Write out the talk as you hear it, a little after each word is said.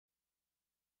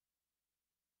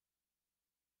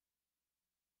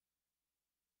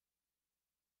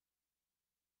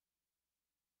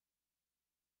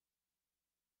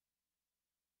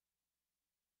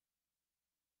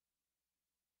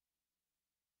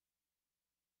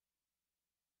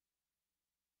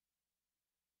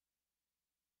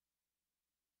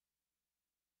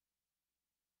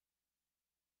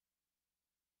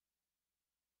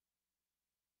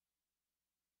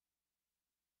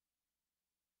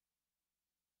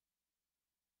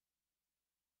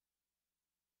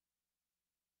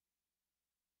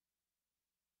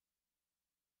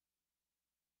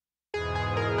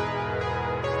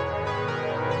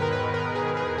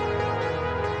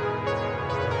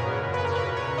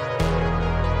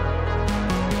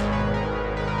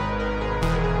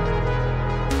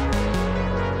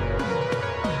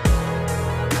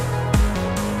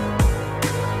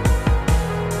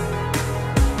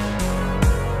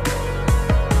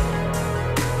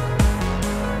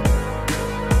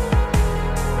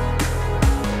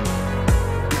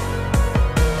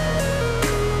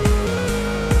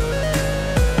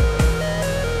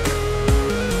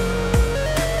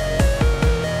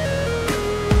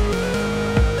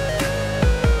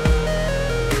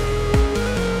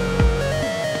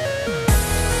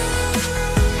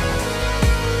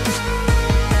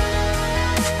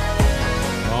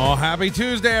Happy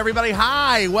Tuesday, everybody.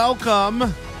 Hi,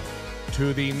 welcome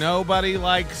to the Nobody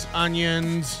Likes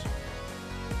Onions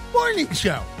morning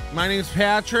show. My name's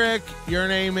Patrick. Your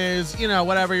name is,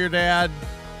 whatever your dad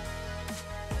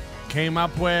came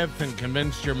up with and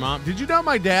convinced your mom. Did you know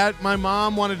my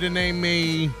mom wanted to name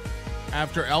me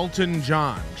after Elton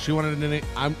John. She wanted to name,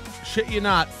 I'm shit you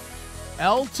not,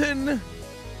 Elton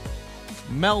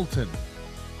Melton.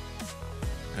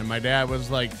 And my dad was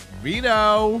like,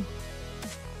 Vito,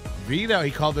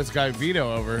 he called this guy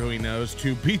Vito over, who he knows,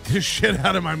 to beat the shit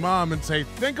out of my mom and say,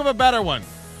 think of a better one.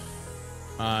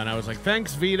 And I was like,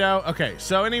 thanks, Vito. Okay,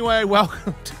 so anyway,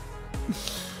 welcome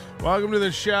to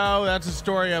the show. That's a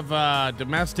story of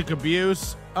domestic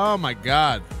abuse. Oh, my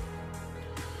God.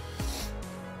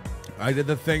 I did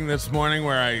the thing this morning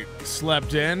where I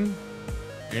slept in,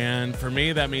 and for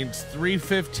me, that means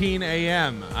 3:15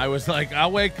 a.m. I was like,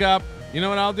 I'll wake up. You know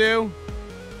what I'll do?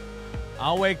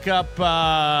 I'll wake up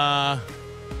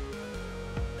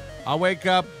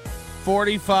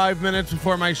 45 minutes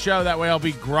before my show. That way I'll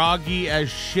be groggy as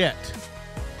shit.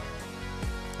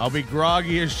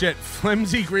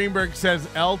 Flimsy Greenberg says,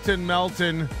 Elton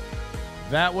Melton,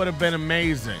 that would have been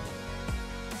amazing.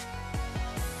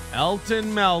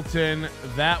 Elton Melton,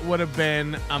 that would have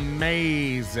been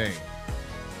amazing.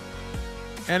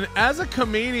 And as a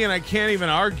comedian, I can't even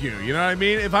argue. You know what I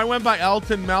mean? If I went by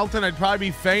Elton Melton, I'd probably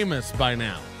be famous by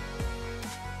now.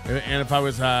 And if I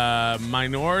was a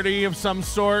minority of some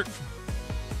sort,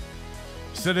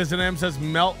 Citizen M says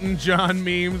Melton John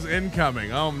memes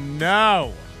incoming. Oh,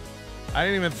 no. I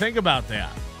didn't even think about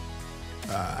that.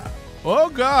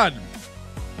 Oh, God.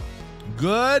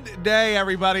 Good day,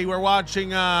 everybody. We're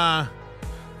watching the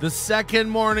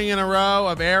second morning in a row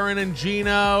of Aaron and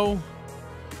Gino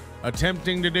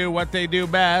attempting to do what they do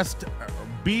best,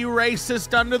 be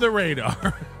racist under the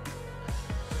radar.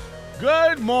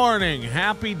 Good morning.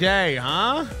 Happy day,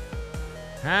 huh?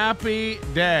 Happy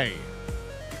day.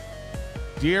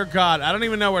 Dear God, I don't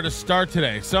even know where to start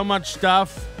today. So much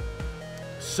stuff.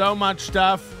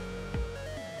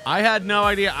 I had no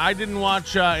idea. I didn't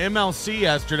watch MLC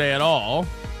yesterday at all.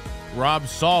 Rob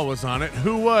Saul was on it.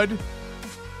 Who would?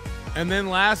 And then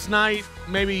last night,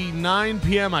 maybe 9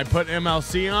 p.m., I put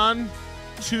MLC on.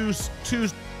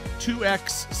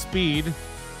 2x speed,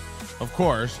 of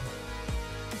course.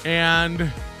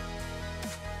 And,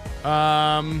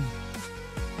 wow.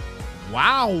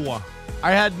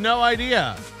 I had no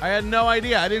idea. I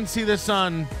didn't see this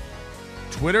on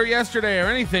Twitter yesterday or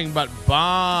anything, but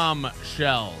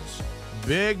bombshells.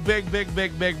 Big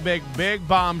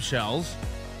bombshells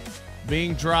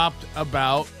being dropped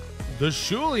about the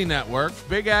Shuli Network.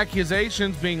 Big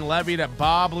accusations being levied at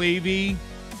Bob Levy,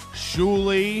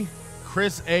 Shuli,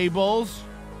 Chris Abels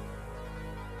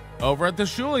over at the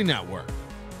Shuli Network.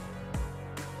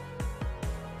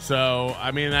 So, I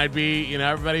mean, I'd be,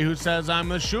 everybody who says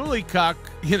I'm a Shuli cuck,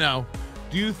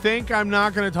 do you think I'm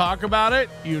not going to talk about it?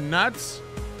 You nuts?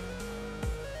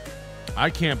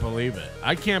 I can't believe it.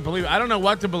 I don't know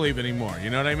what to believe anymore. You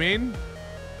know what I mean?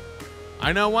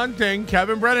 I know one thing.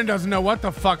 Kevin Brennan doesn't know what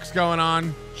the fuck's going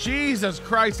on. Jesus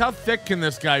Christ, how thick can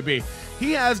this guy be?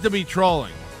 He has to be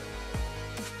trolling.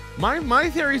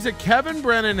 My theory is that Kevin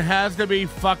Brennan has to be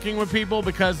fucking with people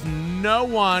because no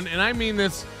one, and I mean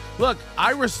this, look,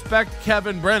 I respect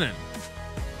Kevin Brennan.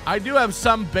 I do have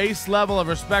some base level of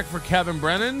respect for Kevin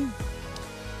Brennan.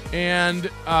 And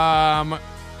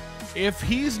if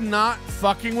he's not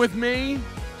fucking with me,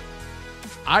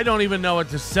 I don't even know what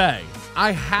to say.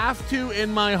 I have to,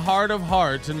 in my heart of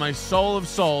hearts, in my soul of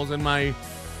souls, in the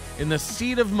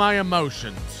seat of my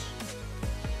emotions,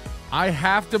 I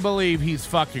have to believe he's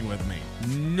fucking with me.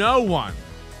 No one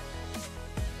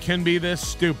can be this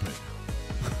stupid.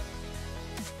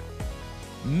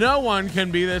 No one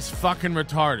can be this fucking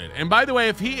retarded. And by the way,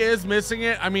 if he is missing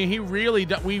it, I mean, we really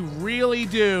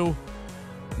do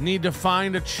need to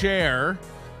find a chair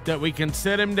that we can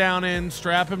sit him down in,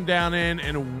 strap him down in,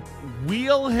 and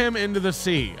wheel him into the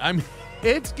sea. I mean,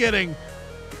 it's getting...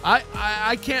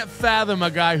 I can't fathom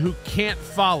a guy who can't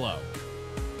follow.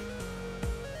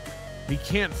 He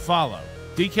can't follow.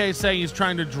 DK saying he's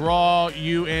trying to draw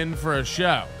you in for a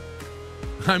show.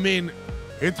 I mean,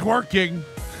 it's working.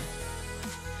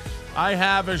 I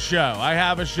have a show.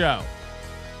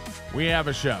 We have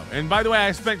a show. And by the way,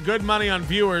 I spent good money on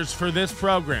viewers for this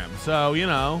program. So,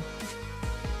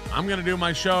 I'm going to do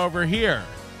my show over here.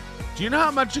 Do you know how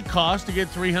much it costs to get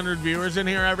 300 viewers in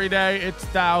here every day? It's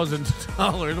thousands of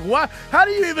dollars. What? How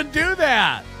do you even do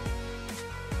that?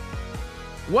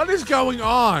 What is going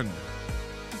on?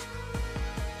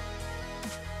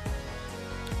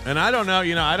 And I don't know,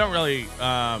 I don't really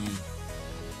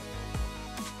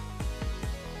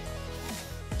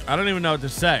I don't even know what to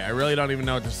say. I really don't even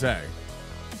know what to say.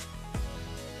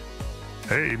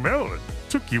 Hey, Melon,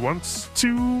 Tookie wants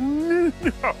to know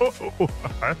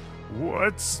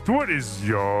what is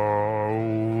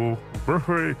your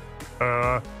birthday?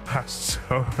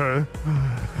 So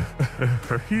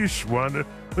he's one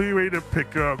way to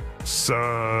pick up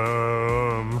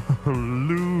some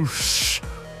loose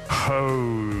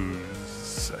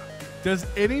hose. Does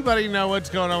anybody know what's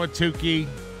going on with Tukey?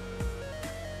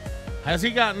 Has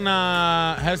he gotten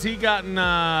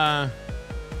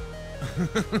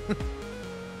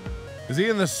is he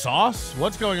in the sauce?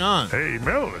 What's going on? Hey,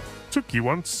 Melon, Tookie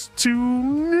wants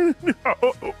to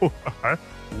know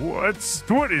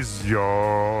what is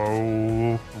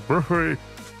your birthday?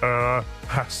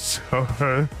 So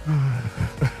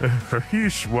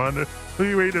he's one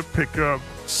way to pick up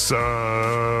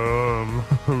some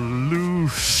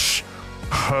loose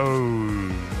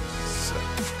hose.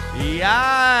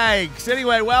 Yikes.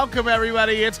 Anyway, welcome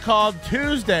everybody. It's called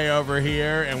Tuesday over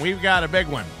here, and we've got a big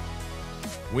one.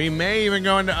 We may even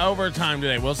go into overtime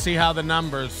today. We'll see how the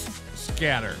numbers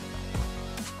scatter.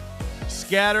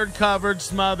 Scattered, covered,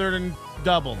 smothered, and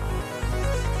doubled.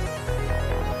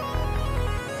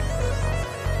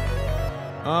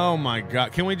 Oh my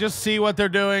God. Can we just see what they're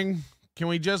doing? Can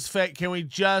we just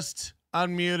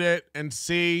unmute it and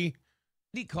see?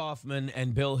 Andy Kaufman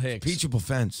and Bill Hicks. Peachable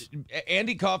fence.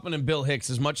 Andy Kaufman and Bill Hicks,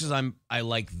 as much as I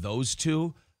like those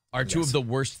two, are two of the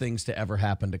worst things to ever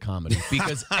happen to comedy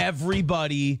because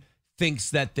everybody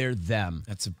thinks that they're them.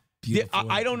 That's a beautiful.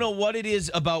 I don't know what it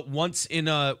is about once in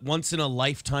a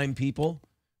lifetime people,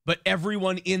 but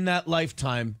everyone in that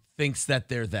lifetime thinks that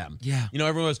they're them. Yeah. You know,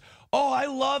 everyone goes, "Oh, I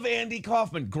love Andy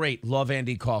Kaufman." Great, love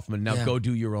Andy Kaufman. Now go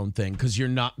do your own thing because you're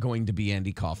not going to be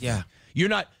Andy Kaufman. Yeah. You're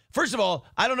not. First of all,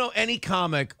 I don't know any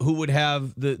comic who would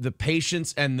have the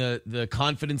patience and the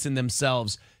confidence in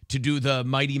themselves to do the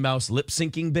Mighty Mouse lip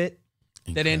syncing bit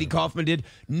that Andy Kaufman did.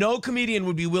 No comedian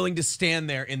would be willing to stand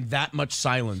there in that much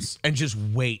silence and just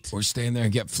wait. Or stand there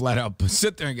and get flat out,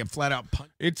 sit there and get flat out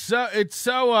punched. It's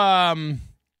so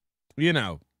you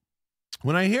know,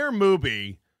 when I hear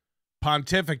Mubi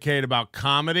pontificate about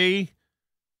comedy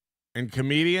and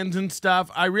comedians and stuff,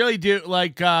 I really do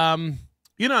like you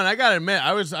know, and I gotta admit,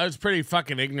 I was pretty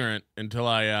fucking ignorant until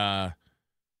I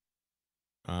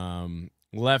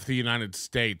left the United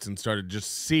States and started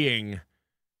just seeing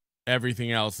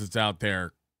everything else that's out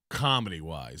there comedy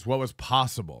wise, what was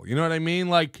possible. You know what I mean?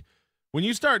 Like when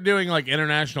you start doing like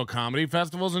international comedy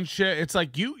festivals and shit, it's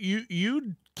like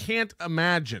you can't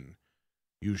imagine,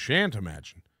 you shan't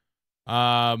imagine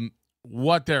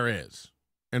what there is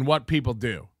and what people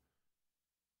do.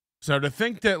 So to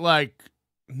think that like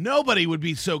nobody would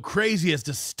be so crazy as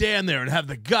to stand there and have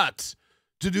the guts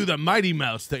to do the Mighty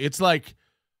Mouse thing. It's like,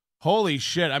 holy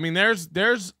shit. I mean, there's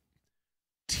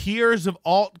tiers of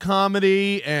alt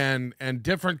comedy and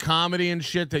different comedy and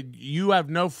shit that you have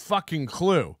no fucking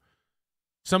clue.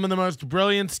 Some of the most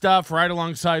brilliant stuff right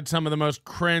alongside some of the most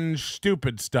cringe,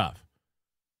 stupid stuff.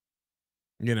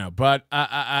 You know, but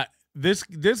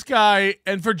this guy,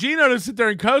 and for Gino to sit there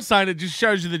and co-sign it just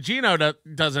shows you that Gino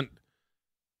doesn't.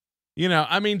 You know,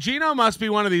 I mean, Gino must be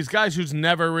one of these guys who's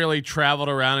never really traveled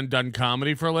around and done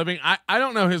comedy for a living. I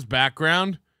don't know his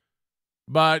background,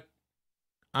 but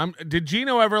did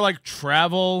Gino ever like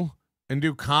travel and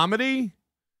do comedy?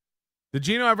 Did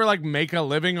Gino ever like make a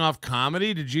living off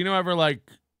comedy? Did Gino ever like,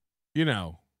 you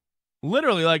know,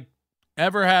 literally like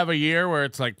ever have a year where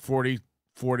it's like 40,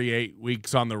 48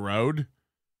 weeks on the road?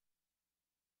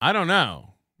 I don't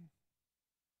know.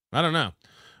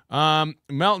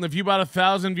 Melton, if you bought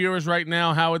 1,000 viewers right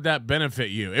now, how would that benefit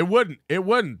you? It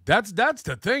wouldn't. That's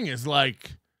the thing is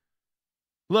like,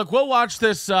 look, we'll watch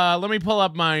this. Let me pull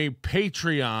up my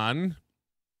Patreon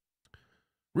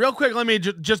real quick. Let me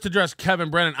just address Kevin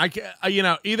Brennan. You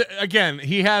know, either again,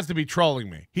 he has to be trolling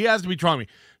me.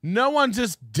 No one's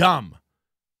just dumb.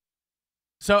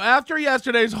 So after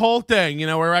yesterday's whole thing, you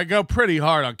know, where I go pretty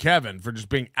hard on Kevin for just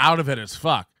being out of it as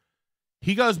fuck.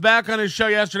 He goes back on his show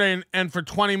yesterday and for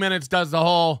 20 minutes does the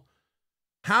whole,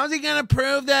 how's he going to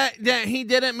prove that he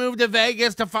didn't move to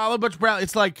Vegas to follow Butch Brown?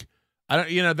 It's like, I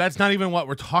don't, you know, that's not even what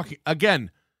we're talking.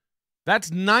 Again, that's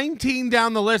 19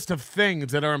 down the list of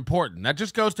things that are important. That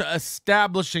just goes to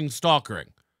establishing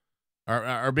stalking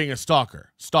or being a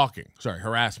stalker,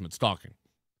 harassment, stalking.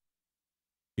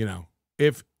 You know,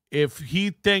 if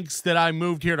he thinks that I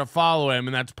moved here to follow him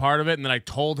and that's part of it, and that I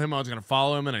told him I was going to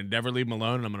follow him and I'd never leave him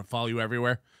alone and I'm going to follow you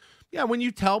everywhere. Yeah, when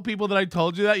you tell people that I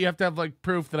told you that, you have to have like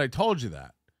proof that I told you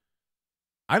that.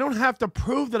 I don't have to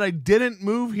prove that I didn't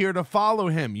move here to follow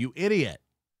him, you idiot.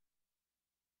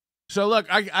 So look,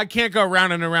 I can't go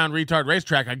round and around retard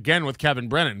racetrack again with Kevin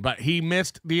Brennan, but he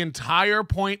missed the entire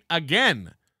point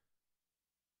again.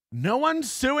 No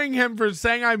one's suing him for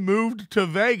saying I moved to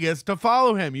Vegas to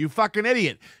follow him. You fucking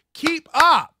idiot. Keep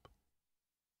up.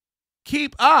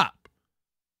 Keep up.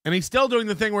 And he's still doing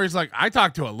the thing where he's like, I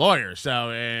talked to a lawyer.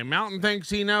 So Mountain thinks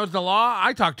he knows the law.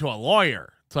 I talked to a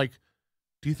lawyer. It's like,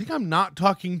 do you think I'm not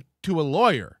talking to a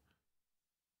lawyer?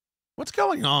 What's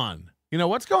going on?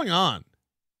 What's going on?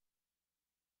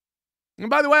 And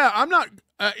by the way, I'm not,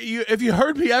 if you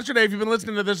heard me yesterday, if you've been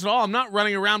listening to this at all, I'm not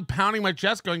running around pounding my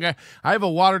chest going, I have a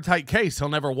watertight case. He'll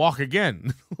never walk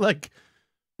again. Like,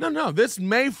 no, this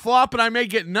may flop and I may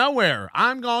get nowhere.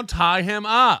 I'm going to tie him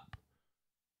up.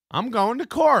 I'm going to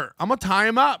court. I'm going to tie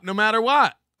him up no matter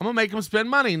what. I'm going to make him spend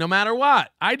money no matter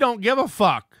what. I don't give a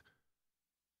fuck.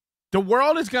 The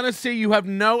world is going to see you have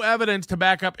no evidence to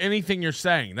back up anything you're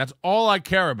saying. That's all I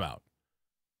care about.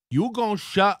 You gonna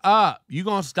shut up. You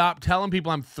gonna stop telling people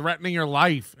I'm threatening your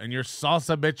life and your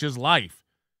salsa bitch's life.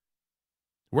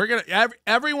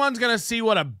 Everyone's gonna see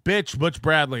what a bitch Butch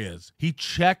Bradley is. He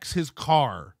checks his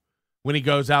car when he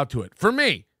goes out to it. For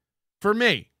me.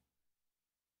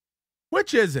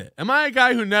 Which is it? Am I a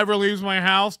guy who never leaves my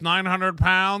house? 900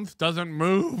 pounds, doesn't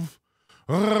move.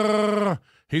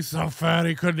 He's so fat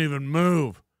he couldn't even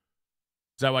move.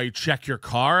 Is that why you check your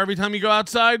car every time you go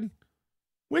outside?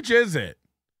 Which is it?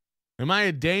 Am I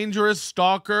a dangerous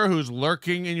stalker who's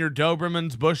lurking in your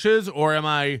Doberman's bushes, or am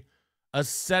I a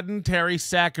sedentary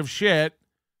sack of shit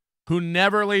who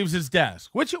never leaves his desk?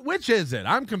 Which is it?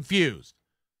 I'm confused.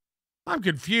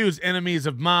 Enemies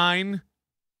of mine.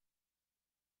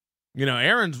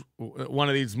 Aaron's one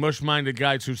of these mush-minded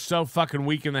guys who's so fucking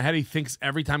weak in the head he thinks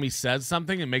every time he says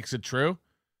something it makes it true.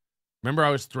 Remember, I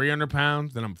was 300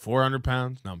 pounds, then I'm 400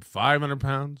 pounds, now I'm 500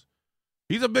 pounds.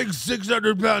 He's a big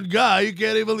 600-pound guy. You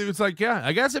can't even believe it's like, yeah,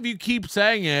 I guess if you keep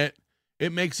saying it,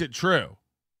 it makes it true.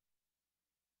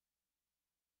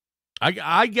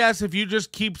 I guess if you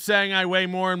just keep saying I weigh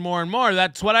more and more and more,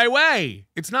 that's what I weigh.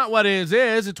 It's not what is,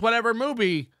 it's whatever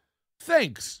movie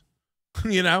thinks.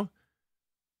 I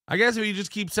guess if you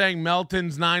just keep saying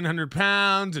Melton's 900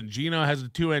 pounds and Gino has a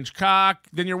 2-inch cock,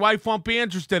 then your wife won't be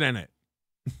interested in it.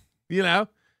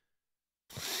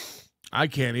 I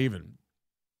can't even.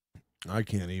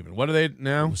 What are they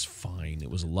now? It was fine. It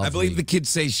was lovely. I believe the kids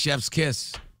say chef's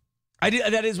kiss.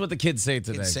 That is what the kids say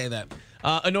today. Kids say that.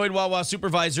 Annoyed Wawa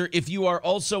supervisor, if you are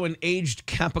also an aged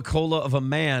capicola of a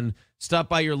man, stop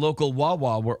by your local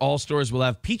Wawa where all stores will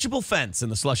have peachable fence in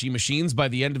the slushy machines by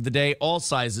the end of the day. All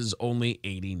sizes, only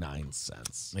 89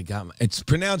 cents. It's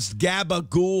pronounced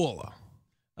gabagool.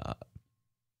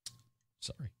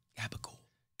 Sorry. Gabagool.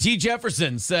 T.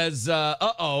 Jefferson says,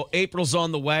 April's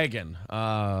on the wagon.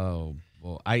 Oh,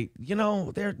 well,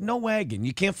 there's no wagon.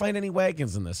 You can't find any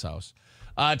wagons in this house.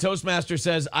 Toastmaster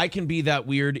says, I can be that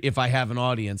weird if I have an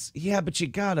audience. Yeah, but you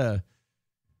gotta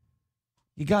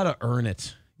earn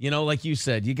it. Like you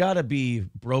said, you gotta be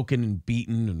broken and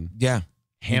beaten and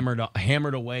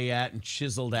hammered away at and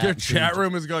chiseled at. Your chat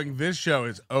room is going, this show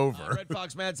is over. Red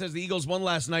Fox Matt says the Eagles won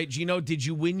last night. Gino, did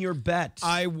you win your bet?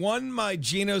 I won my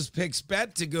Gino's Picks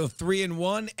bet to go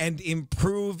 3-1 and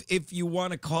improve, if you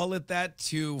want to call it that,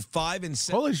 to 5-7.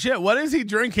 Holy shit, what is he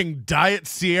drinking? Diet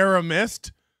Sierra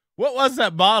Mist? What was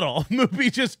that bottle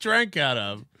Movie just drank out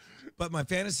of? But my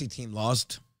fantasy team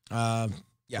lost. Yeah.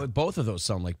 But both of those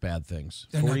sound like bad things.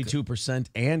 They're 42%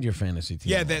 and your fantasy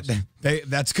team. Yeah, lost.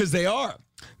 that's because they are.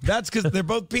 That's because they're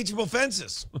both peachable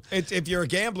fences. If you're a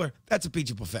gambler, that's a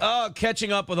peachable fence. Oh,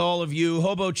 catching up with all of you.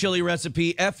 Hobo chili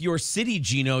recipe. F your city,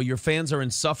 Gino. Your fans are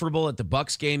insufferable at the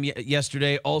Bucs game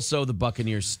yesterday. Also, the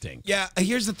Buccaneers stink. Yeah,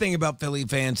 here's the thing about Philly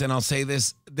fans, and I'll say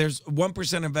this. There's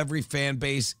 1% of every fan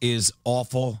base is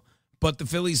awful. But the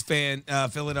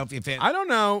Philadelphia fan. I don't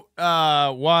know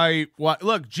why.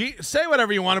 Look, say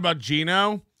whatever you want about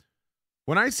Gino.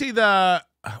 When I see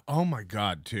oh my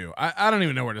God, too. I don't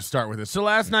even know where to start with this. So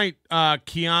last night,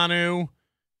 Keanu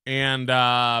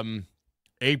and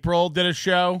April did a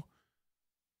show.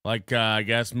 I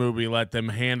guess Movie let them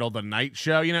handle the night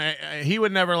show. He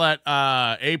would never let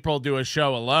April do a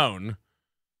show alone.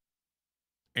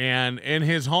 And in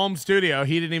his home studio,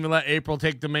 he didn't even let April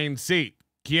take the main seat.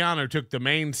 Keanu took the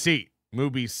main seat,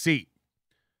 Movie's seat.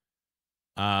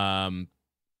 And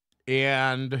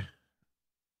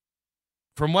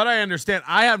from what I understand,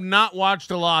 I have not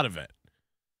watched a lot of it,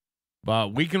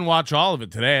 but we can watch all of it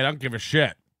today. I don't give a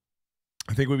shit.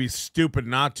 I think we'd be stupid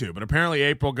not to, but apparently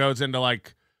April goes into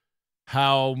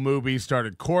how Movie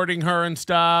started courting her and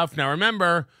stuff. Now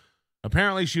remember,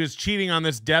 apparently she was cheating on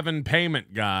this Devin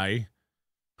Payment guy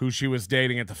who she was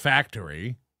dating at the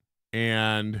factory.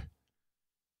 And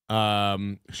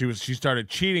She started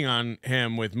cheating on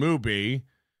him with Mubi,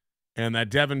 and that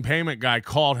Devin Payment guy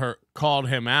called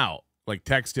him out, like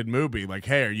texted Mubi, like,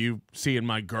 "Hey, are you seeing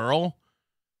my girl?"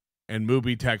 And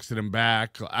Mubi texted him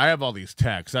back. I have all these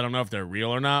texts. I don't know if they're real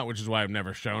or not, which is why I've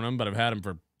never shown them, but I've had them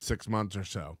for 6 months or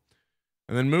so.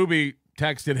 And then Mubi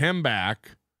texted him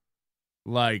back,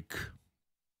 like,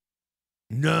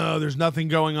 "No, there's nothing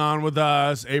going on with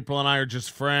us. April and I are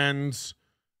just friends.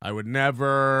 I would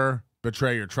never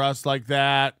betray your trust like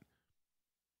that."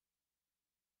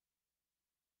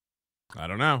 I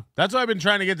don't know. That's why I've been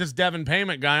trying to get this Devin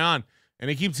Payment guy on, and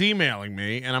he keeps emailing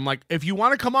me, and I'm like, "If you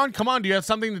want to come on, come on. Do you have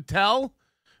something to tell?"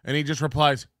 And he just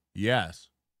replies, "Yes."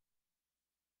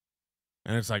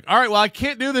 And it's like, all right, well, I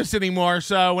can't do this anymore,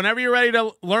 so whenever you're ready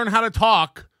to learn how to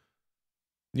talk,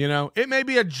 you know, it may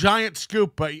be a giant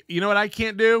scoop, but you know what I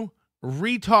can't do?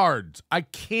 Retards. I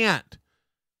can't.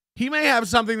 He may have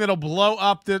something that'll blow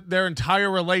up their entire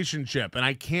relationship, and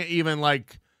I can't even,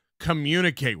 like,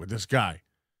 communicate with this guy.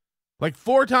 Like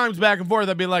 4 times back and forth,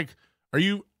 I'd be like,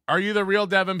 Are you the real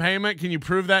Devin Payment? Can you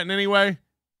prove that in any way?"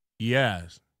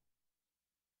 "Yes."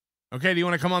 "Okay, do you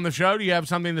want to come on the show? Do you have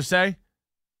something to say?"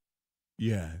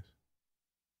 "Yes."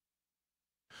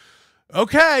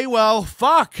 "Okay, well,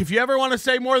 fuck. If you ever want to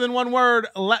say more than one word,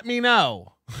 let me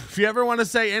know. If you ever want to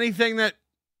say anything that,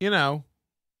 you know,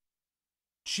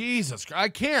 Jesus Christ, I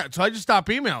can't." So I just stopped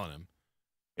emailing him.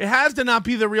 It has to not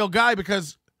be the real guy,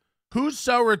 because who's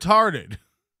so retarded?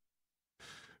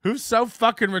 Who's so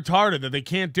fucking retarded that they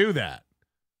can't do that?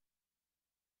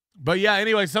 But yeah,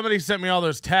 anyway, somebody sent me all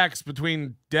those texts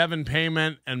between Devin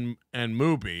Payment and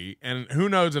Mubi, and who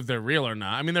knows if they're real or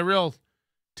not. I mean, they're real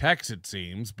texts, it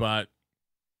seems, but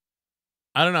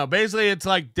I don't know. Basically, it's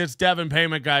like this Devin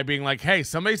Payment guy being like, "Hey,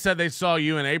 somebody said they saw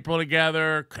you and April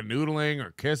together, canoodling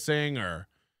or kissing or,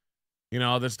 you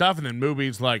know, all this stuff." And then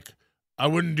Mubi's like, "I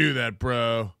wouldn't do that,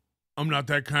 bro. I'm not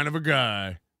that kind of a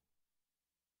guy.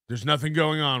 There's nothing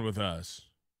going on with us."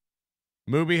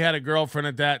 Mubi had a girlfriend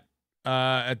at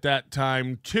that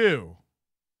time too.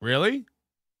 Really?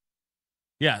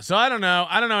 Yeah. So I don't know.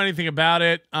 I don't know anything about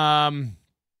it.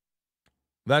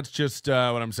 That's just what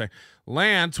I'm saying.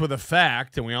 Lance with a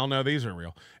fact, and we all know these are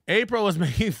real. April was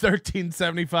making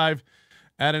 $13.75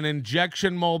 at an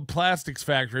injection mold plastics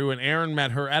factory when Aaron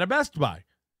met her at a Best Buy.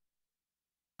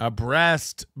 A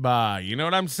breast buy. You know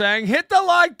what I'm saying? Hit the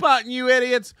like button, you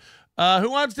idiots.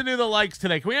 Who wants to do the likes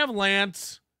today? Can we have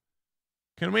Lance?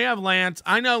 Can we have Lance?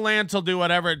 I know Lance will do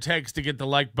whatever it takes to get the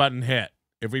like button hit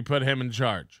if we put him in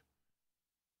charge.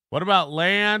 What about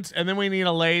Lance? And then we need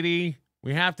a lady.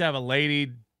 We have to have a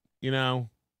lady, you know,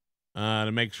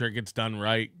 to make sure it gets done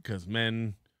right, because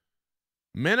men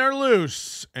are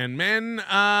loose, and men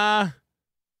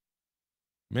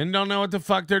don't know what the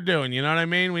fuck they're doing. You know what I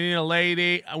mean? We need a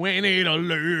lady. We need a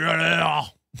lady.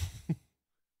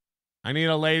 I need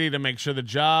a lady to make sure the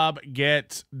job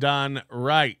gets done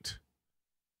right.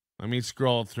 Let me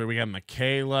scroll through. We got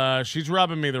Michaela. She's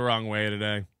rubbing me the wrong way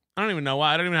today. I don't even know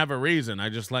why. I don't even have a reason. I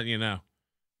just let you know.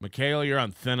 Michaela, you're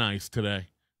on thin ice today.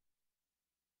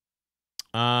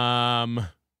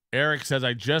 Eric says,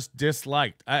 "I just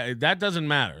disliked." That doesn't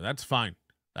matter. That's fine.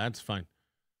 That's fine.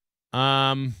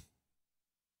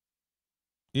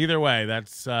 Either way,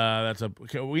 that's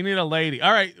okay, we need a lady.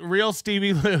 All right, real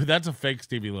Stevie Lou. That's a fake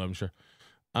Stevie Lou, I'm sure.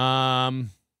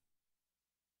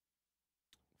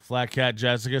 Flat Cat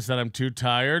Jessica said, "I'm too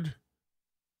tired."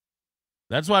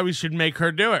 That's why we should make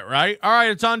her do it, right? All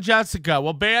right, it's on Jessica.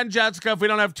 We'll ban Jessica if we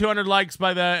don't have 200 likes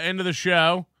by the end of the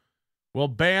show. We'll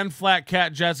ban Flat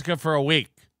Cat Jessica for a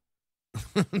week.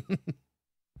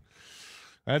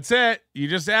 That's it. You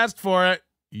just asked for it.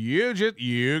 You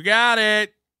got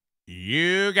it.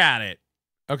 You got it.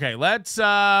 Okay, let's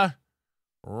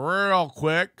real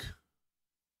quick,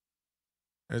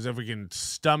 as if we can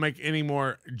stomach any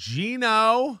more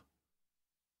Gino.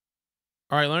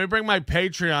 All right, let me bring my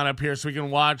Patreon up here so we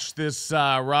can watch this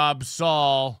Rob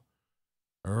Saul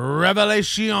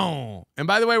revelation. And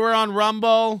by the way, we're on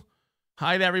Rumble.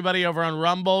 Hi to everybody over on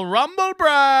Rumble. Rumble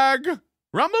brag.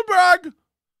 Rumble brag.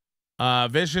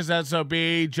 Vicious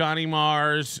SOB, Johnny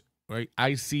Mars. Right,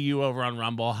 I see you over on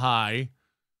Rumble. Hi.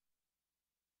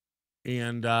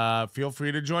 And feel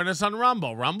free to join us on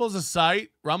Rumble. Rumble's a site.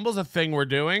 Rumble's a thing we're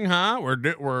doing, huh? We're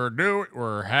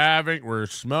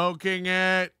smoking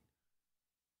it.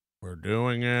 We're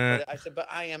doing it. I said, but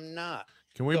I am not.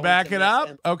 Can we back it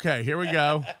up? Okay, here we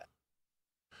go.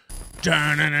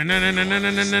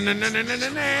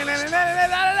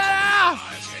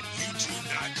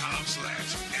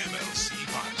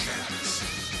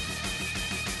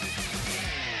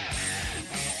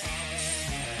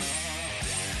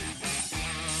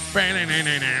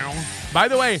 By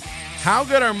the way, how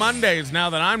good are Mondays now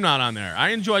that I'm not on there? I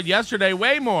enjoyed yesterday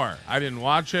way more. I didn't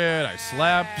watch it. I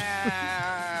slept.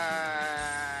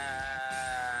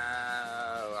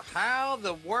 How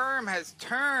the worm has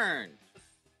turned.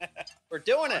 We're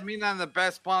doing it. I mean, in the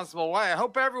best possible way. I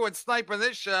hope everyone's sniping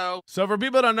this show. So for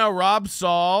people that don't know, Rob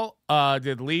Saul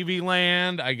did Levi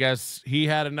Land. I guess he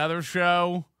had another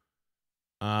show.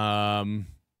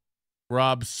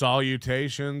 Rob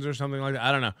Salutations or something like that.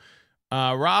 I don't know.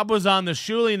 Rob was on the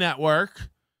Shuli Network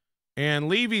and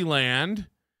Levi Land,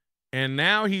 and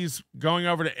now he's going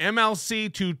over to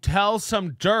MLC to tell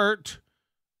some dirt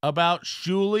about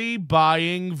Shuli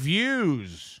buying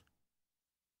views.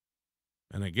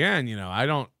 And again, you know, I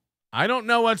don't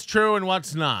know what's true and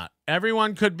what's not.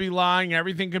 Everyone could be lying.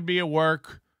 Everything could be a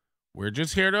work. We're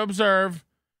just here to observe.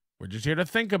 We're just here to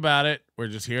think about it. We're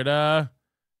just here to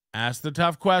ask the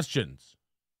tough questions.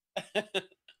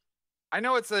 I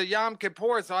know it's a Yom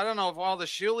Kippur, so I don't know if all the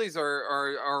Shulis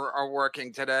are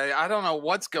working today. I don't know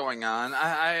what's going on.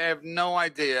 I have no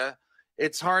idea.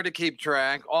 It's hard to keep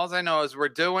track. All I know is we're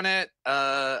doing it.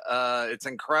 It's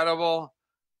incredible.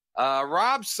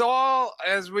 Rob Saul,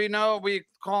 as we know, we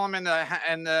call him in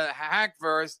the hack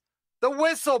verse, the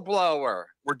whistleblower.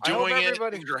 We're doing it.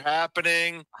 Things are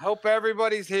happening. I hope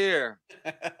everybody's here.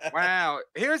 Wow.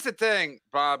 Here's the thing,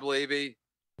 Bob Levy.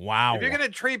 Wow. If you're gonna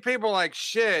treat people like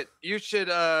shit, you should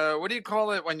what do you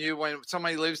call it when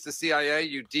somebody leaves the CIA?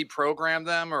 You deprogram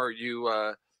them, or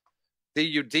you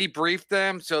debrief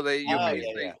them so they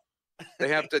they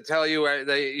have to tell you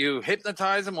you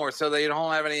hypnotize them, or so they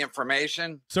don't have any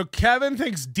information. So Kevin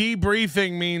thinks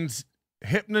debriefing means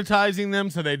hypnotizing them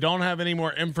so they don't have any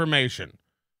more information.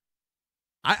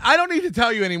 I don't need to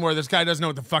tell you anymore. This guy doesn't know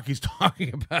what the fuck he's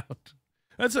talking about.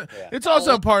 It's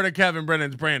also part of Kevin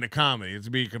Brennan's brand of comedy. It's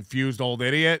to be a confused old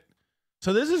idiot.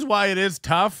 So this is why it is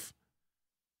tough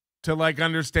to like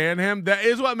understand him. That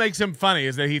is what makes him funny,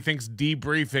 is that he thinks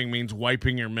debriefing means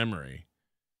wiping your memory.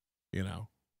 You know,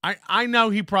 I know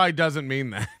he probably doesn't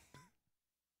mean that,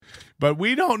 but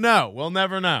we don't know. We'll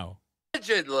never know.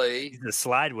 Allegedly, he's a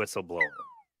slide whistleblower.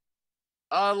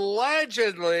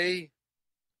 Allegedly,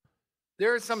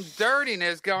 there's some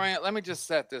dirtiness going on. Let me just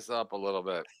set this up a little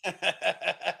bit.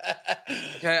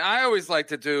 Okay, I always like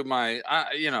to do my,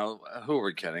 who are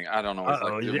we kidding? I don't know.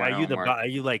 Are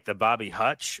you like the Bobby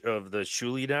Hutch of the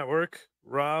Shuli Network,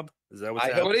 Rob? Is that what's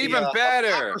happening? But even better,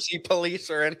 Hypocrisy police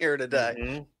are in here today.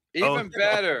 Mm-hmm. Even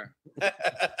better.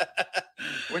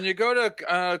 When you go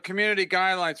to community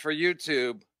guidelines for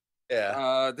YouTube,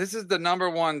 this is the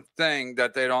 #1 thing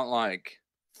that they don't like.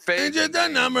 It's just the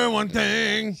 #1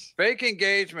 thing. Fake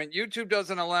engagement. YouTube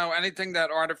doesn't allow anything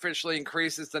that artificially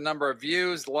increases the number of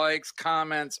views, likes,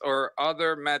 comments, or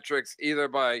other metrics, either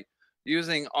by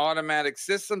using automatic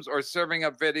systems or serving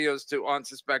up videos to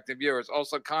unsuspecting viewers.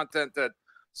 Also, content that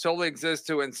solely exists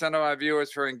to incentivize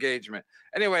viewers for engagement.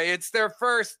 Anyway, it's their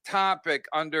first topic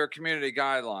under community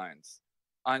guidelines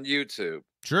on YouTube.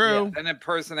 True. Yeah. Then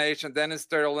impersonation, then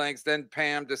hysterical links, then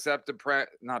Pam, spam,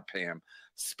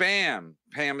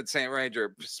 Pam at St.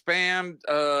 Ranger, spam,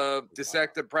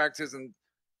 deceptive practices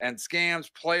and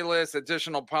scams, playlists,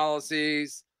 additional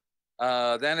policies.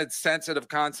 Then it's sensitive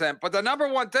content. But the number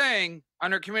 1 thing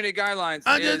under community guidelines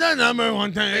is the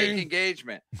 #1 thing. Fake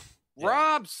engagement.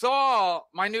 Rob Saul,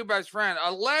 my new best friend,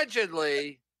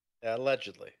 allegedly.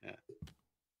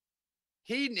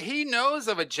 He knows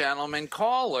of a gentleman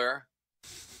caller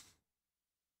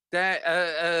that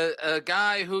a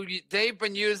guy who they've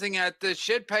been using at the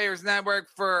Shit Payers Network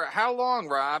for how long,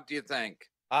 Rob, do you think?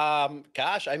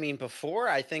 Gosh, I mean, before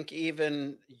I think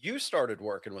even you started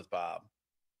working with Bob.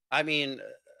 I mean,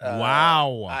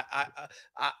 wow.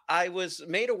 I was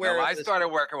made aware of I started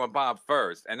working with Bob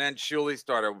first, and then Shuli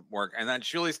started work, and then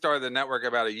Shuli started the network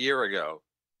about a year ago.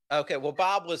 Okay, well,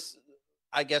 Bob was,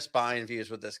 I guess, buying views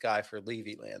with this guy for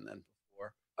Levi Land then.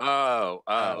 So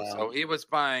he was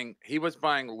buying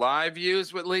live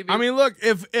views with Levi. I mean, look,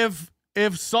 if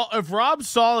Rob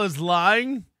Saul is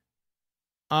lying,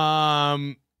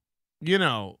 it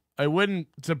wouldn't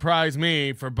surprise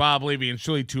me for Bob Levy and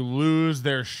Shuli to lose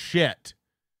their shit.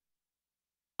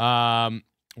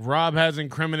 Rob has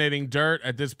incriminating dirt.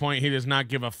 At this point, he does not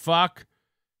give a fuck.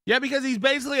 Yeah, because he's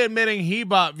basically admitting he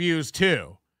bought views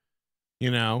too.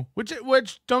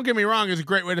 Which don't get me wrong, is a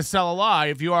great way to sell a lie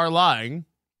if you are lying.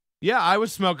 Yeah, I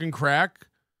was smoking crack.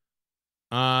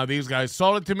 These guys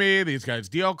sold it to me. These guys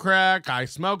deal crack. I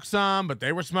smoked some, but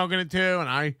they were smoking it too.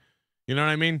 And you know what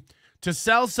I mean? To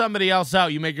sell somebody else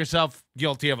out, you make yourself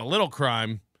guilty of a little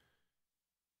crime.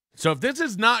 So if this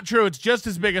is not true, it's just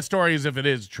as big a story as if it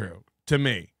is true to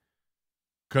me.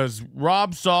 because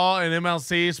Rob Saul and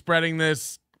MLC spreading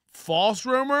this false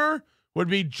rumor would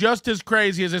be just as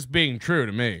crazy as this being true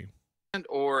to me.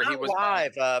 Or he was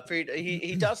live.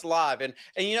 He does live, and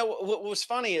you know what was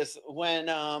funny is when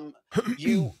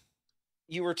you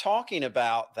were talking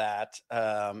about that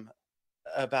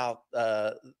about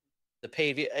the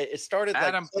paid view. It started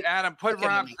Adam. like Adam, put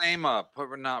Rob's name up.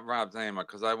 Put not Rob's name up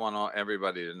because I want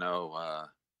everybody to know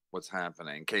what's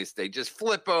happening in case they just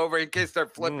flip over. In case they're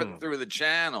flipping through the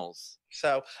channels.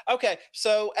 So, okay.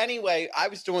 So anyway, I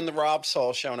was doing the Rob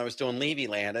Saul show and I was doing Levi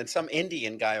Land, and some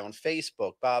Indian guy on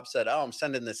Facebook, Bob, said, "Oh, I'm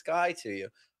sending this guy to you."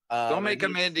 Don't make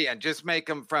him Indian. Just make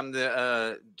him from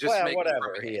the make whatever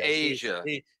him from he is. Asia.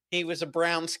 He was a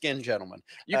brown skinned gentleman.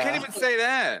 You can't even say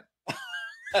that.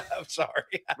 I'm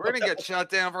sorry. We're gonna get shut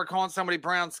down for calling somebody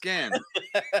brown skin.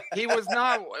 He was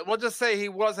not. We'll just say he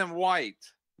wasn't white.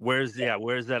 Where's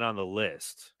that on the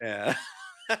list? Yeah.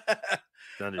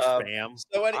 Under spam.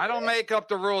 So I don't make up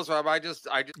the rules, Rob. I just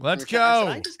Let's go.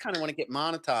 I just kind of want to get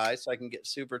monetized so I can get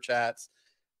super chats,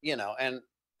 and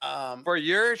for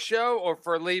your show or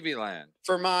for Levi Land?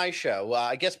 For my show. Well,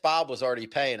 I guess Bob was already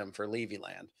paying him for Levi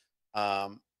Land.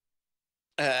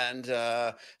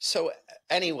 So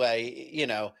anyway,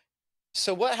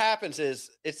 so what happens is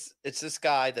it's this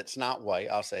guy that's not white,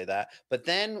 I'll say that. But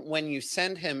then when you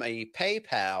send him a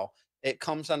PayPal, it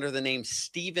comes under the name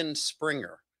Steven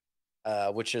Springer.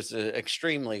 Which is an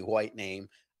extremely white name.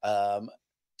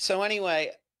 So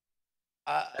anyway,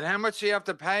 and how much do you have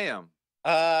to pay him?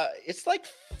 It's like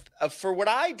for what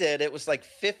I did, it was like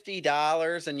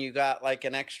 $50, and you got like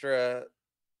an extra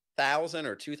 1,000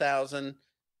 or 2,000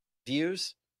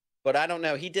 views. But I don't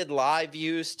know. He did live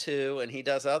views too, and he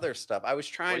does other stuff. I was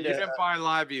trying to. You didn't buy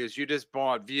live views. You just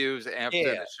bought views after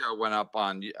the show went up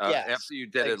on. After you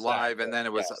did it live, and then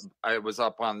it was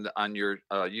up on your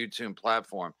YouTube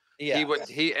platform. Yeah, he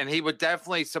would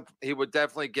definitely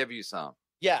give you some.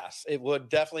 Yes, it would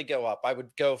definitely go up. I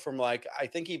would go from I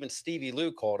think even Stevie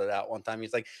Lou called it out one time.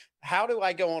 He's like, "How do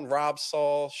I go on Rob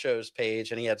Saul show's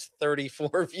page?" And he has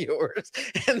 34 viewers,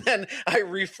 and then I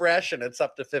refresh and it's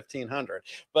up to 1,500.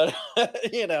 But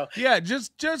yeah,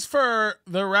 just for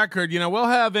the record, we'll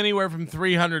have anywhere from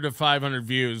 300 to 500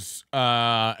 views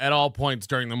at all points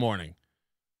during the morning.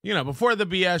 Before the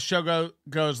BS show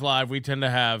goes live, we tend to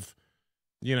have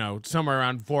somewhere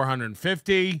around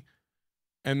 450.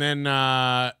 And then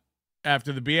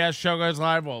after the BS show goes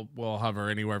live, we'll hover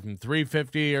anywhere from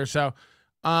 350 or so.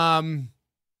 So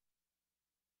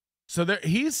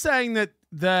he's saying that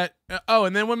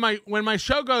and then when my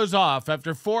show goes off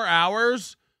after 4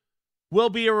 hours, we'll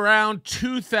be around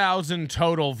 2,000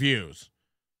 total views,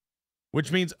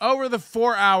 which means over the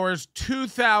 4 hours,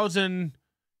 2,000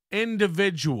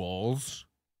 individuals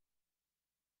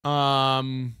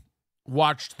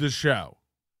watched the show.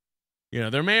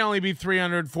 There may only be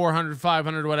 300, 400,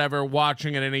 500, whatever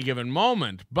watching at any given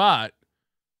moment, but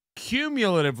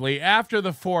cumulatively after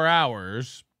the 4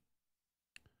 hours,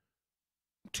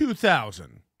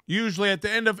 2,000. Usually at the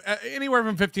end of anywhere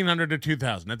from 1,500 to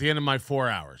 2,000 at the end of my 4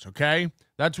 hours. Okay,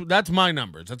 that's my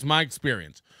numbers. That's my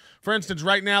experience. For instance,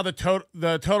 right now the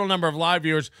total number of live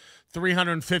viewers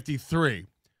 353.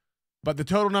 But the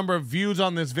total number of views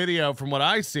on this video, from what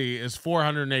I see, is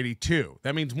 482.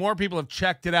 That means more people have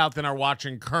checked it out than are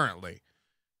watching currently.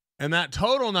 And that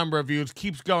total number of views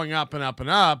keeps going up and up and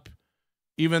up,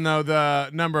 even though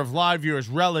the number of live viewers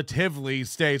relatively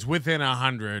stays within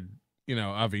 100,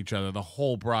 of each other, the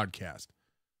whole broadcast.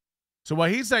 So what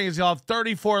he's saying is he'll have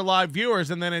 34 live viewers,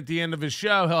 and then at the end of his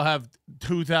show, he'll have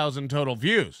 2,000 total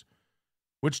views,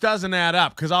 which doesn't add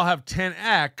up because I'll have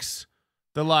 10x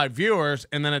the live viewers,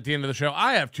 and then at the end of the show,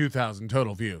 I have 2,000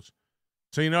 total views.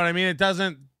 So you know what I mean? It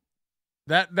doesn't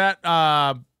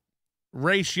that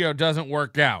ratio doesn't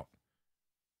work out.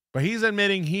 But he's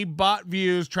admitting he bought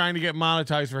views trying to get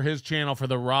monetized for his channel for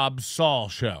the Rob Saul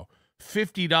show.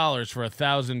 $50 for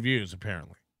 1,000 views,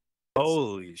 apparently.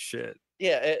 Holy shit!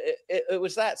 Yeah, it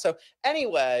was that. So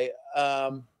anyway,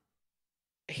 that's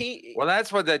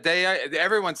what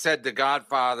everyone said, the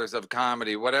Godfathers of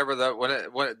comedy, whatever at the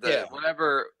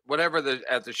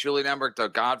Shuli Network, the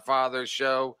Godfathers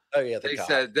show. Oh yeah, they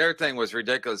said their thing was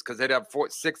ridiculous because they'd have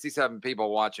 67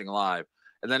 people watching live,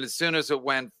 and then as soon as it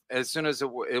wasn't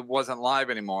live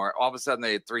anymore, all of a sudden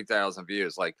they had 3,000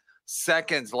 views. Like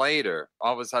seconds later,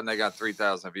 all of a sudden they got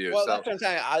 3,000 views. Well, that's what I'm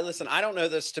saying. Listen, I don't know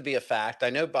this to be a fact. I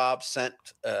know Bob sent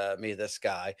me this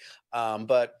guy,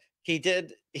 but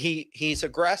he's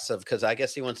aggressive because I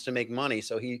guess he wants to make money.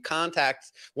 So he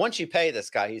contacts, once you pay this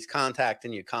guy, he's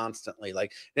contacting you constantly.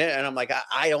 And I'm like,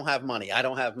 I don't have money. I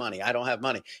don't have money. I don't have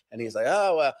money. And he's like,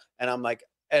 oh, and I'm like,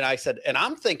 And I said, and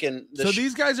I'm thinking, so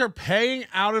these guys are paying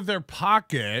out of their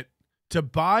pocket to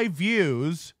buy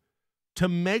views to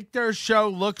make their show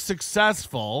look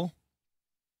successful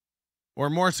or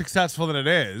more successful than it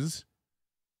is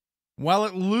while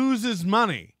it loses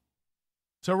money.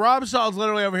 So Rob Saul's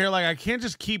literally over here like, I can't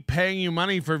just keep paying you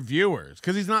money for viewers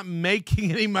because he's not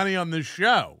making any money on the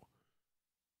show.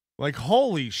 Like,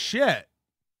 holy shit,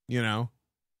 you know?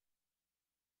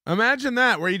 Imagine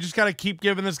that, where you just got to keep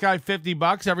giving this guy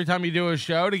 $50 every time you do a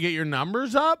show to get your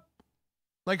numbers up.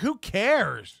 Like, who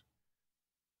cares?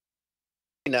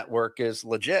 Network is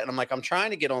legit. And I'm like, I'm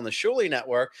trying to get on the Shuli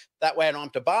Network. That way I don't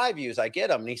have to buy views. I get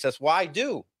them. And he says, why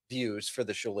do views for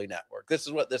the Shuli Network? This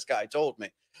is what this guy told me.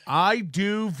 I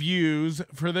do views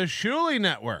for the Shuli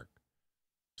Network.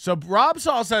 So Rob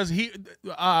Saul says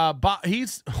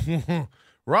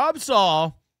Rob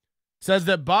Saul says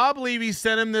that Bob Levy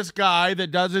sent him this guy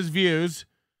that does his views,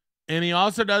 and he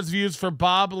also does views for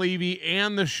Bob Levy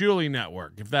and the Shuli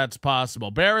Network, if that's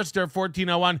possible. Barrister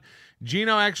 1401,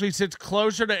 Gino actually sits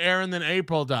closer to Aaron than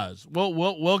April does. We'll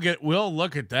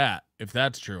look at that if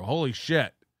that's true. Holy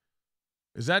shit.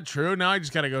 Is that true? Now I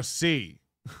just got to go see.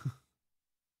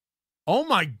 Oh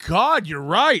my God, you're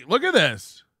right. Look at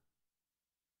this.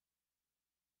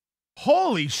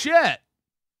 Holy shit.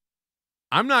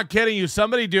 I'm not kidding you.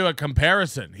 Somebody do a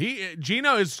comparison.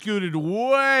 Gino is scooted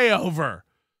way over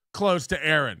close to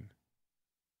Aaron.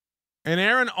 And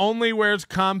Aaron only wears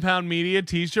Compound Media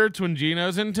t-shirts when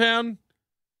Gino's in town.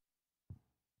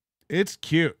 It's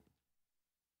cute.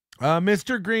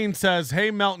 Mr. Green says, hey,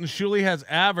 Melton, Shuli has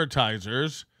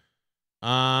advertisers.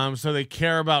 So they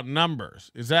care about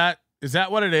numbers. Is that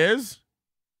what it is?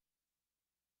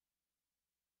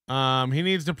 He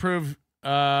needs to prove,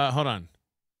 hold on.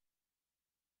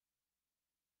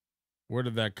 Where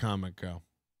did that comment go?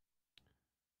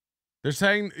 You're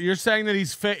saying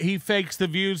that he fakes the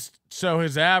views so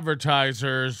his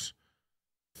advertisers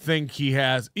think he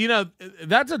has. You know,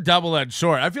 that's a double-edged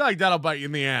sword. I feel like that'll bite you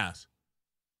in the ass.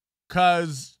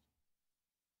 Cause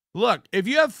look, if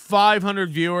you have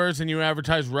 500 viewers and you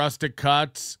advertise rustic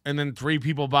cuts and then 3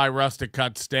 people buy rustic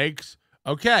cut steaks,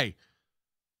 okay.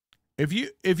 If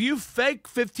you fake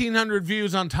 1,500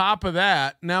 views on top of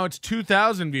that, now it's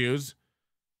 2,000 views.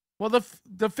 Well, the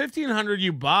 1,500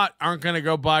 you bought aren't going to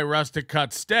go buy rustic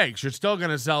cut steaks. You're still going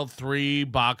to sell 3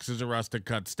 boxes of rustic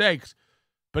cut steaks.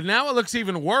 But now it looks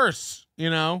even worse,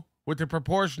 you know, with the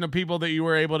proportion of people that you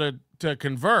were able to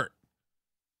convert.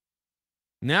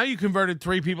 Now you converted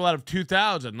 3 people out of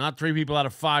 2,000, not 3 people out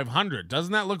of 500.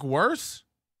 Doesn't that look worse?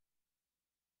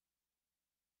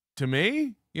 To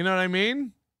me? You know what I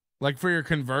mean? Like for your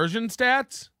conversion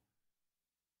stats?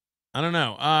 I don't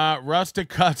know. Rustic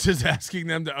Cuts is asking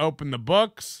them to open the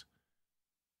books.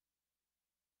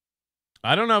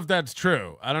 I don't know if that's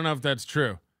true. Oh,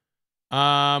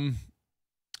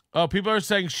 people are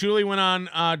saying Shuli went on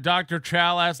Dr.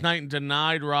 Chow last night and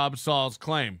denied Rob Saul's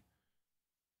claim.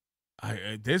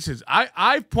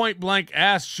 I point blank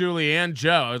asked Shuli and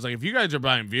Joe. I was like, if you guys are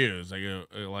buying views,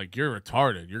 like you're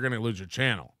retarded. You're gonna lose your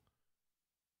channel.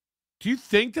 Do you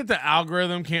think that the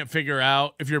algorithm can't figure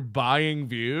out if you're buying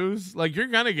views? Like, you're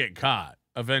going to get caught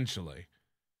eventually.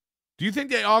 Do you think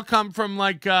they all come from,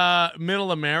 like,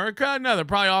 middle America? No, they're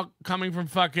probably all coming from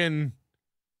fucking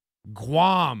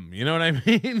Guam. You know what I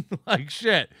mean? Like,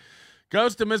 shit.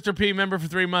 Goes to Mr. P, member for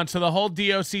 3 months. So the whole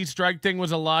DOC strike thing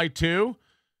was a lie, too?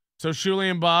 So Shuli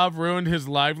and Bob ruined his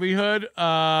livelihood?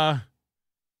 WATP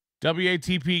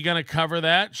going to cover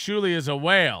that? Shuli is a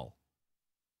whale.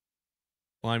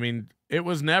 Well, I mean, it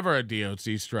was never a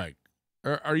DOC strike.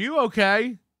 Are you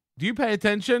okay? Do you pay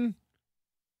attention?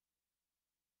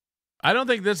 I don't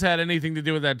think this had anything to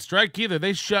do with that strike either.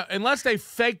 Unless they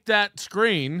faked that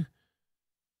screen.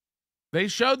 They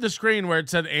showed the screen where it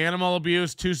said animal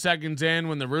abuse 2 seconds in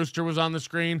when the rooster was on the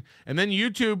screen. And then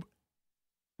YouTube,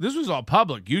 this was all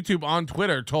public. YouTube on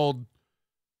Twitter told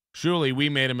Shuli, we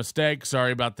made a mistake.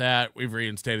 Sorry about that. We've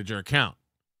reinstated your account.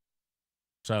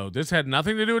 So this had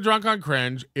nothing to do with Drunk on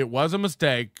Cringe. It was a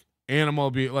mistake. Animal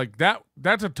abuse, like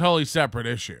that's a totally separate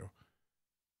issue.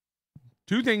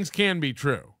 2 things can be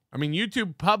true. I mean,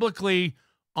 YouTube publicly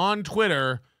on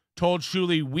Twitter told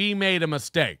Shuli, we made a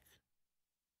mistake.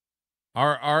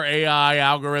 Our AI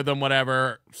algorithm,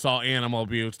 whatever, saw animal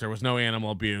abuse. There was no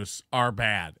animal abuse. Our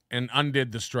bad. And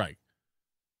undid the strike.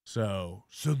 So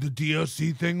the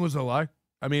DOC thing was a lie?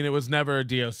 I mean, it was never a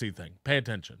DOC thing. Pay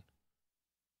attention.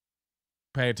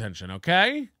 Pay attention,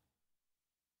 okay?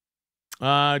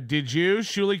 Did you?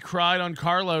 Shuli cried on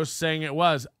Carlos saying it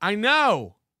was. I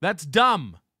know. That's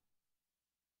dumb.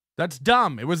 That's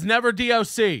dumb. It was never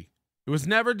DOC. It was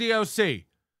never DOC.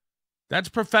 That's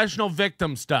professional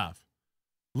victim stuff.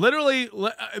 Literally,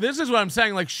 this is what I'm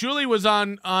saying. Like, Shuli was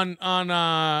on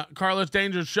Carlos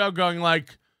Danger's show going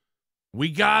like, we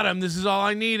got him. This is all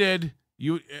I needed.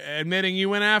 You admitting you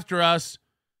went after us.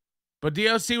 But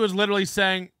DOC was literally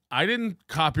saying, I didn't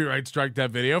copyright strike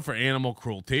that video for animal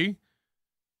cruelty.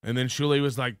 And then Shuli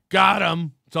was like, got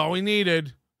him. It's all we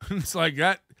needed. It's like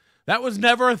that was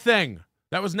never a thing.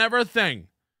 That was never a thing.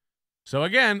 So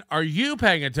again, are you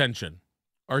paying attention?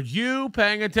 Are you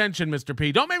paying attention, Mr.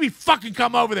 P? Don't make me fucking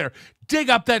come over there, dig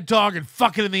up that dog and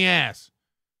fuck it in the ass.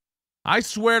 I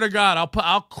swear to God,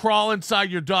 I'll crawl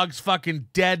inside your dog's fucking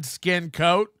dead skin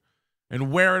coat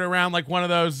and wear it around like one of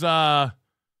those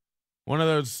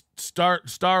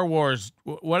Star Wars.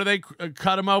 What do they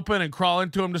cut them open and crawl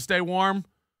into them to stay warm?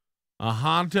 A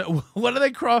haunted. What do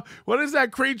they crawl? What is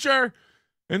that creature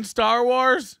in Star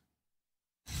Wars?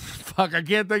 Fuck, I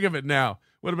can't think of it now.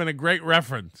 Would have been a great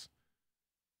reference.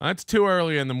 That's too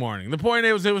early in the morning. The point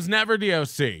is, it was never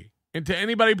DOC. And to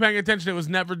anybody paying attention, it was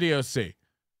never DOC.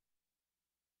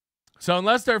 So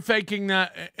unless they're faking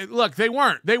that, look, they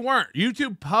weren't. They weren't.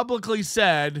 YouTube publicly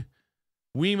said,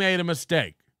 we made a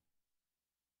mistake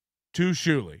to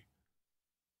Shuli.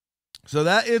 So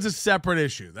that is a separate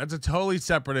issue. That's a totally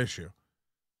separate issue.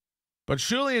 But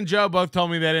Shuli and Joe both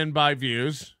told me they didn't buy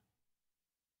views.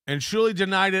 And Shuli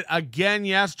denied it again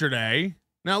yesterday.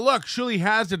 Now, look, Shuli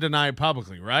has to deny it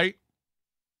publicly, right?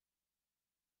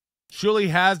 Shuli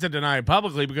has to deny it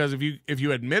publicly because if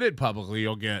you admit it publicly,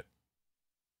 you'll get,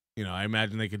 I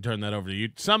imagine they could turn that over to you.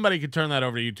 Somebody could turn that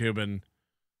over to YouTube and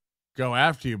go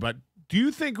after you. But do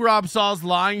you think Rob Saul's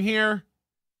lying here?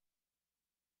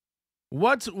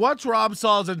 What's Rob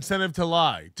Saul's incentive to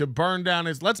lie? To burn down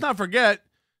his? Let's not forget,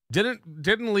 didn't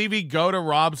Levi go to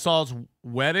Rob Saul's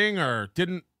wedding, or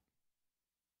didn't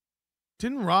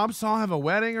Rob Saul have a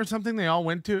wedding or something they all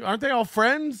went to? Aren't they all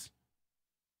friends?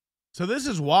 So this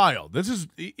is wild. This is,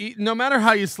 no matter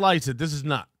how you slice it, this is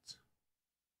nuts.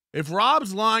 If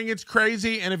Rob's lying, it's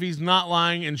crazy, and if he's not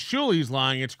lying and Shuli's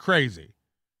lying, it's crazy.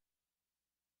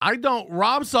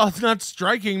 Rob Saul's not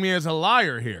striking me as a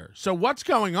liar here. So what's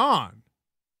going on?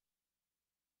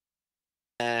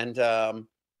 And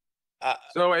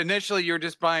so initially you're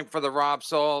just buying for the Rob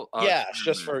Saul. Yeah, it's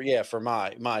just for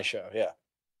my show. Yeah.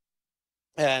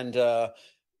 And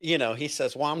he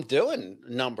says, well, I'm doing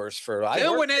numbers for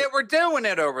we're doing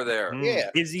it over there.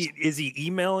 Yeah. Is he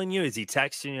emailing you? Is he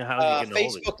texting you? How are you getting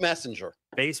hold of you? Facebook Messenger.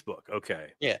 Facebook. Okay.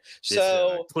 Yeah.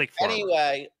 So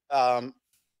anyway,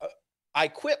 I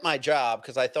quit my job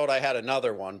because I thought I had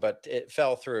another one, but it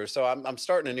fell through. So I'm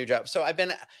starting a new job. So I've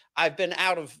been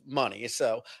out of money.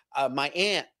 So my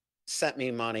aunt sent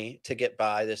me money to get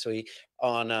by this week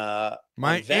on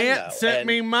my Venmo. Aunt sent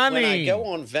me money. When I go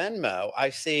on Venmo, I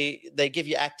see they give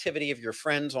you activity of your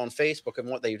friends on Facebook and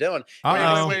what they're doing.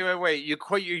 Wait.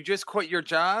 You just quit your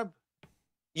job?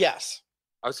 Yes.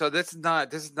 Oh, so this is not.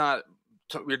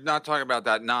 We're not talking about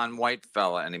that non-white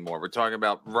fella anymore. We're talking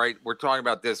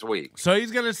about this week. So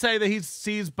he's going to say that he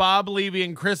sees Bob Levy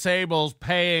and Chris Abels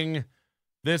paying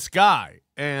this guy.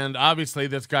 And obviously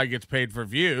this guy gets paid for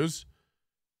views.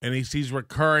 And he sees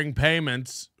recurring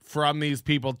payments from these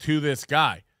people to this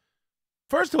guy.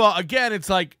 First of all, again, it's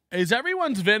like, is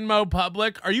everyone's Venmo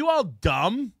public? Are you all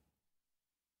dumb?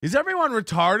 Is everyone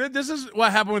retarded? This is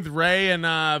what happened with Ray and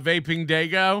Vaping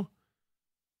Dago.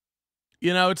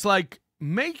 It's like,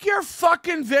 make your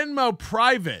fucking Venmo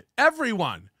private.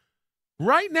 Everyone.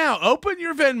 Right now, open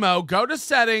your Venmo, go to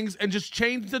settings, and just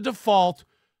change the default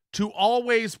to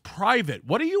always private.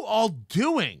 What are you all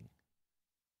doing?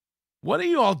 What are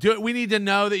you all doing? We need to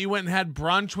know that you went and had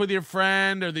brunch with your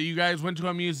friend, or that you guys went to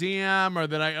a museum, or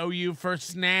that I owe you for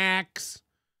snacks.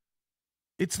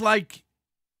 It's like,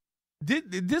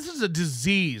 this is a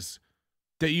disease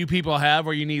that you people have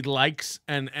where you need likes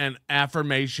and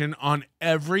affirmation on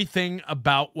everything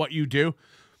about what you do.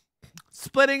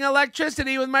 Splitting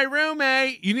electricity with my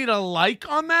roommate. You need a like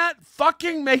on that?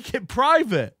 Fucking make it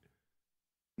private.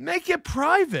 Make it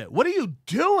private. What are you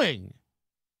doing?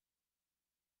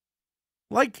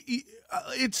 Like,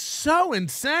 it's so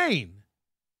insane.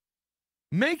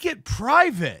 Make it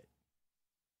private.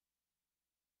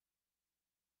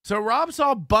 So Rob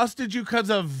Saul busted you because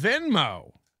of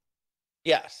Venmo.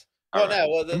 Yes. Well,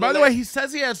 By the way, he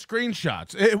says he has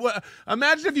screenshots.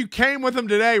 Imagine if you came with him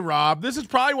today, Rob. This is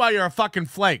probably why you're a fucking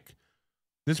flake.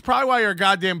 This is probably why you're a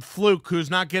goddamn fluke who's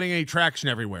not getting any traction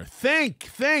everywhere. Think.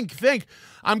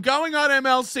 I'm going on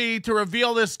MLC to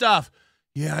reveal this stuff.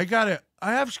 Yeah, I got it.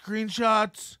 I have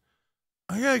screenshots.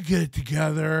 I gotta get it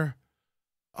together.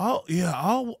 I'll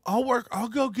work. I'll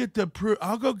go get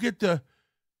the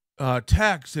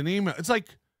text and email. It's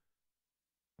like,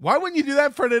 Why wouldn't you do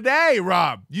that for today,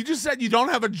 Rob? You just said you don't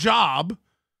have a job.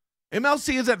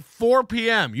 MLC is at 4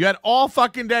 p.m. You had all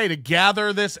fucking day to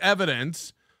gather this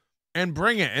evidence and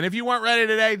bring it. And if you weren't ready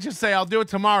today, just say, I'll do it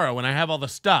tomorrow when I have all the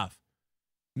stuff.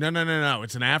 No.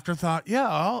 It's an afterthought.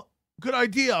 Yeah, good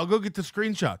idea. I'll go get the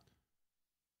screenshot.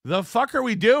 The fuck are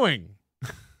we doing?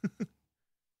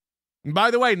 And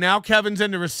by the way, now Kevin's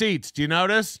into receipts. Do you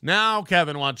notice? Now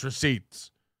Kevin wants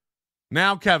receipts.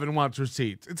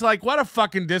 It's like, what a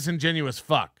fucking disingenuous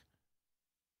fuck.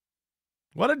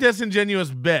 What a disingenuous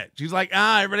bitch. He's like,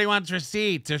 everybody wants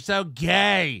receipts. They're so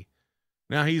gay.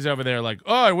 Now he's over there like,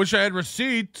 oh, I wish I had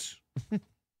receipts.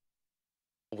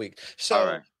 Week.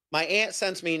 So my aunt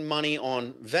sends me money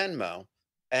on Venmo.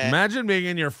 And imagine being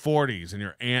in your 40s and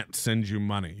your aunt sends you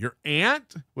money. Your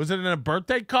aunt? Was it in a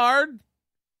birthday card?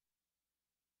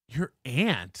 Your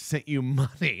aunt sent you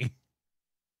money.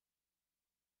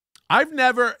 I've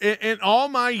never, in all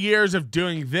my years of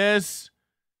doing this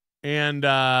and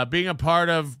being a part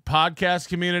of podcast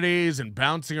communities and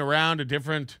bouncing around to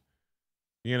different,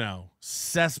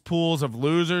 cesspools of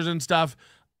losers and stuff,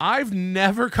 I've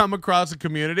never come across a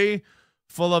community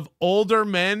full of older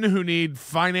men who need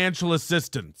financial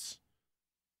assistance.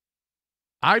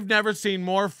 I've never seen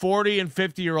more 40 and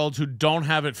 50-year-olds who don't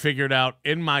have it figured out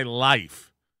in my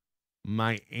life.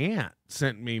 My aunt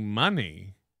sent me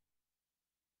money.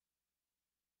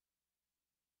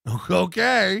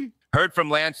 Okay. Heard from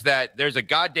Lance that there's a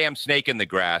goddamn snake in the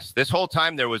grass. This whole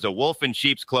time there was a wolf in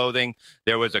sheep's clothing.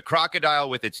 There was a crocodile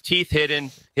with its teeth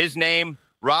hidden. His name,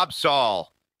 Rob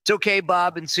Saul. It's okay,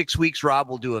 Bob. In 6 weeks, Rob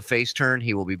will do a face turn.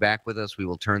 He will be back with us. We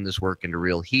will turn this work into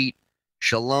real heat.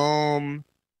 Shalom.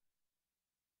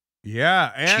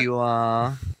 Yeah. And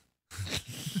Chua.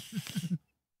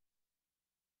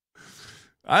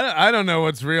 I don't know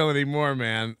what's real anymore,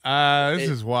 man. This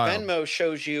is wild. Venmo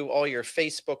shows you all your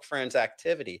Facebook friends'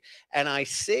 activity. And I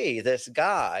see this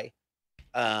guy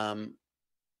that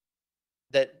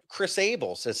Chris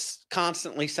Abels is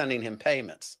constantly sending him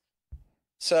payments.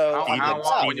 So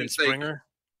Steven Springer?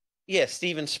 Yeah,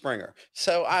 Steven Springer.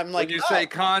 So I'm like, when you say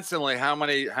constantly,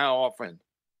 how often?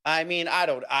 I mean,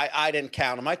 I didn't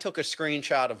count them. I took a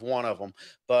screenshot of one of them,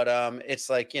 but it's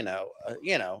like,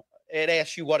 it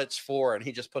asks you what it's for, and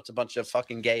he just puts a bunch of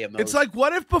fucking gay emojis. It's like,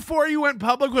 what if before you went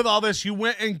public with all this, you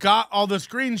went and got all the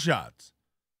screenshots?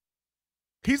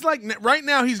 He's like, right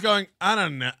now he's going, I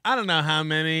don't know how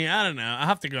many. I don't know. I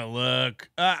have to go look.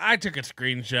 I took a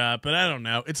screenshot, but I don't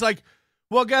know. It's like,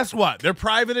 well, guess what? They're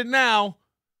privated now.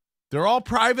 They're all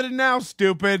privated now,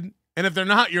 stupid. And if they're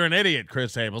not, you're an idiot,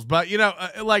 Chris Abels. But,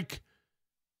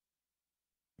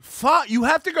 fuck, you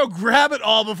have to go grab it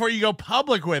all before you go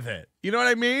public with it. You know what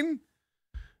I mean?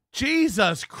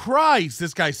 Jesus Christ,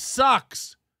 this guy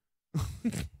sucks.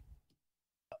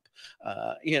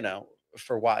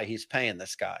 For why he's paying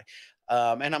this guy.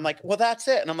 And I'm like, well, that's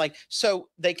it. And I'm like, so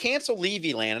they cancel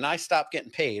Levi Land and I stopped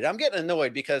getting paid. I'm getting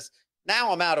annoyed because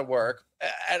now I'm out of work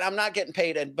and I'm not getting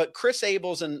paid. But Chris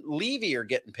Abels and Levi are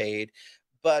getting paid.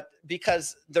 But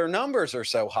because their numbers are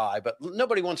so high, but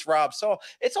nobody wants Rob Saul.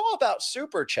 It's all about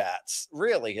super chats,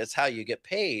 really, is how you get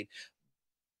paid.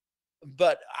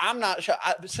 But I'm not sure,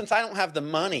 since I don't have the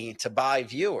money to buy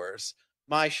viewers,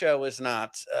 my show is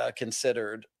not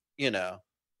considered,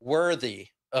 worthy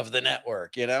of the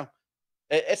network,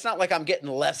 It's not like I'm getting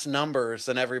less numbers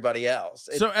than everybody else.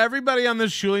 So everybody on the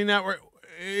Shuli Network,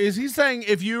 is he saying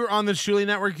if you're on the Shuli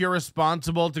Network, you're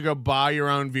responsible to go buy your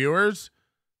own viewers?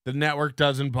 The network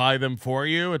doesn't buy them for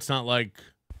you? It's not like...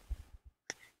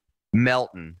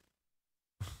 Melton.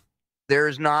 There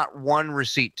is not one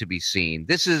receipt to be seen.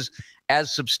 This is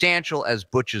as substantial as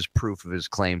Butch's proof of his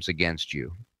claims against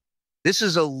you. This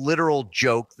is a literal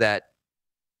joke that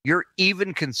you're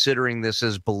even considering this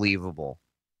as believable.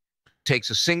 Takes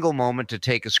a single moment to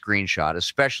take a screenshot,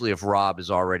 especially if Rob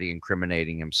is already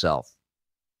incriminating himself.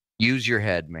 Use your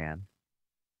head, man.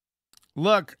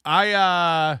 Look,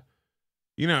 everybody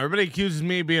accuses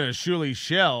me of being a Shuli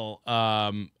shill.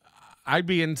 I'd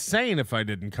be insane if I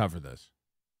didn't cover this.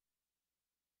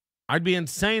 I'd be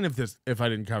insane if I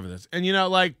didn't cover this. And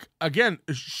again,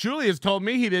 Shuli has told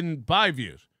me he didn't buy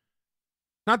views.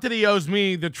 Not that he owes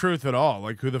me the truth at all.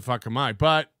 Like, who the fuck am I?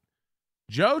 But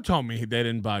Joe told me they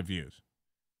didn't buy views.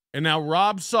 And now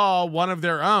Rob Saul, one of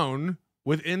their own,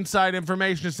 with inside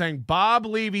information, is saying, Bob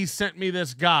Levy sent me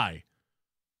this guy.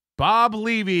 Bob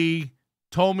Levy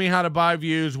told me how to buy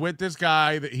views with this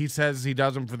guy that he says he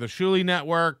does them for the Shuli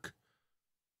Network.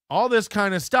 All this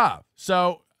kind of stuff.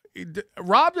 So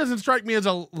Rob doesn't strike me as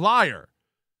a liar.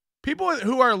 People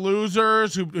who are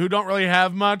losers, who don't really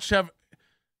have much, have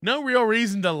no real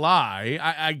reason to lie.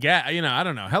 I get, I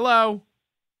don't know. Hello.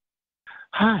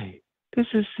 Hi, this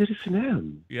is Citizen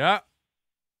M. Yeah.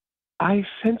 I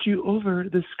sent you over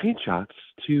the screenshots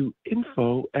to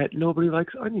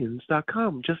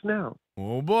info@nobodylikesonions.com just now.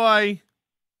 Oh boy.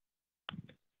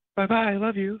 Bye-bye. I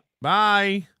love you.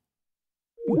 Bye.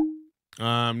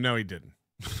 No, he didn't.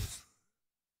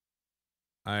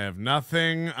 I have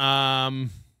nothing. I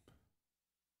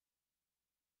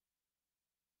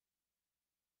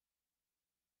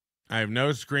have no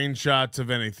screenshots of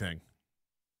anything.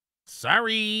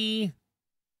 Sorry.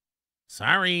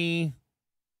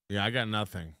 Yeah, I got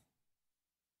nothing.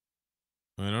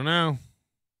 I don't know.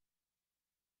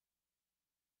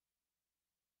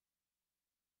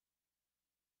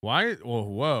 Why? Well,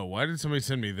 whoa. Why did somebody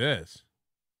send me this?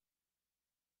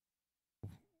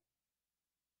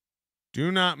 Do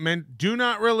not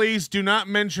release, do not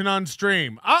mention on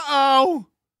stream. Uh-oh.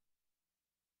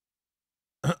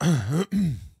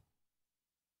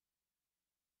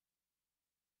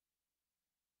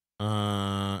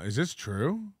 Is this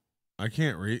true? I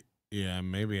can't read. Yeah,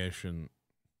 maybe I shouldn't.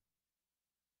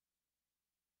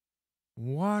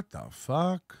 What the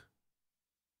fuck?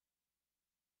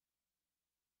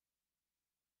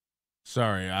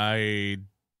 Sorry, I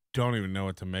don't even know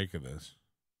what to make of this.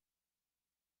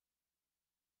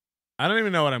 I don't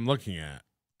even know what I'm looking at.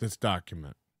 This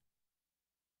document.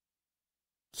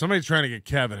 Somebody's trying to get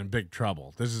Kevin in big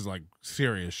trouble. This is like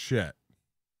serious shit.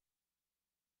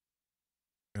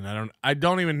 And I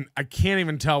can't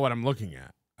even tell what I'm looking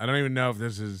at. I don't even know if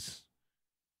this is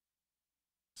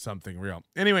something real.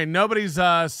 Anyway, nobody's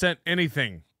sent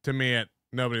anything to me at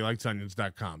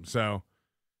nobodylikesonions.com. So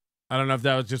I don't know if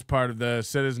that was just part of the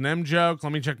Citizen M joke.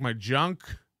 Let me check my junk.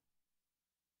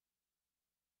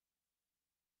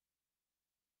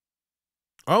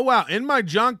 Oh, wow. In my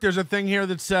junk, there's a thing here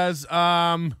that says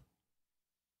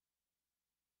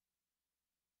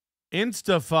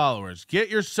Insta followers. Get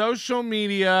your social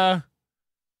media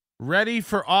ready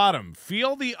for autumn.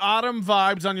 Feel the autumn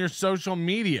vibes on your social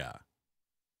media.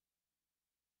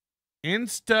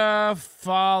 Insta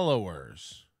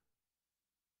followers.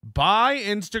 Buy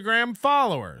Instagram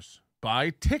followers. Buy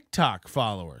TikTok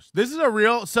followers. This is a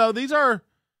real, so this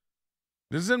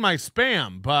is in my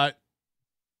spam, but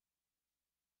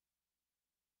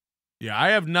yeah,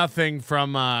 I have nothing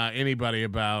from anybody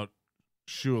about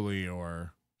Shuli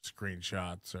or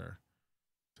screenshots or,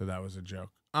 so that was a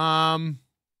joke. I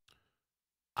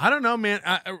don't know, man.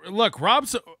 Look,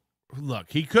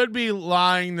 look, he could be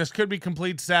lying. This could be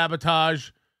complete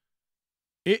sabotage.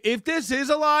 If this is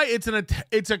a lie,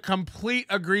 it's a complete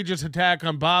egregious attack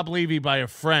on Bob Levy by a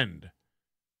friend.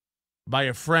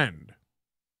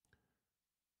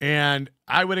 And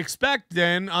I would expect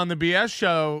then on the BS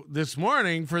show this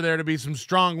morning for there to be some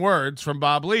strong words from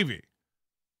Bob Levy.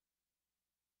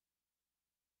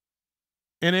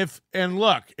 And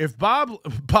look, if Bob,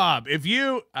 if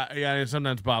you, yeah,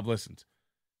 sometimes Bob listens.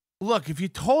 Look, if you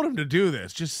told him to do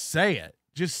this, just say it.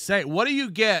 Just say it. What do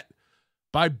you get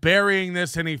by burying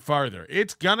this any further?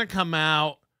 It's gonna come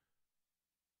out.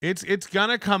 It's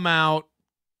gonna come out.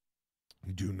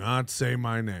 Do not say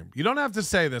my name. You don't have to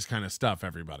say this kind of stuff,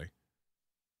 everybody.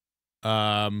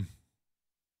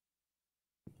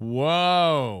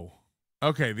 Whoa.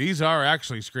 Okay, these are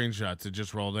actually screenshots that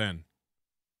just rolled in.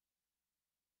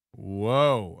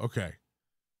 Whoa. Okay.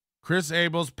 Chris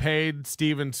Abels paid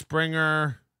Steven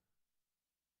Springer.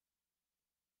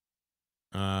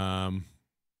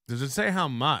 Does it say how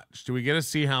much? Do we get to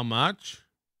see how much?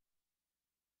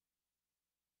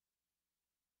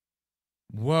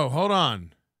 Whoa, hold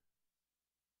on.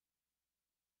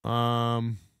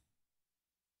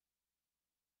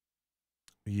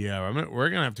 Yeah, we're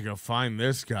gonna have to go find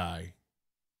this guy.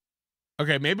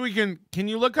 Okay, maybe we can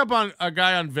you look up on a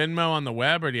guy on Venmo on the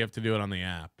web, or do you have to do it on the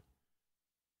app?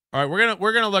 All right,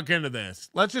 we're gonna look into this.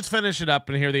 Let's just finish it up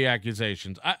and hear the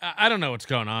accusations. I don't know what's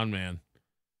going on, man.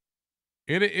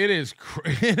 It is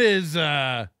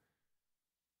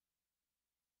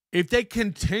if they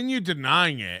continue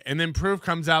denying it and then proof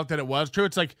comes out that it was true,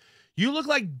 it's like you look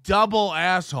like double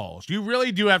assholes. You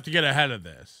really do have to get ahead of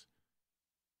this.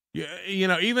 You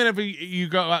know, even if you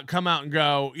come out and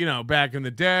go, you know, back in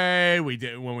the day, we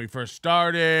did when we first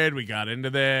started, we got into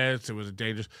this, it was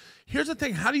dangerous. Here's the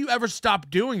thing: how do you ever stop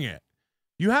doing it?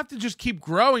 You have to just keep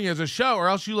growing as a show, or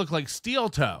else you look like Steel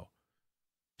Toe.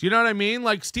 Do you know what I mean?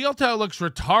 Like Steel Toe looks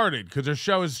retarded because their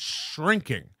show is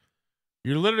shrinking.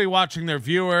 You're literally watching their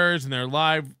viewers and their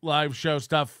live show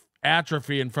stuff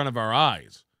atrophy in front of our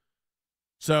eyes.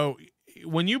 So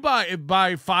when you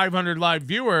buy 500 live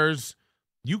viewers,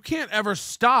 you can't ever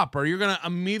stop, or you're going to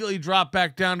immediately drop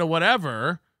back down to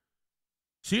whatever.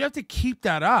 So you have to keep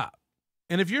that up.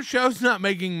 And if your show's not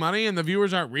making money and the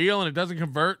viewers aren't real and it doesn't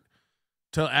convert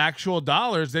to actual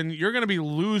dollars, then you're going to be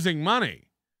losing money.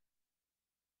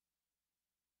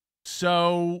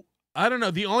 So I don't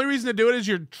know. The only reason to do it is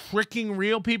you're tricking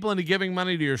real people into giving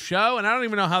money to your show. And I don't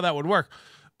even know how that would work.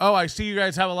 Oh, I see you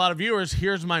guys have a lot of viewers.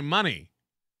 Here's my money.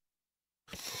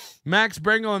 Max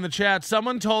Bringle in the chat.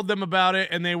 Someone told them about it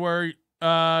and they were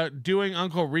doing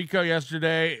Uncle Rico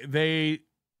yesterday.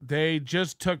 They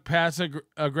just took passive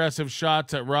aggressive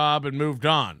shots at Rob and moved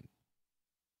on.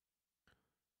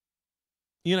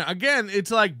 You know, again, it's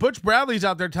like Butch Bradley's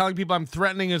out there telling people I'm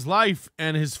threatening his life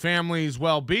and his family's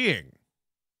well-being.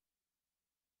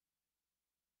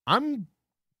 I'm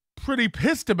pretty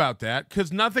pissed about that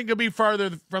because nothing could be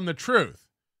farther from the truth.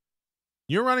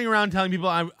 You're running around telling people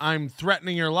I'm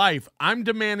threatening your life. I'm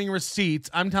demanding receipts.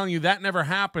 I'm telling you that never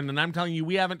happened, and I'm telling you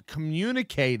we haven't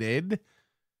communicated.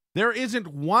 There isn't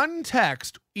one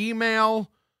text, email,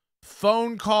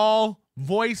 phone call,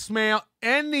 voicemail,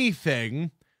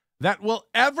 anything that will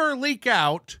ever leak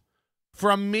out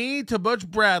from me to Butch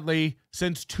Bradley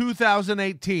since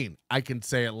 2018. I can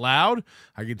say it loud,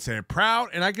 I can say it proud,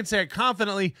 and I can say it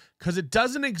confidently because it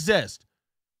doesn't exist.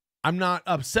 I'm not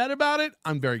upset about it.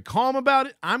 I'm very calm about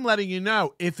it. I'm letting you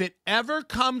know if it ever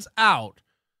comes out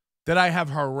that I have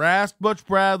harassed Butch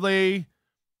Bradley,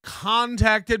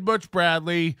 contacted Butch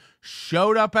Bradley,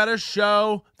 showed up at a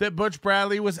show that Butch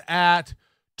Bradley was at,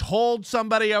 told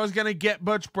somebody I was going to get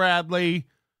Butch Bradley,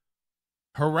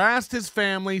 harassed his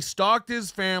family, stalked his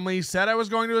family, said I was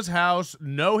going to his house,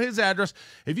 know his address.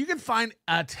 If you can find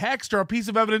a text or a piece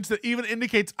of evidence that even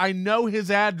indicates I know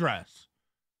his address,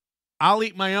 I'll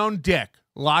eat my own dick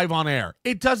live on air.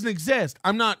 It doesn't exist.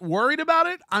 I'm not worried about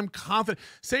it. I'm confident.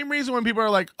 Same reason when people are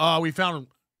like, oh, we found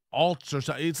alts or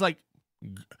something. It's like,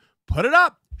 put it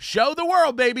up. Show the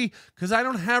world, baby. Because I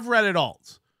don't have Reddit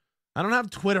alts. I don't have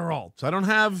Twitter alts. I don't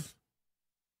have...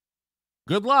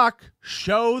 Good luck.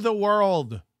 Show the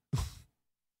world.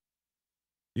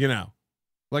 You know,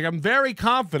 like I'm very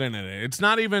confident in it. It's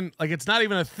not even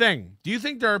a thing. Do you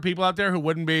think there are people out there who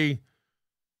wouldn't be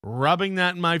rubbing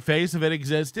that in my face if it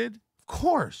existed? Of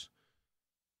course.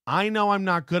 I know I'm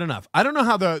not good enough. I don't know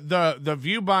how the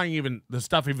view buying the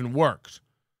stuff even works.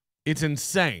 It's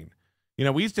insane. You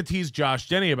know, we used to tease Josh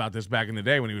Denny about this back in the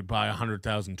day when he would buy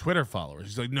 100,000 Twitter followers.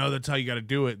 He's like, no, that's how you got to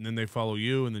do it. And then they follow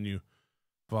you and then you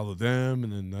follow them,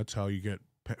 and then that's how you get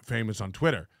famous on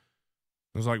Twitter.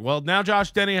 I was like, well, now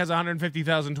Josh Denny has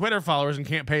 150,000 Twitter followers and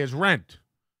can't pay his rent.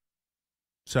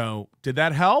 So did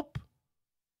that help?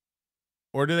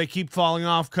 Or do they keep falling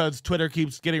off because Twitter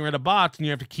keeps getting rid of bots and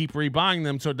you have to keep rebuying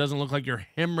them so it doesn't look like you're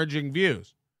hemorrhaging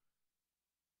views?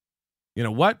 You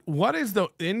know, what is the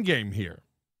end game here?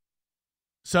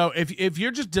 So if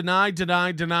you're just deny,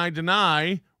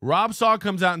 Rob Saul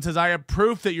comes out and says, I have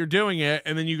proof that you're doing it.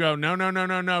 And then you go, no,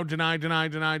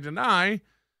 deny.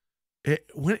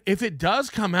 If it does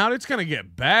come out, it's going to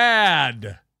get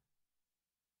bad.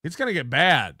 It's going to get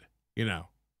bad, you know.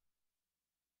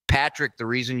 Patrick, the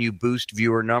reason you boost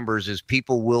viewer numbers is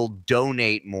people will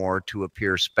donate more to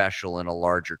appear special in a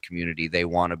larger community. They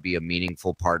want to be a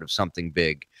meaningful part of something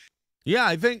big. Yeah,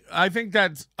 I think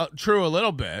that's true a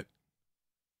little bit.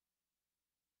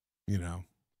 You know,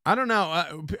 I don't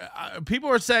know. People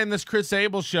are saying this Chris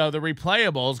Abel show, the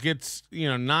replayables, gets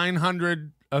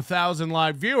 900, 1,000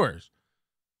 live viewers,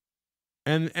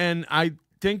 and I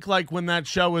think like when that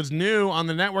show was new on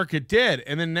the network, it did,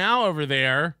 and then now over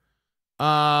there,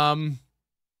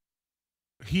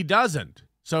 he doesn't.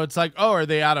 So it's like, oh, are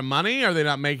they out of money? Are they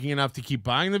not making enough to keep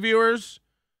buying the viewers?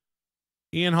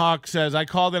 Ian Hawk says, I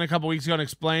called in a couple weeks ago and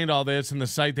explained all this and the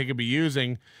site they could be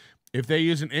using. If they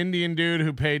use an Indian dude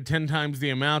who paid 10 times the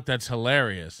amount, that's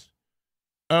hilarious.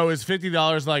 Oh, is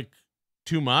 $50 like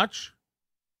too much?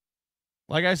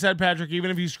 Like I said, Patrick,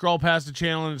 even if you scroll past the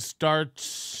channel and it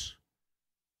starts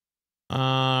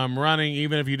running,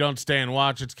 even if you don't stay and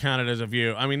watch, it's counted as a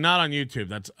view. I mean, not on YouTube.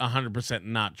 That's 100%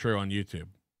 not true on YouTube.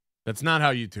 That's not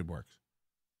how YouTube works.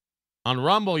 On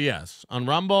Rumble, yes. On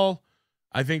Rumble,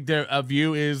 I think a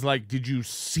view is like, did you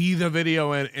see the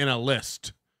video in a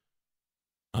list?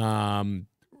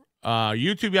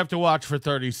 YouTube, you have to watch for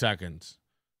 30 seconds.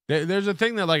 There's a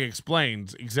thing that like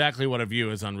explains exactly what a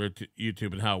view is on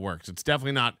YouTube and how it works. It's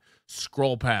definitely not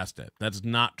scroll past it. That's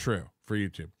not true for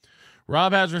YouTube.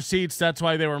 Rob has receipts. That's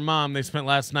why they were mom. They spent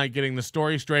last night getting the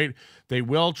story straight. They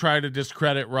will try to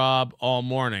discredit Rob all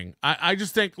morning. I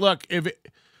just think, look, if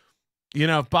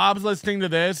Bob's listening to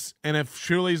this and if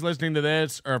Shuli's listening to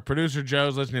this or producer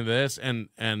Joe's listening to this and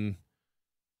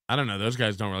I don't know, those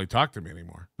guys don't really talk to me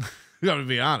anymore. I'm gonna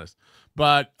be honest.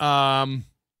 But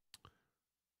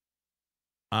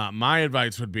My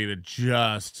advice would be to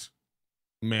just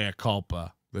mea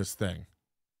culpa this thing.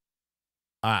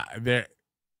 They're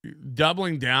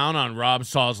doubling down on Rob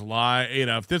Saul's lie. You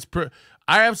know, if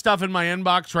I have stuff in my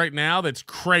inbox right now that's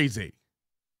crazy.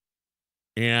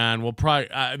 And we'll probably,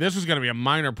 this is going to be a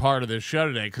minor part of this show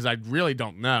today because I really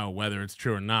don't know whether it's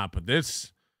true or not, but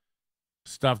this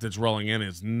stuff that's rolling in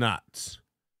is nuts.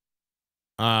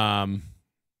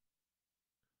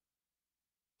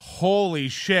 Holy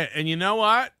shit. And you know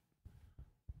what?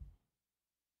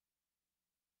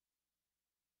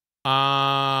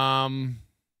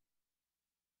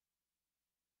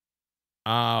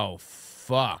 Oh,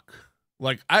 fuck.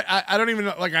 Like, I don't even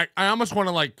know. Like, I almost want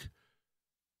to, like,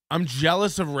 I'm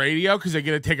jealous of radio because they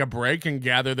get to take a break and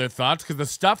gather their thoughts because the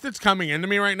stuff that's coming into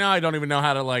me right now, I don't even know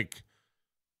how to, like,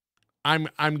 I'm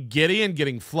giddy and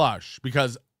getting flush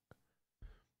because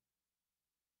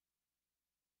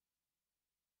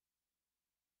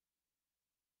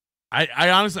I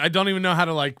honestly, I don't even know how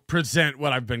to, like, present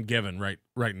what I've been given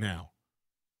right now.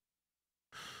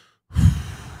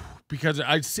 Because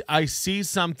I see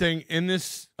something in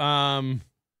this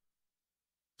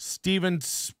Steven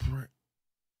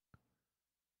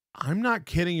I'm not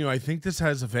kidding you. I think this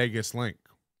has a Vegas link.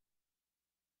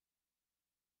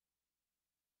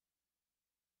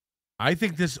 I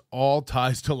think this all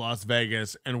ties to Las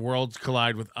Vegas and worlds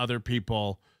collide with other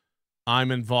people I'm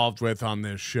involved with on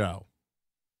this show.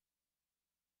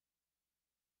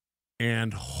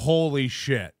 And holy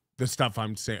shit, the stuff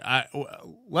I'm saying.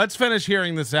 Let's finish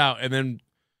hearing this out and then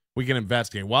we can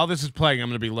investigate. While this is playing, I'm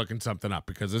going to be looking something up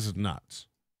because this is nuts.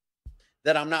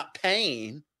 That I'm not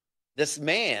paying this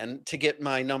man to get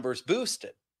my numbers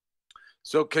boosted.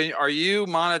 So are you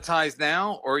monetized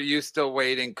now, or are you still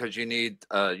waiting because you need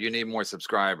more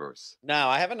subscribers? No,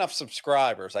 I have enough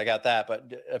subscribers. I got that,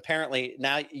 but apparently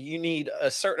now you need a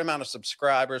certain amount of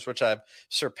subscribers, which I've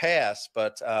surpassed.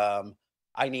 But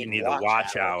I need the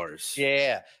watch hours.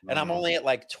 Yeah, and I'm only at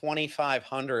like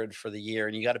 2,500 for the year,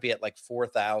 and you got to be at like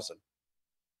 4,000.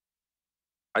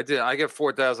 I get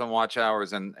 4,000 watch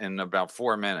hours in about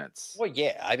 4 minutes. Well,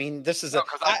 yeah. I mean, this is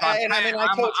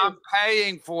I'm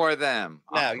paying for them.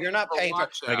 No, you're not paying for.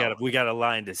 We got a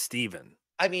line to Steven.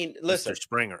 I mean, listen, Mr.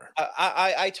 Springer.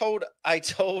 I told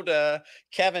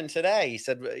Kevin today. He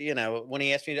said, you know, when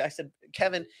he asked me, I said,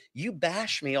 Kevin, you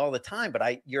bash me all the time,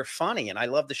 but you're funny and I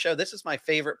love the show. This is my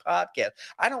favorite podcast.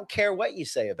 I don't care what you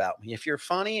say about me. If you're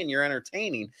funny and you're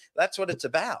entertaining, that's what it's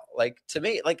about. Like, to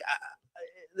me, like,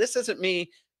 this isn't me.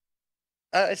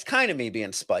 It's kind of me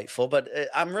being spiteful, but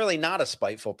I'm really not a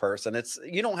spiteful person.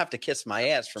 You don't have to kiss my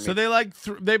ass for me. So they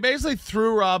they basically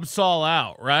threw Rob Saul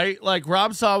out, right? Like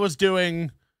Rob Saul was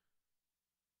doing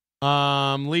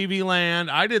Levi Land.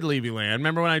 I did Levi Land.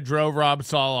 Remember when I drove Rob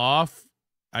Saul off?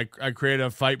 I created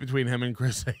a fight between him and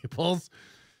Chris Abels,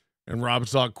 and Rob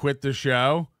Saul quit the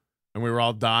show, and we were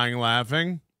all dying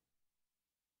laughing.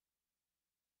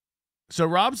 So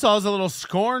Rob Saul's a little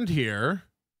scorned here.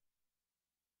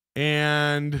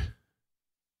 And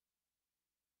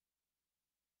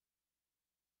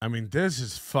I mean, this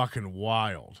is fucking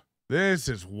wild. This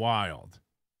is wild.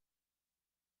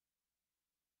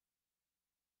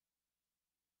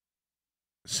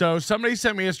 So somebody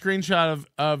sent me a screenshot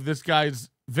of this guy's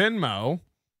Venmo,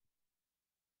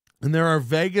 and there are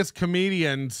Vegas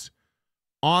comedians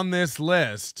on this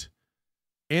list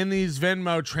in these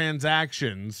Venmo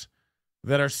transactions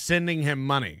that are sending him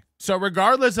money. So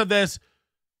regardless of this,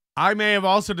 I may have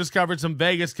also discovered some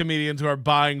Vegas comedians who are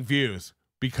buying views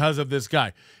because of this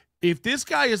guy. If this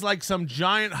guy is like some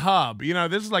giant hub, you know,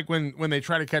 this is like when they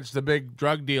try to catch the big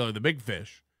drug dealer, the big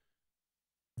fish.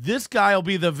 This guy will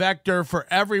be the vector for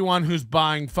everyone who's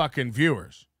buying fucking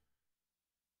viewers.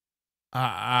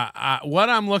 What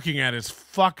I'm looking at is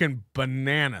fucking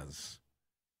bananas.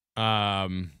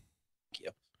 And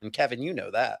Kevin, you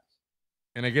know that.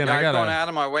 And again, I've gone out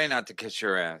of my way not to kiss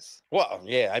your ass. Well,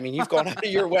 yeah. I mean, you've gone out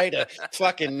of your way to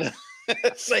fucking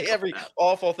say every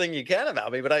awful thing you can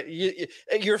about me, but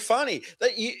you're funny.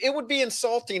 It would be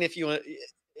insulting if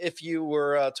you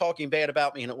were talking bad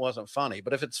about me and it wasn't funny.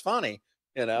 But if it's funny,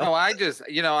 you know. No,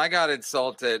 I got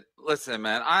insulted. Listen,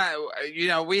 man,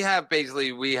 we have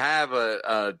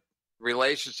a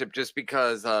relationship just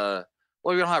because.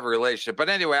 Well, we don't have a relationship, but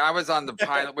anyway, I was on the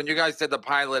pilot when you guys did the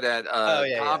pilot at Compound.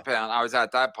 Yeah. I was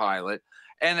at that pilot,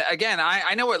 and again,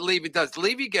 I know what Levi does.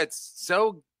 Levi gets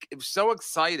so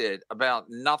excited about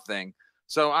nothing.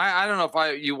 So I don't know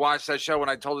if you watched that show when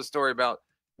I told the story about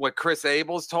what Chris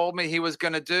Abels told me he was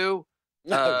going to do.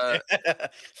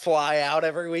 Fly out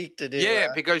every week to do. Yeah,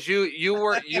 because you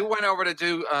went over to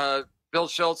do Bill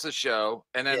Schultz's show,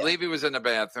 and then Levi was in the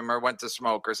bathroom or went to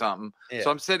smoke or something. So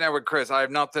I'm sitting there with Chris. I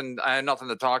had nothing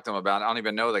to talk to him about. I don't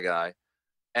even know the guy.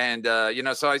 And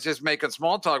so I was just making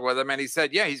small talk with him, and he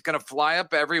said, yeah, he's gonna fly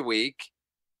up every week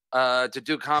to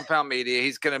do compound media.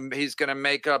 He's gonna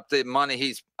make up the money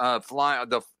he's flying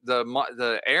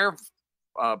the air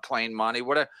plane money,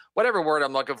 whatever word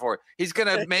I'm looking for. He's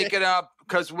gonna make it up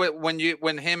because when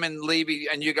him and Levy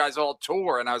and you guys all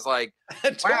tour, and I was like,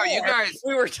 wow, you guys,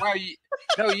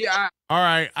 All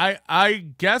right, I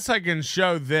guess I can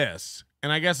show this,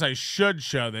 and I guess I should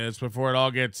show this before it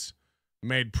all gets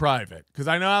made private, because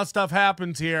I know how stuff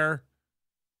happens here.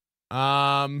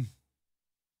 I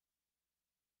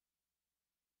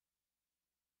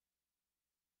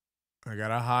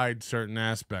gotta hide certain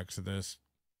aspects of this.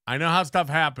 I know how stuff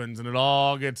happens and it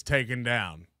all gets taken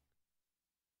down.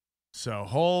 So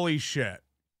holy shit.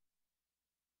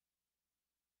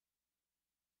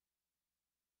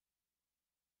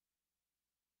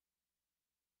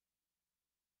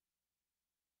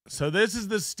 So this is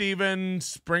the Steven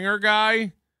Springer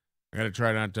guy. I gotta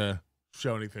try not to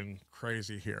show anything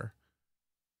crazy here.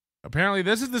 Apparently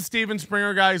this is the Steven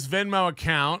Springer guy's Venmo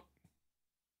account.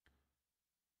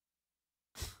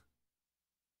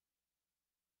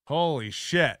 Holy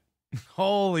shit.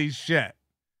 Holy shit.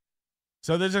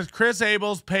 So this is Chris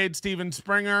Abels paid Steven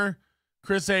Springer.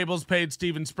 Chris Abels paid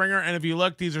Steven Springer. And if you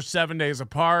look, these are 7 days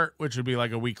apart, which would be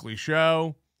like a weekly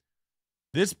show.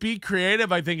 This Be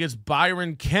Creative, I think, is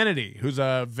Byron Kennedy, who's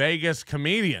a Vegas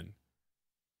comedian.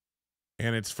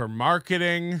 And it's for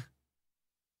marketing.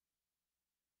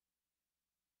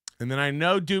 And then I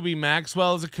know Doobie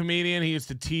Maxwell is a comedian. He used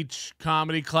to teach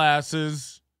comedy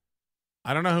classes.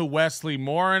 I don't know who Wesley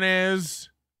Morin is.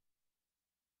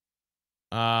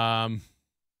 Martin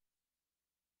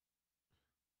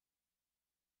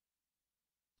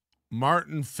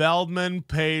Feldman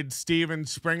paid Steven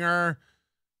Springer.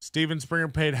 Steven Springer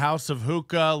paid House of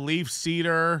Hookah, Leaf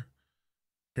Cedar.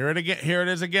 Here it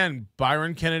is again.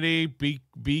 Byron Kennedy,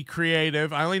 be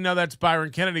creative. I only know that's Byron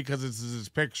Kennedy because this is his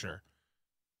picture.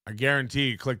 I guarantee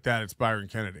you click that, it's Byron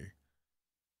Kennedy.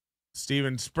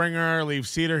 Steven Springer, Leaf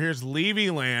Cedar. Here's Levy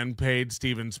Land paid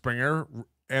Steven Springer,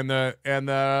 and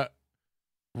the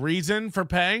reason for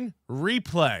paying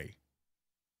replay.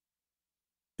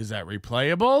 Is that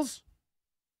replayables?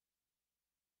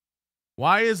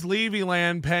 Why is Levy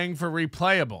Land paying for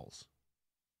replayables?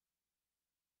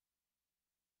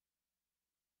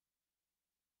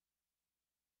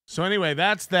 So anyway,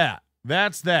 that's that.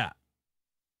 That's that.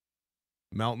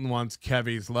 Melton wants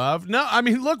Kevy's love. No, I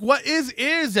mean, look, what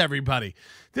is everybody?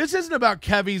 This isn't about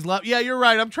Kevy's love. Yeah, you're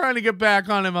right. I'm trying to get back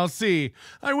on MLC.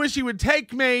 I wish he would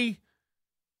take me.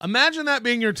 Imagine that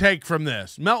being your take from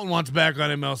this. Melton wants back on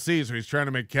MLC, so he's trying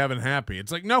to make Kevin happy.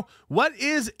 It's like, no, what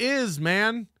is,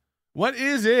 man? What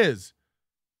is?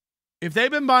 If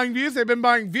they've been buying views, they've been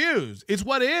buying views. It's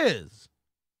what is.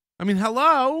 I mean,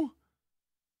 hello?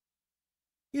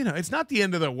 You know, it's not the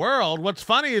end of the world. What's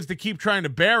funny is to keep trying to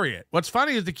bury it. What's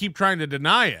funny is to keep trying to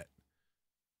deny it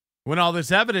when all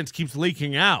this evidence keeps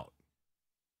leaking out.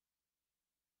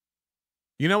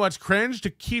 You know what's cringe? To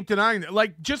keep denying it.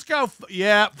 Like, just go,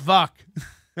 fuck.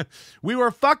 We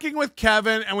were fucking with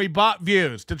Kevin and we bought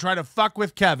views to try to fuck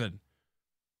with Kevin.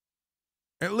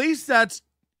 At least that's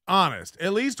honest.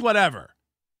 At least whatever.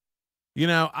 You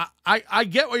know, I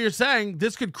get what you're saying.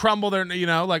 This could crumble their,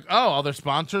 like, oh, all their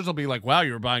sponsors will be like, wow,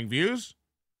 you were buying views?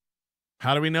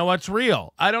 How do we know what's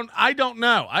real? I don't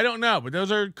know. But those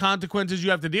are consequences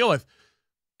you have to deal with.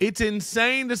 It's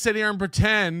insane to sit here and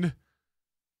pretend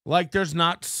like there's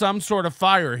not some sort of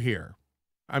fire here.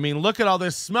 I mean, look at all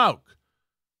this smoke.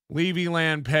 Levy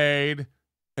Land paid,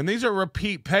 and these are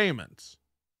repeat payments.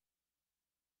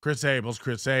 Chris Abel.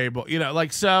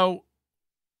 So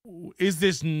is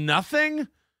this nothing?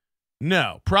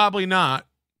 No, probably not.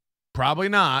 Probably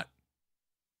not.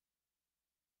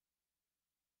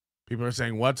 People are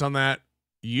saying, what's on that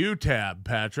U tab,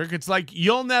 Patrick? It's like,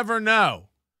 you'll never know.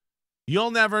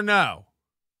 You'll never know.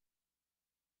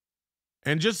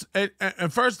 And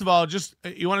first of all,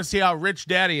 you want to see how rich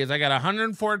Daddy is. I got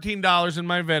 $114 in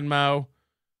my Venmo.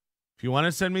 If you want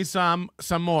to send me some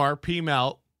more,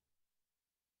 P-Melt.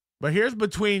 But here's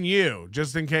between you,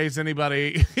 just in case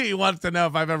anybody wants to know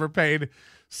if I've ever paid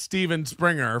Steven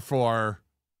Springer for.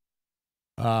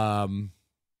 No,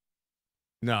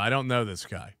 I don't know this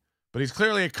guy, but he's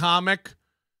clearly a comic.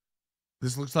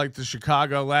 This looks like the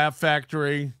Chicago Laugh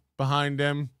Factory behind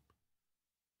him.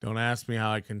 Don't ask me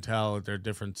how I can tell that they're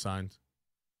different signs.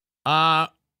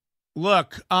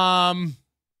 Look,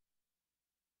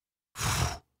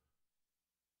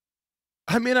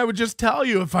 I mean, I would just tell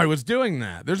you if I was doing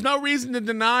that. There's no reason to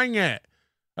denying it.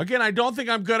 Again, I don't think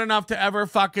I'm good enough to ever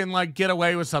fucking like get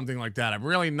away with something like that. I'm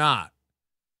really not.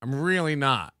 I'm really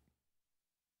not.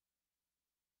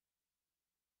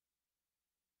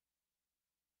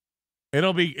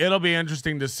 It'll be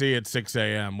interesting to see at 6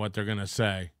 a.m. what they're gonna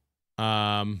say.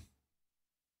 I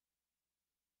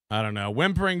don't know.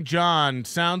 Whimpering John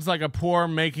sounds like a poor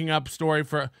making up a story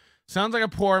for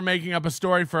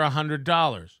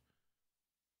 $100.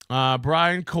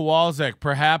 Brian Kowalczyk,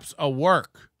 perhaps a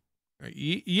work.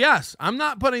 Yes, I'm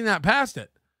not putting that past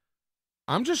it.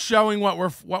 I'm just showing what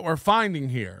we're finding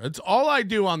here. It's all I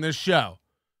do on this show.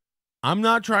 I'm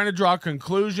not trying to draw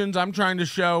conclusions. I'm trying to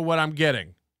show what I'm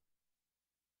getting.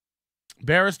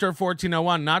 Barrister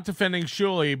 1401, not defending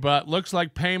Shuli, but looks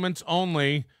like payments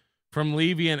only from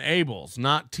Levi and Abels,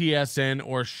 not TSN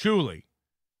or Shuli.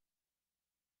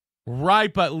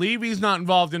 Right, but Levy's not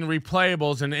involved in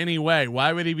replayables in any way.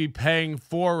 Why would he be paying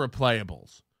for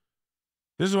replayables?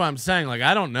 This is what I'm saying. Like,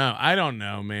 I don't know. I don't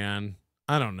know, man.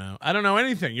 I don't know. I don't know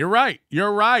anything. You're right.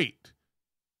 You're right.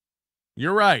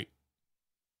 You're right.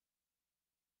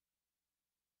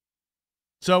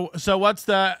 So what's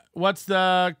the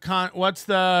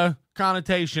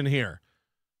connotation here?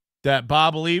 That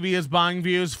Bob Levy is buying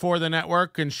views for the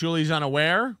network and Shuli's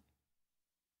unaware?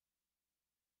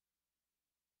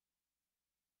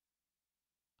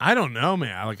 I don't know,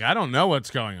 man. Like, I don't know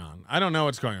what's going on. I don't know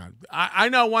what's going on. I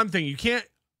know one thing.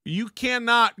 You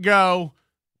cannot go,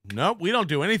 nope, we don't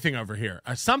do anything over here.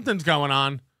 Something's going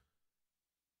on.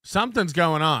 Something's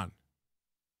going on.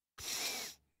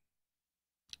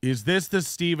 Is this the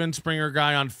Steven Springer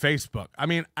guy on Facebook? I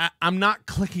mean, I'm not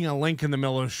clicking a link in the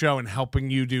middle of the show and helping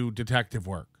you do detective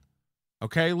work.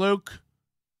 Okay, Luke?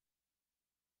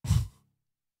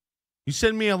 You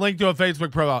send me a link to a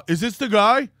Facebook profile. Is this the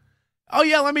guy? Oh,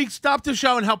 yeah, let me stop the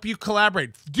show and help you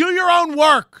collaborate. Do your own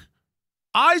work.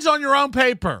 Eyes on your own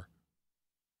paper.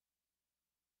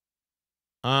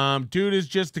 Dude is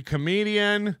just a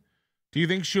comedian. Do you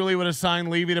think Shuli would assign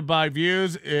Levy to buy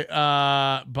views?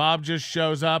 Bob just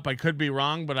shows up. I could be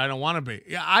wrong, but I don't want to be.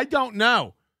 Yeah, I don't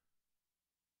know.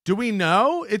 Do we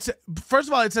know? First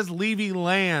of all, it says Levy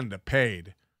Land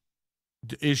paid.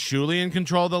 Is Shuli in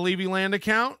control of the Levy Land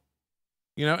account?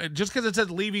 You know, just because it says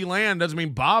Levy Land doesn't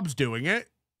mean Bob's doing it.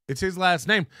 It's his last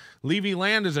name. Levy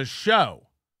Land is a show.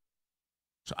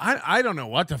 So I don't know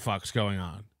what the fuck's going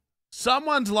on.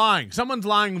 Someone's lying. Someone's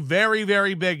lying very,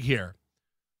 very big here.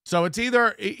 So it's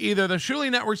either the Shuli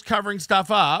Network's covering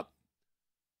stuff up,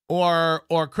 or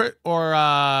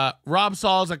Rob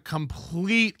Saul is a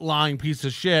complete lying piece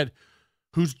of shit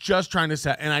who's just trying to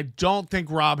set. And I don't think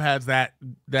Rob has that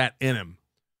in him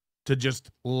to just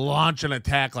launch an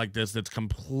attack like this that's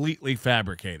completely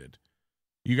fabricated.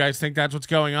 You guys think that's what's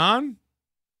going on?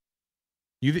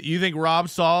 You think Rob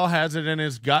Saul has it in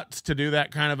his guts to do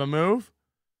that kind of a move?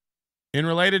 In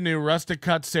related news, rustic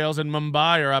cut sales in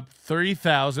Mumbai are up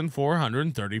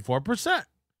 3,434%.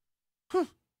 Huh.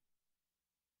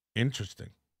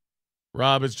 Interesting.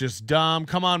 Rob is just dumb.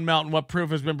 Come on, Melton. What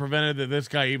proof has been prevented that this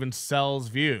guy even sells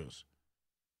views?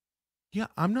 Yeah,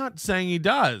 I'm not saying he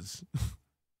does. I'm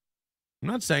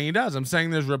not saying he does. I'm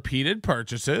saying there's repeated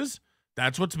purchases.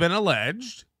 That's what's been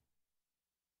alleged.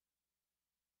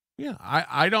 Yeah,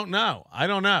 I don't know. I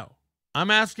don't know.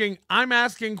 I'm asking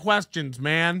questions,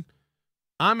 man.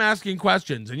 I'm asking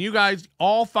questions. And you guys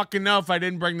all fucking know if I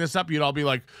didn't bring this up, you'd all be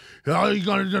like, how are you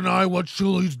going to deny what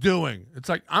Shuli's doing? It's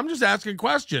like, I'm just asking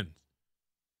questions.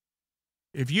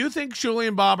 If you think Shuli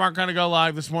and Bob aren't going to go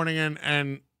live this morning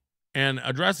and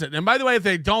address it, and by the way, if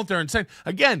they don't, they're insane.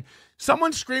 Again,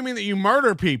 someone's screaming that you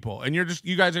murder people, and you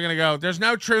guys are going to go, there's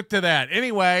no truth to that.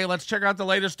 Anyway, let's check out the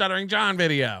latest Stuttering John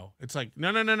video. It's like,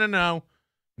 no.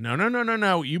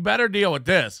 You better deal with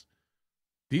this.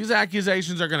 These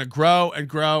accusations are going to grow and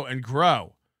grow and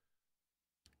grow.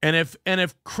 And if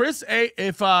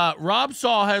Rob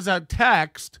Saul has a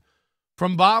text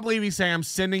from Bob Levy saying, I'm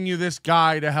sending you this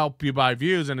guy to help you buy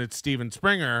views, and it's Steven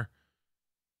Springer,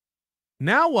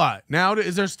 now what? Now,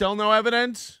 is there still no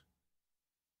evidence?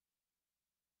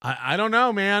 I don't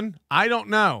know, man. I don't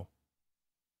know.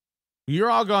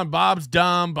 You're all going, Bob's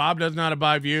dumb. Bob doesn't know how to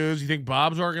buy views. You think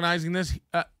Bob's organizing this?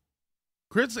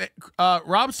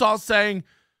 Rob Saul saying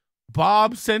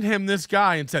Bob sent him this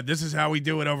guy and said, this is how we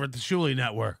do it over at the Shuli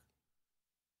Network.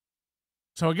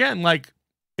 So again, like,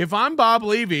 if I'm Bob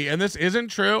Levy and this isn't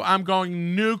true, I'm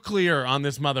going nuclear on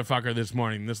this motherfucker this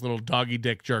morning, this little doggy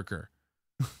dick jerker.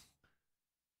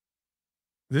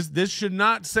 This should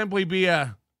not simply be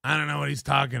a, I don't know what he's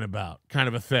talking about kind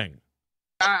of a thing.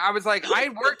 I was like, I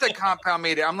worked at Compound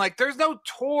Media. I'm like, there's no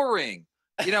touring.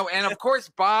 and of course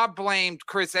Bob blamed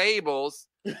Chris Abels,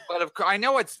 but I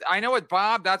know what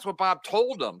Bob. That's what Bob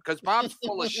told him because Bob's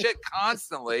full of shit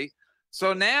constantly.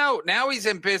 So now he's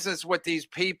in business with these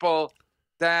people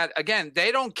that, again,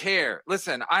 they don't care.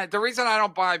 Listen, the reason I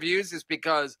don't buy views is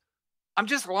because I'm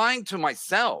just lying to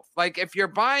myself. Like if you're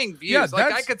buying views,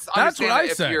 like I could understand what I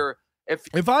if say. you're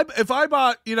if I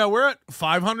bought, we're at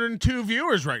 502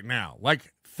 viewers right now.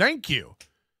 Like, thank you.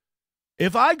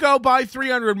 If I go buy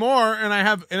 300 more and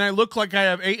I look like I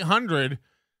have 800,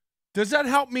 does that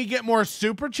help me get more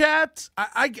super chats?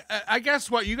 I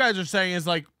guess what you guys are saying is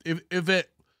like if it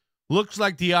looks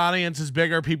like the audience is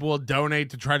bigger, people will donate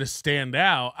to try to stand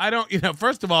out. I don't,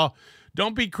 first of all,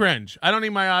 don't be cringe. I don't need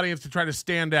my audience to try to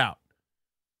stand out.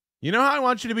 You know how I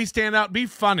want you to be stand out? Be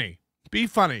funny. Be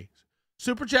funny.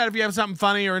 Super chat if you have something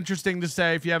funny or interesting to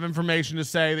say, if you have information to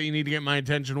say that you need to get my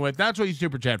attention with. That's what you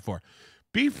super chat for.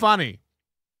 Be funny.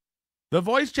 The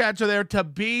voice chats are there to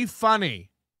be funny.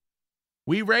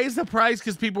 We raised the price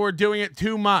because people were doing it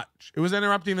too much. It was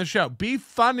interrupting the show. Be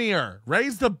funnier.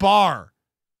 Raise the bar.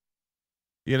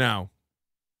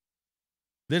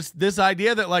 This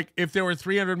idea that like if there were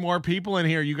 300 more people in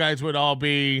here, you guys would all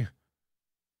be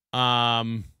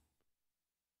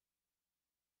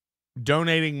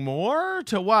donating more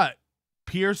to what?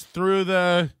 Pierce through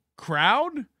the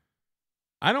crowd?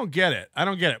 I don't get it.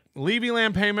 Levi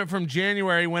Land payment from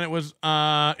January when it was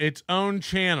its own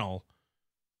channel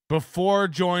before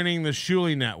joining the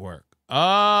Shuli Network.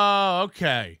 Oh,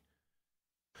 okay.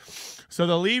 So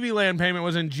the Levi Land payment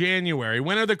was in January.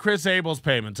 When are the Chris Abels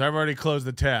payments? I've already closed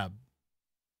the tab.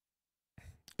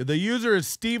 The user is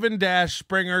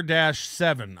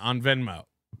Steven-Springer-7 on Venmo.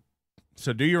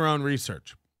 So do your own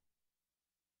research.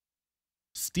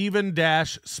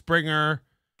 Steven-Springer-7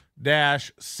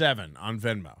 on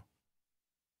Venmo.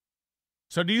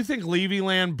 So do you think Levi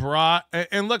Land brought,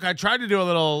 and look, I tried to do a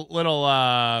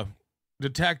little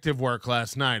detective work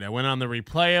last night. I went on the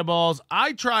replayables.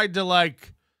 I tried to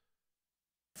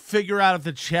figure out if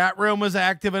the chat room was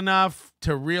active enough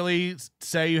to really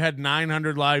say you had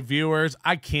 900 live viewers.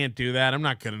 I can't do that. I'm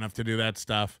not good enough to do that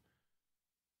stuff.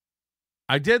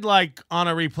 I did on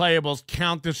a replayables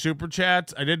count the super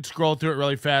chats. I did scroll through it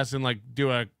really fast and do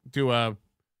a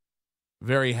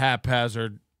very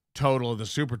haphazard total of the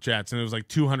super chats, and it was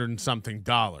 $200 and something.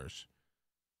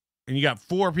 And you got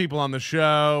 4 people on the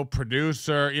show,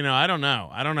 producer. I don't know.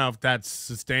 I don't know if that's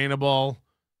sustainable.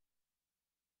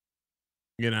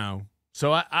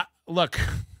 So I look.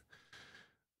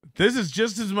 This is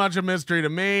just as much a mystery to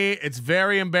me. It's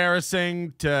very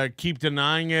embarrassing to keep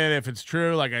denying it if it's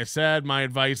true. Like I said, my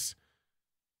advice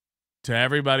to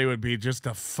everybody would be just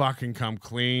to fucking come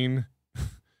clean.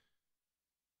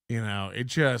 It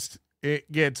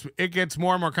gets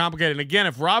more and more complicated. And again,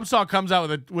 if Rob Saul comes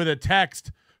out with a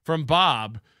text from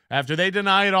Bob after they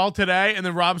deny it all today, and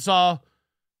then Rob Saul,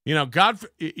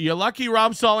 you're lucky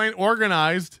Rob Saul ain't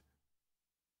organized.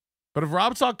 But if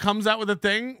Rob Saul comes out with a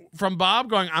thing from Bob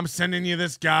going, I'm sending you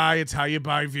this guy, it's how you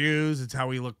buy views, it's how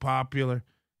we look popular,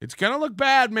 it's going to look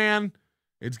bad, man.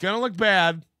 It's going to look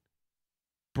bad.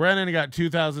 Brennan got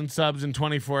 2,000 subs in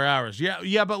 24 hours.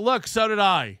 Yeah, but look, so did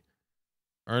I.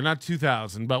 Or not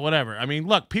 2,000, but whatever. I mean,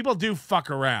 look, people do fuck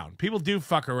around.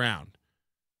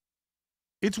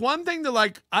 It's one thing to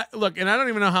look, and I don't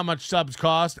even know how much subs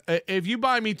cost. If you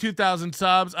buy me 2,000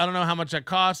 subs, I don't know how much that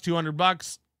costs,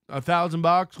 $200,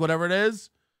 $1,000, whatever it is.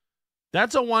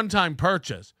 That's a one-time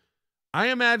purchase. I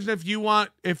imagine if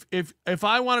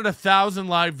I wanted 1,000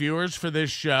 live viewers for this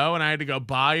show and I had to go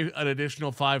buy an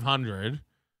additional 500,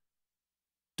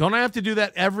 don't I have to do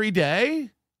that every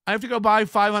day? I have to go buy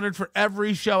 500 for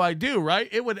every show I do, right?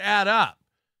 It would add up.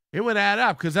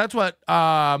 Because that's what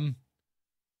Rob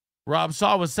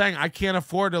Saul was saying. I can't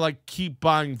afford to keep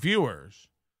buying viewers.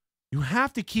 You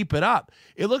have to keep it up.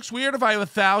 It looks weird if I have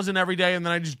 1,000 every day and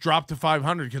then I just drop to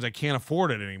 500 because I can't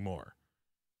afford it anymore.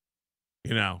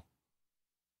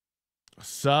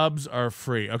 Subs are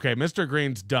free. Okay, Mr.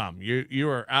 Green's dumb. You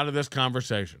are out of this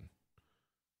conversation.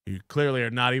 You clearly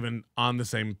are not even on the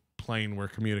same plane we're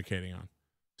communicating on.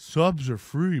 Subs are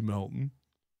free, Melton.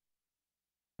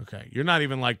 Okay, you're not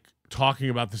even talking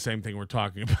about the same thing we're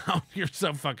talking about. You're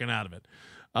so fucking out of it.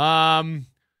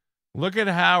 Look at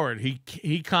Howard.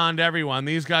 He conned everyone.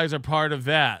 These guys are part of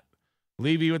that.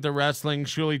 Levi with the wrestling.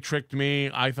 Shuli tricked me.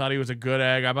 I thought he was a good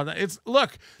egg. How about that?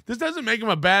 Look, this doesn't make him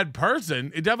a bad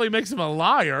person. It definitely makes him a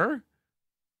liar.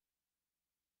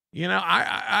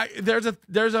 There's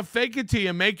a fake it till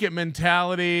you make it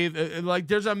mentality.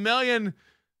 There's a million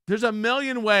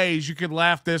ways you could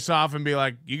laugh this off and be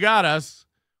like, you got us.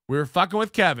 We were fucking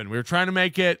with Kevin. We were trying to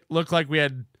make it look like we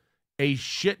had a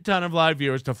shit ton of live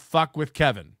viewers to fuck with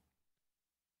Kevin.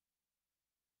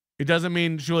 It doesn't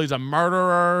mean Shuli's a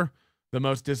murderer, the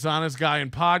most dishonest guy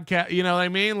in podcast. You know what I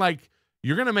mean? Like,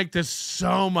 you're going to make this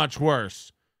so much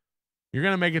worse. You're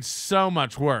going to make it so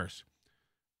much worse.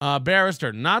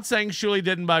 Barrister, not saying Shuli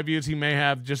didn't buy views. He may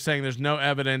have, just saying there's no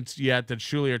evidence yet that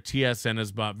Shuli or TSN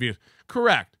has bought views.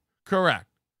 Correct.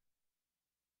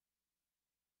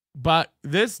 But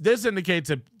this indicates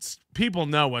that people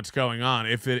know what's going on.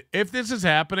 If this is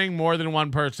happening, more than one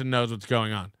person knows what's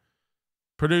going on.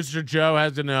 Producer Joe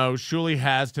has to know. Shuli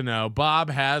has to know. Bob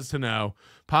has to know.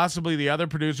 Possibly the other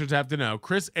producers have to know.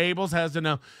 Chris Abels has to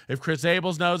know. If Chris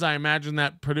Abels knows, I imagine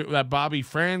that Bobby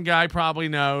Fran guy probably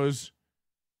knows.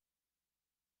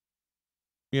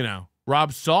 You know,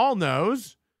 Rob Saul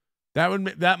knows.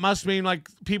 That must mean like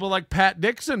people like Pat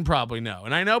Dixon probably know.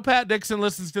 And I know Pat Dixon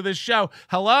listens to this show.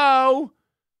 Hello?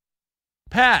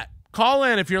 Pat, call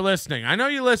in if you're listening. I know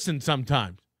you listen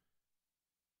sometimes.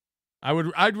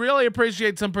 I'd really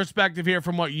appreciate some perspective here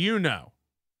from what you know.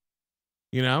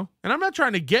 You know? And I'm not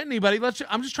trying to get anybody.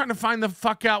 I'm just trying to find the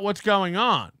fuck out what's going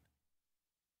on.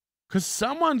 Because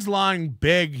someone's lying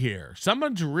big here.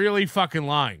 Someone's really fucking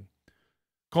lying.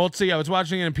 Colt C, I was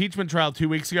watching an impeachment trial 2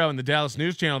 weeks ago in the Dallas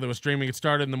News Channel that was streaming. It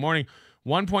started in the morning.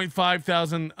 1.5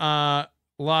 thousand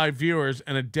live viewers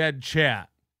and a dead chat.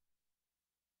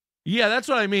 Yeah, that's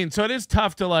what I mean. So it is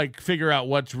tough to like figure out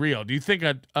what's real. Do you think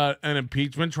an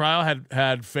impeachment trial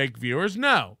had fake viewers?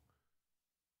 No.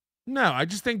 I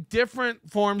just think different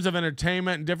forms of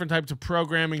entertainment and different types of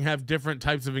programming have different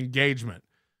types of engagement.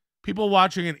 People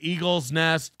watching an Eagle's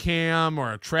Nest cam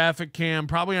or a traffic cam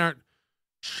probably aren't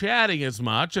chatting as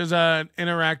much as an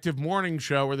interactive morning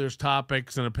show where there's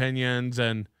topics and opinions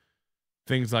and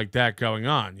things like that going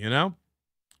on, you know?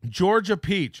 Georgia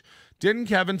Peach. Didn't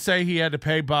Kevin say he had to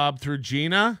pay Bob through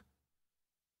Gina?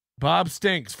 Bob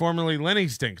stinks, formerly Lenny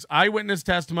stinks. Eyewitness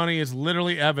testimony is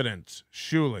literally evidence.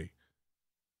 Shuli.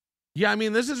 Yeah, I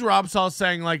mean, this is Rob Saul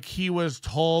saying like he was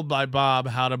told by Bob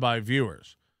how to buy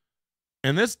viewers.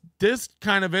 And this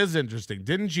kind of is interesting.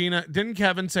 Didn't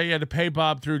Kevin say he had to pay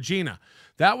Bob through Gina?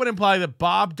 That would imply that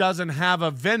Bob doesn't have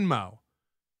a Venmo.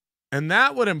 And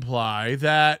that would imply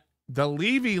that the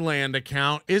Levi land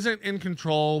account isn't in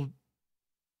control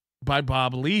by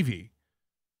Bob Levy.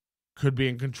 Could be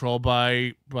in control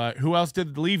by who else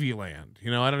did Levi land? You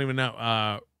know, I don't even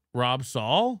know. Rob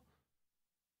Saul?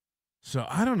 So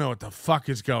I don't know what the fuck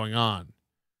is going on.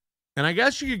 And I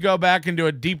guess you could go back and do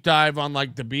a deep dive on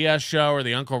like the BS show or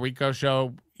the Uncle Rico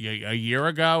show a year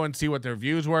ago and see what their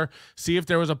views were. See if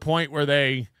there was a point where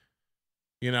they,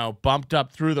 you know, bumped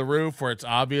up through the roof where it's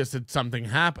obvious that something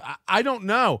happened. I don't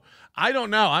know.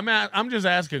 I'm just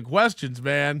asking questions,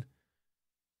 man.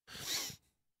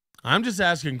 I'm just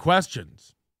asking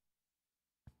questions.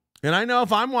 And I know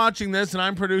if I'm watching this and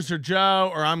I'm producer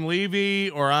Joe or I'm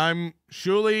Levi or I'm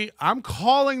Shuli, I'm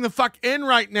calling the fuck in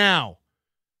right now.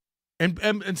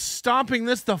 And stomping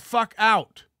this the fuck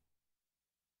out.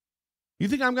 You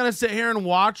think I'm going to sit here and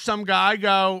watch some guy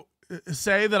go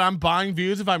say that I'm buying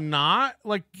views if I'm not?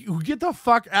 Like, get the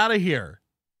fuck out of here.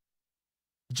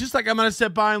 Just like I'm going to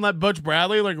sit by and let Butch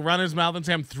Bradley like run his mouth and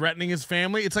say I'm threatening his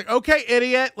family. It's like, okay,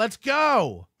 idiot, let's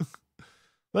go.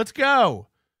 Let's go.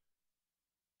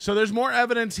 So there's more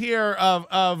evidence here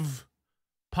of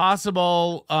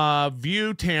possible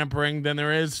view tampering than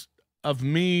there is of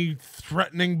me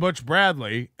threatening Butch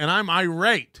Bradley, and I'm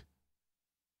irate.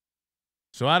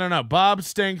 So I don't know. Bob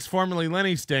stinks, formerly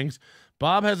Lenny stinks.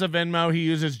 Bob has a Venmo. He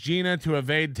uses Gina to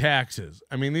evade taxes.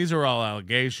 I mean, these are all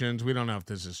allegations. We don't know if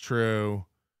this is true.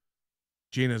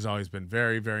 Gina's always been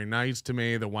very, very nice to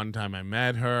me. The one time I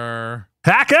met her.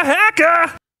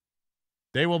 Hacker!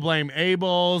 They will blame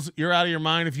Abels. You're out of your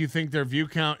mind if you think their view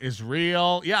count is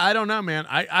real. Yeah, I don't know, man.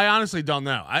 I honestly don't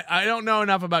know. I don't know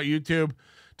enough about YouTube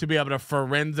to be able to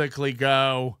forensically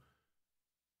go,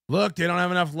 look, they don't have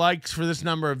enough likes for this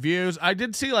number of views. I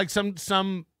did see like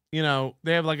some, you know,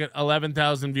 they have like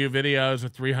 11,000 view videos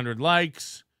with 300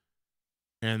 likes.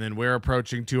 And then we're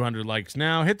approaching 200 likes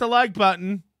now. Hit the like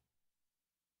button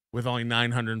with only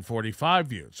 945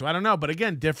 views. So I don't know. But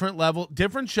again,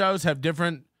 different shows have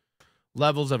different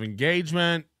levels of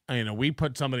engagement. You know, we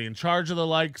put somebody in charge of the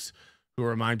likes who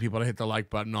remind people to hit the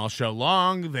like button all show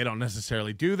long. They don't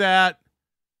necessarily do that.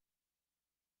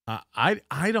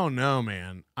 I don't know,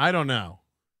 man. I don't know.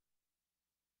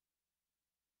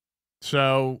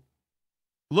 So,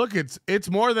 look, it's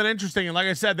more than interesting. And like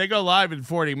I said, they go live in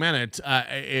 40 minutes.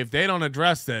 If they don't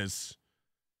address this,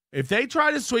 if they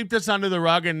try to sweep this under the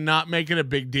rug and not make it a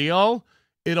big deal,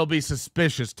 it'll be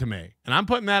suspicious to me. And I'm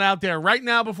putting that out there right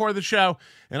now before the show.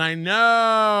 And I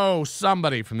know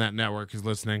somebody from that network is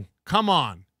listening. Come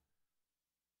on.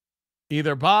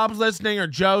 Either Bob's listening or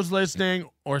Joe's listening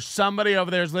or somebody over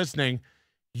there is listening.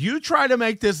 You try to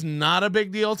make this not a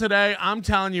big deal today, I'm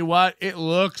telling you what, it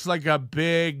looks like a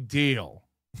big deal.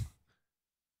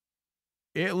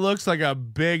 It looks like a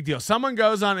big deal. Someone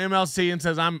goes on MLC and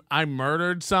says, I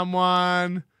murdered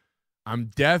someone.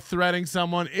 I'm death threatening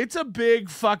someone. It's a big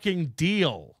fucking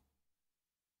deal.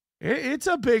 It's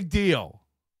a big deal.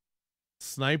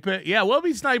 Snipe it? Yeah, we'll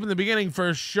be sniping the beginning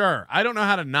for sure. I don't know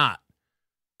how to not.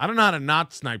 I don't know how to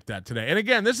not snipe that today. And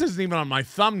again, this isn't even on my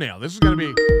thumbnail. This is going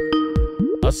to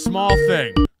be a small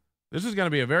thing. This is going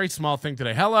to be a very small thing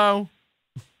today. Hello?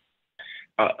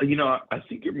 I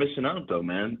think you're missing out, though,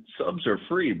 man. Subs are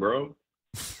free, bro.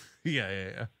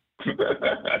 Yeah.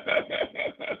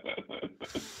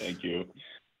 Thank you.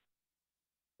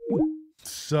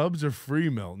 Subs are free,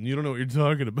 Milton. You don't know what you're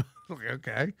talking about.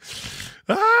 Okay.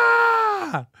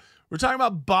 We're talking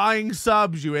about buying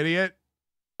subs, you idiot.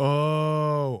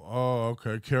 Oh,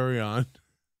 okay. Carry on.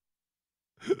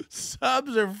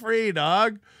 Subs are free,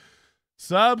 dog.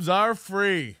 Subs are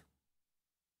free.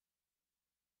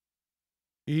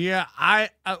 Yeah, I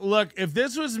look, if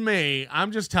this was me,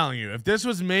 I'm just telling you, if this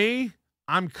was me,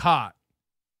 I'm caught.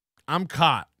 I'm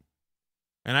caught.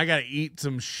 And I got to eat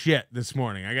some shit this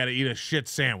morning. I got to eat a shit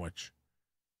sandwich.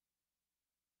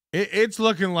 It's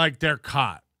looking like they're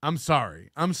caught. I'm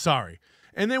sorry.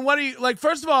 And then what do you, like,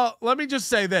 first of all, let me just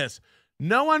say this.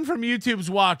 No one from YouTube's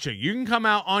watching. You can come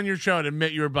out on your show and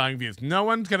admit you were buying views. No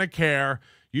one's going to care.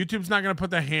 YouTube's not going to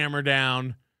put the hammer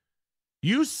down.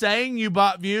 You saying you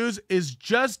bought views is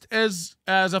just as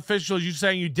official as you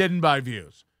saying you didn't buy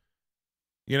views.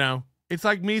 You know, it's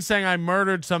like me saying I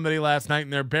murdered somebody last night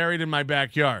and they're buried in my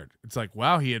backyard. It's like,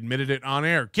 wow, he admitted it on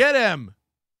air. Get him.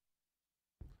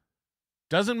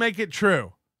 Doesn't make it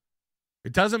true.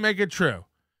 It doesn't make it true.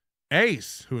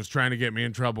 Ace, who was trying to get me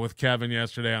in trouble with Kevin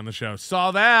yesterday on the show,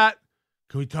 saw that.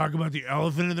 Can we talk about the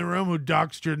elephant in the room who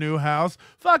doxed your new house?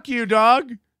 Fuck you,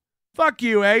 dog. Fuck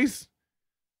you, Ace.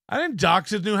 I didn't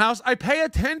dox his new house. I pay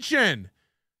attention.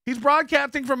 He's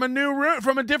broadcasting from a new room,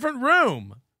 from a different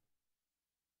room.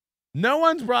 No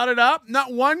one's brought it up.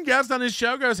 Not one guest on his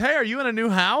show goes, hey, are you in a new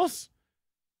house?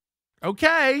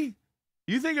 Okay.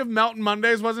 You think if Melton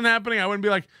Mondays wasn't happening, I wouldn't be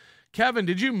like, Kevin,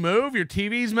 did you move? Your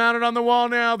TV's mounted on the wall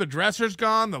now. The dresser's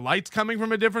gone. The light's coming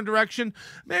from a different direction.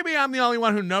 Maybe I'm the only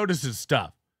one who notices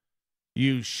stuff.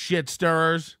 You shit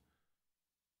stirrers.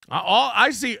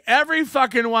 I see every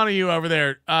fucking one of you over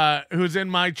there who's in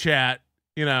my chat,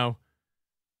 you know,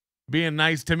 being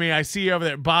nice to me. I see you over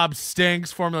there. Bob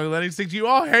Stinks, formerly Lenny Stinks. You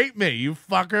all hate me, you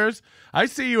fuckers. I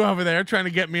see you over there trying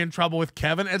to get me in trouble with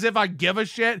Kevin as if I give a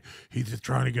shit. He's just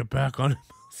trying to get back on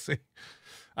him.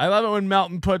 I love it when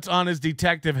Melton puts on his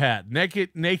detective hat.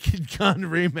 Naked Gun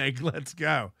remake. Let's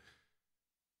go.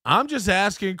 I'm just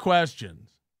asking questions.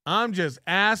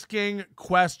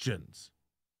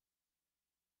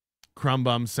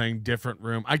 Crumbum saying different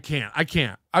room. I can't.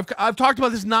 I've talked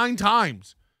about this 9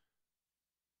 times.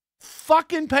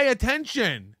 Fucking pay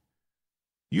attention.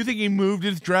 You think he moved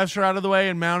his dresser out of the way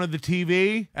and mounted the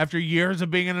TV after years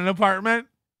of being in an apartment?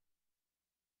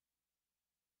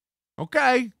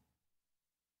 Okay.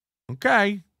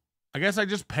 I guess I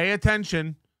just pay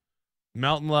attention.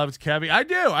 Melton loves Kevin. I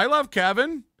do. I love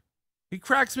Kevin. He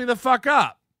cracks me the fuck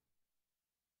up.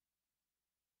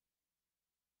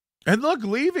 And look,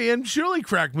 Levi and Shuli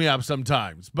crack me up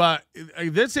sometimes, but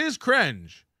this is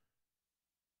cringe.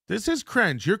 This is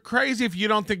cringe. You're crazy if you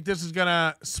don't think this is going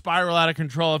to spiral out of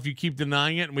control if you keep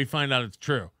denying it and we find out it's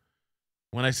true.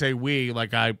 When I say we,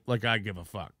 like I give a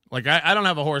fuck. Like I don't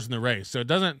have a horse in the race, so it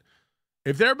doesn't.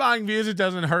 If they're buying views, it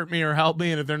doesn't hurt me or help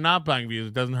me, and if they're not buying views,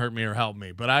 it doesn't hurt me or help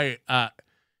me. But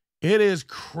it is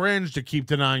cringe to keep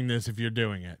denying this if you're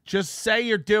doing it. Just say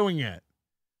you're doing it.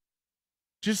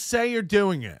 Just say you're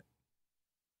doing it.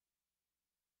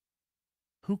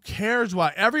 Who cares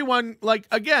why? Everyone, like,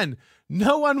 again,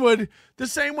 no one would, the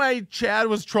same way Chad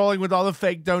was trolling with all the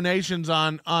fake donations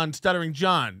on Stuttering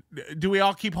John. Do we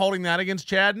all keep holding that against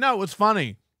Chad? No, it was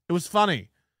funny. It was funny.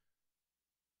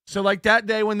 So like that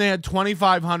day when they had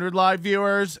 2,500 live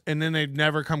viewers and then they'd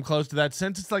never come close to that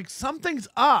since, it's like something's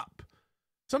up.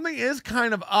 Something is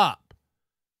kind of up.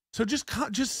 So just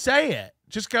say it.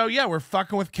 Just go, yeah, we're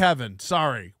fucking with Kevin.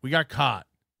 Sorry, we got caught.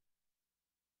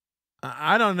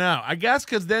 I don't know. I guess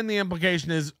because then the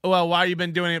implication is, well, why you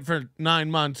been doing it for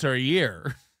 9 months or a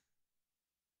year?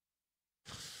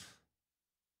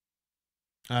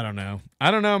 I don't know.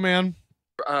 Man.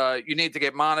 You need to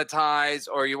get monetized,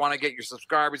 or you want to get your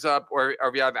subscribers up, or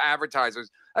if you have advertisers.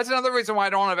 That's another reason why I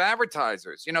don't have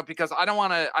advertisers. You know, because I don't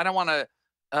want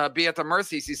to be at the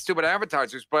mercy of these stupid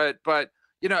advertisers. But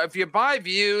you know, if you buy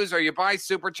views or you buy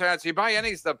super chats, you buy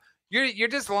any stuff, you're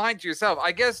just lying to yourself.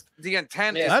 I guess the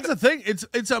intent is that's the thing.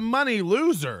 It's a money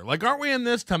loser. Like, aren't we in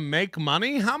this to make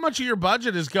money? How much of your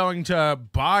budget is going to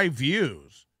buy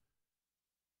views?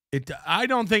 I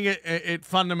don't think it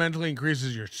fundamentally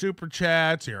increases your super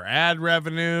chats, your ad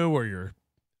revenue, or your,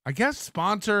 I guess,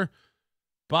 sponsor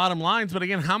bottom lines. But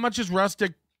again, how much is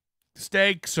Rustic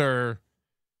Steaks or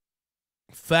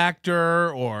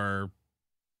Factor or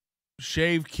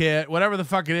Shave Kit, whatever the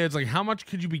fuck it is? Like, how much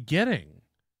could you be getting?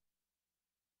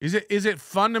 Is it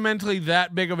fundamentally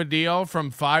that big of a deal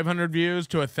from 500 views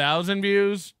to 1,000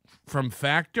 views from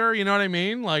Factor? You know what I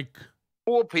mean? Like,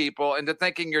 fool people into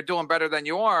thinking you're doing better than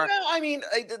you are. Well, I mean,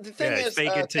 the thing is,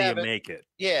 fake it till Kevin, you make it.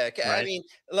 Yeah, right? I mean,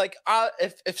 like,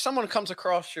 if someone comes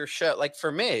across your show, like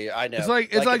for me, I know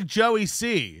it's like Joey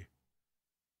C.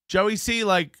 Joey C.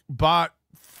 like bought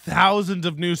thousands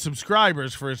of new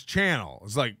subscribers for his channel.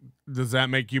 It's like, does that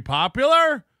make you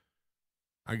popular?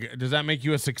 Does that make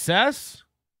you a success?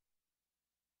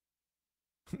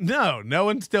 No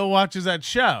one still watches that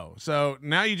show. So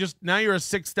now you're a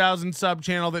 6,000 sub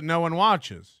channel that no one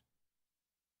watches.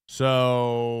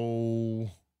 So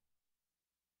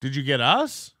did you get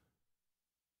us?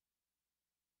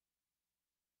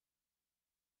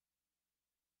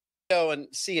 Go and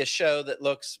see a show that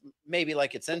looks maybe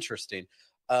like it's interesting.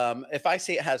 If I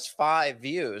see it has 5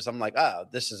 views, I'm like, oh,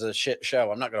 this is a shit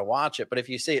show. I'm not going to watch it. But if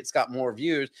you see it's got more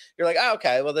views, you're like, oh,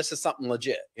 okay, well, this is something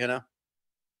legit, you know?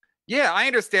 Yeah, I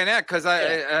understand that because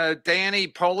Danny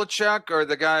Polachuk, or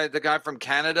the guy from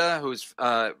Canada, who's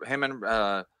him and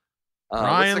Ryan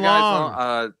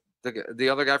Long, the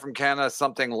other guy from Canada,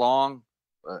 something Long.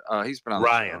 He's been on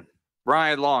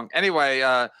Ryan Long.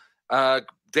 Anyway,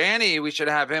 Danny, we should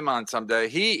have him on someday.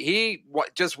 He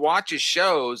just watches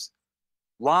shows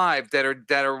live that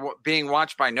are being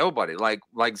watched by nobody, like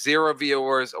 0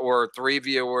 viewers or 3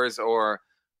 viewers or.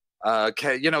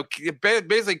 You know,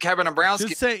 basically Kevin Abrowski.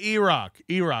 Just say E-Rock.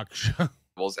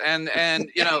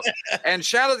 and you know, and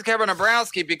shout out to Kevin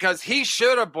Abrowski because he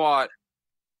should have bought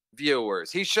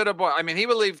viewers. He should have bought. I mean, he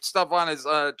would leave stuff on his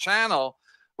channel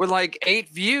with like 8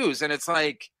 views, and it's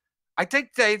like, I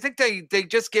think they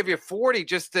just give you 40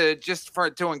 just to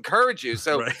encourage you.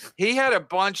 So Right. he had a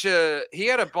bunch of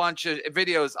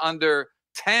videos under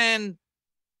 10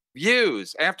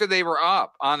 views after they were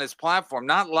up on his platform,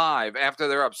 not live, after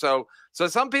they're up. So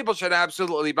some people should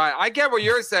absolutely buy. I get what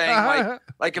you're saying.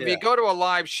 Like if you go to a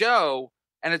live show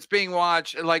and it's being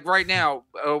watched, like right now,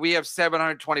 we have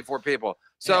 724 people.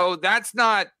 So that's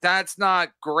not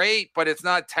great, but it's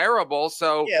not terrible.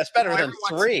 So yeah, it's better than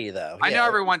 3 though. I know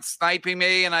everyone's sniping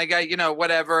me, and I got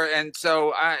whatever, and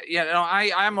so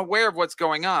I'm aware of what's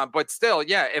going on, but still,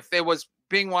 yeah, if it was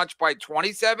being watched by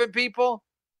 27 people,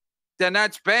 then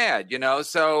that's bad,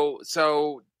 so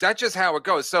that's just how it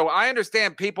goes. So I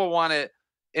understand people want to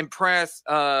impress,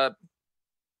 they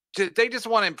just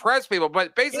want to impress people,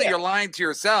 but basically you're lying to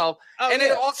yourself.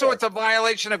 It's a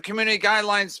violation of community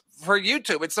guidelines for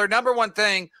YouTube. It's their number one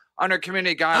thing under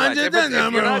community guidelines.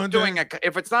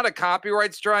 If it's not a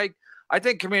copyright strike, I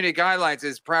think community guidelines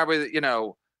is probably,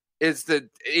 is the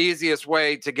easiest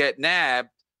way to get nabbed.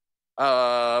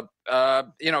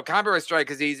 Copyright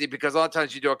strike is easy because a lot of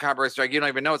times you do a copyright strike, you don't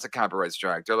even know it's a copyright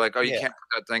strike. They're like, oh, you can't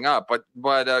put that thing up. But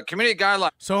community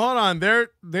guidelines. So hold on,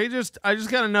 I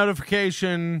just got a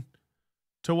notification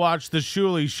to watch the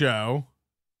Shuli show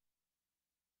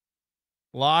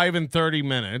live in 30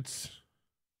 minutes,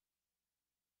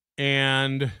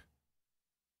 and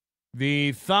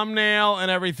the thumbnail and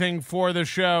everything for the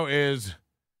show is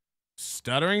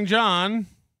Stuttering John.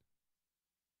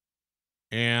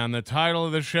 And the title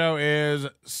of the show is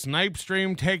Snipe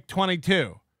Stream Take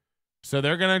 22. So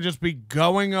they're going to just be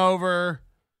going over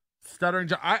Stuttering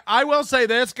John. I will say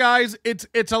this, guys.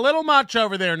 It's a little much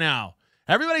over there now.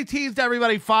 Everybody teased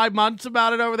everybody 5 months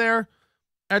about it over there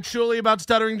at Shuli about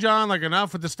Stuttering John. Like,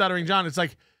 enough with the Stuttering John. It's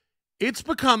like, it's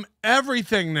become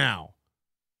everything now.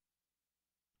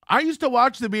 I used to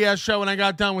watch the BS show when I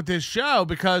got done with this show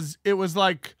because it was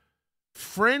like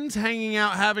friends hanging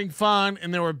out, having fun,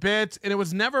 and there were bits, and it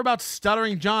was never about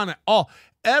Stuttering John at all.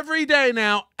 Every day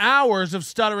now, hours of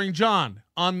Stuttering John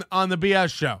on the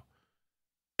BS show.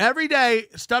 Every day,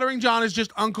 Stuttering John is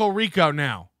just Uncle Rico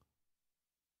now.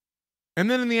 And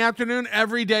then in the afternoon,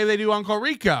 every day they do Uncle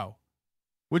Rico,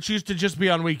 which used to just be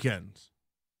on weekends.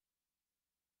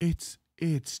 It's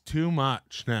too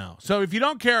much now. So if you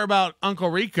don't care about Uncle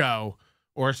Rico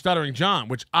or Stuttering John,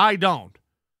 which I don't,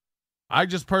 I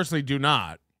just personally do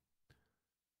not,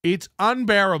 it's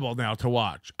unbearable now to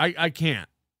watch. I can't.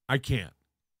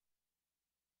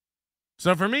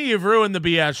 So for me, you've ruined the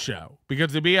BS show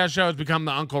because the BS show has become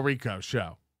the Uncle Rico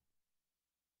show.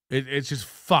 It's just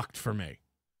fucked for me.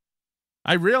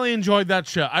 I really enjoyed that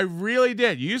show. I really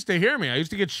did. You used to hear me. I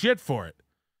used to get shit for it.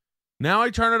 Now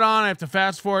I turn it on. I have to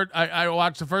fast forward. I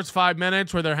watch the first 5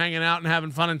 minutes where they're hanging out and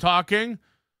having fun and talking.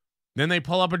 Then they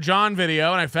pull up a John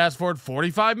video, and I fast forward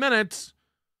 45 minutes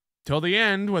till the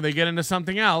end where they get into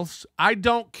something else. I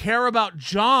don't care about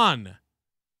John.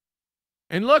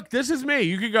 And look, this is me.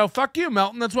 You could go, fuck you,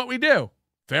 Melton. That's what we do.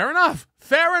 Fair enough.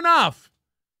 Fair enough.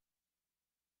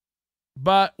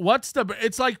 But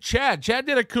it's like Chad. Chad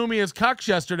did a Kumia's Cucks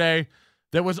yesterday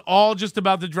that was all just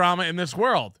about the drama in this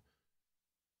world.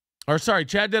 Or sorry,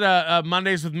 Chad did a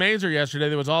Mondays with Mazer yesterday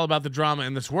that was all about the drama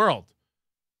in this world.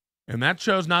 And that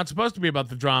show's not supposed to be about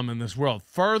the drama in this world.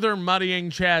 Further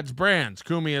muddying Chad's brands.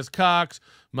 Kumia's Cucks,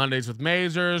 Mondays with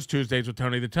Mazers, Tuesdays with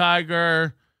Tony the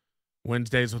Tiger,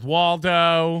 Wednesdays with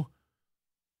Waldo,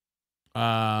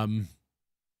 Mud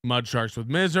Sharks with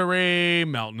Misery,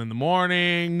 Melton in the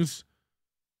Mornings.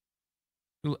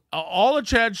 All the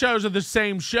Chad shows are the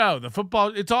same show. The football,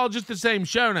 it's all just the same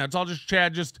show now. It's all just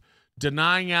Chad just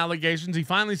denying allegations. He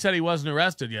finally said he wasn't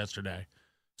arrested yesterday.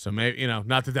 So maybe,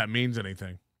 not that means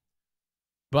anything.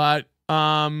 But,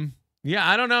 yeah,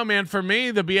 I don't know, man. For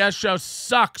me, the BS show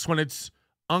sucks when it's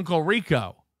Uncle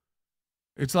Rico.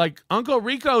 It's like Uncle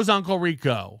Rico's Uncle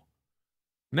Rico.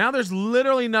 Now there's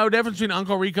literally no difference between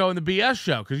Uncle Rico and the BS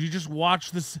show because you just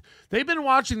watch this. They've been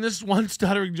watching this one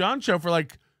Stuttering John show for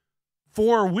like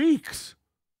 4 weeks.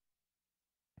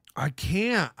 I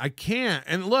can't.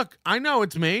 And look, I know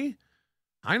it's me.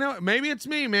 I know maybe it's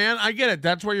me, man. I get it.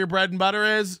 That's where your bread and butter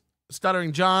is.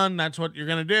 Stuttering John. That's what you're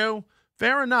going to do.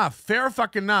 Fair enough. Fair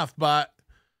fucking enough. But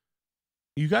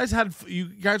you guys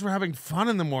were having fun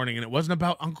in the morning and it wasn't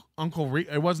about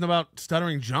it wasn't about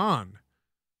Stuttering John.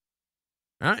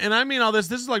 And I mean all this.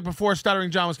 This is like before Stuttering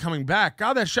John was coming back.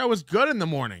 God, that show was good in the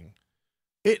morning.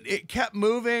 It kept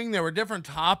moving. There were different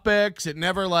topics. It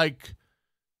never like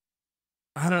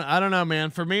I don't know, man.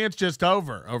 For me, it's just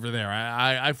over there.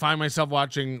 I find myself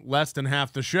watching less than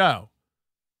half the show.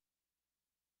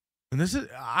 And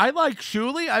I like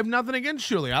Shuli. I have nothing against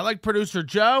Shuli. I like producer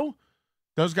Joe.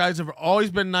 Those guys have always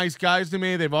been nice guys to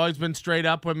me. They've always been straight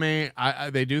up with me.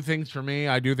 They do things for me.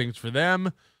 I do things for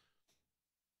them.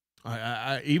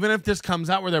 Even if this comes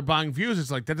out where they're buying views,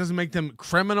 it's like that doesn't make them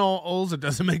criminals. It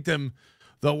doesn't make them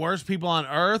the worst people on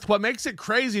earth. What makes it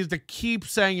crazy is to keep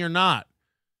saying you're not.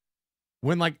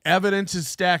 When like evidence is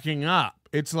stacking up,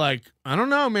 it's like, I don't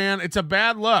know, man. It's a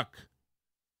bad look.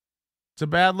 It's a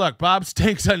bad look. Bob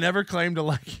stinks. I never claimed to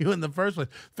like you in the first place.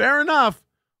 Fair enough.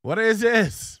 What is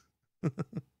this?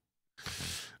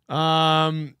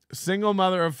 Single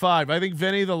mother of 5. I think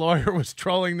Vinny, the lawyer, was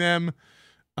trolling them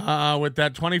with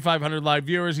that 2,500 live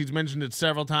viewers. He's mentioned it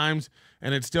several times,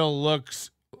 and it still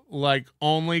looks like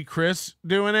only Chris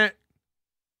doing it.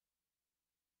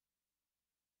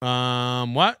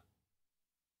 What?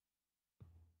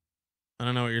 I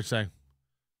don't know what you're saying.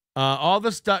 All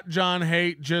the Stut John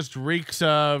hate just reeks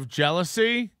of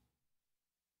jealousy.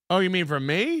 Oh, you mean from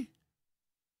me?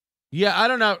 Yeah, I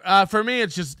don't know. For me,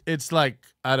 it's like,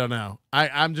 I don't know.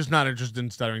 I'm just not interested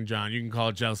in Stuttering John. You can call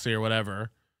it jealousy or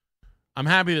whatever. I'm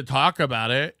happy to talk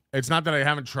about it. It's not that I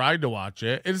haven't tried to watch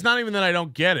it. It's not even that I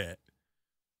don't get it.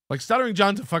 Like, Stuttering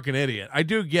John's a fucking idiot. I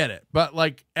do get it. But,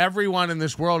 like, everyone in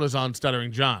this world is on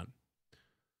Stuttering John.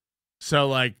 So,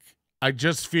 like, I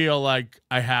just feel like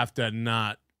I have to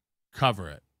not cover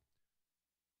it.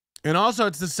 And also,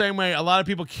 it's the same way a lot of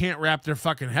people can't wrap their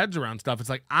fucking heads around stuff.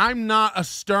 It's like, I'm not a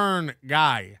Stern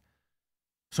guy.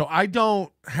 So I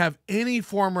don't have any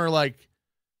former, like,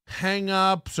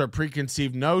 hang-ups or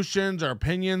preconceived notions or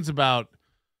opinions about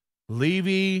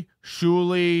Levi,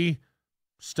 Shuli,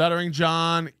 Stuttering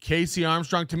John, Casey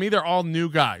Armstrong. To me, they're all new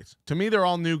guys.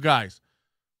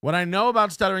 What I know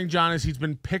about Stuttering John is he's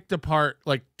been picked apart,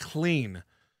 like, clean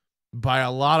by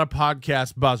a lot of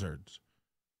podcast buzzards.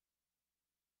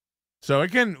 So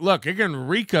it can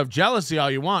reek of jealousy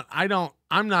all you want.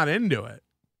 I'm not into it.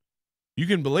 You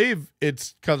can believe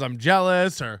it's because I'm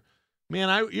jealous or,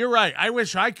 man, you're right. I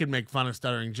wish I could make fun of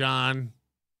Stuttering John.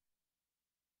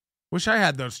 Wish I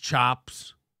had those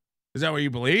chops. Is that what you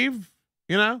believe?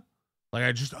 You know? Like,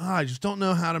 I just don't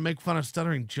know how to make fun of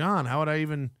Stuttering John. How would I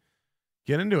even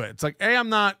get into it? It's like, hey, I'm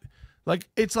not, like,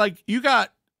 it's like you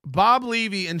got Bob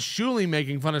Levy and Shuli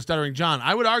making fun of Stuttering John.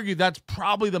 I would argue that's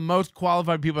probably the most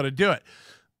qualified people to do it.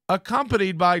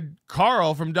 Accompanied by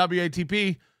Carl from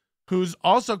WATP, who's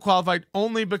also qualified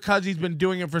only because he's been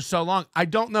doing it for so long. I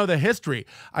don't know the history.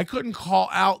 I couldn't call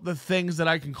out the things that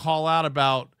I can call out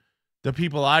about the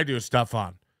people I do stuff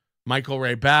on. Michael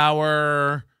Ray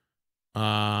Bauer,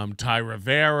 Ty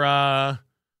Rivera,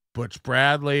 Butch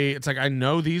Bradley. It's like I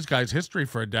know these guys' history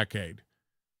for a decade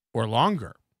or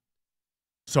longer.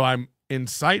 So I'm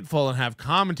insightful and have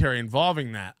commentary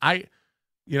involving that.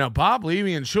 Bob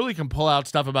Levy and Shuli can pull out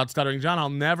stuff about Stuttering John I'll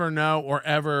never know or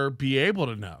ever be able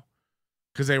to know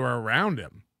because they were around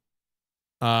him.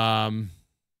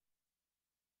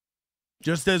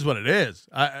 Just is what it is.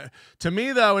 To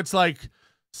me, though, it's like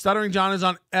Stuttering John is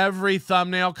on every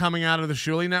thumbnail coming out of the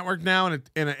Shuli Network now, and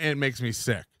it makes me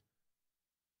sick.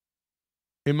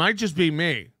 It might just be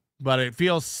me, but it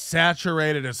feels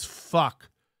saturated as fuck.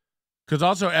 Because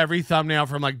also every thumbnail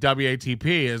from like WATP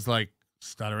is like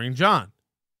Stuttering John.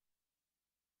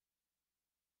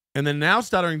 And then now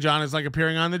Stuttering John is like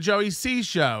appearing on the Joey C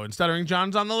show, and Stuttering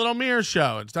John's on the Little Mirror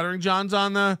show, and Stuttering John's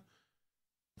on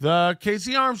the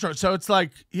Casey Armstrong. So it's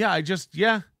like, it's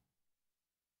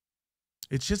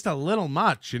just a little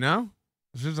much, There's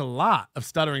just a lot of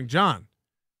Stuttering John.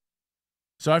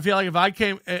 So I feel like if I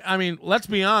came, let's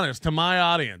be honest, to my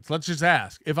audience, let's just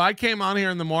ask. If I came on here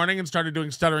in the morning and started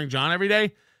doing Stuttering John every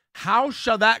day, how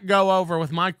shall that go over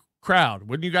with my crowd?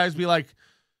 Wouldn't you guys be like,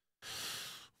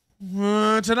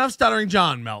 it's enough Stuttering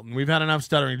John, Melton. We've had enough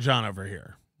Stuttering John over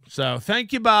here. So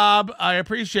thank you, Bob. I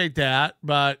appreciate that.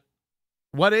 But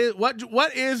what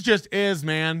is just is,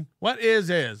 man. What is,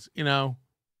 it's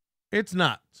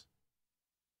nuts.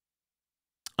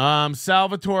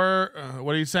 Salvatore,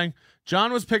 what are you saying?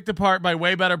 John was picked apart by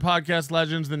way better podcast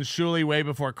legends than Shuli way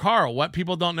before Carl. What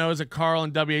people don't know is that Carl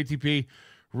and WATP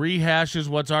rehashes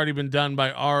what's already been done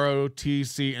by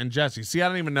ROTC and Jesse. See, I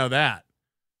don't even know that.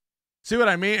 See what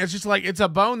I mean? It's just like, it's a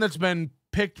bone that's been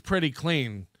picked pretty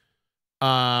clean.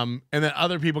 And that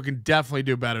other people can definitely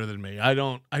do better than me. I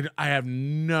have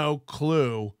no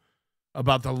clue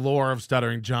about the lore of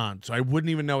Stuttering John, so I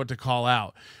wouldn't even know what to call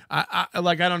out. I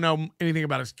don't know anything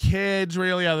about his kids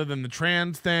really, other than the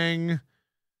trans thing.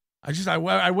 I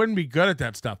wouldn't be good at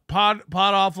that stuff. Pod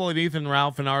Awful and Ethan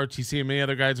Ralph and ROTC and many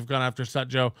other guys have gone after Sut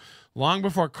Joe long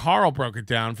before Carl broke it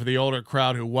down for the older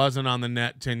crowd who wasn't on the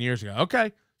net 10 years ago.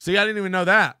 Okay, see, I didn't even know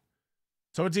that.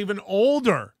 So it's even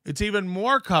older. It's even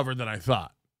more covered than I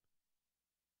thought.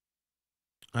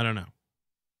 I don't know.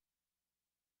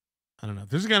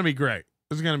 This is going to be great.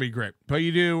 But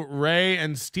you do Ray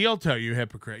and Steel Toe, you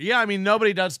hypocrite. Yeah,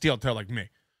 nobody does Steel Toe like me.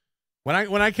 When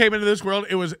I came into this world,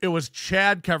 it was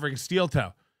Chad covering Steel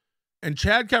Toe. And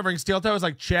Chad covering Steel Toe is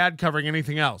like Chad covering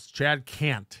anything else. Chad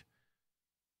can't.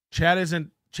 Chad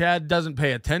doesn't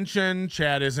pay attention.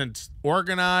 Chad isn't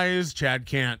organized. Chad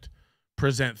can't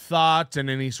present thoughts in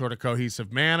any sort of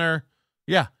cohesive manner.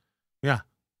 Yeah.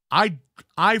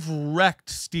 I've wrecked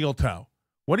Steel Toe.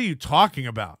 What are you talking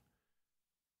about?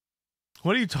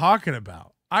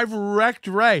 I've wrecked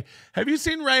Ray. Have you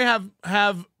seen Ray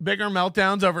have bigger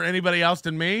meltdowns over anybody else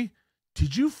than me?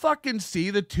 Did you fucking see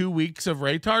the 2 weeks of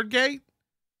Raytardgate?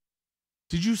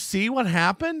 Did you see what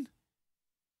happened?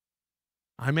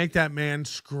 I make that man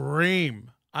scream.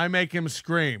 I make him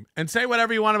scream. And say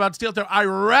whatever you want about Steel Toe. I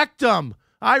wrecked him.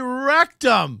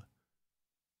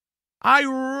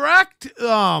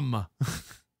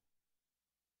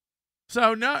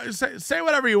 So no, say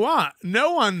whatever you want.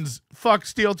 No one's fucked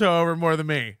Steel Toe over more than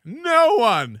me. No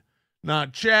one.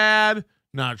 Not Chad,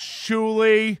 not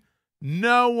Shuli,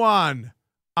 no one.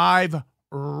 I've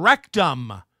wrecked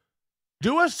them.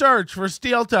 Do a search for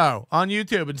Steel Toe on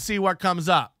YouTube and see what comes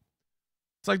up.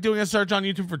 It's like doing a search on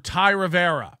YouTube for Ty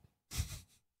Rivera.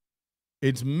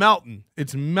 It's Melton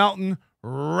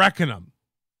wrecking them.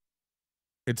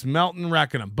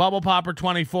 Bubble Popper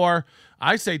 24.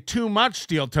 I say too much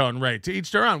Steel Toe and Ray, to each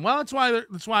their own. Well, that's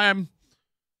why I'm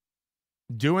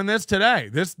doing this today.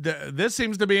 This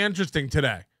seems to be interesting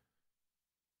today.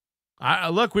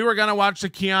 Look, we were gonna watch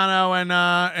the Keanu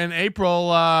and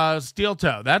April Steel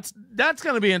Toe. That's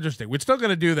gonna be interesting. We're still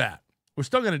gonna do that.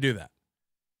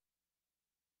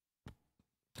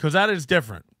 Because that is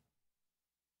different.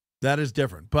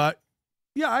 But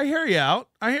yeah, I hear you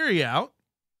out.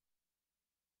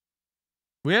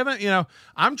 We haven't,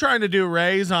 I'm trying to do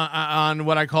Rays on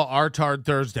what I call R-Tard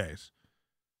Thursdays.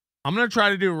 I'm going to try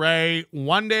to do Ray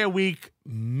 1 day a week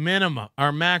minimum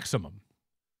or maximum.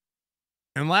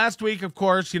 And last week, of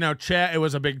course, Chad, it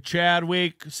was a big Chad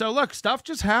week. So look, stuff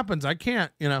just happens. I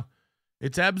can't,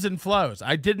 it's ebbs and flows.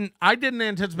 I didn't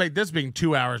anticipate this being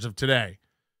 2 hours of today.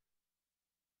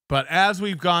 But as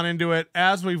we've gone into it,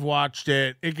 as we've watched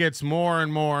it, it gets more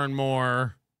and more and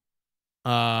more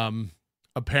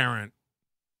apparent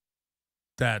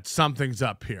that something's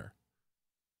up here.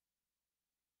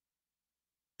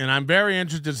 And I'm very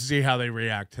interested to see how they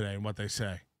react today and what they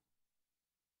say.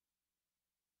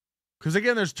 Because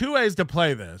again, there's two ways to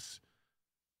play this.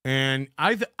 And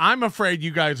I'm afraid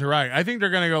you guys are right. I think they're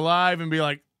going to go live and be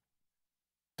like,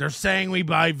 they're saying we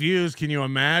buy views. Can you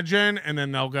imagine? And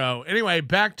then they'll go, anyway,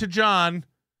 back to John.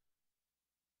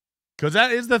 Because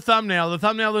that is the thumbnail. The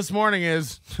thumbnail this morning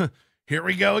is, here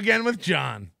we go again with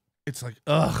John. It's like,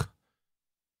 ugh.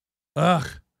 Ugh.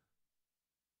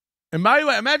 And by the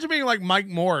way, imagine being like Mike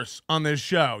Morse on this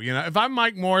show. You know, if I'm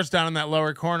Mike Morse down in that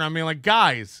lower corner, I'm being like,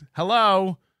 guys,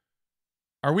 hello.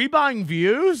 Are we buying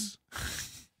views?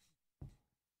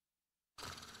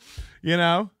 You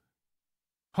know?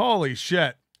 Holy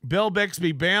shit. Bill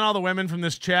Bixby, ban all the women from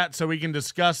this chat so we can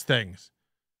discuss things.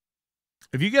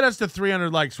 If you get us to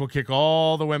 300 likes, we'll kick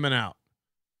all the women out.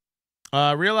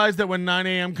 Realize that when 9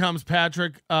 a.m. comes,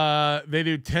 Patrick, they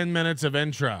do 10 minutes of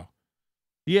intro.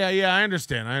 Yeah, I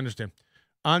understand.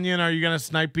 Onion, are you going to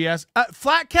snipe BS?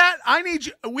 Flat Cat, I need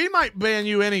you. We might ban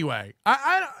you anyway.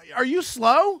 Are you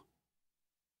slow?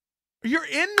 You're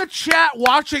in the chat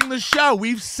watching the show.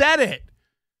 We've said it.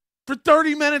 For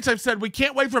 30 minutes, I've said we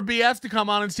can't wait for BS to come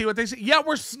on and see what they say. Yeah,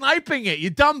 we're sniping it, you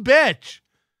dumb bitch.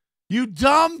 You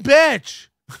dumb bitch.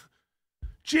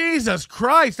 Jesus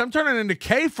Christ, I'm turning into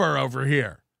K-Fur over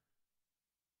here.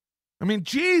 I mean,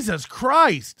 Jesus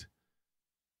Christ.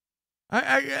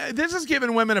 This is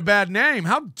giving women a bad name.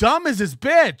 How dumb is this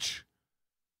bitch?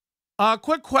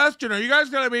 Quick question. Are you guys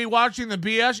going to be watching the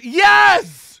BS?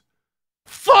 Yes!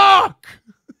 Fuck!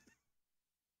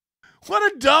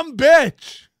 What a dumb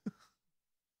bitch.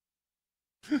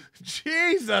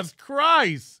 Jesus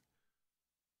Christ.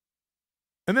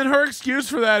 And then her excuse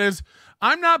for that is,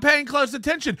 I'm not paying close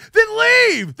attention. Then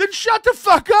leave. Then shut the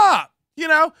fuck up. You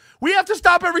know, we have to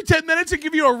stop every 10 minutes and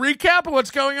give you a recap of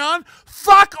what's going on.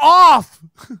 Fuck off.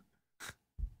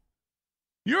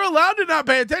 You're allowed to not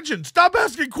pay attention. Stop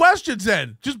asking questions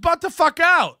then. Just butt the fuck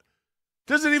out.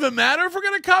 Does it even matter if we're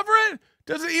going to cover it?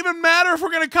 Does it even matter if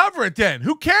we're going to cover it then?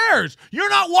 Who cares? You're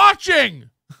not watching.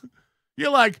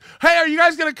 You're like, hey, are you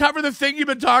guys going to cover the thing you've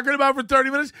been talking about for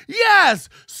 30 minutes? Yes.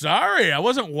 Sorry, I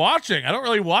wasn't watching. I don't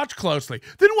really watch closely.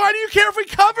 Then why do you care if we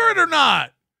cover it or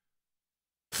not?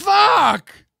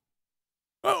 Fuck.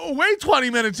 Wait 20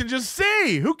 minutes and just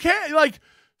see. Who cares? Like,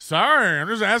 sorry, I'm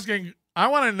just asking. I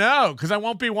want to know because I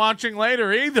won't be watching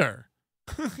later either.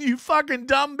 You fucking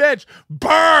dumb bitch.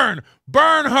 Burn.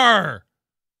 Burn her.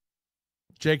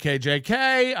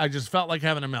 JK. I just felt like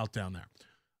having a meltdown there.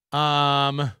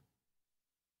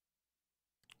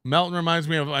 Melton reminds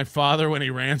me of my father when he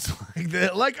rants like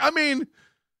that. Like, I mean,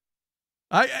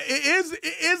 it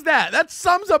is that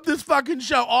sums up this fucking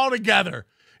show altogether.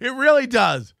 It really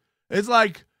does. It's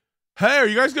like, hey, are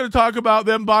you guys going to talk about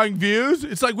them buying views?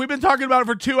 It's like, we've been talking about it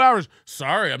for 2 hours.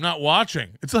 Sorry, I'm not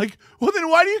watching. It's like, well, then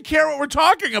why do you care what we're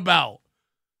talking about?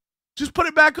 Just put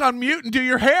it back on mute and do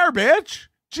your hair, bitch.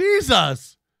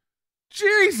 Jesus.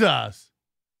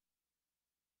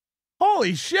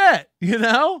 Holy shit, you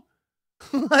know?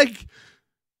 Like,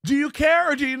 do you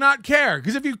care or do you not care?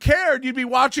 Because if you cared, you'd be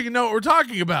watching and know what we're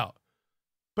talking about.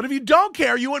 But if you don't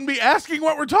care, you wouldn't be asking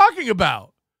what we're talking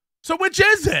about. So which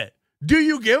is it? Do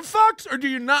you give fucks or do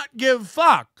you not give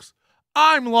fucks?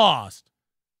 I'm lost.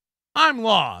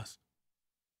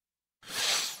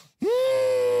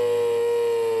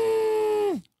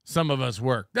 Some of us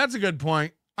work. That's a good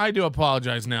point. I do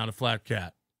apologize now to Flat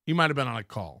Cat. You might have been on a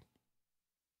call.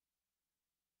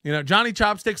 You know, Johnny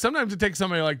Chopstick, sometimes it takes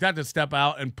somebody like that to step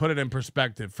out and put it in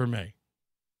perspective for me.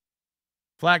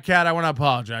 Flat Cat, I want to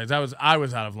apologize. I was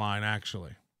out of line,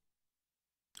 actually.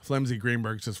 Flimsy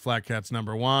Greenberg says Flat Cat's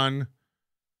number one.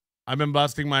 I've been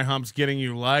busting my humps getting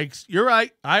you likes. You're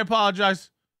right. I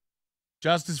apologize.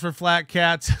 Justice for Flat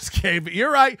Cat says Cave.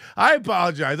 You're right. I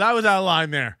apologize. I was out of line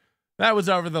there. That was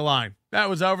over the line. That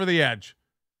was over the edge.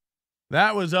 And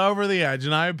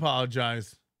I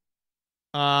apologize.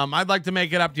 I'd like to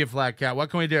make it up to you, Flat Cat.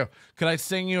 What can we do? Could I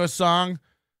sing you a song?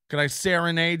 Could I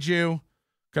serenade you?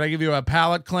 Could I give you a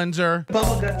palate cleanser?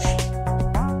 Bubble guts.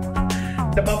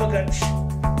 The bubble guts.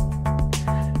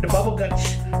 The bubble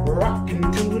guts. Rocking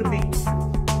to the beat.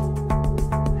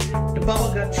 The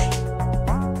bubble guts.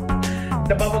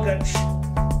 The bubble guts.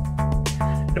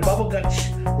 The bubble guts.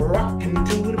 Rocking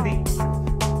to the beat.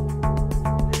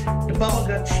 The bubble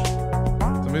guts.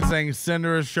 Somebody's saying send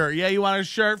her a shirt. Yeah, you want a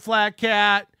shirt, Flat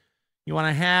Cat? You want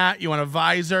a hat? You want a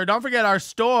visor? Don't forget our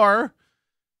store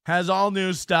has all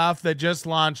new stuff that just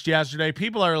launched yesterday.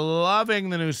 People are loving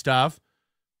the new stuff.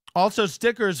 Also,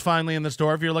 stickers finally in the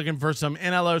store. If you're looking for some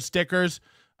NLO stickers,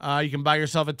 you can buy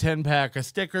yourself a 10-pack of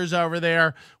stickers over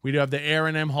there. We do have the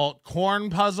Aaron Imholte corn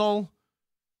puzzle.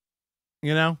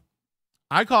 You know,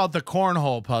 I call it the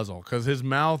cornhole puzzle because his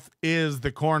mouth is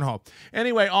the cornhole.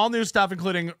 Anyway, all new stuff,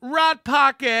 including Rot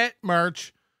Pocket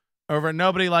merch over at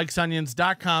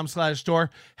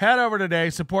nobodylikesonions.com/store. Head over today,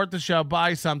 support the show,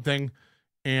 buy something,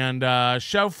 and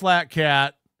show Flat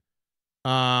Cat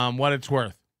what it's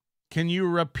worth. Can you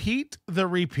repeat the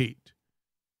repeat?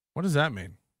 What does that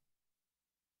mean?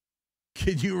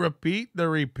 Can you repeat the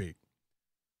repeat?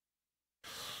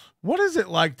 What is it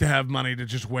like to have money to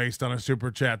just waste on a super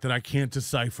chat that I can't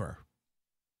decipher?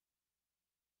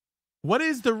 What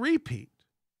is the repeat?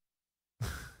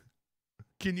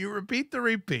 Can you repeat the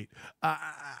repeat?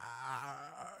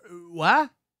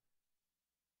 What?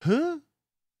 Huh?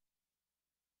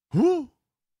 Who?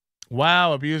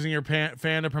 Wow, abusing your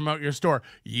fan to promote your store.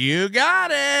 You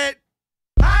got it.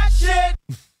 Hot shit.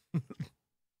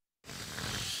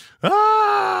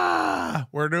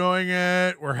 We're doing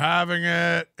it. We're having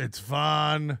it. It's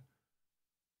fun.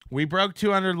 We broke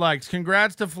 200 likes.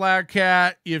 Congrats to Flat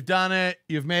Cat. You've done it.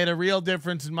 You've made a real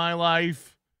difference in my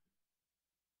life.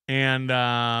 And,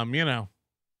 you know,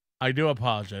 I do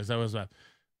apologize. That was bad.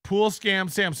 Pool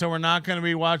scam Sam. So we're not going to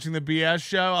be watching the BS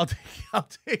show. I'll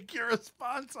take your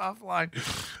response offline.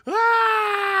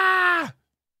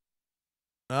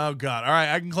 Oh God. All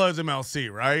right. I can close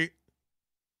MLC, right?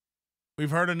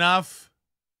 We've heard enough.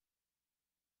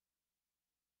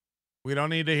 We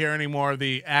don't need to hear any more of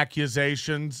the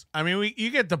accusations. I mean, you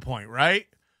get the point, right?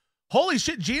 Holy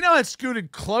shit. Gino has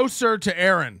scooted closer to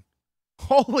Aaron.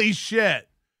 Holy shit.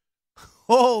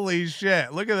 Holy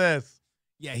shit. Look at this.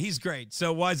 Yeah, he's great.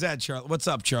 So why is that, Charlie? What's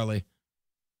up, Charlie?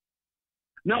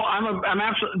 No, I'm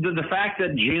absolutely the fact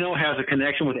that Gino has a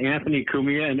connection with Anthony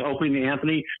Cumia and Opie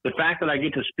Anthony. The fact that I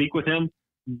get to speak with him,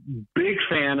 big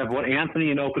fan of what Anthony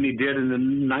and Opie did in the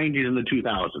 90s and the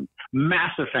 2000s.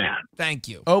 Massive fan. Thank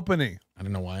you, Opie. I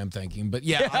don't know why I'm thanking, but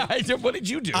yeah. What did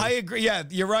you do? I agree. Yeah,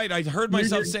 you're right. I heard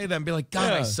myself say that and be like,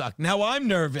 God, I suck. Now I'm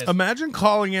nervous. Imagine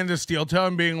calling into Steel Toe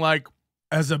and being like,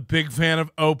 as a big fan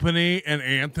of Opie and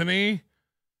Anthony,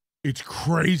 it's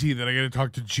crazy that I get to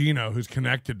talk to Gino, who's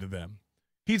connected to them.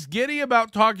 He's giddy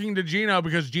about talking to Gino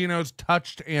because Gino's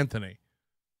touched Anthony.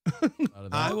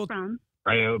 I will.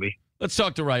 Ryobi. Let's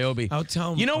talk to Ryobi. I'll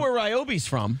tell him. You know where Ryobi's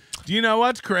from? Do you know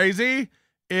what's crazy?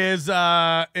 Is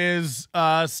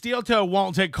Steel Toe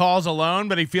won't take calls alone,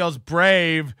 but he feels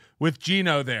brave with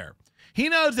Gino there. He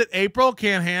knows that April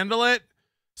can't handle it,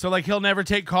 so like he'll never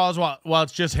take calls while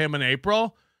it's just him and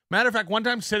April. Matter of fact, one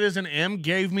time Citizen M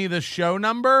gave me the show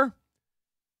number,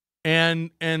 and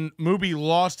Mubi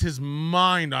lost his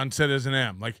mind on Citizen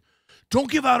M. Like, don't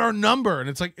give out our number. And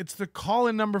it's like, it's the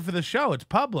call-in number for the show. It's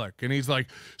public. And he's like,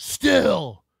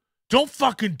 still, don't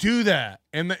fucking do that.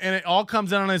 And it all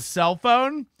comes in on his cell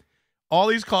phone. All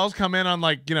these calls come in on,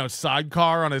 like, you know,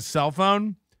 Sidecar on his cell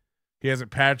phone. He has it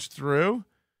patched through.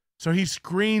 So he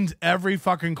screens every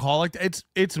fucking call. Like,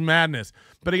 it's madness.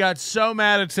 But he got so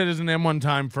mad at Citizen M one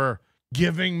time for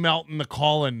giving Melton the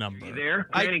call-in number. You there?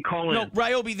 Call in. No,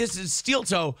 Ryobi, this is Steel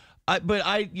Toe.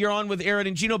 You're on with Aaron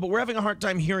and Gino, but we're having a hard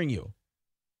time hearing you.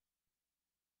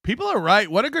 People are right.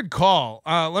 What a good call.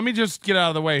 Let me just get out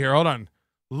of the way here. Hold on.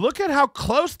 Look at how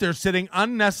close they're sitting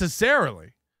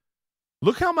unnecessarily.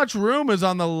 Look how much room is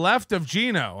on the left of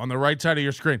Gino on the right side of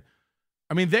your screen.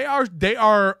 I mean, they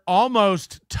are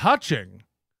almost touching.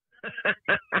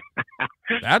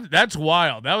 That's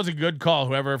wild. That was a good call.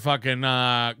 Whoever fucking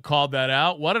called that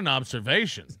out. What an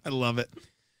observation. I love it.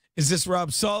 Is this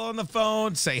Rob Saul on the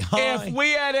phone? Say hi. If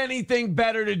we had anything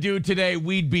better to do today,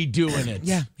 we'd be doing it.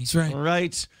 Yeah, he's right.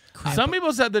 Right. Some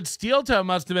people said that Steel Toe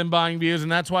must have been buying views,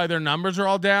 and that's why their numbers are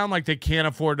all down. Like they can't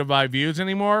afford to buy views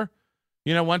anymore.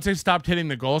 You know, once they stopped hitting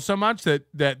the goal so much that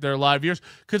their live viewers,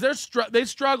 because they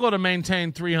struggle to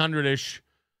maintain 300-ish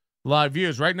live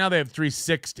views. Right now they have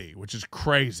 360, which is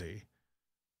crazy.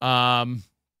 Look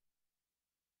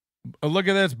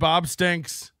at this. Bob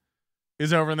Stinks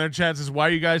is over in their chat, says, why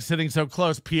are you guys sitting so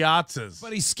close? Piazzas.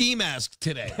 But he's ski masked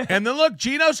today. And then look,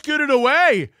 Gino scooted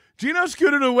away. Gino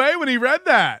scooted away when he read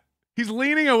that. He's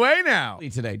leaning away now.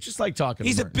 Today, just like talking.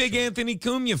 He's a big Anthony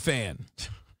Cumia fan.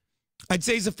 I'd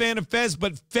say he's a fan of Fez,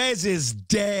 but Fez is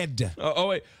dead. Oh,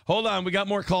 wait. Hold on. We got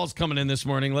more calls coming in this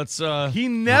morning. Let's He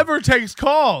never takes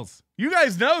calls. You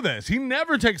guys know this. He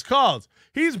never takes calls.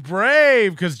 He's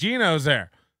brave because Gino's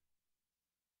there.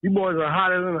 You boys are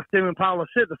hotter than a steaming pile of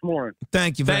shit this morning.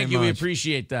 Thank you very much. We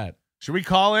appreciate that. Should we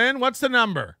call in? What's the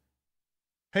number?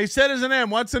 Hey, Citizen M,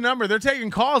 what's the number? They're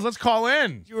taking calls. Let's call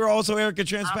in. You were also Erica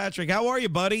Transpatrick. How are you,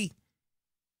 buddy?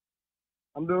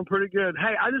 I'm doing pretty good.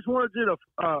 Hey, I just wanted you to,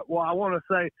 I want to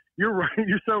say, you're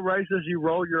so racist you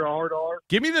roll your hard R.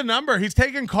 Give me the number. He's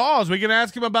taking calls. We can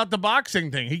ask him about the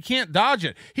boxing thing. He can't dodge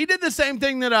it. He did the same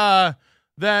thing that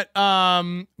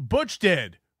Butch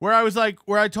did, where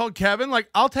I told Kevin, like,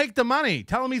 I'll take the money.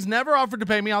 Tell him he's never offered to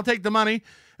pay me. I'll take the money.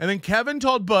 And then Kevin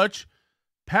told Butch,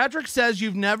 Patrick says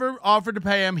you've never offered to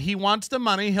pay him. He wants the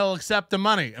money. He'll accept the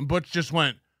money. And Butch just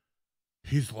went,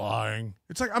 he's lying.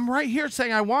 It's like, I'm right here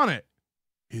saying I want it.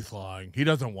 He's lying. He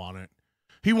doesn't want it.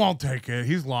 He won't take it.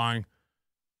 He's lying.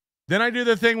 Then I do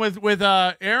the thing with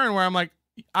Aaron where I'm like,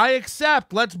 I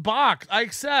accept. Let's box. I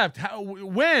accept.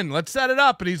 Win. Let's set it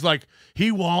up. And he's like,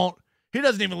 he won't. He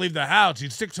doesn't even leave the house.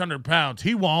 He's 600 pounds.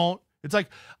 He won't. It's like,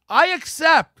 I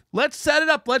accept. Let's set it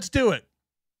up. Let's do it.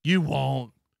 You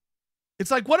won't. It's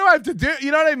like, what do I have to do?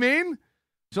 You know what I mean?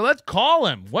 So let's call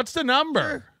him. What's the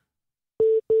number?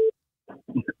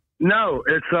 No,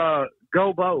 it's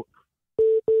Go Boat.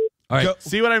 All right.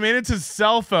 See what I mean? It's his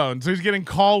cell phone. So he's getting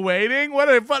call waiting. What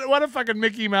a fucking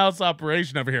Mickey Mouse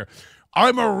operation over here.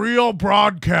 I'm a real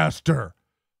broadcaster.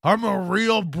 I'm a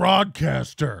real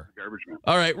broadcaster. Garbage man.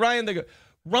 All right,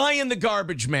 Ryan the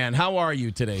garbage man. How are you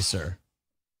today, sir?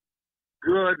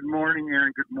 Good morning,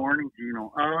 Aaron. Good morning,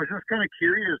 Gino. I was just kind of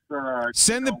curious.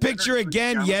 Send the picture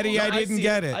again, Yeti. I didn't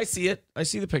get it. I see it. I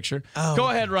see the picture. Oh. Go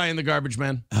ahead, Ryan the garbage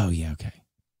man. Oh, yeah, okay.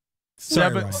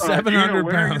 Sorry, Ryan. 700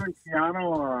 when are you pounds. and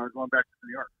Keanu going back to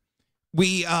New York?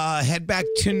 We head back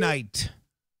tonight.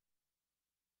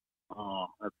 Oh,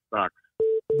 that sucks.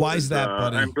 Why is that,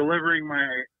 buddy? I'm delivering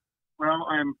my apple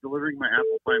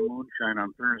pie moonshine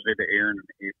on Thursday to Aaron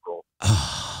in April.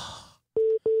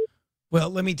 Well,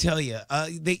 let me tell you,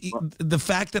 the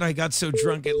fact that I got so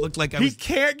drunk, it looked like I was. He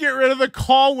can't get rid of the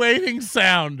call waiting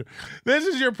sound. This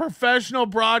is your professional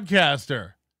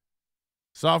broadcaster.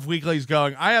 Soft Weekly's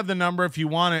going, I have the number if you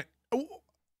want it.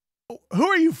 Who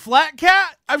are you, Flat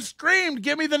Cat? I've screamed,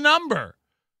 give me the number.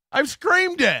 I've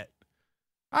screamed it.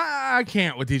 I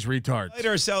can't with these retards.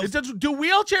 Do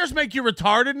wheelchairs make you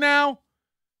retarded now?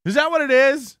 Is that what it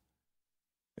is?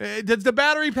 Does the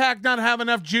battery pack not have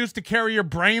enough juice to carry your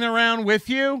brain around with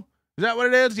you? Is that what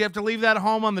it is? You have to leave that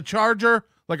home on the charger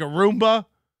like a Roomba?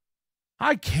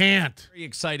 I can't. Very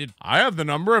excited. I have the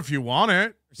number if you want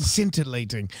it.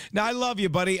 Scintillating. Now, I love you,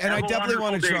 buddy, and I definitely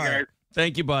want to try it.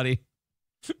 Thank you, buddy.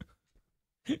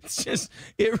 It's just,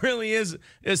 it really is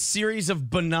a series of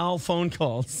banal phone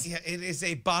calls. Yeah, it is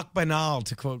a Bach banal,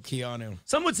 to quote Keanu.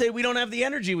 Some would say we don't have the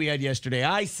energy we had yesterday.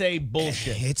 I say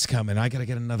bullshit. It's coming. I got to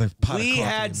get another pot of We coffee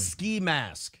had in me. ski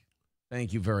mask.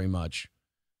 Thank you very much.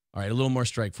 All right, a little more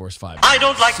Strike Force 5. I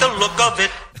don't like the look of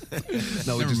it.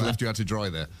 No, we just left you out to dry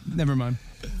there. Never mind.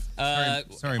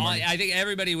 Sorry, Martin. I think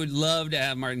everybody would love to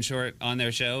have Martin Short on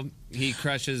their show. He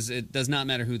crushes. It does not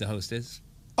matter who the host is.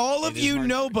 All of you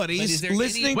nobodies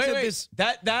listening to this.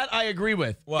 That I agree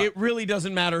with. What? It really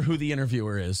doesn't matter who the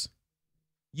interviewer is.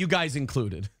 You guys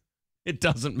included. It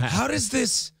doesn't matter. How does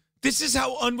this is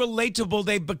how unrelatable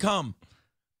they've become.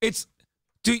 It's,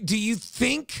 do you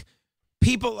think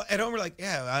people at home are like,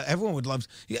 yeah, everyone would love,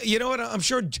 you know what, I'm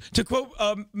sure, to quote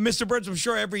Mr. Burns, I'm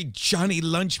sure every Johnny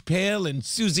Lunch Pail and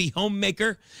Susie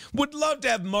Homemaker would love to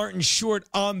have Martin Short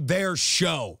on their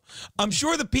show. I'm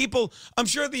sure the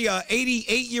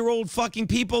 88-year-old fucking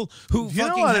people who You know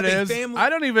fucking what have it a is? family. I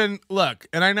don't even look,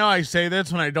 and I know I say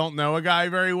this when I don't know a guy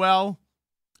very well,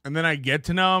 and then I get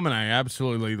to know him and I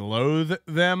absolutely loathe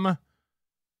them.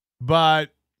 But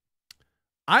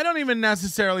I don't even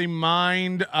necessarily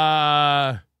mind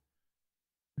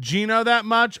Gino that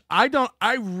much.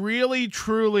 I really,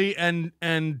 truly, and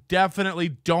definitely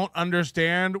don't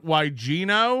understand why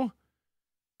Gino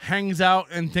hangs out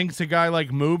and thinks a guy like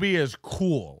Mooby is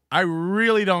cool. I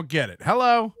really don't get it.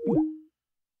 Hello.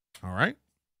 All right.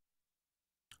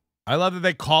 I love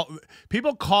that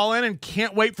people call in and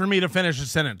can't wait for me to finish a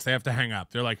sentence. They have to hang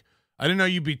up. They're like, I didn't know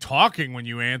you'd be talking when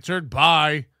you answered.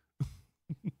 Bye.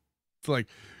 It's like,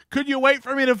 could you wait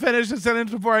for me to finish a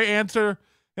sentence before I answer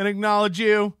and acknowledge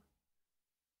you?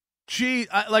 Gee,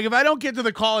 like if I don't get to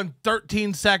the call in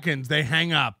 13 seconds, they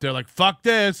hang up. They're like, fuck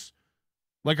this.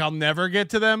 Like I'll never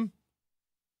get to them.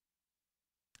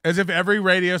 As if every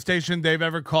radio station they've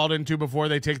ever called into before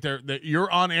they take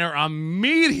you're on air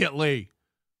immediately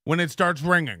when it starts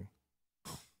ringing.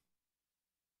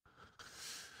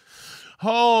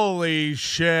 Holy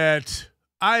shit.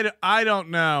 I don't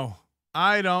know.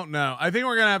 I don't know. I think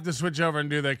we're going to have to switch over and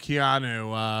do the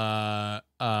Keanu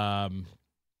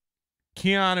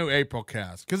April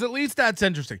cast, because at least that's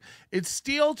interesting. It's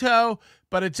Steel Toe,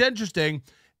 but it's interesting.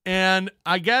 And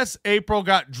I guess April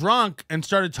got drunk and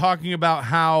started talking about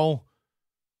how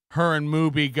her and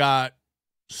Mooby got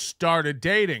started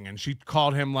dating, and she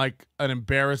called him like an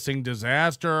embarrassing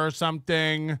disaster or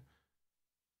something.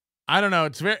 I don't know.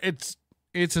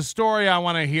 It's a story I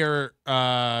want to hear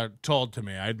told to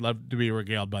me. I'd love to be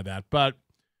regaled by that. But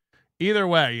either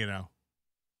way, you know,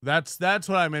 that's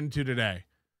what I'm into today.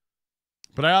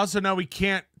 But I also know we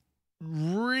can't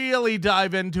really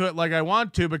dive into it like I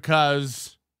want to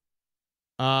because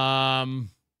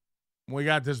we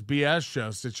got this BS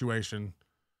show situation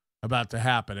about to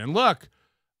happen. And look,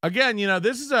 again, you know,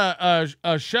 this is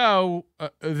a show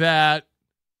that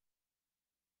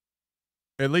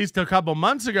at least a couple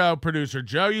months ago, producer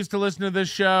Joe used to listen to this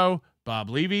show.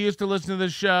 Bob Levy used to listen to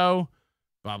this show.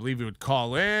 Bob Levy would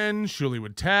call in. Shuli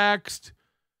would text.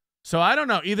 So I don't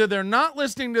know. Either they're not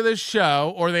listening to this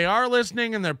show or they are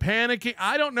listening and they're panicking.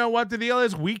 I don't know what the deal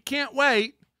is. We can't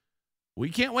wait. We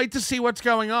can't wait to see what's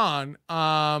going on.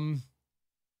 And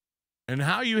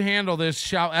how you handle this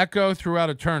shall echo throughout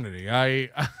eternity.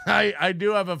 I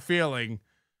do have a feeling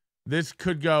this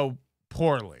could go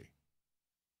poorly.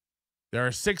 There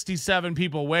are 67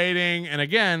 people waiting. And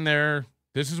again,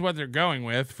 this is what they're going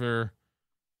with for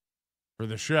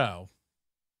the show.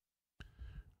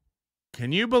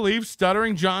 Can you believe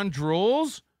Stuttering John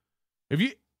drools? If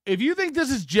you think this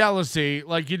is jealousy,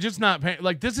 like you're just not paying,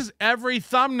 like this is every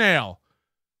thumbnail.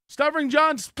 Stuttering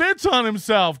John spits on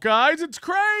himself, guys. It's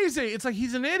crazy. It's like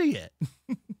he's an idiot.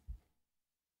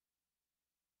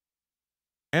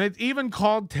 And it's even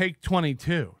called Take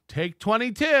 22. Take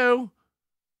 22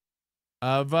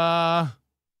 of the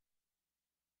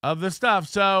stuff.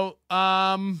 So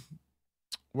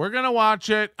we're gonna watch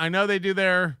it. I know they do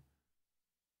their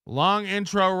long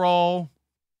intro roll,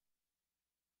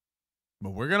 but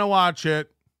we're gonna watch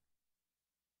it.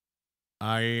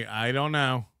 I don't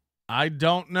know. I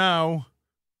don't know.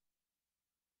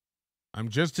 I'm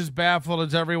just as baffled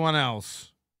as everyone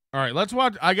else. All right, let's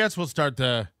watch. I guess we'll start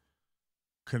the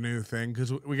canoe thing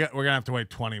because we're gonna have to wait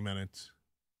 20 minutes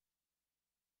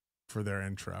for their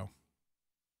intro.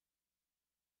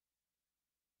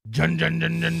 Dun, dun,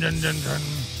 dun, dun, dun, dun, dun.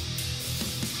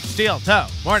 Steel Toe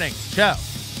Morning Show.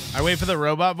 I wait for the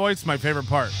robot voice. My favorite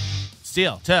part.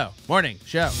 Steel Toe Morning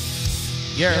Show.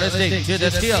 You're listening to the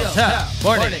Steel Toe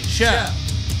Morning Show.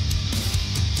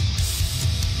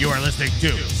 You are listening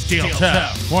to Steel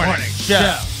Toe Morning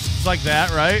Show. It's like that,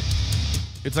 right?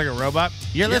 It's like a robot.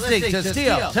 You're listening to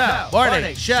Steel Toe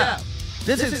Morning Show.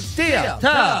 This is Steel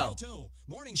Toe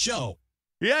Morning Show.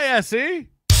 Yeah, see?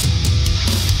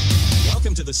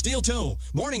 Welcome to the Steel Toe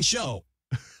Morning Show.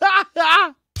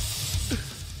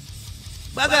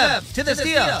 Welcome to the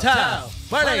Steel Toe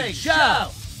Morning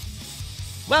Show.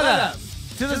 Welcome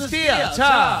to the Steel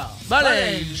Toe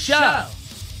Morning Show.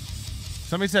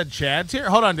 Somebody said Chad's here.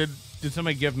 Hold on, did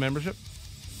somebody give membership?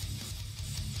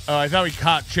 Oh, I thought we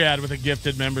caught Chad with a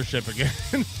gifted membership again.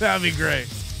 That'd be great.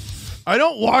 I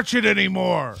don't watch it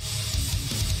anymore.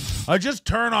 I just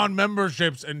turn on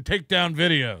memberships and take down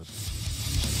videos.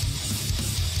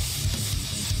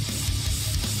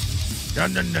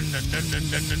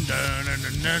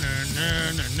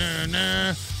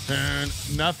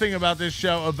 Nothing about this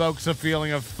show evokes a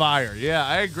feeling of fire. Yeah,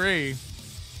 I agree.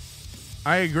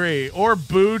 Or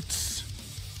boots,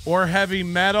 or heavy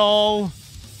metal.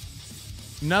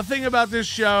 Nothing about this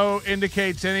show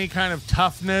indicates any kind of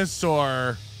toughness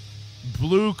or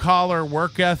blue collar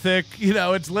work ethic. You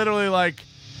know, it's literally like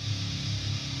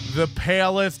the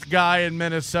palest guy in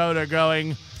Minnesota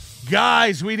going,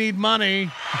 guys, we need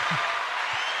money.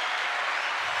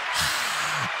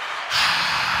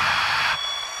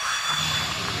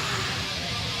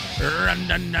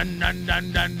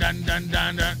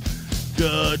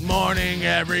 Good morning,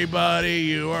 everybody.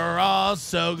 You are all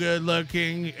so good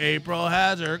looking. April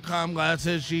has her cum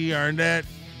glasses. She earned it.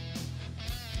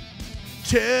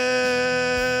 Too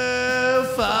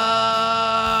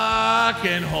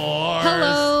fucking whores.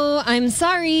 Hello, I'm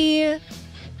sorry.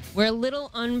 We're a little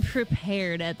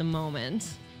unprepared at the moment.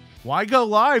 Why go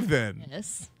live then?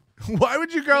 Yes. Why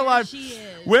would you go live?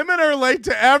 Women are late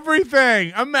to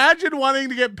everything. Imagine wanting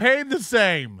to get paid the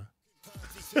same.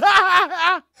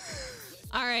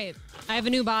 All right. I have a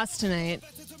new boss tonight.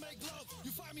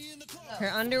 Her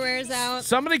underwear's out.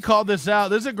 Somebody called this out.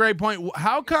 This is a great point.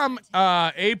 How come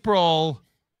April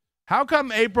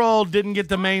didn't get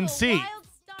the main seat?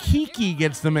 Kiki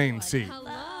gets the main seat.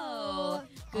 Hello.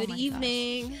 Good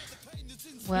evening.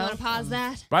 Well, want to pause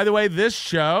that? By the way, this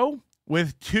show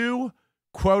with two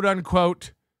quote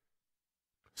unquote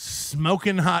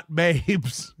smoking hot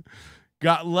babes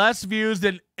got less views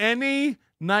than any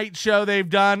night show they've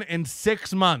done in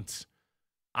 6 months.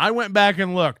 I went back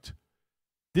and looked.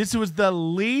 This was the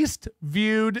least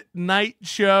viewed night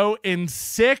show in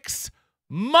 6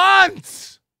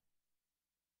 months.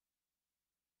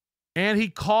 And he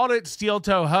called it Steel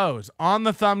Toe Hose. On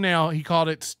the thumbnail, he called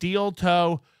it Steel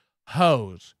Toe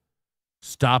Hose.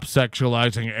 Stop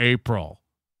sexualizing April.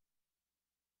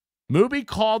 Mubi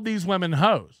called these women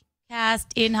hoes.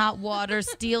 Cast in hot water,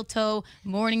 Steel Toe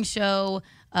Morning Show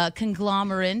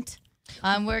conglomerate.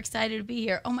 We're excited to be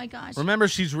here. Oh my gosh! Remember,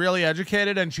 she's really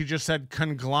educated, and she just said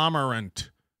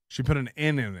conglomerate. She put an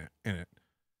N in it.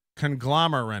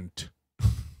 Conglomerate.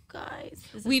 Guys,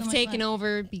 we've taken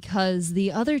over because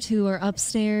the other two are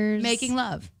upstairs making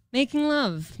love. Making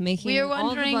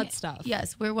all the butt stuff.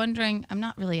 Yes, we're wondering. I'm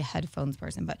not really a headphones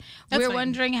person, but we're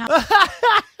wondering how.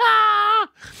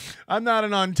 I'm not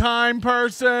an on-time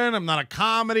person. I'm not a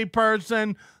comedy person.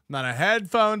 I'm not a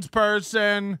headphones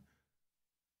person.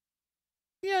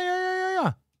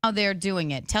 Yeah. How they're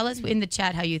doing it. Tell us in the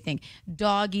chat how you think.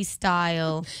 Doggy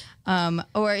style,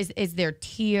 or is there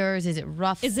tears? Is it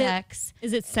rough sex?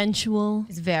 Is it sensual?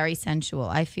 It's very sensual.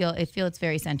 I feel it's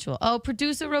very sensual. Oh,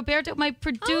 producer Roberto, my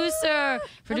producer.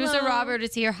 Producer hello. Robert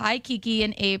is here. Hi, Kiki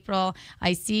and April.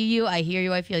 I see you. I hear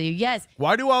you. I feel you. Yes.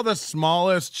 Why do all the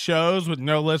smallest shows with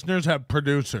no listeners have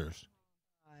producers?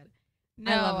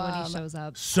 No, I love when he shows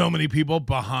up. So many people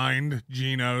behind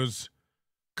Gino's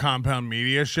Compound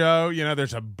Media Show. You know,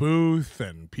 there's a booth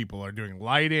and people are doing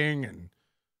lighting and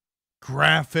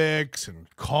graphics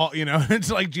and call. You know, it's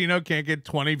like Gino can't get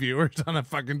 20 viewers on a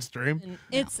fucking stream.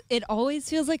 It always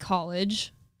feels like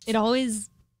college. It always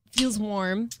feels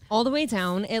warm all the way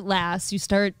down. It lasts. You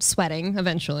start sweating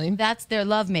eventually. That's their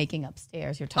lovemaking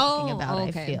upstairs you're talking about,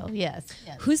 okay. I feel. Yes.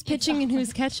 Who's pitching and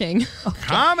who's catching?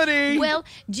 Comedy. Well,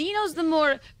 Gino's the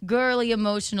more girly,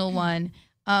 emotional one.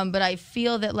 But I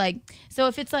feel that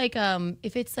if it's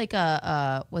like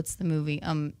a what's the movie?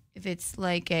 If it's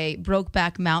like a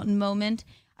Brokeback Mountain moment,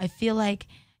 I feel like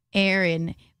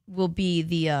Aaron will be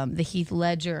the Heath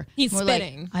Ledger. He's more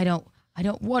spitting. Like, I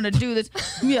don't want to do this.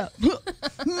 Yeah,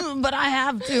 but I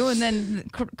have to, and then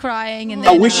crying. And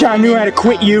then I wish I knew how to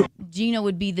quit you. Gino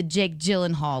would be the Jake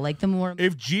Gyllenhaal, like the more.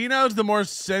 If Gino's the more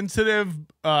sensitive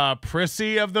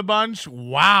prissy of the bunch,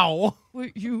 wow.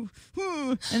 And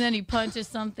then he punches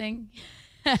something.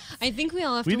 I think we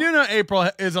all have We to. do know April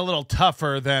is a little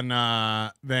tougher than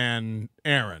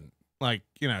Aaron. Like,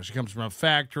 you know, she comes from a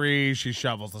factory. She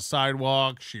shovels the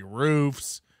sidewalk. She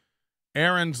roofs.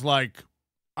 Aaron's like,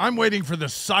 I'm waiting for the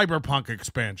Cyberpunk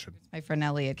expansion. My friend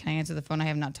Elliot, can I answer the phone? I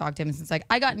have not talked to him since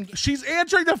I got engaged. She's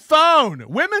answering the phone.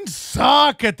 Women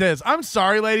suck at this. I'm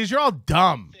sorry, ladies. You're all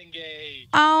dumb.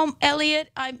 Elliot,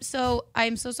 I'm so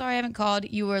sorry I haven't called.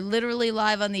 You were literally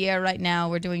live on the air right now.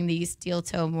 We're doing the Steel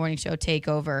Toe Morning Show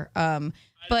takeover.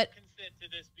 But consent to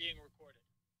this being recorded.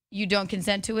 You don't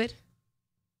consent to it?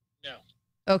 No.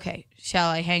 Okay. Shall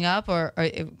I hang up or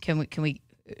can we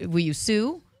will you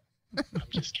sue? I'm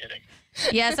just kidding.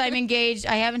 Yes, I'm engaged.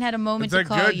 I haven't had a moment It's to a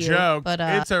call good you. joke. But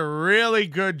It's a really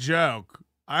good joke.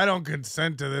 I don't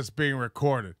consent to this being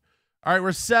recorded. All right,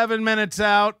 we're 7 minutes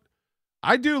out.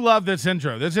 I do love this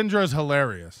intro. This intro is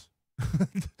hilarious.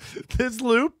 This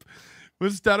loop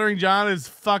with Stuttering John is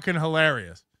fucking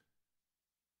hilarious.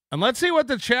 And let's see what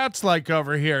the chat's like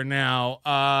over here now.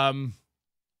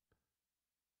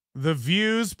 The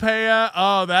views payer.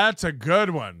 Oh, that's a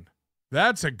good one.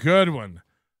 That's a good one.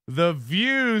 The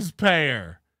views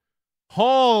payer.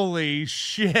 Holy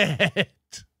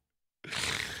shit.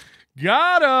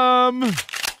 Got him.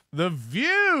 The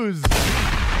views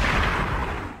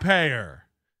payer.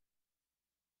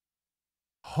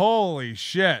 Holy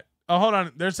shit. Oh, hold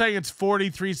on. They're saying it's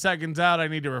 43 seconds out. I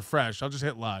need to refresh. I'll just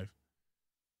hit live.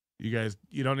 You guys,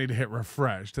 you don't need to hit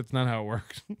refresh. That's not how it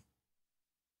works.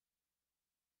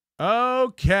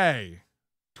 Okay.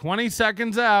 20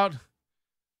 seconds out.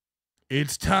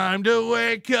 It's time to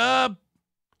wake up.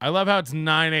 I love how it's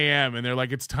 9 a.m. and they're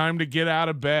like, it's time to get out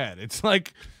of bed. It's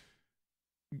like,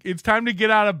 it's time to get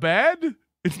out of bed?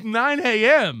 It's 9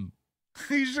 a.m.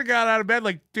 You should have got out of bed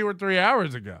like 2 or 3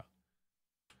 hours ago.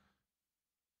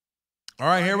 All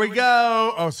right, here we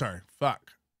go. Oh, sorry.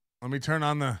 Fuck. Let me turn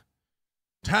on the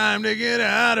time to get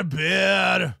out of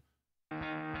bed.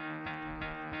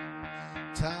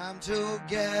 Time to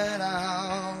get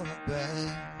out of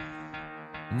bed.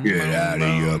 Get out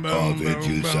of your coffin,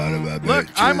 you son of a bitch. Look,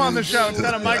 I'm on the show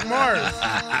instead of Mike Morris.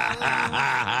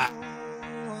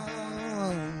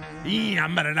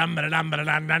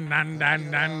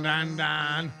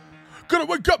 Gonna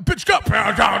wake up, bitch,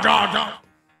 up.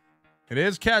 It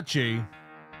is catchy.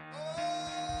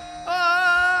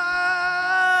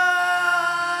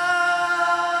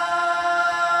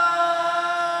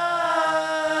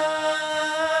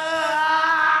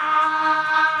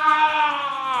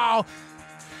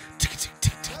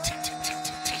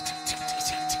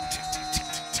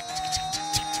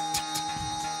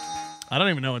 I don't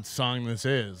even know what song this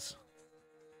is.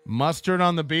 Mustard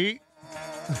on the beat?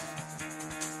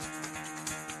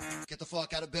 Get the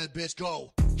fuck out of bed, bitch. Go.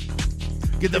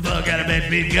 Get the fuck out of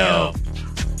bed, bitch, go.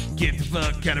 Get the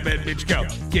fuck out of bed, bitch, go.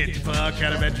 Get the fuck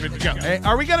out of bed, bitch, go. Hey,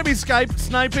 are we gonna be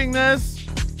sniping this?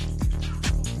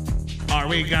 Are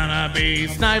we gonna be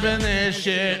sniping this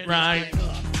shit right?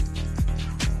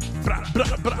 Bra,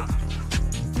 bra, bra.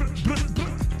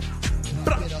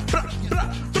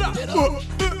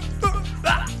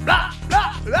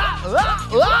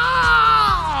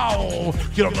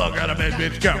 Get the fuck out of bed,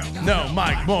 bitch, go. No,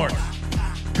 Mike Morse.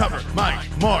 Cover Mike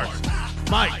Morse.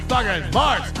 Mike fucking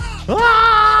Morse. Yeah.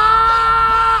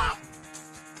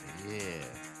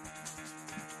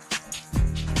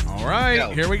 All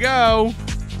right, here we go.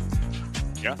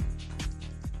 Yeah.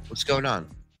 What's going on?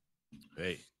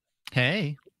 Hey.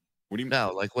 Hey. What do you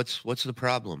know? Like, what's the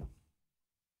problem?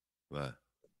 What?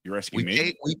 You're asking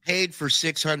me? We paid for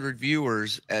 600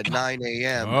 viewers at 9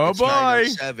 a.m. Oh, It's boy.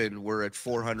 9:07. We're at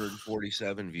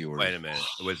 447 viewers. Wait a minute.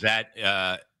 Was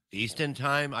that Eastern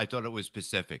time? I thought it was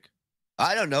Pacific.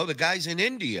 I don't know. The guy's in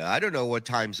India. I don't know what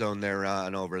time zone they're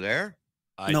on over there.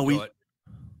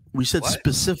 We said What?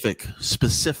 specific,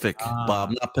 Bob,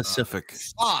 not Pacific.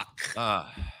 Fuck. Do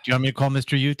you want me to call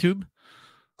Mr. YouTube?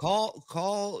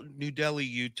 Call New Delhi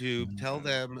YouTube. Tell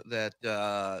them that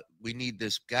we need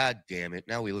this. God damn it!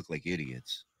 Now we look like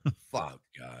idiots. Fuck.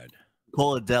 God.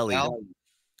 Call it Delhi. Well,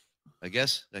 I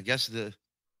guess the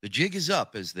jig is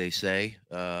up, as they say.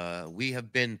 We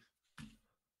have been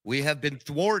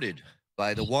thwarted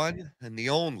by the one and the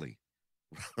only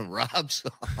Rob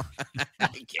Saul. I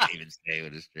can't even say it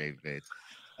with a straight face.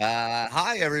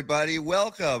 Hi, everybody.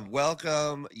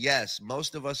 Welcome. Yes,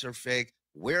 most of us are fake.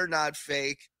 We're not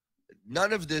fake.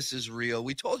 None of this is real.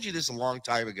 We told you this a long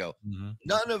time ago.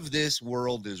 None of this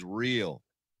world is real.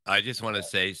 I just want to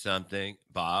say something.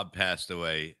 Bob passed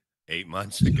away 8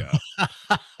 months ago.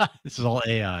 This is all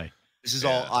AI. This is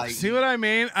all I see what I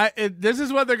mean. This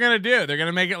is what they're gonna do. They're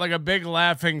gonna make it like a big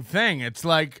laughing thing. It's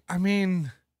like, I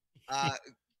mean,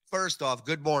 first off,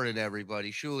 good morning,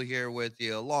 everybody. Shuli here with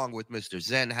you, along with Mr.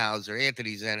 Zenhauser,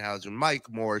 Anthony Zenhauser, Mike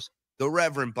Morse, the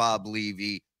Reverend Bob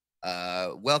Levy.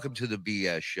 Welcome to the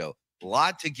BS show. A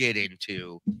lot to get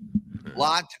into. A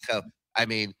lot to come. I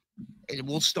mean,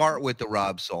 we'll start with the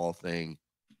Rob Saul thing.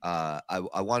 I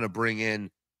want to bring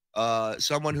in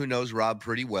someone who knows Rob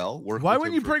pretty well. Why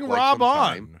wouldn't you bring Rob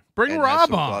on? Bring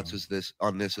Rob on. Thoughts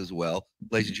on this as well,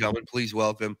 ladies and gentlemen. Please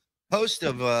welcome host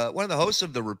of one of the hosts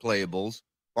of the Replayables,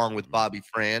 along with Bobby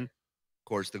Fran, of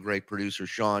course, the great producer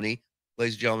Shawnee.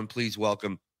 Ladies and gentlemen, please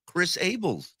welcome Chris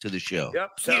Abels to the show.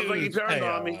 Yep, sounds like you turned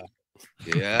on me.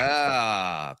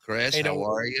 Yeah, Chris, Hey, how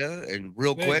are you? And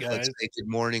real Hey, quick, guys. let's say good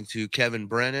morning to Kevin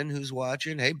Brennan, who's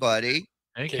watching. Hey, buddy.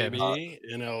 Hey, KB,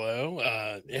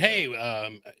 NLO.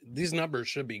 Hey, these numbers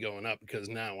should be going up because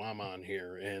now I'm on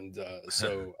here, and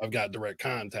so I've got direct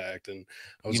contact. And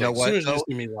I was You know like, what, as soon as though? you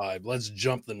see me live, let's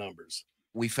jump the numbers.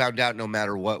 We found out no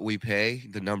matter what we pay,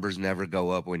 the numbers never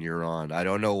go up when you're on. I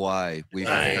don't know why. We've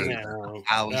I paid know.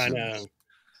 thousands. I know.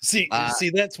 See,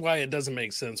 that's why it doesn't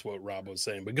make sense what Rob was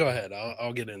saying. But go ahead,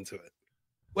 I'll get into it.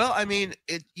 Well, I mean,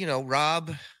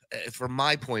 Rob, from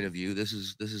my point of view, this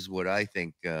is what I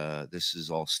think this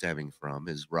is all stemming from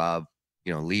is Rob,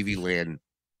 Levi Land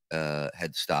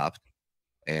had stopped,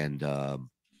 and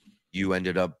you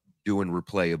ended up doing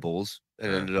Replayables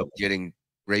and ended up getting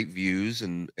great views,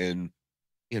 and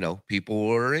people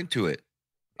were into it.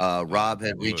 Rob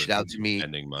had reached out to me.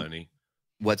 Spending money.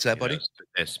 What's that, buddy?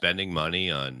 They're spending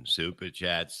money on super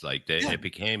chats. Like it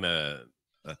became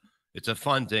it's a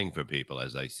fun thing for people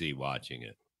as I see watching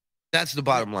it. That's the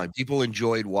bottom line. People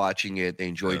enjoyed watching it. They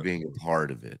enjoyed being a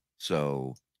part of it.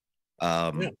 So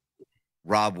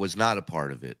Rob was not a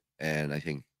part of it. And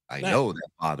I know that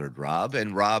bothered Rob.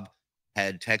 And Rob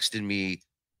had texted me,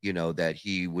 that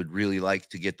he would really like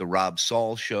to get the Rob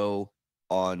Saul show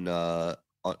on the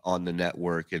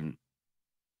network. And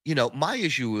my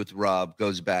issue with Rob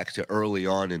goes back to early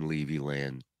on in Levy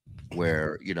Land,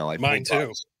 where Mine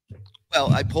too.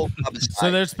 I pulled Bob aside.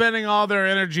 So they're spending all their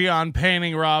energy on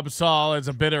painting Rob Saul as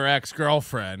a bitter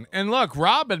ex-girlfriend. And look,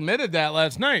 Rob admitted that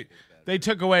last night. They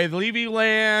took away Levy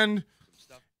Land.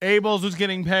 Abels was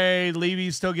getting paid.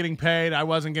 Levy's still getting paid. I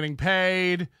wasn't getting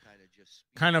paid.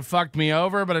 Kind of fucked me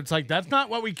over, but it's like, that's not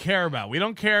what we care about. We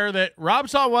don't care that Rob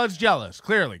Saul was jealous.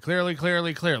 Clearly.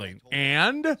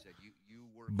 And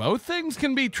both things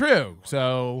can be true.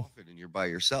 So and you're by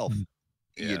yourself,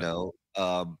 and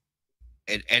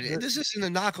this isn't a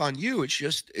knock on you. It's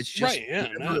just Right, yeah,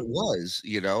 whatever it was,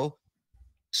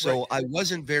 So I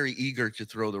wasn't very eager to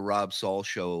throw the Rob Saul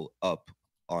show up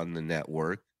on the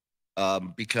network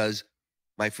because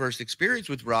my first experience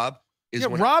with Rob is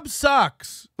when Rob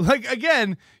sucks. Like,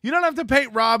 again, you don't have to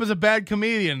paint Rob as a bad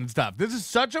comedian and stuff. This is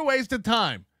such a waste of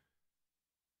time.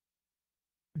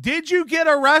 Did you get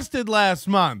arrested last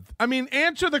month? I mean,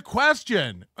 answer the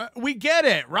question. We get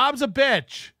it. Rob's a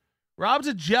bitch. Rob's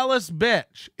a jealous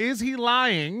bitch. Is he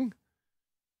lying?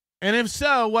 And if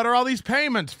so, what are all these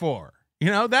payments for?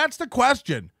 You know, that's the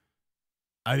question.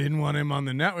 I didn't want him on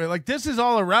the network. Like, this is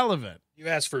all irrelevant. You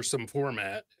asked for some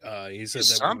format. He said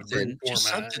that we would bring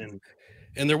format,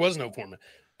 and there was no format.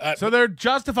 So they're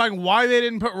justifying why they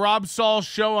didn't put Rob Saul's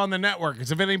show on the network,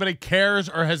 as if anybody cares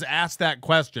or has asked that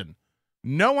question.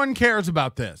 No one cares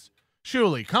about this.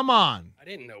 Shuli, come on. I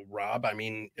didn't know Rob. I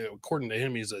mean, according to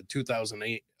him, he's a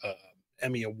 2008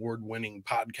 Emmy award-winning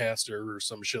podcaster or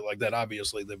some shit like that.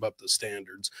 Obviously, they've upped the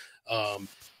standards.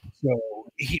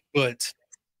 But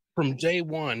from day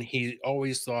one, he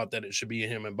always thought that it should be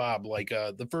him and Bob. Like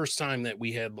the first time that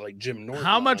we had like Jim Norton.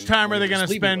 How much time are they going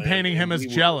to spend painting him as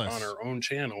jealous? On our own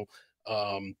channel,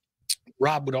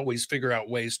 Rob would always figure out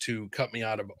ways to cut me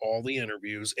out of all the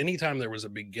interviews. Anytime there was a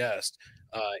big guest,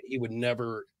 he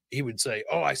would say,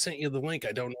 "Oh, I sent you the link.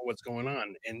 I don't know what's going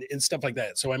on," and stuff like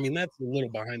that. So, I mean, that's a little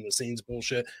behind the scenes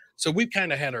bullshit. So we've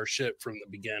kind of had our shit from the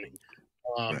beginning.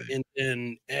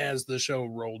 And as the show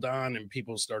rolled on and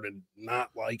people started not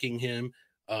liking him,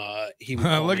 he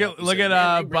would look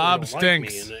at Bob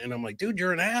Stinks. And I'm like, dude,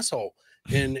 you're an asshole.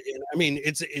 And I mean,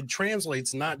 it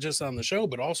translates not just on the show,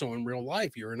 but also in real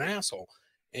life. You're an asshole.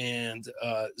 And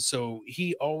so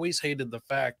he always hated the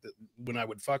fact that when I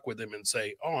would fuck with him and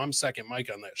say, "Oh, I'm second mic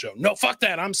on that show." No, fuck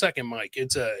that. I'm second mic.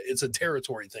 It's a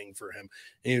territory thing for him.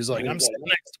 And he was like, "I'm sitting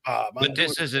next to Bob." But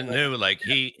this isn't new. Like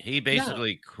he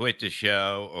basically quit the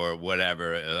show or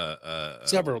whatever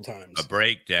several times. A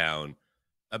breakdown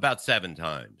about 7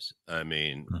 times. I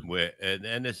mean,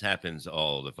 and this happens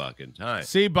all the fucking time.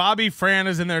 See, Bobby Fran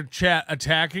is in their chat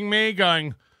attacking me,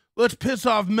 going, "Let's piss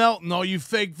off Melton, all you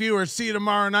fake viewers. See you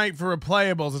tomorrow night for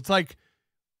replayables." It's like,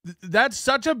 that's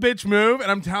such a bitch move,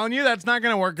 and I'm telling you, that's not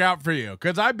going to work out for you,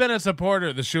 because I've been a supporter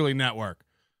of the Shuli Network.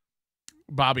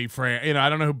 Bobby Fran, I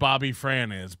don't know who Bobby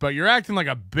Fran is, but you're acting like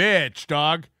a bitch,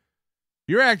 dog.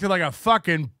 You're acting like a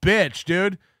fucking bitch,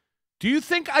 dude. Do you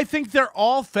think I think they're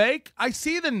all fake? I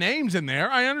see the names in there.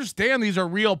 I understand these are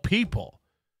real people.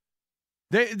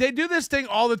 They do this thing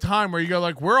all the time where you go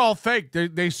like, we're all fake.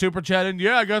 They super chatted.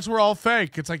 Yeah, I guess we're all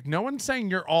fake. It's like, no one's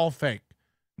saying you're all fake.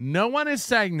 No one is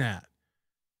saying that.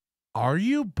 Are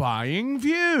you buying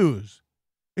views?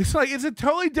 It's like, it's a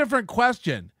totally different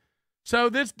question. So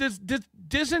this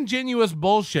disingenuous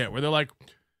bullshit where they're like,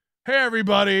 "Hey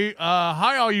everybody,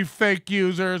 hi all you fake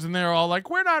users," and they're all like,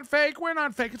 "We're not fake, we're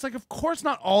not fake." It's like, of course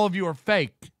not all of you are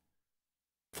fake.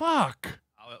 Fuck.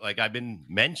 Like, I've been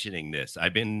mentioning this.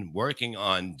 I've been working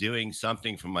on doing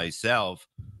something for myself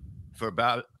for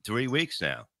about 3 weeks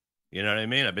now. You know what I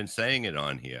mean? I've been saying it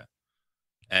on here.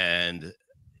 And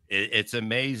it's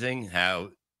amazing how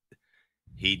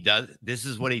he does. This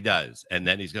is what he does. And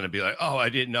then he's going to be like, "Oh, I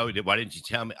didn't know. Why didn't you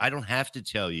tell me?" I don't have to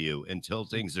tell you until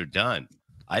things are done.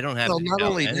 I don't have to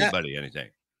tell anybody anything.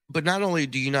 But not only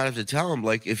do you not have to tell him,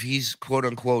 like, if he's quote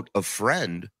unquote a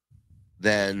friend,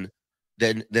 then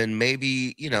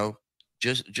maybe,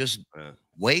 just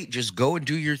wait, just go and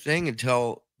do your thing and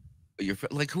tell your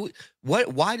friend. Like,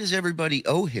 why does everybody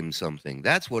owe him something?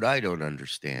 That's what I don't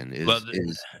understand.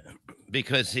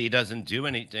 Because he doesn't do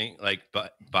anything like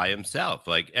by himself.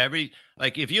 Like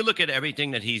if you look at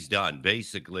everything that he's done,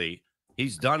 basically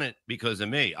he's done it because of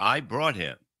me. I brought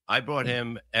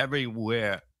him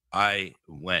everywhere I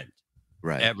went.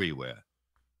 Right. Everywhere.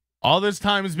 All this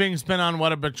time is being spent on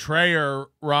what a betrayer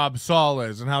Rob Saul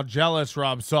is and how jealous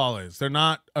Rob Saul is. They're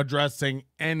not addressing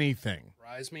anything.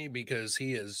 Surprised me because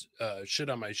he is shit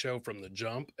on my show from the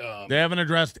jump. They haven't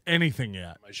addressed anything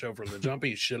yet. My show from the jump,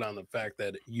 he shit on the fact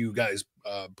that you guys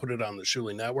put it on the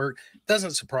Shuli Network.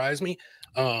 Doesn't surprise me.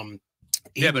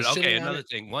 Yeah, but okay, another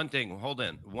thing. One thing, hold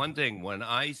on. One thing, when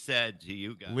I said to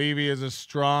you guys, Levi is a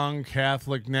strong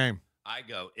Catholic name. I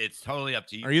go, it's totally up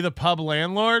to you. Are you the pub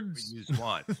landlord? Use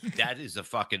one. That is a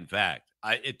fucking fact.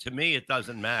 To me, it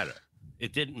doesn't matter.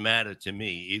 It didn't matter to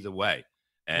me either way.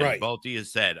 And both of you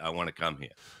said, "I want to come here."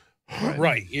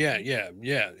 Right. Yeah.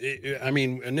 I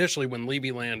mean, initially when Levi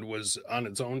Land was on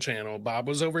its own channel, Bob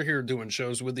was over here doing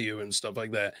shows with you and stuff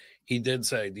like that. He did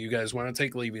say, "Do you guys want to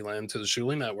take Levi Land to the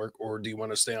Shuli Network, or do you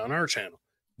want to stay on our channel?"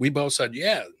 We both said,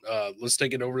 "Yeah, let's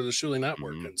take it over to the Shuli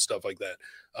Network and stuff like that."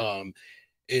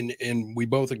 And we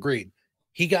both agreed.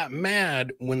 He got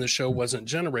mad when the show wasn't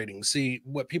generating. See,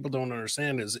 what people don't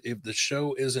understand is if the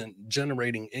show isn't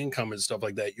generating income and stuff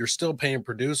like that, you're still paying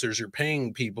producers, you're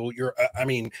paying people.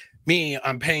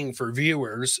 I'm paying for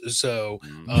viewers. So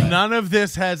none of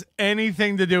this has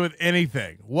anything to do with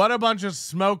anything. What a bunch of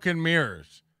smoke and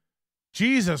mirrors.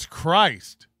 Jesus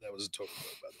Christ. That was a total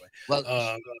joke, by the way.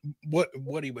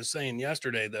 What he was saying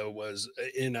yesterday though was,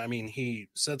 and I mean, he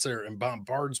sits there and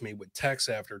bombards me with text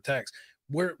after text.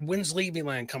 When's Levy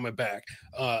Land coming back?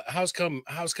 How's come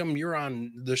you're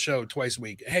on the show twice a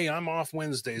week? Hey, I'm off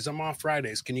Wednesdays. I'm off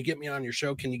Fridays. Can you get me on your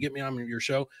show? Can you get me on your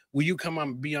show? Will you come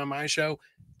on, be on my show?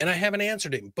 And I haven't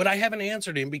answered him, but I haven't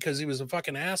answered him because he was a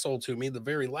fucking asshole to me the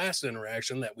very last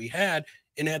interaction that we had.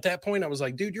 And at that point I was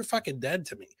like, dude, you're fucking dead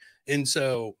to me. And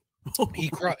so he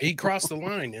crossed the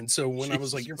line. And so when I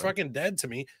was like, you're fucking dead to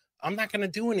me, I'm not going to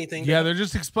do anything. Yeah, they're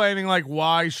just explaining like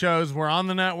why shows were on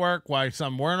the network, why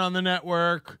some weren't on the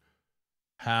network,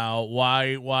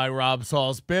 why Rob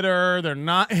Saul's bitter. They're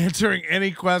not answering any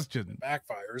questions.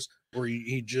 Backfires, or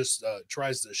he just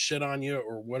tries to shit on you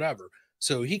or whatever.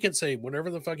 So he can say whatever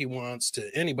the fuck he wants to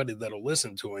anybody that'll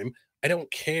listen to him. I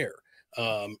don't care.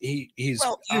 He's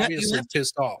obviously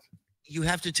pissed off. You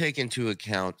have to take into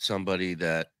account somebody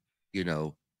that, you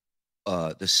know,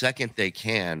 the second they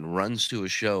can runs to a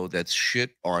show that's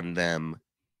shit on them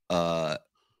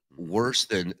worse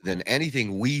than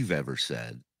anything we've ever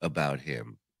said about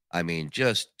him. I mean,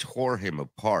 just tore him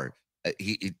apart.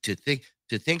 To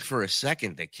think for a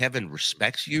second that Kevin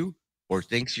respects you or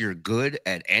thinks you're good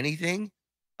at anything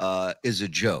is a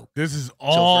joke. This is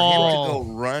all, so for him to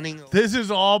go running. This is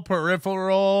all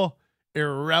peripheral,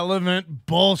 irrelevant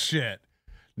bullshit.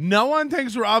 No one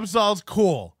thinks Rob Saul's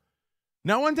cool.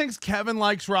 No one thinks Kevin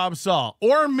likes Rob Saul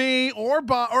or me or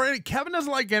Bob or Kevin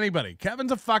doesn't like anybody.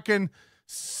 Kevin's a fucking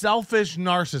selfish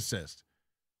narcissist.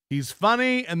 He's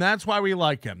funny, and that's why we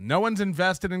like him. No one's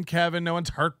invested in Kevin. No one's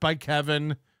hurt by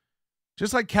Kevin.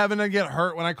 Just like Kevin didn't get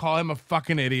hurt when I call him a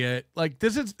fucking idiot. Like,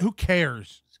 this is, who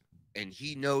cares? And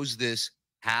he knows this.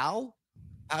 How?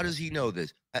 How does he know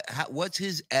this? What's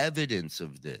his evidence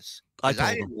of this? I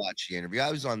didn't watch the interview. I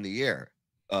was on the air.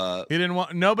 He didn't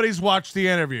want. Nobody's watched the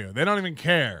interview. They don't even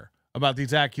care about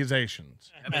these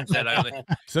accusations.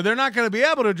 So they're not going to be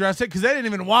able to address it because they didn't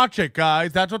even watch it,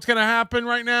 guys. That's what's going to happen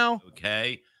right now.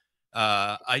 Okay.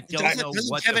 I don't know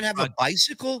what Kevin have a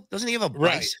bicycle? Doesn't he have a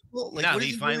bicycle? Like, no,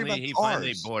 he finally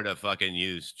bought a fucking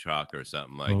used truck or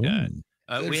something like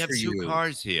that. We have two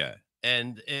cars here.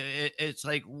 And it's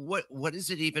like, what does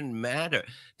it even matter?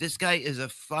 This guy is a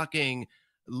fucking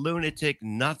lunatic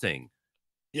nothing.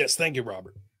 Yes, thank you,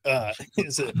 Robert.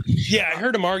 Yeah, I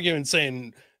heard him arguing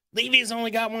saying Levy's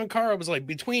only got one car. I was like,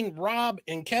 between Rob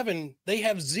and Kevin, they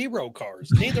have 0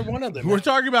 cars. Neither one of them. We're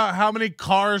talking about how many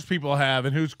cars people have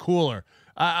and who's cooler.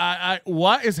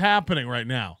 What is happening right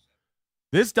now?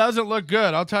 This doesn't look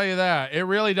good. I'll tell you that. It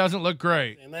really doesn't look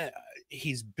great. And that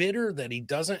he's bitter that he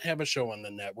doesn't have a show on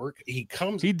the network. He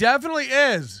definitely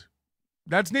is.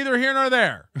 That's neither here nor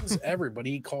there. Everybody,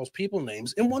 he calls people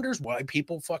names and wonders why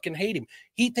people fucking hate him.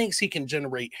 He thinks he can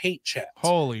generate hate chats.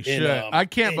 Holy shit. I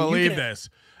can't believe this.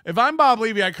 If I'm Bob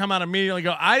Levy, I come out immediately and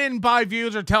go, I didn't buy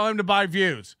views or tell him to buy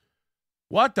views.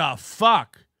 What the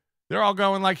fuck? They're all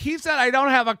going like, he said I don't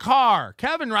have a car.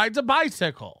 Kevin rides a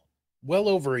bicycle. Well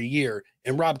over a year.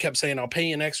 And Rob kept saying, I'll pay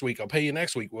you next week. I'll pay you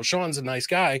next week. Well, Sean's a nice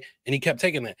guy. And he kept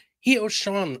taking that. He owes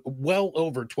Sean well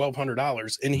over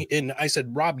 $1,200. And I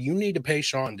said, Rob, you need to pay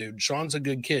Sean, dude. Sean's a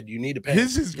good kid. You need to pay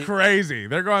This is crazy.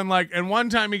 They're going like, and one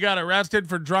time he got arrested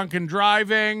for drunken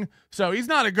driving. So he's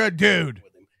not a good dude.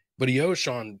 But he owes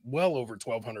Sean well over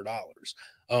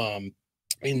 $1,200.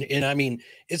 And I mean,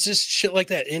 it's just shit like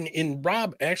that. And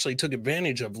Rob actually took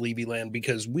advantage of Levy Land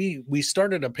because we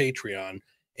started a Patreon.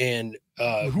 And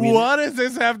what does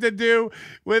this have to do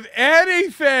with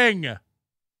anything?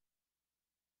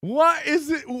 What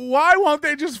is it? Why won't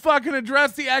they just fucking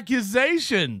address the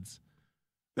accusations?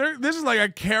 This is like a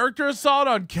character assault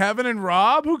on Kevin and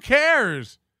Rob. Who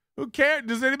cares? Who cares?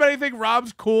 Does anybody think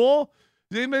Rob's cool?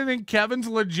 Does anybody think Kevin's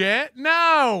legit?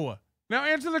 No. Now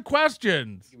answer the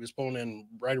questions. He was pulling in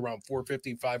right around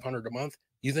 $450, $500 a month.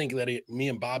 You think that me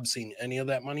and Bob seen any of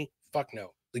that money? Fuck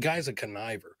no. The guy's a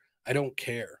conniver. I don't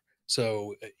care.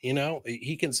 So, you know,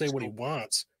 he can say what he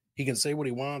wants. He can say what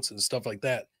he wants and stuff like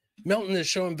that. Melton is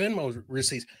showing Venmo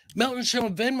receipts. Melton's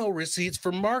showing Venmo receipts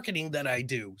for marketing that I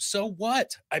do. So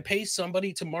what? I pay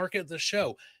somebody to market the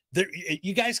show. There,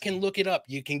 you guys can look it up.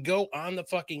 You can go on the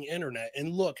fucking internet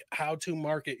and look how to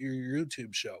market your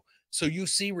YouTube show. So you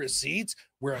see receipts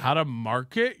where how to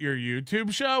market your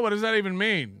YouTube show? What does that even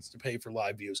mean? To pay for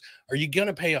live views. Are you going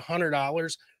to pay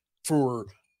 $100 for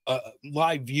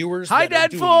live viewers that are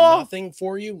doing nothing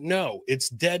for you? No, it's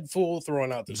dead fool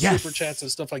throwing out the super chats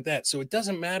and stuff like that. So it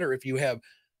doesn't matter if you have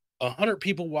 100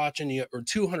 people watching you or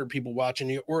 200 people watching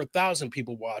you or 1,000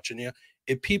 people watching you.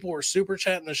 If people are super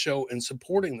chatting the show and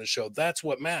supporting the show, that's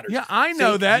what matters. Yeah, I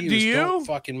know that. Do you? Don't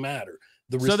fucking matter.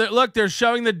 So that look, they're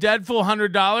showing the dead fool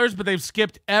 $100, but they've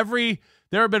skipped every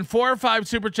There have been 4 or 5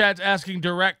 super chats asking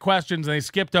direct questions, and they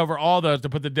skipped over all those to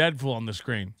put the Deadpool on the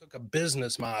screen. Took a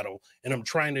business model, and I'm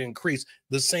trying to increase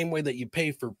the same way that you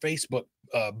pay for Facebook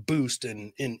boost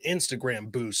and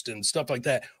Instagram boost and stuff like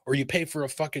that, or you pay for a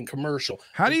fucking commercial.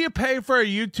 How do you pay for a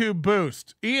YouTube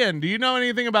boost? Ian, do you know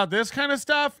anything about this kind of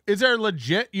stuff? Is there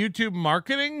legit YouTube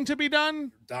marketing to be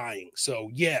done? Dying. So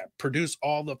yeah, produce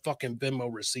all the fucking Venmo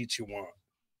receipts you want.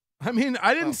 I mean,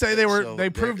 I didn't say they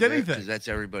proved anything. Because that's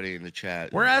everybody in the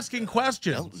chat. We're asking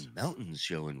questions. Melton's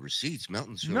showing receipts.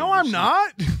 Melton's showing No, I'm receipts.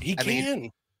 not. He can.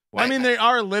 I mean, they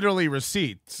are literally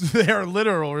receipts. They are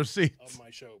literal receipts. Of my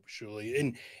show,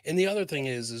 Shuli. And the other thing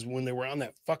is when they were on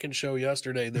that fucking show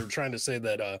yesterday, they were trying to say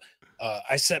that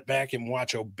I sat back and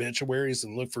watch obituaries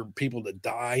and look for people to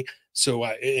die. So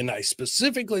I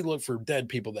specifically look for dead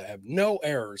people that have no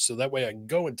errors, so that way I can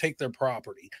go and take their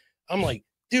property. I'm like,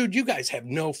 dude, you guys have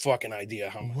no fucking idea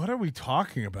how much. What are we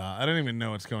talking about? I don't even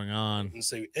know what's going on. And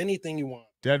say anything you want.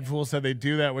 Deadpool said they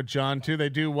do that with John too. They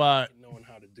do what? Knowing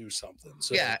how to do something.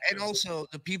 So, yeah, and also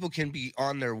the people can be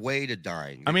on their way to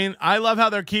dying. I mean, I love how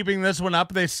they're keeping this one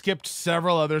up. They skipped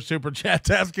several other super chats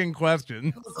asking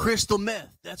questions. Crystal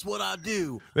meth. That's what I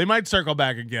do. They might circle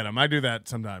back and get them. I do that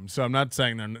sometimes, so I'm not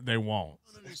saying they won't.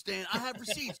 I don't understand. I have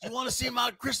receipts. You want to see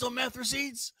my crystal meth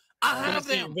receipts? I have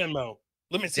them. Venmo.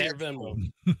 Let me see your Venmo.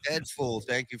 Deadpool,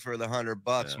 thank you for the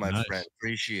 $100, my friend.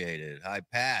 Appreciate it. Hi,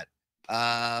 Pat.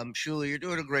 Shuli, you're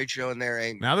doing a great show in there,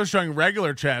 ain't? Now they're showing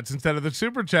regular chats instead of the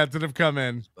super chats that have come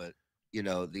in. But you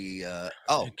know the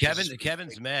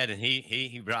Kevin's mad and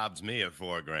he robs me of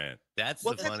 $4,000. That's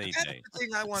the funny thing.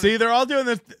 See, they're all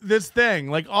doing this thing.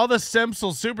 Like all the simps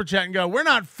will super chat and go, "We're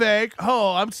not fake."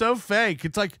 Oh, I'm so fake.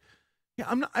 It's like,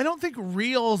 yeah, I don't think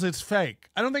Reels is fake.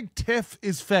 I don't think Tiff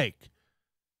is fake.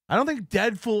 I don't think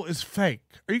Deadpool is fake.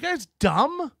 Are you guys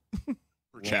dumb?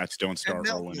 Chats don't start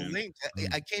rolling in. Link.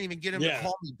 I can't even get him to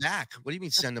call me back. What do you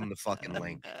mean send him the fucking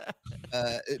link?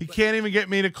 You can't even get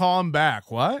me to call him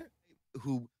back. What?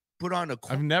 Who put on a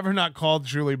I've never not called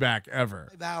Shuli back ever.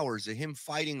 5 hours of him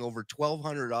fighting over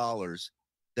 $1,200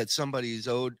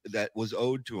 that was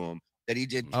owed to him that he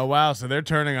didn't. Oh wow, so they're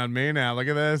turning on me now. Look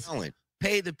at this.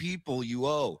 Pay the people you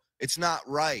owe. It's not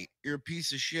right. You're a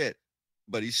piece of shit.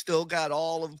 But he's still got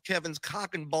all of Kevin's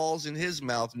cock and balls in his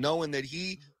mouth, knowing that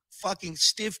he fucking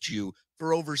stiffed you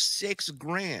for over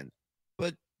 $6,000.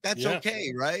 But that's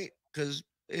okay, right? Because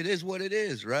it is what it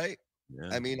is, right? Yeah.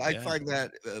 I mean, I find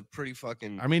that pretty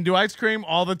fucking. I mean, do I scream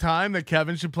all the time that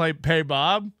Kevin should pay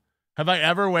Bob? Have I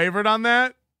ever wavered on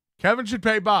that? Kevin should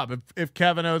pay Bob. If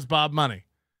Kevin owes Bob money,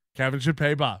 Kevin should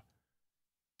pay Bob.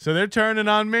 So they're turning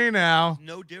on me now.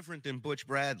 No different than Butch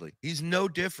Bradley. He's no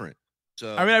different.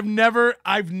 So I mean,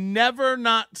 I've never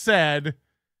not said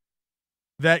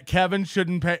that Kevin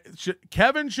shouldn't pay.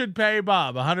 Kevin should pay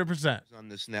Bob 100% on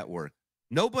this network.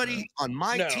 Nobody on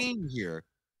my team here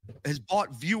has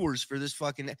bought viewers for this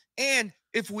fucking. And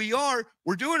if we are,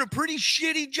 we're doing a pretty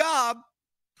shitty job.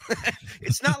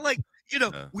 It's not like,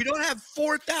 we don't have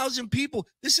 4,000 people.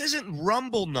 This isn't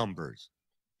Rumble numbers.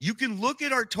 You can look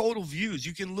at our total views.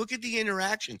 You can look at the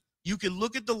interaction. You can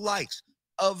look at the likes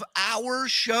of our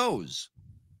shows.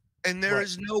 And there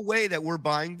is no way that we're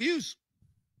buying views.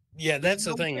 Yeah, that's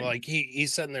the thing. Like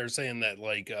he's sitting there saying that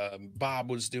like Bob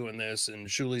was doing this and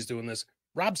Shuli's doing this.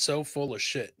 Rob's so full of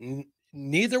shit.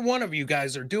 Neither one of you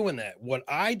guys are doing that. What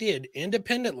I did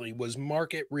independently was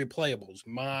market replayables,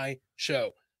 my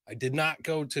show. I did not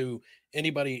go to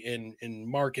anybody in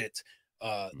market.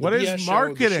 What is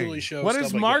marketing? What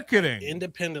is marketing?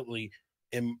 Independently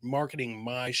in marketing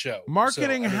my show.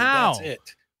 Marketing how? That's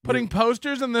it. Putting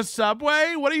posters in the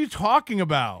subway? What are you talking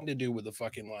about? To do with the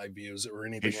fucking live views or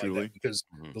anything like that, because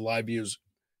the live views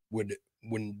would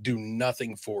do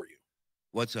nothing for you.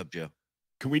 What's up, Joe?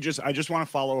 Can we I just want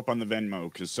to follow up on the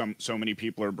Venmo because so many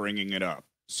people are bringing it up.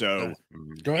 So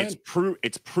go ahead.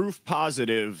 It's proof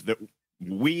positive that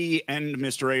we and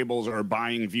Mr. Abels are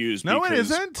buying views because it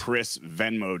isn't. Chris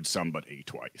Venmo'd somebody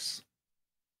twice.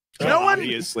 So no one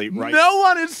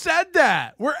has said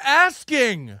that. We're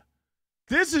asking.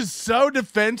 This is so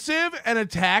defensive and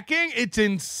attacking. It's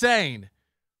insane.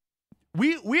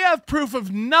 We have proof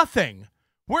of nothing.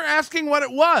 We're asking what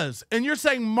it was, and you're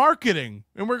saying marketing,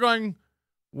 and we're going,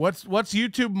 what's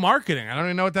YouTube marketing? I don't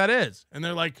even know what that is. And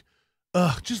they're like,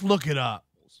 just look it up.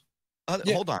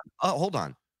 Hold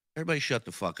on. Everybody shut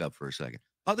the fuck up for a second.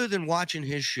 Other than watching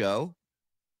his show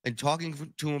and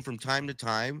talking to him from time to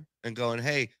time and going,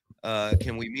 hey,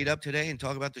 can we meet up today and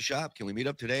talk about the shop? Can we meet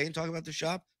up today and talk about the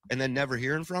shop? And then never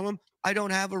hearing from him. I don't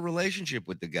have a relationship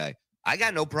with the guy. I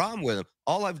got no problem with him.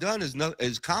 All I've done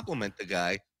is compliment the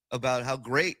guy about how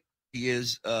great he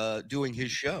is doing his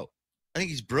show. I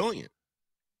think he's brilliant.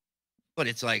 But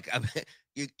it's like,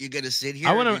 you're going to sit here.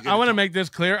 I want to make this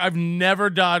clear. I've never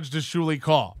dodged a Shuli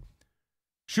call.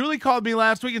 Shuli called me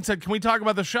last week and said, "Can we talk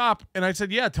about the shop?" And I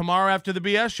said, "Yeah, tomorrow after the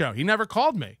BS show." He never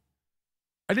called me.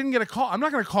 I didn't get a call. I'm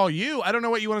not going to call you. I don't know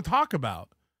what you want to talk about.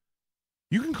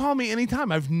 You can call me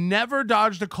anytime. I've never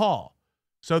dodged a call.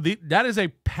 So that is a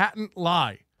patent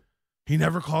lie. He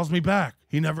never calls me back.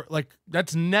 He never,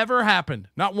 that's never happened.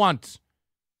 Not once.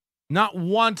 Not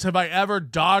once have I ever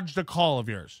dodged a call of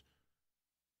yours.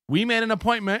 We made an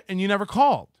appointment and you never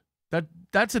called.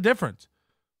 That's a difference.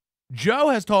 Joe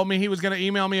has told me he was going to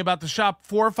email me about the shop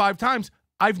 4 or 5 times.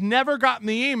 I've never gotten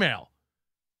the email.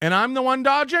 And I'm the one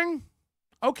dodging?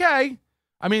 Okay.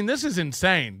 I mean, this is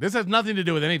insane. This has nothing to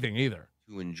do with anything either.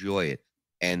 To enjoy it.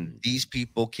 And these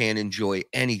people can't enjoy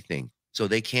anything. So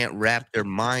they can't wrap their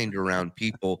mind around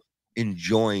people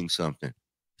enjoying something.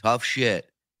 Tough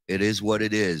shit. It is what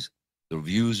it is. The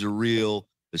views are real.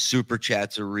 The super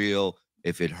chats are real.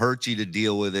 If it hurts you to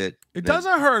deal with it. It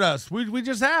doesn't hurt us. We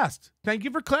just asked. Thank you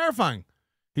for clarifying.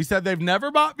 He said they've never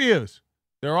bought views.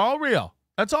 They're all real.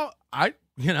 That's all.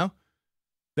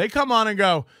 They come on and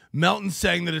go, Melton's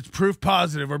saying that it's proof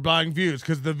positive we're buying views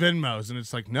because of the Venmos. And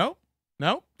it's like, no,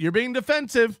 you're being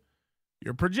defensive.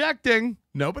 You're projecting.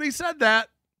 Nobody said that.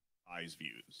 Eyes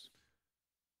views.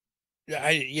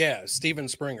 Yeah, Steven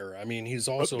Springer. I mean, he's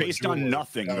also based on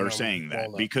nothing. They're saying that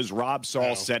because Rob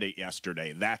Saul said it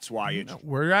yesterday. That's why it's.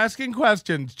 We're asking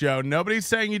questions, Joe. Nobody's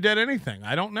saying you did anything.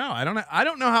 I don't know. I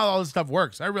don't know how all this stuff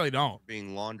works. I really don't.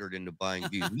 Being laundered into buying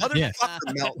views.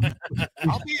 Motherfucker, Melton.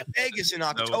 I'll be in Vegas in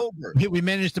October. We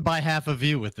managed to buy half a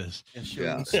view with this.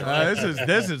 Yeah.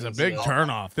 This is a big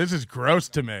turnoff. This is gross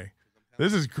to me.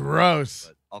 This is gross.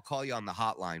 But I'll call you on the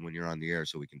hotline when you're on the air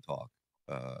so we can talk.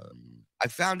 I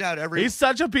found out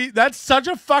That's such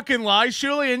a fucking lie,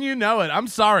 Shuli, and you know it. I'm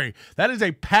sorry. That is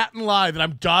a patent lie that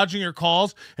I'm dodging your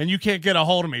calls and you can't get a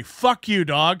hold of me. Fuck you,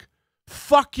 dog.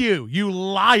 Fuck you. You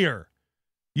liar.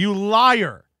 You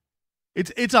liar.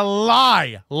 It's a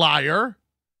lie, liar.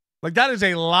 Like, that is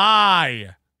a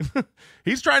lie.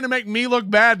 He's trying to make me look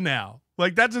bad now.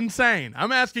 Like, that's insane.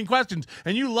 I'm asking questions,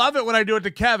 and you love it when I do it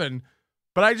to Kevin,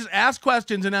 but I just ask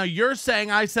questions, and now you're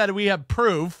saying I said we have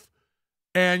proof.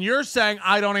 And you're saying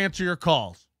I don't answer your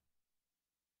calls.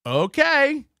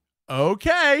 Okay.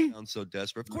 Sounds so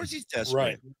desperate. Of course he's desperate.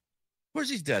 Right. Of course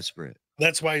he's desperate.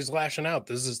 That's why he's lashing out.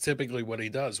 This is typically what he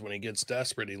does when he gets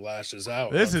desperate. He lashes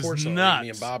out. This is nuts. Me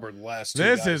and Bob are the last two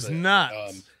This guys is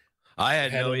nuts. I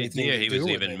had no anything idea to he do was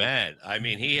with even it. mad. I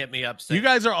mean, he hit me up You saying,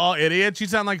 guys are all idiots. You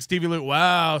sound like Stevie Lou.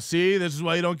 Wow, see, this is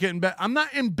why you don't get in bed. I'm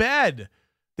not in bed.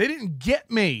 They didn't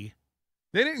get me.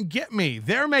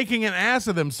 They're making an ass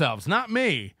of themselves, not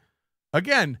me.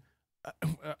 Again,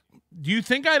 do you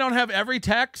think I don't have every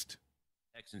text?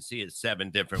 text and see it 7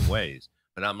 different ways.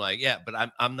 But I'm like, yeah,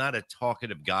 but I'm not a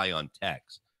talkative guy on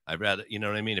text. I'd rather, you know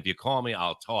what I mean? If you call me,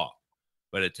 I'll talk.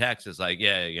 But a text is like,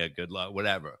 yeah, good luck,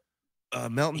 whatever.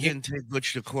 Melton didn't take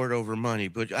Butch to court over money,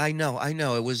 but I know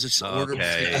it was a order.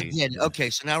 Again, okay,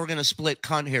 so now we're gonna split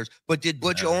cunt hairs. But did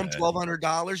Butch owe him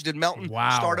 $1,200? Did Melton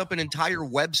start up an entire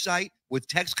website with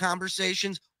text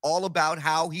conversations all about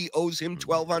how he owes him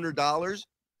 $1,200?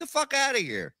 The fuck out of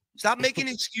here! Stop making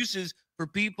excuses for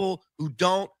people who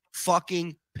don't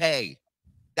fucking pay.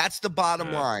 That's the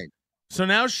bottom line. So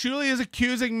now Shuli is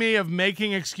accusing me of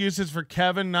making excuses for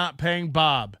Kevin not paying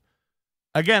Bob.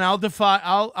 Again, I'll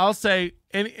say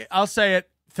it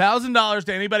 $1,000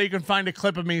 to anybody who can find a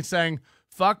clip of me saying,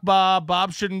 fuck Bob.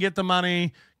 Bob shouldn't get the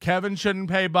money. Kevin shouldn't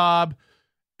pay Bob.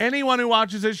 Anyone who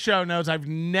watches this show knows I've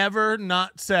never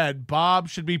not said Bob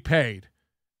should be paid.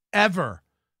 Ever.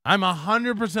 I'm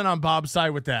 100% on Bob's side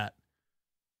with that.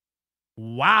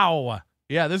 Wow.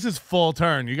 Yeah, this is full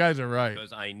turn. You guys are right.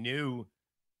 Because I knew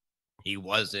he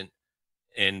wasn't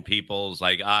in people's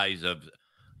eyes of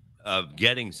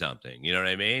getting something. You know what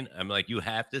I mean? I'm like, you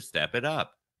have to step it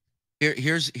up.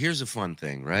 Here's a fun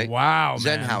thing, right? Wow,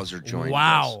 Zenhauser joined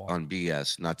us on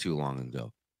BS not too long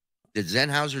ago. Did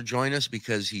Zenhauser join us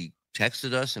because he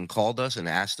texted us and called us and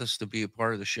asked us to be a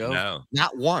part of the show? No.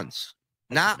 Not once.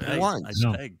 Not once.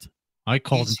 I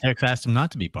called and text, asked him not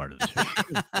to be part of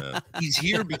the show. He's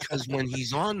here because when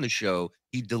he's on the show,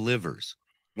 he delivers.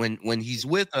 When he's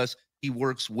with us, he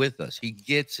works with us. He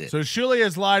gets it. So Shuli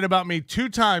has lied about me 2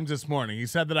 times this morning. He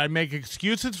said that I make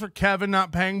excuses for Kevin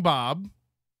not paying Bob,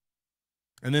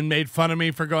 and then made fun of me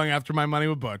for going after my money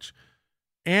with Butch.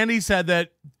 And he said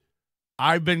that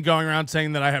I've been going around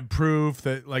saying that I had proof,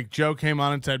 that Joe came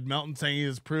on and said Melton saying he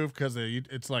has proof because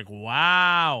it's like,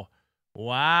 wow.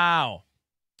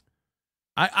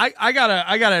 I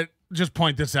gotta just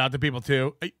point this out to people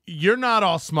too. You're not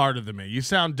all smarter than me. You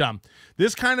sound dumb.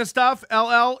 This kind of stuff,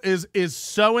 LL, is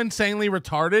so insanely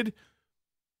retarded.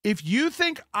 If you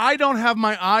think I don't have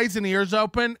my eyes and ears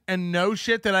open and know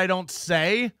shit that I don't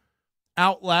say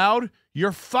out loud,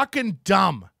 you're fucking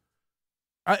dumb.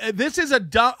 This is a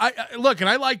dumb. Look, and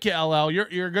I like you, LL.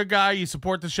 You're a good guy. You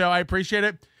support the show. I appreciate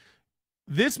it.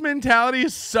 This mentality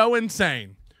is so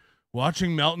insane.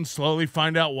 Watching Melton slowly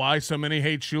find out why so many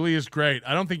hate Shuli is great.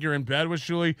 I don't think you're in bed with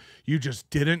Shuli. You just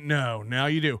didn't know. Now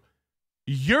you do.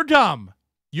 You're dumb.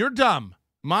 You're dumb.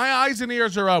 My eyes and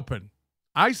ears are open.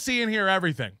 I see and hear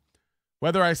everything.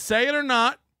 Whether I say it or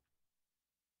not,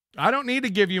 I don't need to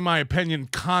give you my opinion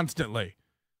constantly.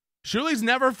 Shuli's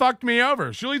never fucked me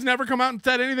over. Shuli's never come out and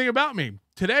said anything about me.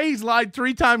 Today he's lied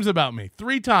 3 times about me.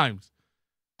 3 times.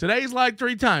 Today he's lied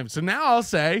 3 times. So now I'll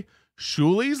say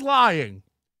Shuli's lying.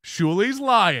 Shuli's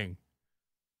lying.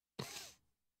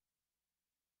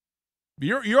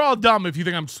 You're all dumb if you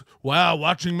think I'm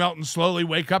watching Melton slowly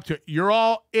wake up to it. You're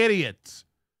all idiots.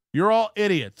 You're all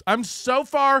idiots. I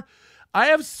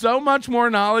have so much more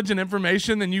knowledge and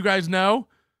information than you guys know.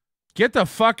 Get the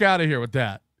fuck out of here with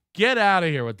that. Get out of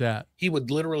here with that. He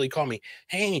would literally call me,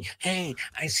 hey,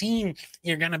 I seen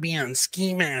you're going to be on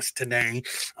Ski Mask today.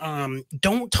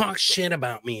 Don't talk shit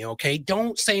about me, okay?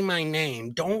 Don't say my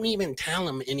name. Don't even tell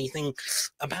him anything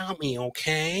about me,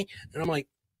 okay? And I'm like,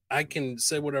 I can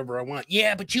say whatever I want.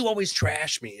 Yeah, but you always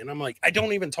trash me. And I'm like, I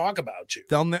don't even talk about you.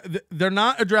 They're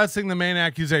not addressing the main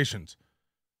accusations.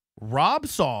 Rob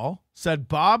Saul said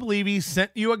Bob Levy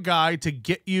sent you a guy to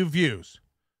get you views.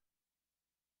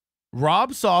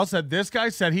 Rob Saul said this guy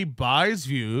said he buys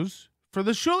views for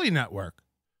the Shuli Network.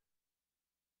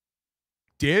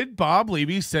 Did Bob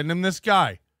Levy send him this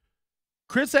guy?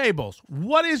 Chris Abels,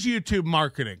 what is YouTube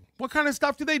marketing? What kind of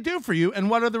stuff do they do for you, and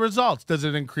what are the results? Does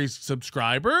it increase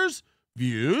subscribers,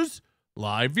 views,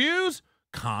 live views,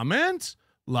 comments,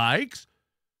 likes?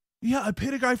 Yeah, I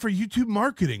paid a guy for YouTube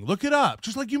marketing. Look it up.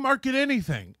 Just like you market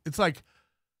anything. It's like,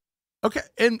 okay,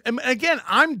 and again,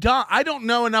 I'm done. I don't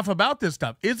know enough about this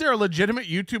stuff. Is there a legitimate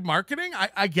YouTube marketing?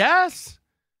 I guess.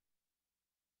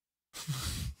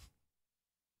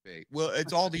 Well,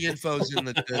 it's all the info's in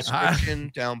the description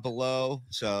down below.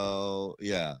 So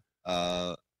yeah,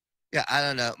 I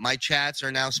don't know. My chats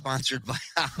are now sponsored by.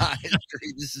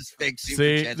 This is fake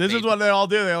super chat. This is what they all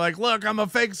do. They're like, look, I'm a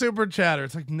fake super chatter.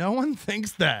 It's like no one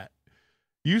thinks that.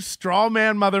 You straw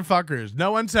man motherfuckers.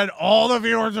 No one said all the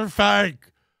viewers are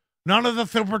fake. None of the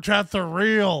super chats are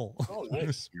real. Oh,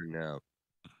 nice. No.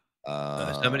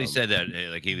 Somebody said that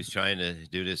like he was trying to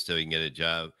do this so he can get a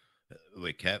job.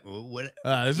 Wait,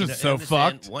 this is so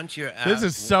fucked. Once you're out, this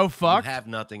is so fucked. You have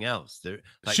nothing else.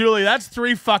 Shuli, that's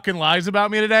 3 fucking lies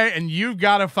about me today, and you've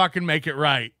got to fucking make it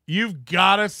right. You've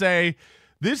got to say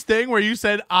this thing where you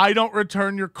said I don't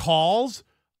return your calls,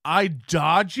 I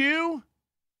dodge you.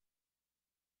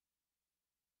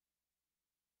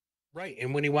 Right,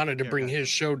 and when he wanted to bring his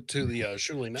show to the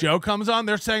Shuli Network. Joe comes on,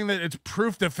 they're saying that it's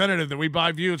proof definitive that we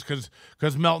buy views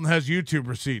because Melton has YouTube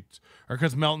receipts or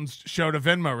because Melton showed a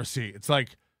Venmo receipt. It's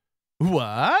like,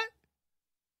 what?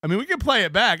 I mean, we can play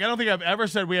it back. I don't think I've ever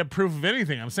said we have proof of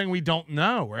anything. I'm saying we don't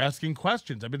know. We're asking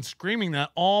questions. I've been screaming that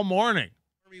all morning.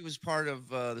 He was part of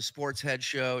the Sports Head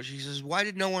show. She says, why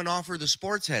did no one offer the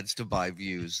Sports Heads to buy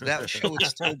views? That show would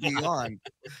still be on.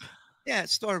 Yeah,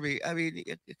 Stormy. I mean,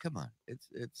 come on.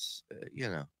 It's you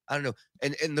know, I don't know.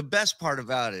 And the best part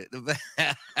about it,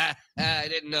 I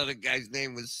didn't know the guy's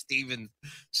name was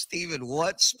Steven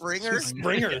what? Springer?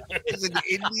 Springer. He's an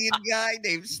Indian guy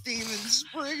named Steven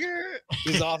Springer.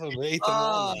 He's off of 8th and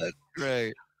Oh, that's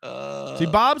great. See,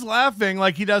 Bob's laughing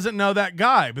like he doesn't know that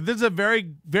guy, but this is a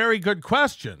very, very good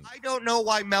question. I don't know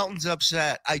why Melton's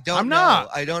upset. I'm know. not.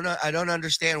 I don't know. I don't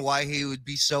understand why he would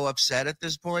be so upset at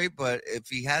this point. But if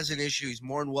he has an issue, he's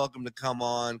more than welcome to come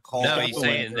on. Call. No, he's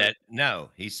saying that. No,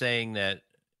 he's saying that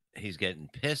he's getting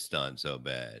pissed on so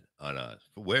bad on us.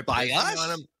 We're by pissing us. on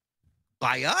him.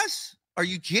 By us? Are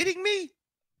you kidding me?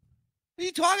 What are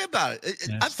you talking about?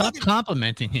 Stop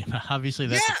complimenting him. Obviously,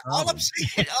 that's all I'm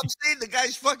saying. I'm saying the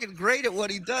guy's fucking great at what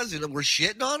he does, and we're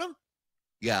shitting on him.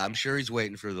 Yeah, I'm sure he's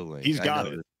waiting for the link. He's got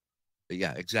it.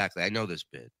 Yeah, exactly. I know this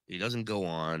bit. He doesn't go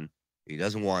on. He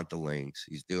doesn't want the links.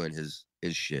 He's doing his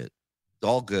shit. It's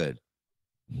all good.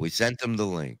 We sent him the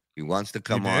link. He wants to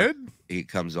come on. He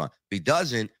comes on. If he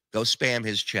doesn't, go spam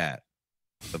his chat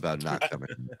about not coming.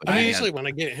 I actually want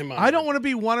to get him on. I don't want to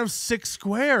be one of 6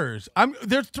 squares.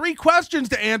 There's 3 questions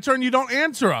to answer and you don't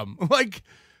answer them. Like,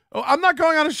 I'm not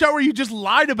going on a show where you just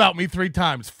lied about me 3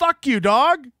 times. Fuck you,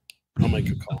 dog. I'll make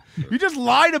a call. You just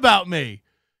lied about me.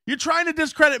 You're trying to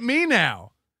discredit me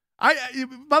now.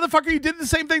 Motherfucker, you did the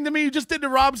same thing to me you just did to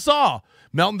Rob Saul.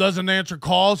 Melton doesn't answer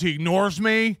calls. He ignores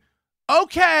me.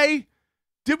 Okay.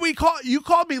 You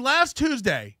called me last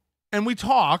Tuesday and we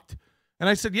talked and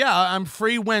I said, yeah, I'm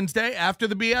free Wednesday after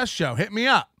the BS show. Hit me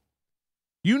up.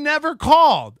 You never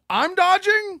called. I'm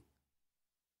dodging.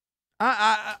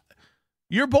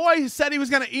 Your boy said he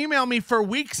was going to email me for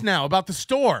weeks now about the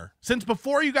store since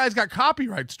before you guys got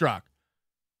copyright struck.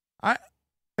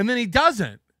 And then he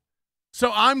doesn't.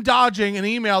 So I'm dodging an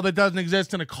email that doesn't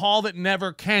exist and a call that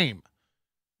never came.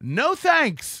 No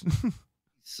thanks.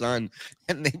 Son,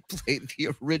 and they played the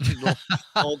original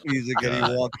folk music and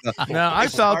he walked up. No, I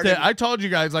felt it. I told you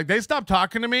guys, like, they stopped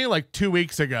talking to me like 2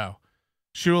 weeks ago.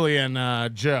 Shuli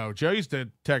and Joe. Joe used to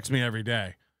text me every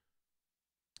day.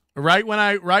 Right when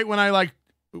I like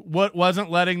what wasn't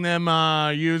letting them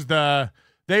use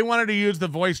they wanted to use the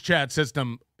voice chat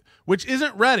system, which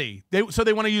isn't ready. So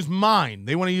they want to use mine.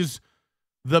 They want to use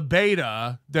the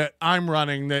beta that I'm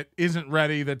running that isn't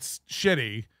ready, that's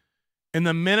shitty. And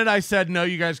the minute I said, no,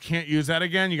 you guys can't use that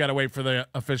again, you got to wait for the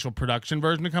official production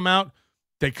version to come out,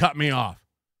 they cut me off.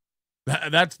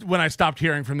 That's when I stopped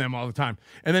hearing from them all the time.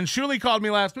 And then Shuli called me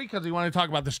last week because he wanted to talk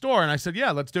about the store. And I said, yeah,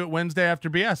 let's do it Wednesday after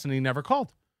BS. And he never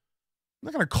called. I'm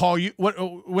not going to call you.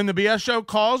 When the BS show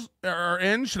calls or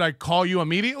in, should I call you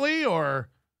immediately or?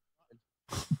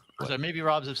 So maybe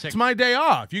Rob's upset. It's my day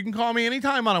off. You can call me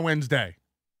anytime on a Wednesday.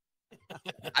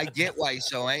 I get why he's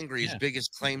so angry. His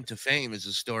biggest claim to fame is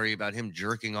a story about him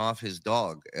jerking off his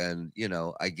dog. And, you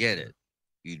know, I get it.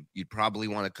 You'd probably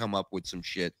want to come up with some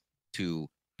shit to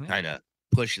kind of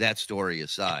push that story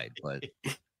aside. But,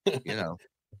 you know,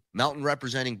 Melton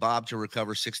representing Bob to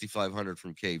recover $6,500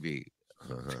 from KB.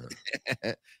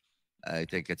 I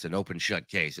think it's an open shut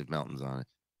case if Melton's on it.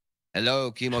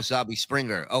 Hello, Kimosabi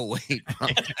Springer. Oh, wait.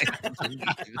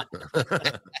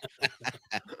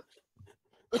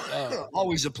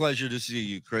 Always a pleasure to see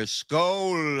you, Chris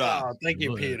Scola. Oh, thank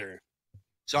you, Peter.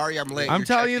 Sorry I'm late. I'm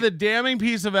telling you the damning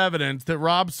piece of evidence that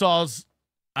Rob Saul's,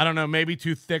 I don't know, maybe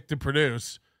too thick to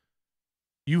produce.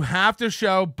 You have to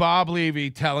show Bob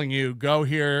Levy telling you, go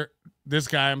here, this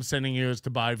guy I'm sending you is to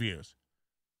buy views.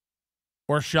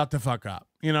 Or shut the fuck up.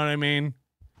 You know what I mean?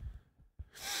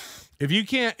 If you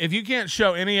can't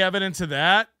show any evidence of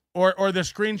that, or the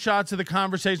screenshots of the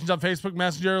conversations on Facebook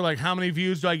Messenger, like how many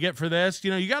views do I get for this?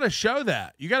 You know, you got to show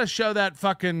that. You got to show that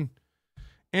fucking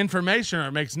information or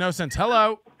it makes no sense.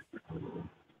 Hello.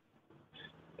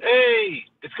 Hey,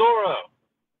 it's Goro.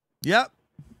 Yep.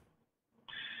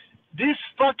 This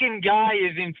fucking guy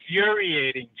is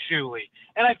infuriating, Shuli.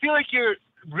 And I feel like you're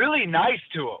really nice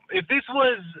to him. If this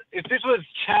was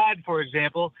Chad, for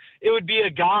example, it would be a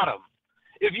got him.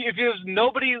 If it was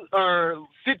nobody or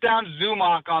sit down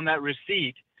Zumach on that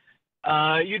receipt,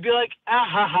 you'd be like, ah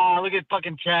ha ha, look at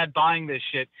fucking Chad buying this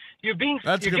shit. You're giving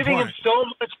him so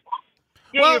much.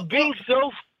 Yeah, you're being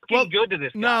so fucking good to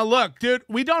this guy. No, look, dude,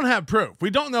 we don't have proof. We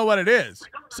don't know what it is.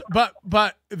 So,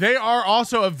 but they are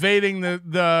also evading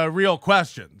the real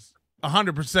questions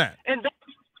 100%.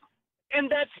 And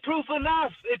that's proof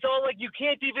enough. It's all like you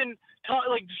can't even talk.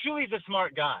 Like Shuli's a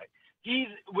smart guy. He's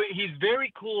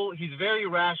very cool. He's very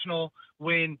rational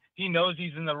when he knows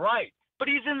he's in the right, but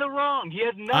he's in the wrong. He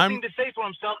has nothing to say for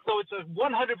himself, so it's a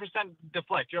 100%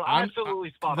 deflect. You're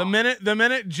absolutely spot on. The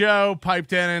minute Joe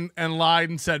piped in and lied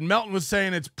and said Melton was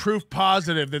saying it's proof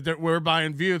positive that we're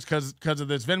buying views because of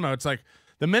this Venmo, it's like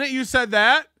the minute you said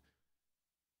that,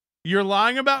 you're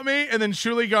lying about me, and then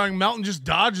Shuli going, Melton just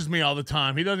dodges me all the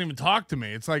time. He doesn't even talk to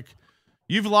me. It's like,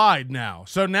 you've lied now.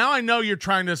 So now I know you're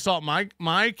trying to assault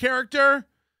my character.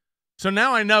 So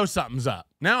now I know something's up.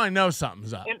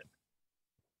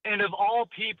 And of all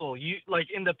people, you like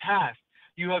in the past,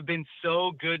 you have been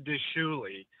so good to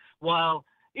Shuli. While,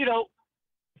 you know,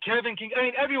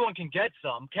 everyone can get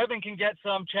some. Kevin can get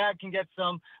some. Chad can get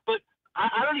some. But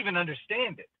I don't even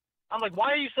understand it. I'm like,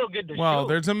 why are you so good to Well, Shuli?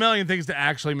 there's a million things to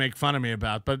actually make fun of me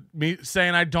about, but me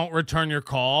saying I don't return your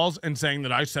calls and saying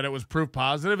that I said it was proof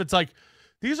positive, it's like,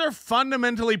 these are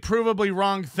fundamentally provably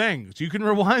wrong things. You can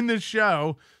rewind this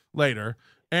show later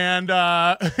and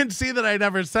see that I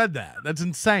never said that. That's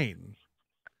insane.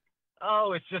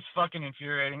 Oh, it's just fucking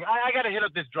infuriating. I got to hit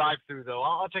up this drive-through, though.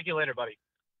 I'll check you later, buddy.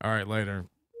 All right, later.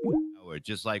 Or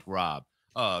just like Rob.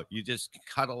 Oh, you just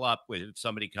cuddle up with if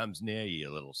somebody comes near you,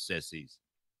 you little sissies.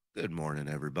 Good morning,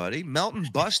 everybody. Melton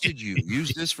busted you.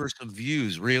 Use this for some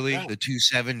views. Really? The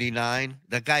 279?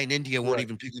 That guy in India won't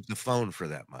even pick up the phone for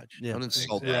that much. Yeah, don't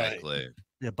insult exactly.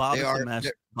 Yeah, Bob is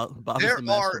the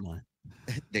mastermind.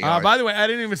 By the way, I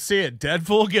didn't even see it.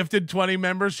 Deadpool gifted 20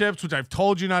 memberships, which I've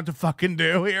told you not to fucking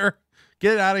do here.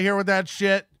 Get out of here with that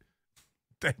shit.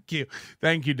 Thank you,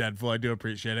 Deadpool. I do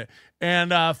appreciate it.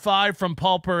 And 5 from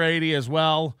Pulper80 as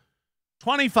well.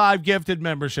 25 gifted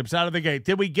memberships out of the gate.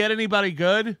 Did we get anybody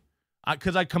good?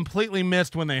 Because I completely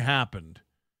missed when they happened.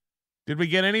 Did we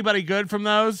get anybody good from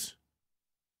those?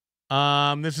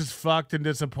 This is fucked and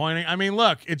disappointing. I mean,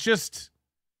 look, it's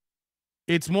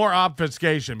more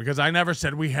obfuscation because I never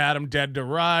said we had him dead to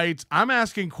rights. I'm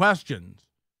asking questions.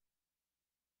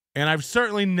 And I've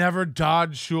certainly never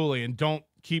dodged Shuli and don't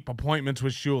keep appointments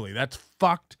with Shuli. That's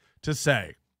fucked to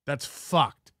say. That's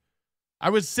fucked. I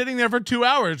was sitting there for 2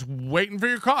 hours waiting for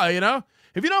your call, you know?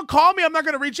 If you don't call me, I'm not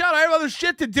going to reach out. I have other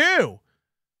shit to do.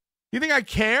 You think I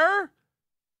care?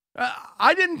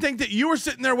 I didn't think that you were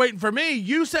sitting there waiting for me.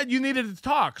 You said you needed to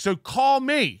talk, so call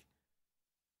me.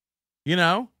 You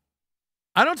know?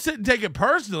 I don't sit and take it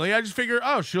personally. I just figure,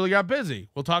 oh, Shuli got busy.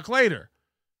 We'll talk later.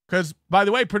 Because, by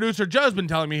the way, producer Joe's been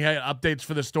telling me he had updates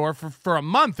for the store for a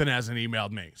month and hasn't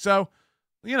emailed me. So,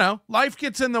 you know, life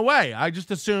gets in the way. I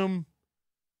just assume.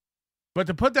 But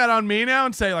to put that on me now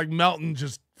and say, like, Melton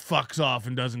just fucks off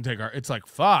and doesn't take our. It's like,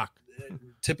 fuck.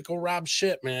 Typical Rob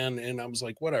shit, man. And I was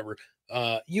like, whatever.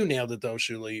 You nailed it, though,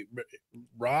 Shuli.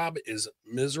 Rob is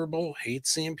miserable,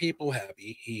 hates seeing people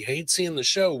happy. He hates seeing the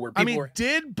show where people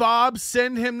did Bob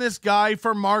send him this guy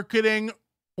for marketing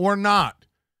or not?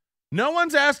 No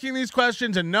one's asking these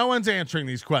questions and no one's answering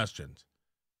these questions.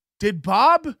 Did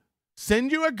Bob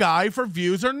send you a guy for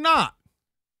views or not?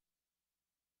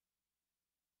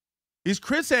 Is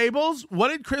Chris Abels, what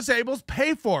did Chris Abels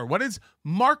pay for? What is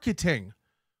marketing?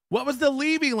 What was the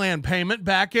Levi Land payment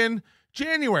back in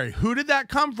January? Who did that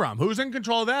come from? Who's in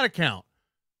control of that account?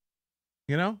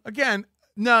 You know, again,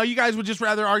 no, you guys would just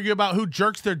rather argue about who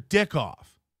jerks their dick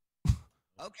off.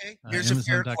 Okay, here's a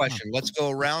fair question. Let's go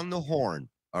around the horn.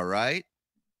 All right.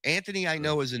 Anthony, I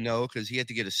know, is a no because he had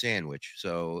to get a sandwich.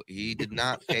 So he did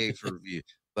not pay for review.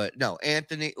 But no,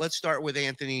 Anthony, let's start with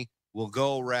Anthony. We'll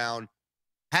go around.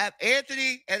 Have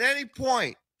Anthony at any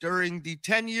point during the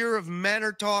 10-year of Men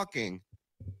Are Talking,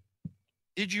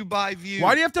 did you buy views?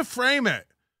 Why do you have to frame it?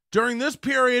 During this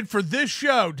period for this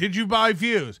show, did you buy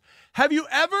views? Have you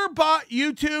ever bought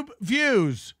YouTube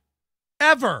views?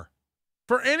 Ever?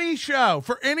 For any show,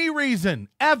 for any reason,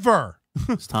 ever?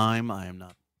 This time, I am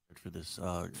not for this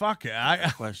fuck it.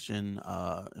 Question.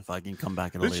 If I can come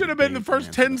back in a this should have been the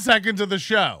first 10 seconds of the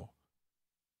show.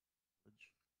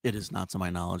 It is not to my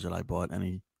knowledge that I bought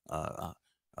any.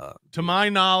 To my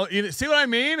knowledge, see what I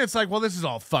mean? It's like, well, this is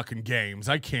all fucking games.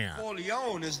 I can't.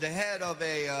 Corleone is the head of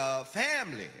a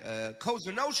family,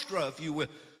 Cosa Nostra, if you will.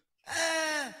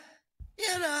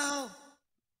 You know,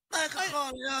 Michael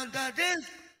Corleone done this.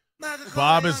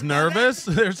 Bob is nervous,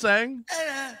 they're saying.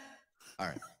 All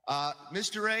right.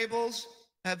 Mr. Abels,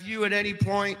 have you at any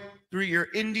point through your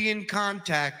Indian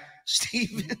contact,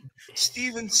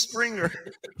 Steven Springer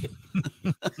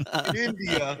in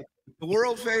India, the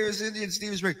world famous Indian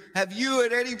Steven Springer, have you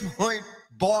at any point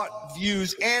bought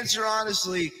views? Answer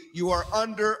honestly. You are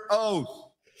under oath.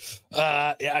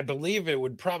 Yeah, I believe it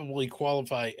would probably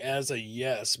qualify as a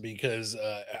yes because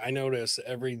I notice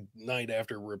every night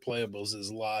after Replayables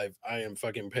is live, I am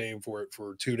fucking paying for it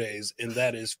for 2 days, and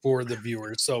that is for the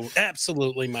viewers. So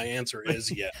absolutely, my answer is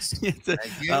yes.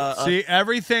 See,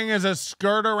 everything is a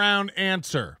skirt around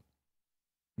answer.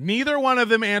 Neither one of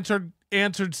them answered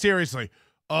seriously.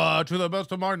 To the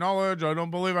best of my knowledge, I don't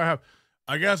believe I have.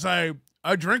 I guess I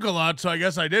drink a lot, so I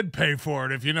guess I did pay for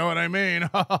it, if you know what I mean.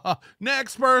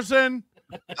 Next person.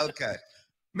 Okay.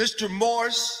 Mr.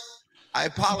 Morse, I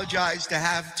apologize to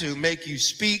have to make you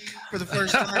speak for the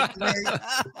first time today.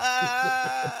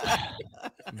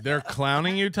 They're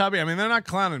clowning you, Tubby? I mean, they're not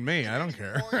clowning me. I don't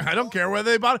care. I don't care whether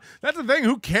they bought it. That's the thing.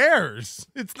 Who cares?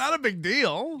 It's not a big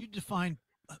deal. You define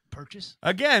purchase?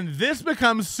 Again, this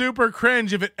becomes super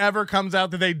cringe if it ever comes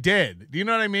out that they did. Do you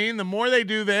know what I mean? The more they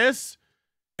do this,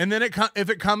 and then if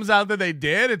it comes out that they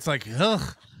did, it's like,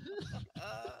 ugh.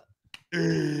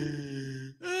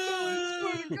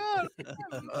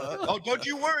 Oh, don't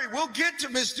you worry. We'll get to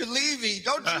Mr. Levy.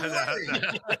 Don't you worry.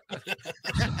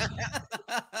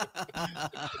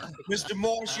 Mr.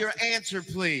 Morse, your answer,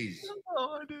 please.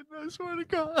 Oh, I didn't. I swear to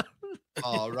God.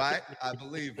 All right. I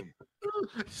believe him.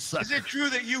 Is it true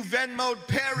that you Venmo'd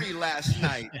Perry last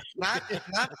night? Not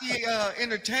the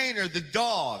entertainer, the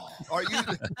dog. Are you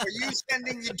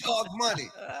sending your dog money?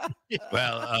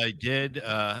 Well, I did.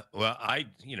 Well, I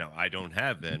don't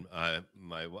have them. I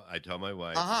told my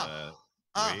wife.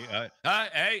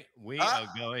 We are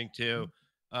going to.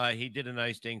 He did a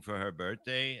nice thing for her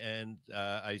birthday, and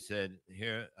I said,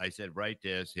 write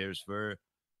this. Here's for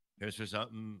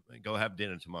something. Go have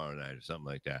dinner tomorrow night or something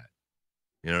like that.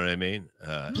 You know what I mean?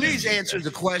 Please answer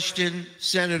the question,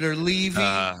 Senator Levy.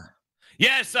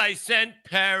 Yes, I sent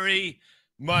Perry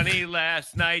money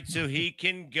last night so he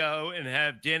can go and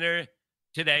have dinner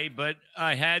today, but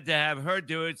I had to have her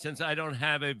do it since I don't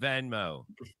have a Venmo.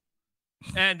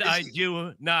 And I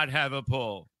do not have a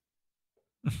pull.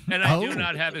 And I do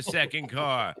not have a second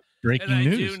car. Breaking and I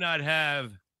news. do not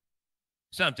have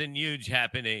something huge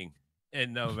happening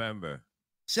in November.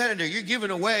 Senator, you're giving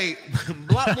away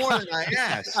a lot more than I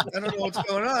asked. I don't know what's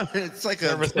going on. It's like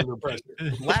a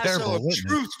lasso of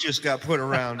truth just got put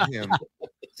around him at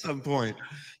some point.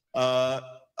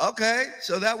 Okay,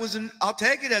 so that was I'll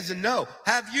take it as a no.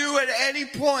 Have you at any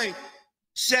point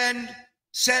sent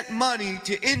money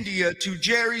to India to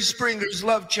Jerry Springer's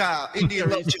love child, Indian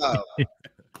love child?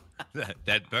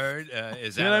 That bird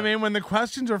is You know what I mean? When the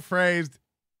questions are phrased,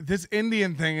 this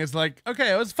Indian thing is like,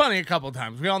 okay, it was funny a couple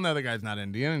times. We all know the guy's not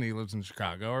Indian and he lives in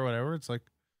Chicago or whatever. It's like,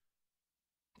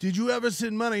 did you ever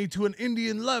send money to an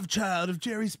Indian love child of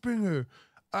Jerry Springer?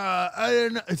 I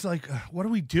don't know. It's like, what are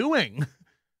we doing?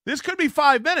 This could be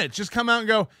 5 minutes. Just come out and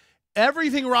go,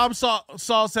 everything Rob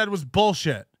Saul said was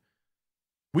bullshit.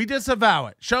 We disavow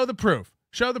it. Show the proof.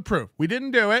 Show the proof. We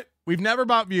didn't do it. We've never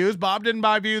bought views. Bob didn't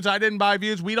buy views. I didn't buy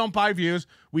views. We don't buy views.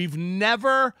 We've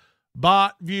never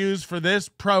bought views for this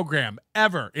program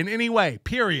ever in any way,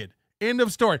 period. End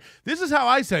of story. This is how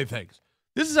I say things.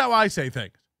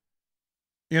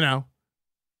 You know,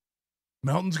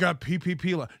 Melton's got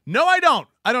PPP loan. No, I don't.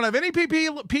 I don't have any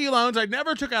PPP loans. I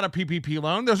never took out a PPP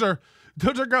loan. Those are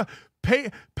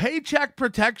paycheck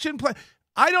protection plan.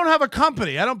 I don't have a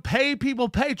company. I don't pay people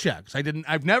paychecks.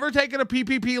 I've never taken a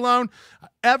PPP loan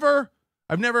ever.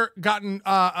 I've never gotten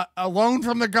a loan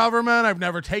from the government. I've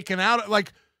never taken out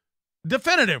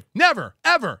definitive. Never,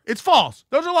 ever. It's false.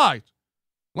 Those are lies.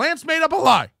 Lance made up a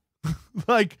lie.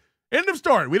 End of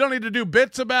story. We don't need to do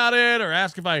bits about it or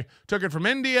ask if I took it from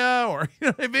India or, you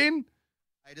know what I mean?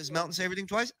 Does Melton say everything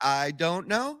twice? I don't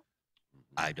know.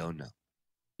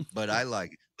 But I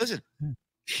like it. Listen,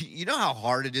 you know how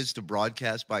hard it is to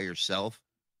broadcast by yourself?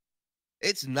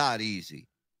 It's not easy.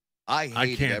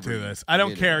 I can't do this. I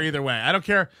don't care either way. I don't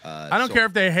care. I don't care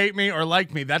if they hate me or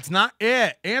like me. That's not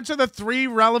it. Answer the 3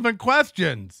 relevant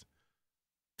questions.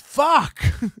 Fuck.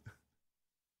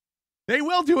 They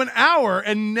will do an hour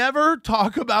and never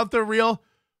talk about the real.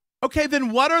 Okay,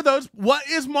 then what are those? What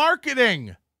is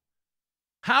marketing?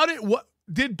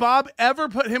 Did Bob ever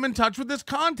put him in touch with this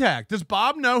contact? Does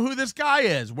Bob know who this guy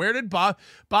is? Where did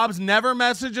Bob's never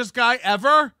messaged this guy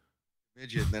ever?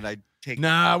 Midget, then I take.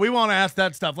 Nah, we won't ask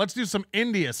that stuff. Let's do some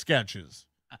India sketches.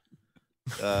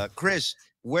 Chris,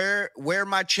 where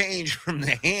my change from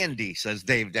the handy, says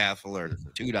Dave Daffler.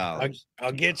 $2.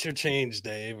 I'll get your change,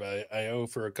 Dave. I owe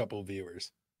for a couple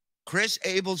viewers. Chris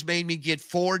Abels made me get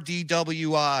 4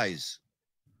 DWIs.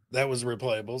 That was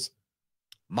replayables.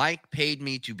 Mike paid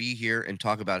me to be here and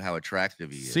talk about how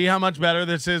attractive he is. See how much better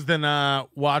this is than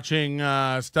watching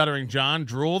Stuttering John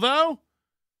drool, though?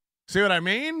 See what I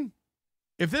mean?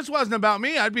 If this wasn't about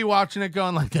me, I'd be watching it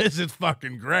going like, this is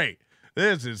fucking great.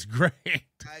 This is great.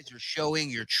 Guys are showing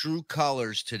your true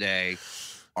colors today.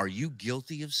 Are you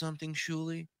guilty of something,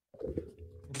 Shuli?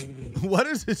 What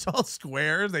is this? All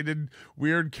squares? They did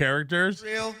weird characters.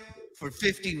 Real for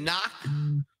 50 knock.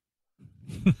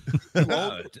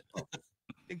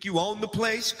 Think you own the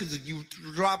place because you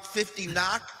dropped 50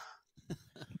 knock?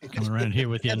 Come around here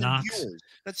with your knocks.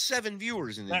 That's 7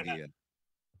 viewers in India.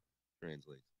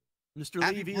 Translate. Mr.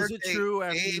 Levy, is it true?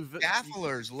 Dave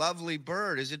Daffler's lovely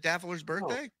bird. Is it Daffler's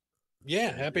birthday?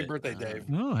 Yeah, happy birthday, Dave.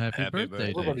 Oh, happy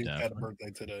birthday, Everybody's Dave. got a birthday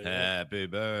today. Happy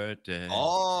birthday.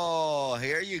 Oh,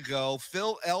 here you go.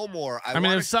 Phil Elmore. I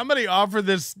mean, if somebody offered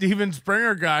this Steven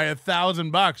Springer guy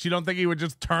 $1,000, you don't think he would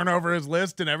just turn over his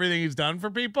list and everything he's done for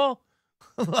people?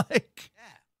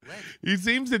 He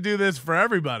seems to do this for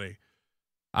everybody.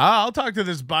 I'll talk to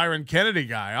this Byron Kennedy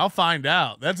guy. I'll find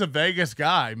out. That's a Vegas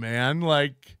guy, man.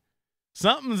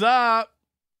 Something's up.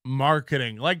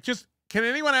 Marketing. Can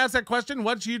anyone ask that question?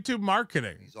 What's YouTube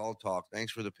marketing? He's all talk.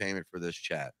 Thanks for the payment for this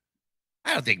chat.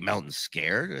 I don't think Melton's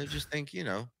scared. I just think, he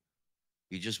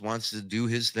just wants to do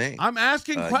his thing. I'm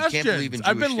asking questions.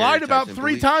 I've been lied about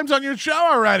 3 times on your show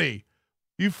already.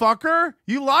 You fucker.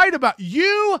 You lied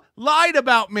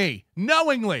about me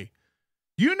knowingly.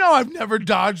 You know I've never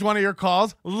dodged one of your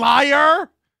calls.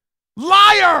 Liar.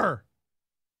 Liar.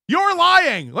 You're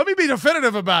lying. Let me be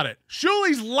definitive about it.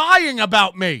 Shuli's lying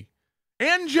about me.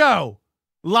 And Joe.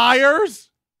 Liars.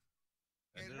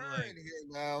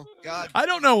 Now. God. I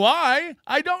don't know why.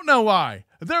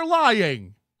 They're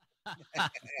lying.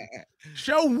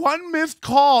 Show 1 missed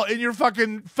call in your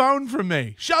fucking phone from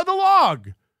me. Show the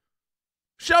log.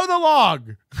 Show the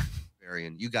log.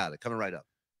 Marion, you got it. Coming right up.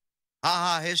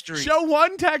 Ha history. Show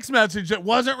one text message that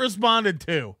wasn't responded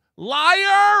to.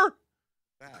 Liar.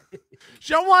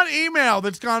 Show one email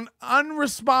that's gone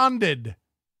unresponded.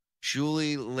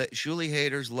 Shuli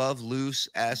haters love loose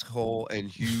asshole and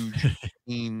huge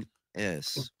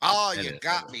penis. Oh, you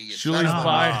got me. You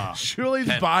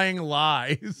Shuli's buying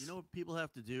lies. You know what people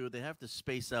have to do? They have to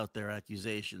space out their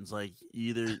accusations. Like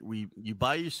either you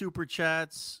buy your super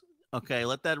chats, okay,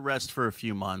 let that rest for a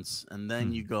few months, and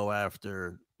then you go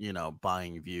after,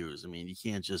 buying views. I mean, you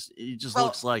can't just. It just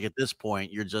looks like at this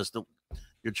point you're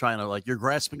trying to you're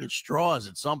grasping at straws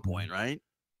at some point, right?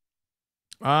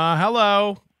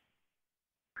 Hello.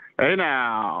 Hey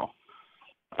now.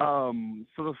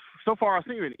 So far I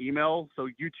sent you an email. So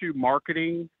YouTube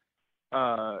marketing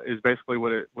is basically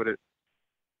what it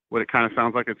kind of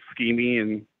sounds like. It's schemy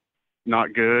and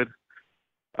not good.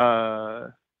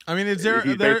 I mean, is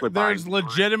there's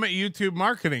legitimate YouTube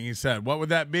marketing? He said. What would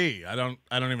that be? I don't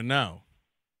even know.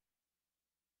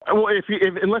 Well,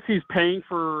 unless he's paying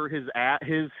for his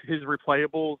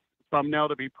replayable thumbnail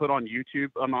to be put on YouTube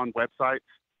on websites,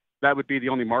 that would be the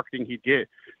only marketing he'd get.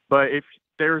 But if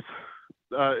there's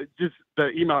just the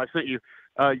email I sent you,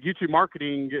 YouTube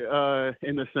marketing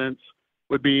in the sense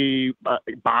would be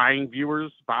buying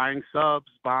viewers, buying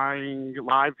subs, buying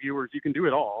live viewers. You can do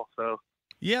it all. So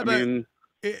yeah,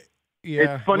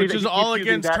 it's funny which is all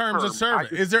against terms of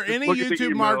service. Is there any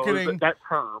YouTube marketing that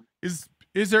term?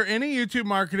 Is there any YouTube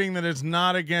marketing that is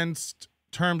not against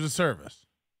terms of service?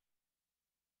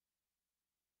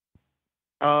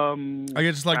 I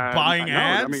guess buying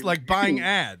ads, buying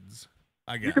ads.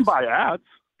 I guess you can buy ads,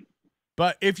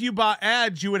 but if you bought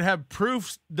ads, you would have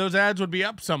proofs those ads would be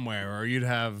up somewhere, or you'd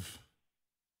have.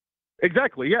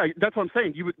 Exactly. Yeah, that's what I'm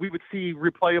saying. We would see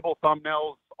replayable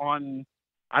thumbnails on,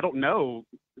 I don't know,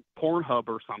 Pornhub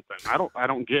or something. I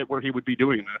don't get where he would be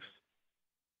doing this.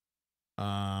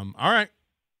 All right.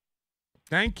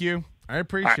 Thank you. I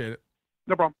appreciate it.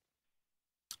 No problem.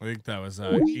 I think that was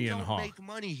we Ian don't Hall. make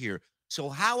money here. So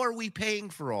how are we paying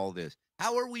for all this?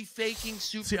 How are we faking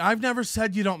super? See, I've never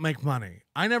said you don't make money.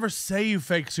 I never say you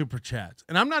fake super chats.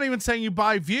 And I'm not even saying you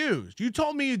buy views. You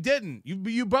told me you didn't.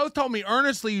 You both told me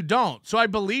earnestly you don't. So I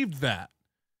believed that.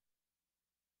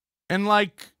 And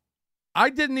I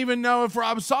didn't even know if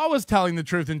Rob Saul was telling the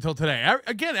truth until today.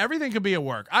 Again, everything could be a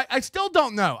work. I still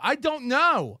don't know. I don't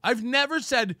know. I've never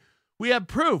said we have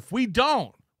proof. We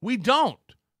don't. We don't.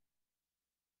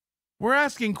 We're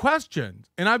asking questions.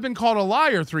 And I've been called a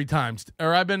liar 3 times,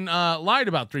 or I've been lied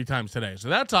about 3 times today. So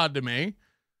that's odd to me.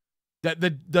 That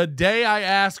the day I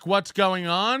ask what's going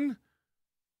on,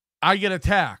 I get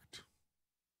attacked.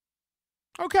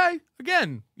 Okay.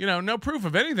 Again, no proof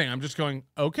of anything. I'm just going,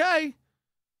 okay.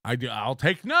 I'll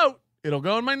take note. It'll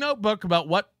go in my notebook about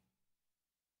what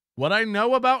I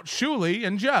know about Shuli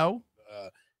and Joe.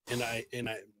 And I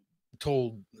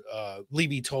told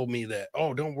Levi told me that,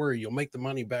 oh, don't worry, you'll make the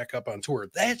money back up on tour.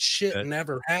 That shit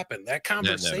never happened. That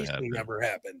conversation never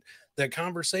happened. That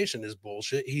conversation is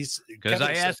bullshit. Because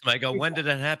I asked him, I go, when did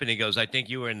that happen? He goes, I think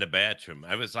you were in the bathroom.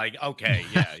 I was like, okay,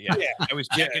 yeah. I was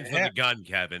checking for the gun,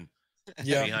 Kevin.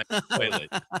 Yeah, behind the toilet.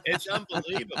 It's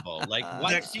unbelievable.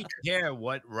 Why does he care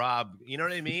what Rob? You know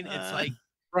what I mean? It's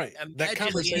right. That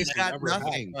conversation he's got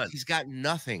nothing. He's got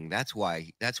nothing. That's why.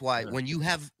 When you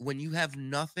have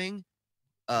nothing,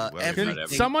 can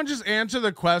someone just answer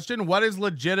the question? What is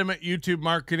legitimate YouTube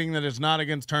marketing that is not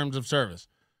against terms of service?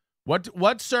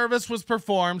 What service was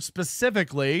performed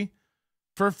specifically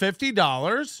for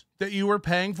 $50 that you were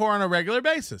paying for on a regular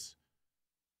basis?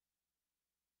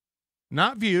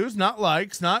 Not views, not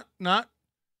likes, not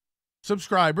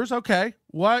subscribers. Okay.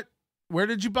 Where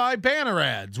did you buy banner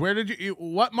ads?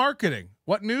 What marketing?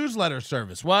 What newsletter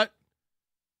service? What?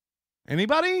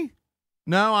 Anybody?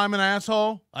 No, I'm an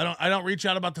asshole. I don't reach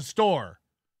out about the store.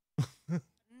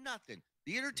 Nothing.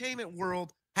 The entertainment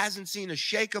world hasn't seen a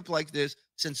shakeup like this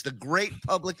since the great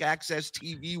public access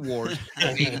TV wars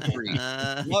of '83.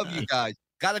 Love you guys.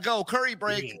 Gotta go. Curry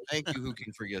break. Thank you. Who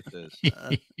can forget this?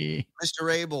 Mr.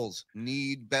 Abels,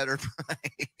 need better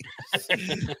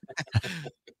price.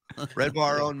 Red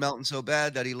Bar owned Melton so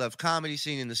bad that he left comedy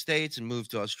scene in the States and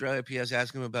moved to Australia. P.S.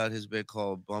 Ask him about his bit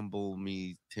called Bumble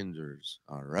Me Tinders.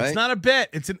 All right. It's not a bit.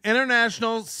 It's an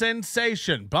international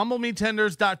sensation.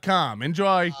 BumbleMeTenders.com.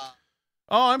 Enjoy.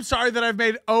 Oh, I'm sorry that I've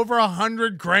made over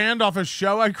 $100,000 off a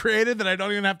show I created that I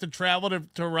don't even have to travel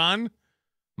to run.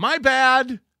 My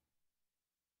bad.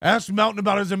 Ask Melton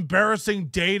about his embarrassing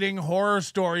dating horror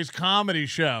stories comedy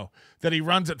show that he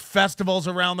runs at festivals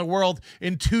around the world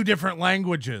in 2 different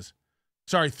languages.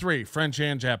 Sorry, 3, French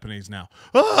and Japanese now.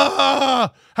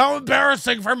 Ah, how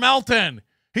embarrassing for Melton.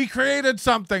 He created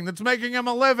something that's making him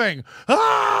a living.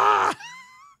 Ah!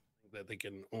 That they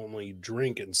can only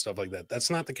drink and stuff like that. That's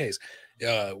not the case.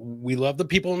 We love the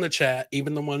people in the chat,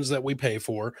 even the ones that we pay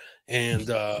for, and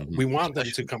we want them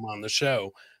to come on the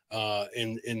show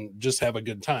and just have a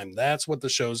good time. That's what the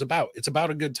show's about. It's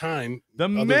about a good time. The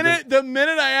minute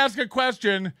I ask a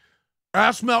question,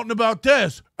 ask Melton about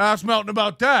this, ask Melton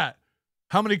about that.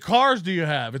 How many cars do you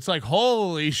have? It's like,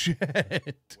 holy shit.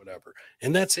 Whatever.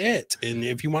 And that's it. And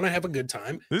if you want to have a good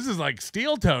time. This is like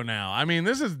Steel Toe now. I mean,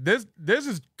 this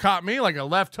has caught me like a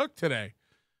left hook today.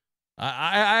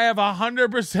 I have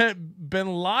 100% been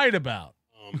lied about.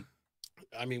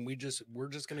 I mean, we're just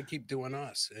going to keep doing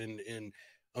us. And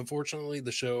unfortunately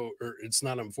the show, or it's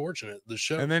not unfortunate, the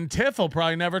show. And then Tiff will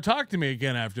probably never talk to me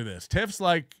again after this. Tiff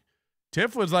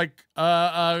was like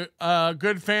a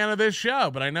good fan of this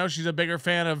show, but I know she's a bigger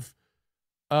fan of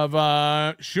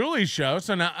Shuli's show.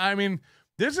 So now, I mean,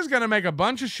 this is going to make a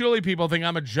bunch of Shuli people think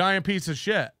I'm a giant piece of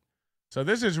shit. So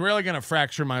this is really going to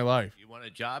fracture my life. You want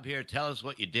a job here? Tell us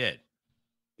what you did.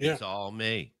 Yeah. It's all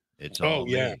me. It's all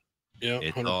me. Yeah.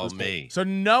 It's 100%. All me. So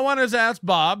no one has asked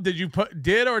Bob,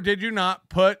 did or did you not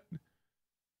put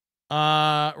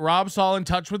Rob Saul in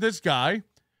touch with this guy?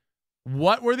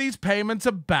 What were these payments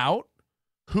about?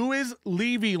 Who is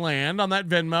Levi Land on that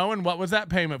Venmo, and what was that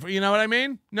payment for? You know what I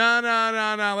mean?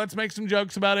 No. Let's make some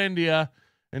jokes about India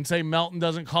and say Melton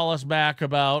doesn't call us back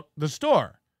about the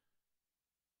store.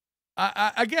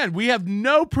 Again, we have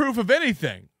no proof of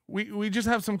anything. We just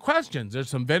have some questions. There's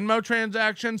some Venmo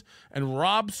transactions, and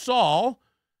Rob Saul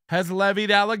has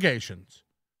levied allegations.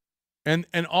 And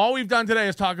all we've done today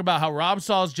is talk about how Rob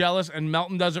Saul's jealous and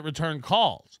Melton doesn't return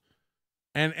calls.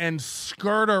 And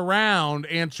skirt around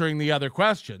answering the other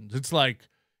questions. It's like,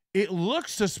 it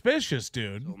looks suspicious,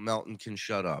 dude. So Melton can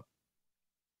shut up.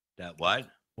 That what?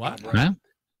 What? Huh?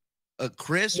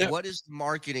 Chris, Yeah. what is the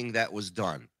marketing that was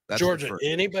done? That's Georgia,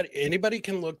 anybody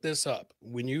can look this up.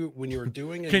 When you're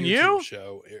doing a Can YouTube you?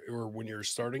 show, or when you're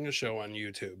starting a show on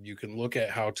YouTube, you can look at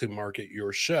how to market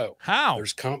your show. How?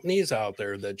 There's companies out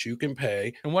there that you can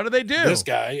pay. And what do they do? This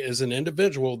guy is an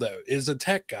individual that is a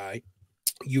tech guy.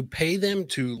 You pay them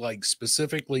to like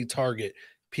specifically target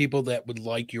people that would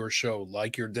like your show,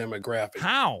 like your demographic.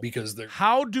 How? Because they're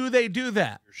How do they do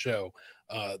that? your show.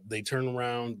 They turn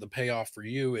around. The payoff for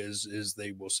you is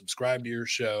they will subscribe to your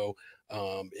show,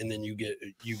 and then you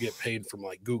get paid from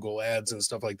like Google ads and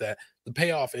stuff like that. The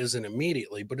payoff isn't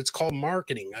immediately, but it's called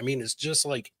marketing. I mean, it's just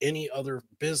like any other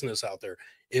business out there.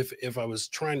 If I was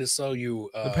trying to sell you,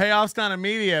 The payoff's not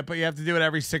immediate, but you have to do it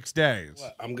every 6 days.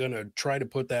 I'm gonna try to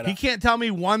put that. He can't tell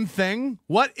me one thing.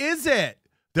 What is it?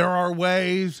 There are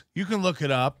ways. You can look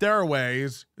it up. There are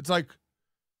ways. It's like,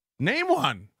 name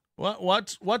one.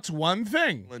 What's one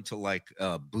thing? Into like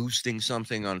boosting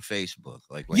something on Facebook,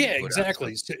 like when Yeah, you put out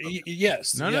exactly. something. So,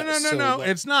 yes. No. So, like,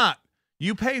 It's not.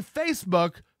 You pay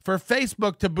Facebook for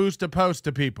Facebook to boost a post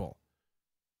to people.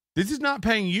 This is not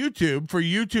paying YouTube for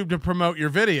YouTube to promote your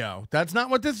video. That's not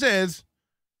what this is.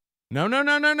 No.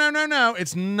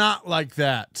 It's not like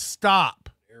that. Stop.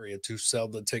 area to sell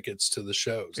the tickets to the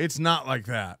shows. It's not like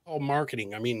that. All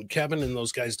marketing. I mean, Kevin and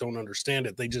those guys don't understand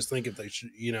it. They just think if they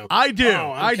should, I do.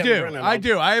 "Oh, I'm I Kevin do. Brennan, I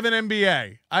do. I have an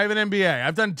MBA.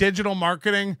 I've done digital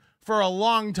marketing for a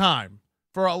long time.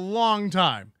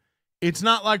 It's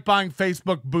not like buying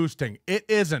Facebook boosting. It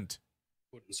isn't.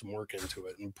 Putting some work into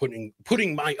it and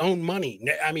putting my own money.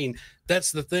 I mean,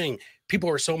 that's the thing. People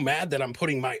are so mad that I'm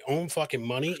putting my own fucking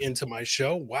money into my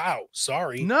show. Wow.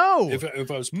 Sorry. No.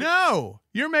 If I was No.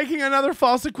 You're making another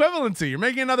false equivalency. You're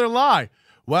making another lie.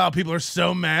 Wow, people are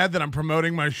so mad that I'm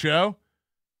promoting my show.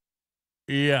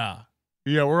 Yeah.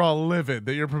 Yeah, we're all livid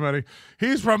that you're promoting.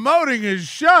 He's promoting his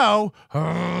show.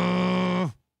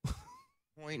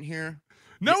 Point here.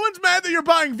 No one's mad that you're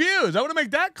buying views. I want to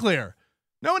make that clear.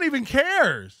 No one even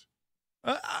cares.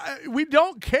 We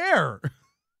don't care.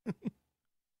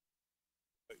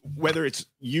 Whether it's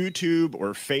YouTube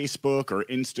or Facebook or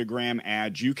Instagram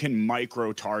ads, you can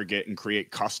micro target and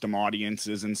create custom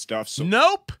audiences and stuff. So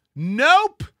Nope.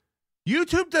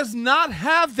 YouTube does not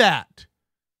have that.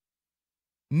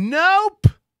 Nope.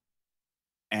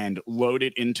 and load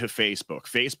it into Facebook.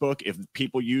 Facebook, if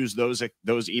people use those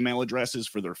email addresses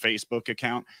for their Facebook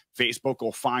account, Facebook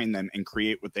will find them and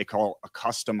create what they call a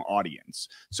custom audience.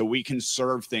 So we can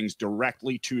serve things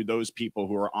directly to those people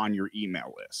who are on your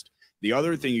email list. The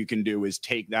other thing you can do is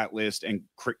take that list and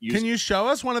use. Can you show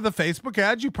us one of the Facebook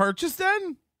ads you purchased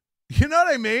then? You know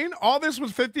what I mean? All this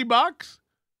was $50 on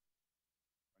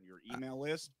your email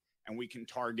list, and we can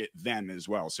target them as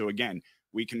well. So again,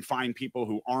 we can find people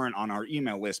who aren't on our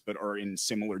email list but are in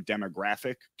similar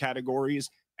demographic categories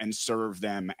and serve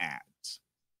them ads.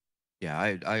 Yeah,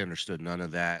 I understood none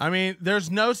of that. I mean,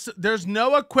 there's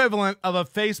no equivalent of a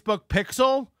Facebook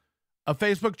pixel, a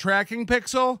Facebook tracking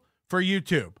pixel for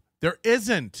YouTube. There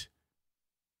isn't.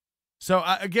 So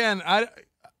again, I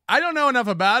don't know enough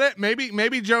about it.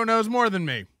 Maybe Joe knows more than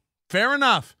me. Fair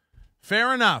enough.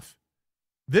 Fair enough.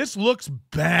 This looks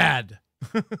bad.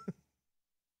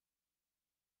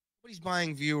 Nobody's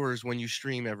buying viewers when you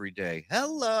stream every day.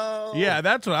 Hello. Yeah,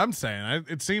 that's what I'm saying.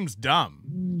 It seems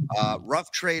dumb.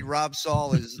 Rough trade. Rob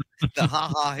Saul is the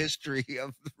haha history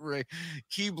of the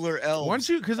Keebler elves.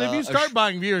 Because if you start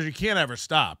buying viewers, you can't ever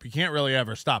stop. You can't really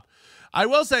ever stop. I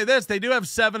will say this: they do have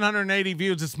 780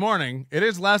 views this morning. It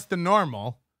is less than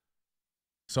normal,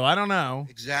 so I don't know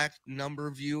exact number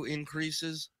of view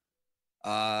increases.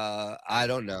 I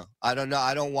don't know. I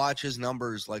don't watch his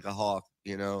numbers like a hawk.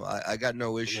 You know, I got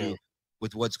no issue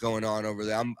with what's going on over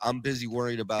there. I'm busy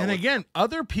worried about. And again,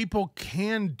 other people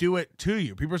can do it to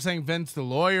you. People are saying Vince the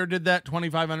lawyer did that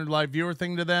 2,500 live viewer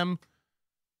thing to them.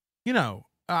 You know,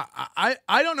 I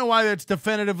don't know why that's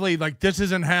definitively like this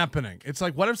isn't happening. It's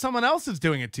like, what if someone else is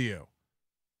doing it to you?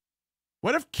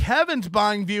 What if Kevin's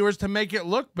buying viewers to make it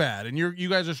look bad, and you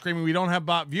guys are screaming we don't have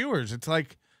bot viewers? It's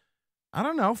like, I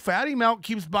don't know. Fatty Melt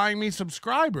keeps buying me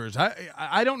subscribers.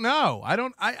 I don't know.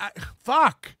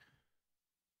 Fuck.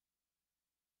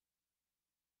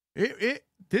 It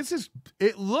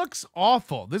looks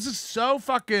awful. This is so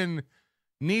fucking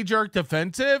knee-jerk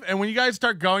defensive. And when you guys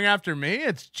start going after me,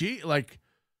 it's like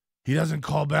he doesn't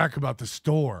call back about the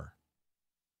store.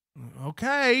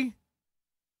 Okay.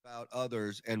 About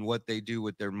others and what they do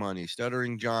with their money.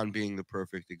 Stuttering John being the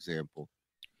perfect example.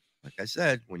 Like I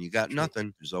said, when you got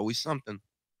nothing, there's always something.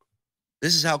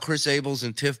 This is how Chris Abels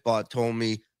and Tiffbot told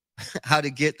me how to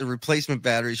get the replacement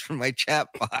batteries for my chat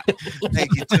bot.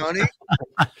 Thank you, Tony.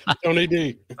 Tony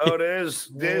D. Oh, there's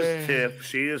Tiff.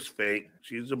 She is fake.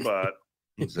 She's a bot.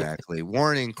 Exactly.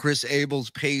 Warning: Chris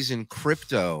Abels pays in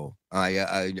crypto.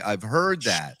 I've heard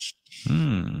that.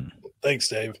 Thanks,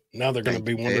 Dave. Now they're going to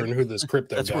be wondering who this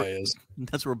crypto guy is.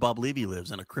 That's where Bob Levy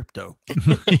lives, in a crypto.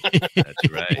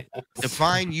 That's right.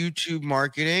 Define YouTube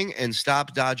marketing and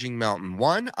stop dodging Mountain.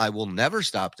 One, I will never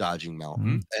stop dodging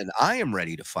Mountain, and I am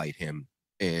ready to fight him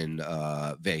in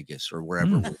Vegas or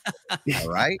wherever. All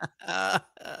right?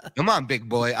 Come on, big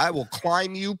boy. I will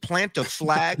climb you, plant a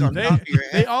flag on top of your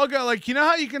head. They all go like, you know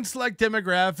how you can select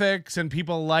demographics and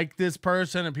people like this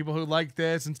person and people who like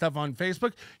this and stuff on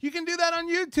Facebook? You can do that on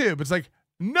YouTube. It's like,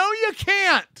 no, you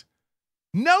can't.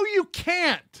 No, you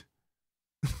can't.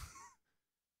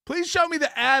 Please show me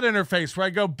the ad interface where I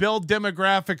go build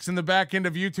demographics in the back end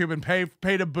of YouTube and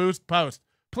pay to boost post.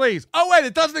 Please. Oh, wait,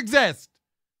 it doesn't exist.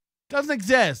 Doesn't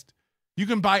exist. You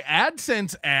can buy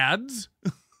AdSense ads.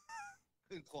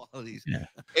 Qualities. Yeah.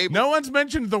 No one's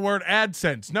mentioned the word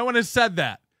AdSense. No one has said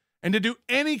that. And to do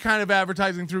any kind of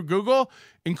advertising through Google,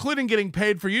 including getting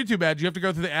paid for YouTube ads, you have to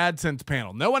go through the AdSense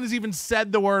panel. No one has even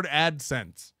said the word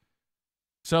AdSense.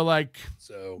 So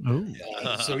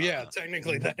yeah,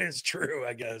 technically that is true,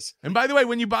 I guess. And by the way,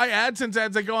 when you buy AdSense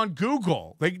ads, they go on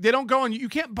Google. They don't go on. You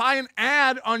can't buy an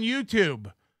ad on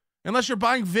YouTube unless you're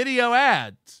buying video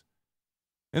ads.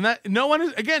 And that no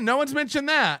one's mentioned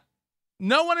that.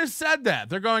 No one has said that.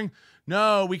 They're going,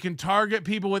 no, we can target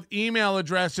people with email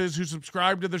addresses who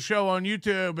subscribe to the show on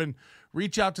YouTube and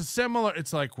reach out to similar.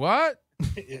 It's like, what?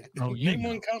 Name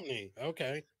one company.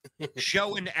 Okay.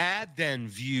 Show an ad, then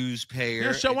views payer.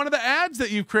 Yeah, show one of the ads that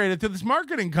you've created to this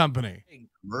marketing company.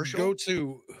 Commercial. Go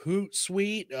to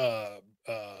Hootsuite,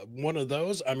 one of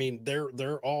those. I mean,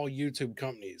 they're all YouTube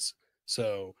companies.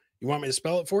 So you want me to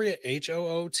spell it for you?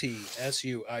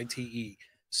 HOOTSUITE.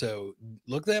 So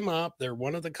look them up. They're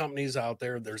one of the companies out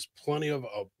there. There's plenty.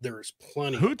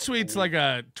 Hootsuite's like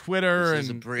a Twitter this is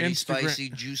and a pretty Instagram. spicy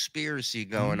juice-spiracy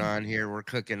going on here. We're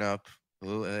cooking up.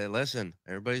 Ooh, listen,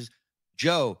 everybody's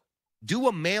Joe. Do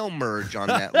a mail merge on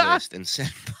that list and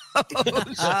send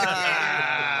those. All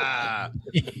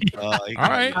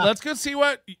right, let's go see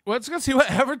what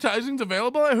advertising's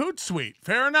available at Hootsuite.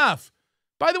 Fair enough.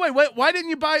 By the way, why didn't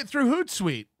you buy it through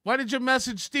Hootsuite? Why did you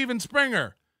message Steven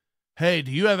Springer? Hey,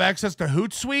 do you have access to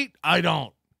Hootsuite? I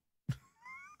don't.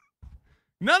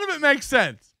 None of it makes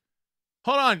sense.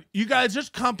 Hold on. You guys, there's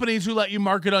companies who let you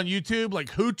market on YouTube,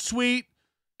 like Hootsuite.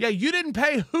 Yeah, you didn't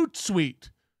pay Hootsuite.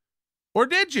 Or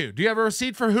did you? Do you have a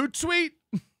receipt for Hootsuite?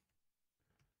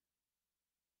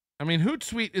 I mean,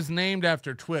 Hootsuite is named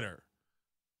after Twitter.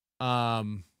 So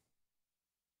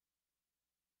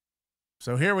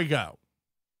here we go.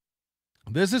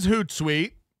 This is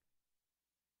Hootsuite.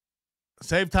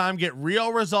 Save time, get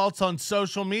real results on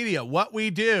social media. What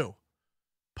we do: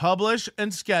 publish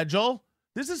and schedule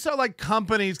This is so like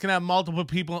companies can have multiple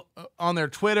people on their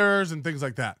Twitters and things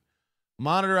like that.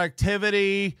 Monitor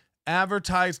activity,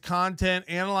 advertise content,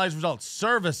 analyze results,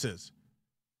 services.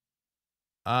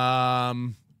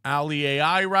 Ali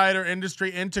AI writer,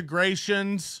 industry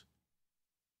integrations.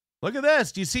 Look at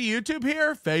this. Do you see YouTube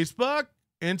here? Facebook,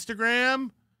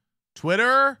 Instagram,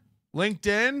 Twitter,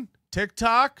 LinkedIn,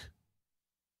 TikTok.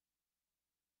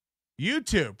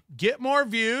 YouTube. Get more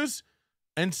views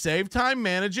and save time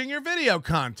managing your video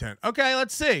content. Okay,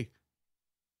 let's see.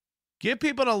 Get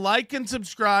people to like and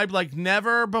subscribe like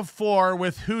never before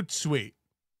with Hootsuite.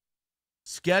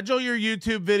 Schedule your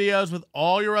YouTube videos with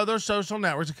all your other social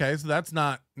networks. Okay, so that's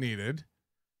not needed.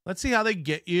 Let's see how they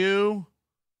get you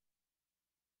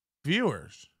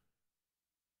viewers.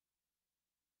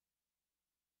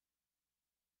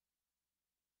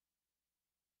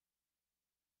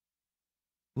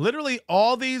 Literally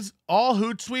all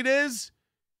Hootsuite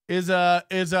is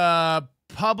a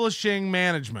publishing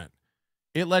management.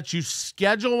 It lets you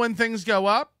schedule when things go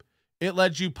up. It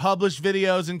lets you publish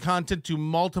videos and content to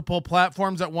multiple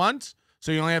platforms at once,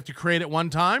 so you only have to create it one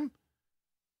time.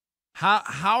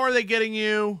 How are they getting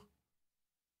you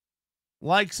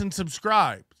likes and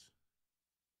subscribes?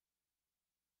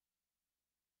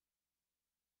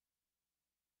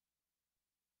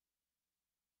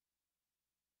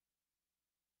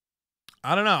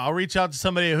 I don't know. I'll reach out to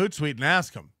somebody at Hootsuite and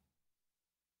ask them.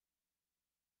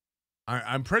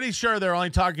 I'm pretty sure they're only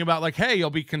talking about like, hey,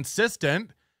 you'll be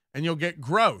consistent and you'll get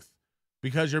growth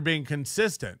because you're being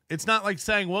consistent. It's not like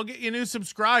saying, we'll get you new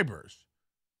subscribers.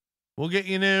 We'll get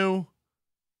you new,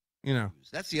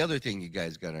 That's the other thing you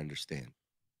guys got to understand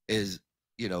is,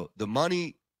 the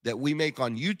money that we make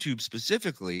on YouTube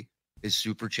specifically is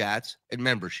super chats and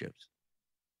memberships.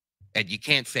 And you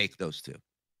can't fake those two.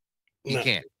 You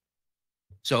can't.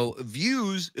 So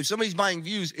views, if somebody's buying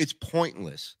views, it's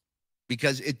pointless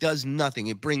because it does nothing.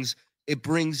 It brings,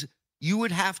 you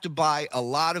would have to buy a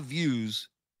lot of views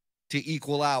to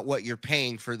equal out what you're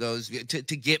paying for those,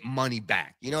 to get money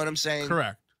back. You know what I'm saying?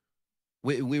 Correct.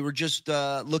 We were just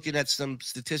looking at some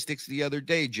statistics the other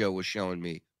day. Joe was showing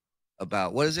me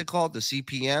about, what is it called? The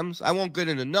CPMs. I won't get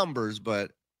into numbers,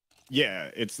 but.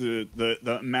 Yeah, it's the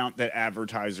amount that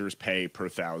advertisers pay per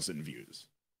 1,000 views.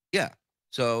 Yeah.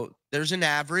 So there's an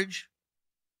average,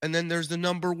 and then there's the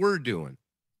number we're doing,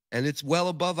 and it's well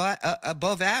above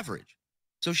average.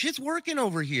 So shit's working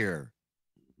over here.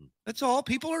 That's all.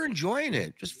 People are enjoying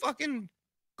it. Just fucking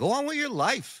go on with your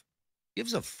life.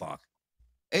 Gives a fuck.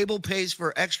 Abel pays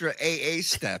for extra AA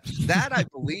steps. That I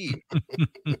believe.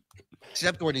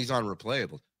 Except when he's on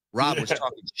replayables. Rob was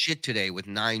talking shit today with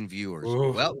 9 viewers.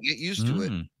 Ooh. Well, get used to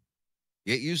it.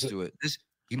 Get used to it.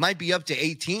 He might be up to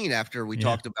 18 after we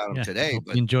talked about him today.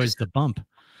 But he enjoys the bump.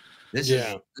 This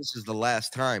is the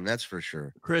last time, that's for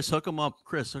sure. Chris, hook him up.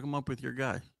 Chris, hook him up with your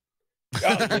guy.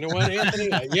 Oh, you know what, Anthony?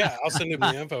 Yeah, I'll send him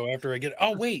the info after I get it.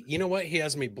 Oh, wait, you know what? He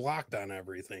has me blocked on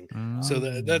everything. So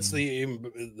that's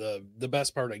the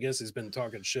best part. I guess he's been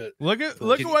talking shit. Look at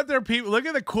what their people. Look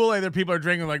at the Kool-Aid their people are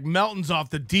drinking. Like Melton's off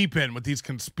the deep end with these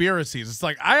conspiracies. It's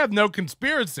like I have no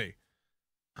conspiracy.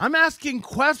 I'm asking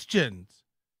questions.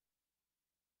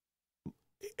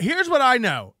 Here's what I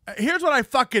know. Here's what I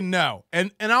fucking know.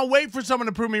 And I'll wait for someone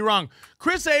to prove me wrong.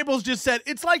 Chris Abels just said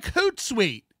it's like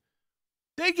Hootsuite.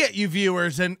 They get you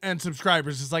viewers and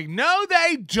subscribers. It's like, no,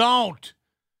 they don't.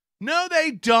 No,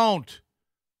 they don't.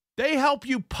 They help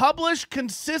you publish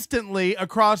consistently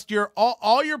across your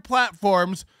all your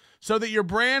platforms so that your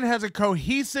brand has a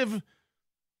cohesive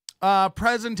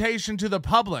presentation to the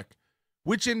public,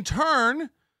 which in turn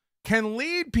can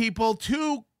lead people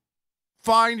to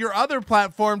find your other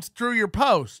platforms through your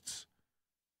posts.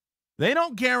 They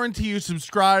don't guarantee you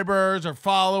subscribers or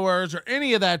followers or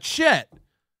any of that shit.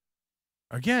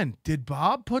 Again, did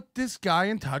Bob put this guy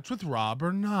in touch with Rob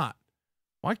or not?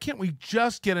 Why can't we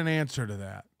just get an answer to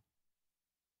that?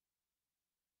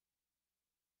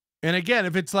 And again,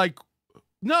 if it's like,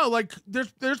 no, like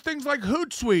there's things like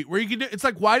Hootsuite where you can do, it's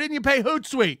like, why didn't you pay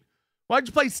Hootsuite? Why'd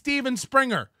you play Steven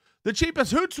Springer? The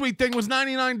cheapest Hootsuite thing was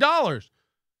 $99.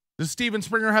 Does Steven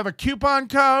Springer have a coupon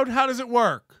code? How does it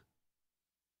work?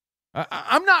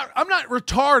 I'm not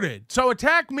retarded. So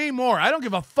attack me more. I don't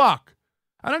give a fuck.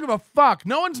 I don't give a fuck.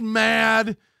 No one's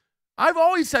mad. I've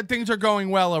always said things are going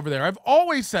well over there. I've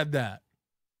always said that.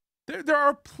 There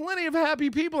are plenty of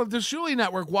happy people at the Shuli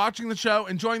Network watching the show,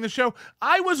 enjoying the show.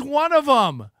 I was one of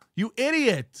them. You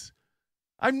idiots.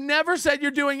 I've never said you're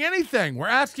doing anything. We're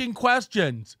asking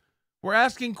questions. We're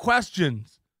asking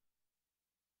questions.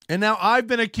 And now I've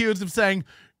been accused of saying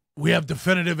we have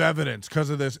definitive evidence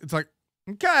because of this. It's like,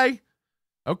 okay.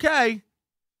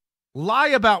 Lie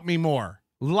about me more.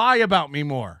 Lie about me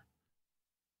more.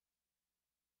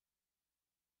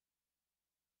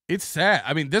 It's sad.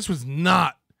 I mean, this was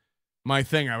not my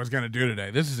thing I was going to do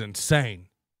today. This is insane.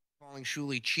 Calling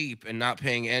Shuli cheap and not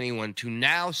paying anyone to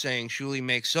now saying Shuli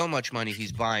makes so much money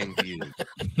he's buying views.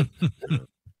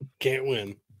 Can't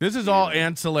win. This is all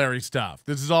ancillary stuff.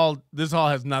 This all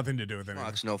has nothing to do with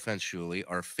anything. No offense, Shuli,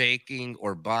 are faking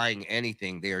or buying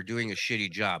anything. They are doing a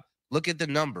shitty job. Look at the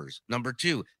numbers. Number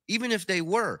two, even if they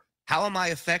were, how am I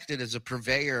affected as a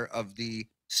purveyor of the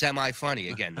semi-funny?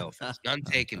 Again, no offense. None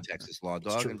taken, Texas Law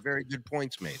Dog, and very good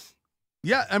points made.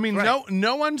 Yeah, I mean,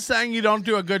 no one's saying you don't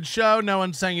do a good show. No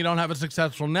one's saying you don't have a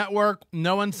successful network.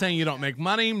 No one's saying you don't make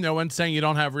money. No one's saying you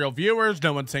don't have real viewers.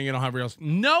 No one's saying you don't have real...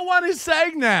 No one is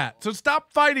saying that. So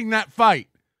stop fighting that fight.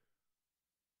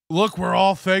 Look, we're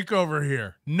all fake over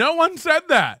here. No one said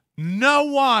that. No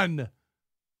one.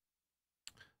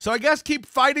 So I guess keep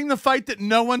fighting the fight that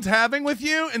no one's having with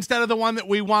you instead of the one that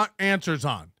we want answers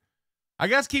on. I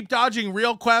guess keep dodging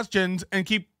real questions and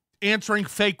keep answering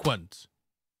fake ones.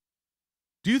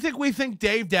 Do you think we think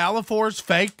Dave Dallafor's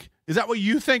fake? Is that what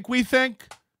you think we think?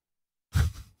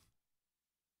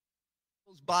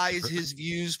 Buys his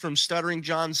views from Stuttering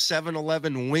John's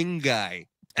 7-Eleven wing guy.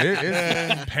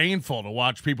 It's painful to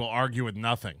watch people argue with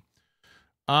nothing.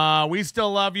 We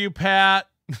still love you, Pat.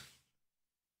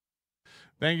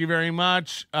 Thank you very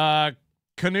much.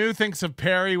 Keanu thinks of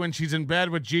Perry when she's in bed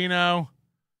with Gino.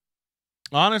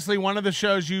 Honestly, one of the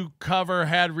shows you cover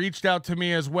had reached out to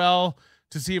me as well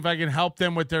to see if I can help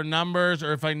them with their numbers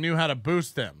or if I knew how to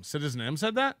boost them. Citizen M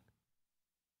said that?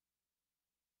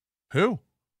 Who?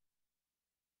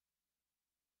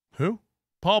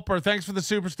 Pulper, thanks for the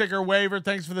super sticker. Waiver,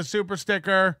 thanks for the super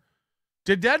sticker.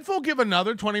 Did Deadpool give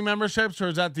another 20 memberships or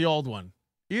is that the old one?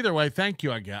 Either way, thank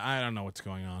you, I guess. I don't know what's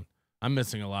going on. I'm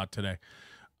missing a lot today.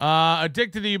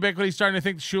 Addicted to Ubiquity, starting to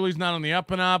think Shuli's not on the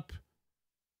up and up.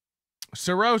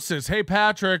 Cirrhosis, hey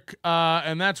Patrick,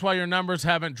 and that's why your numbers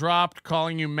haven't dropped,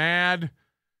 calling you mad.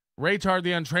 Raytard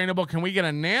the Untrainable, can we get a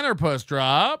Nannerpuss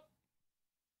drop?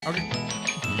 Okay.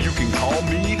 You can call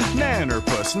me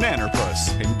Nannerpuss,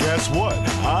 and guess what?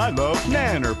 I love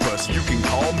Nannerpuss. You can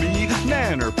call me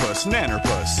Nannerpuss,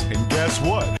 and guess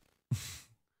what?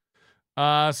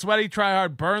 Sweaty, try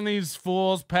hard, burn these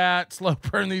fools, Pat. Slow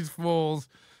burn these fools.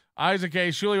 Isaac A.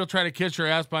 Shuli will try to kiss your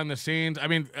ass behind the scenes. I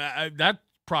mean, that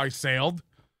probably sailed.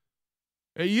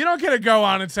 You don't get to go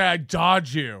on and say I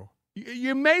dodge you.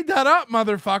 You made that up,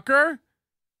 motherfucker.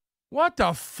 What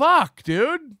the fuck,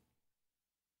 dude?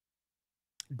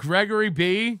 Gregory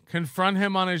B, confront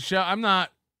him on his show. I'm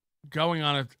not going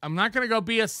on it. I'm not going to go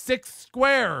be a sixth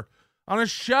square on a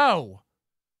show.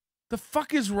 The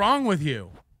fuck is wrong with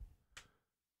you?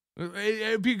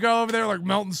 If you go over there like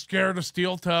Melton's scared of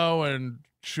Steel Toe and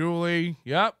Shuli.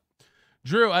 Yep.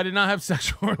 Drew, I did not have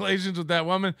sexual relations with that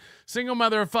woman. Single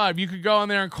mother of 5. You could go on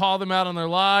there and call them out on their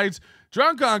lies.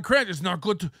 Drunk on credit. It's not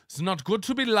good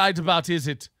to be lied about, is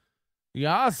it?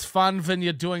 Yeah, it's fun when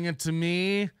you're doing it to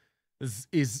me.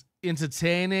 Is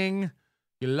entertaining.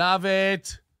 You love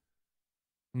it.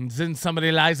 And then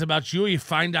somebody lies about you. You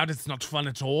find out it's not fun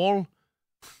at all.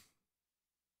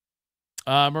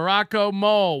 Morocco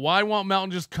Mole, why won't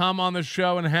Melton just come on the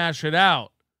show and hash it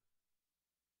out?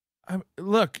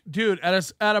 Look, dude,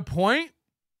 at a point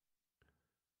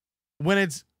when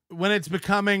it's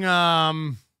becoming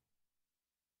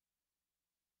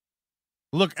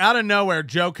look, out of nowhere,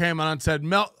 Joe came on and said,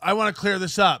 I want to clear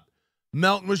this up.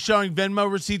 Melton was showing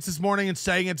Venmo receipts this morning and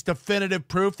saying it's definitive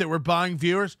proof that we're buying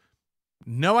viewers.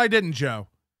 No, I didn't, Joe.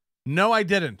 No, I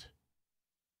didn't.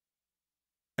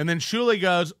 And then Shuli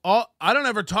goes, "Oh, I don't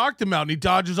ever talk to Melton. He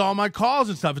dodges all my calls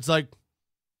and stuff." It's like,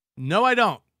 no, I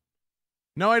don't.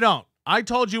 No, I don't. I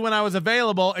told you when I was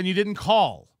available and you didn't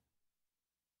call.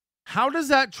 How does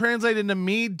that translate into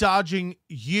me dodging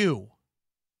you?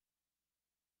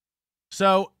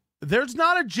 So there's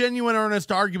not a genuine,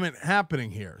 earnest argument happening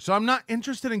here. So I'm not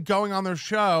interested in going on their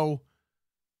show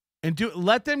and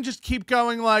let them just keep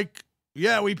going like,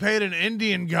 yeah, we paid an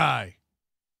Indian guy.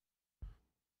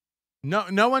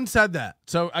 No one said that.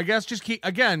 So I guess just keep,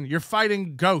 again, you're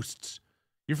fighting ghosts.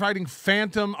 You're fighting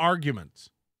phantom arguments.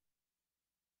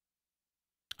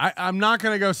 I'm not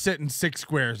going to go sit in 6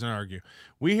 squares and argue.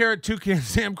 We here at Toucan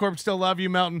Samcorp still love you,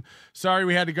 Melton. Sorry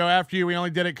we had to go after you. We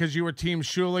only did it because you were Team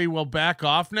Shuli. We'll back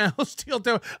off now. Steel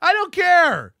Toe. I don't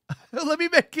care. Let me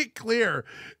make it clear.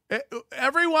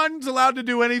 Everyone's allowed to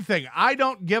do anything. I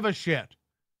don't give a shit.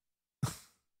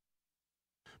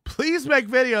 Please make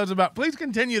videos please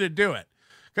continue to do it.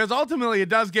 Because ultimately it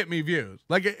does get me views.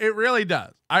 Like it really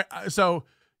does. So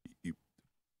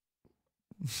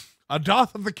a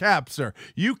doth of the cap, sir.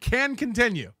 You can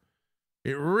continue.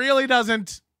 It really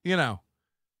doesn't,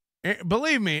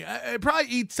 believe me, it probably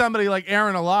eats somebody like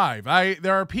Aaron alive.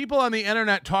 There are people on the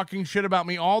internet talking shit about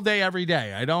me all day, every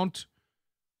day. I don't.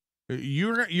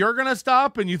 You're gonna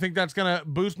stop, and you think that's gonna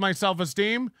boost my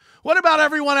self-esteem? What about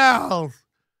everyone else?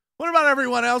 What about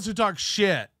everyone else who talks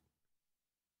shit?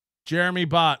 Jeremy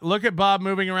Bott. Look at Bob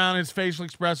moving around, his facial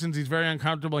expressions. He's very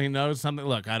uncomfortable. He knows something.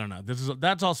 Look, I don't know.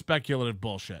 That's all speculative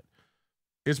bullshit.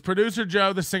 Is producer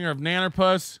Joe the singer of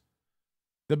Nannerpuss?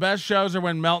 The best shows are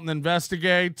when Melton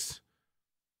investigates.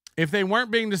 If they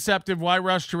weren't being deceptive, why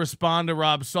rush to respond to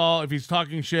Rob Saul if he's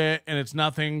talking shit and it's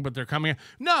nothing, but they're coming?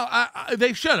 No,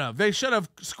 they should have. They should have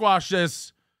squashed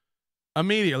this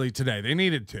immediately today. They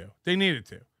needed to.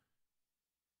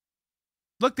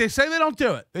 Look, they say they don't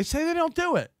do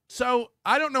it. So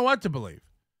I don't know what to believe.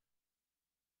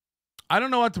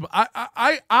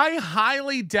 I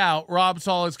highly doubt Rob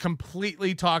Saul is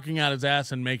completely talking out his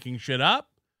ass and making shit up.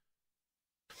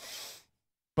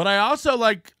 But I also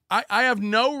I have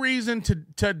no reason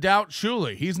to doubt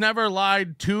Shuli. He's never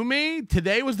lied to me.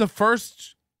 Today was the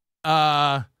first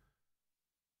time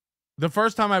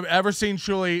I've ever seen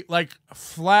Shuli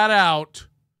flat out.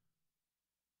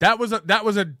 That was a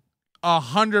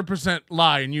 100%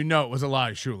 lie, and it was a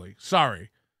lie, Shuli. Sorry.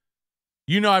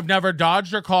 I've never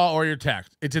dodged your call or your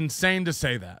text. It's insane to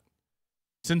say that.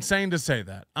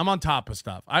 I'm on top of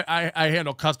stuff. I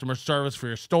handle customer service for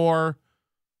your store.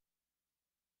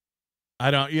 I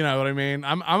don't, you know what I mean?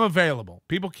 I'm available.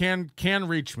 People can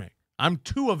reach me. I'm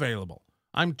too available.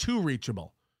 I'm too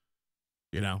reachable.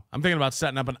 I'm thinking about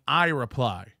setting up an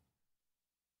iReply.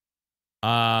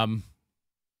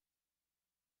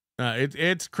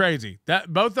 It's crazy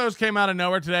that both those came out of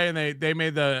nowhere today, and they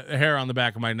made the hair on the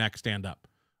back of my neck stand up,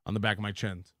 on the back of my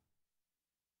chins.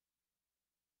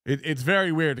 It's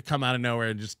very weird to come out of nowhere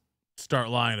and just start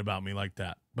lying about me like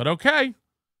that. But okay.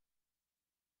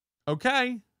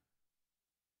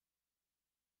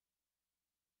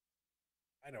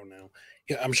 I don't know.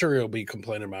 Yeah, I'm sure he'll be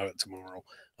complaining about it tomorrow.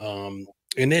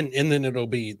 And then it'll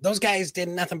be, those guys did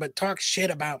nothing but talk shit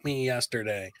about me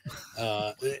yesterday.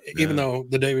 Even though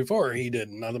the day before he did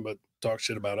nothing but talk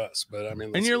shit about us. But I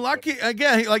mean, and you're lucky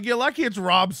again, you're lucky it's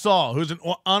Rob Saul, who's an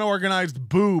unorganized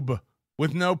boob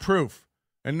with no proof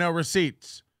and no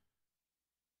receipts.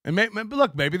 And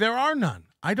look, maybe there are none.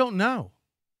 I don't know.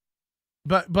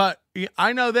 But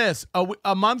I know this.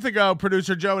 A month ago,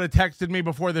 producer Joe had texted me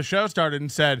before the show started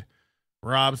and said,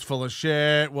 Rob's full of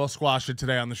shit. We'll squash it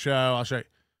today on the show. I'll show you.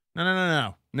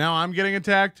 No. Now I'm getting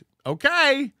attacked.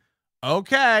 Okay.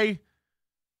 I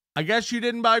guess you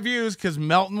didn't buy views because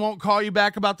Melton won't call you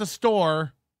back about the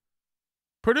store.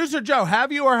 Producer Joe,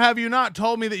 have you or have you not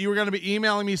told me that you were going to be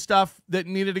emailing me stuff that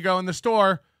needed to go in the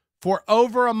store for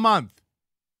over a month?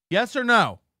 Yes or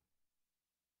no?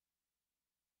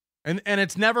 And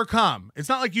it's never come. It's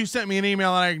not like you sent me an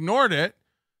email and I ignored it.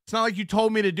 It's not like you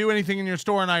told me to do anything in your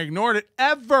store and I ignored it.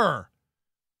 Ever.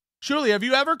 Shuli, have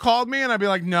you ever called me and I'd be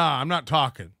like, nah, I'm not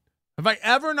talking? Have I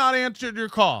ever not answered your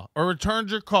call or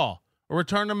returned your call or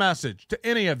returned a message to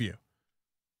any of you?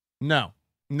 No.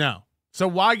 So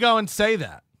why go and say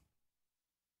that?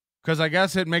 Because I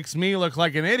guess it makes me look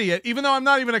like an idiot, even though I'm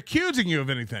not even accusing you of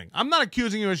anything. I'm not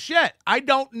accusing you of shit. I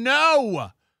don't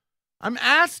know. I'm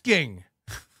asking.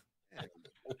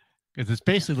 Because this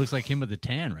basically looks like him with a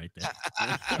tan right there.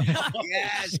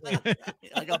 Yes.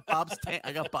 I got Bob's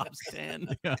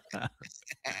tan.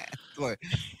 Of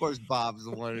course, Bob's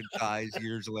the one who dies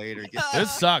years later.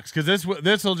 This sucks because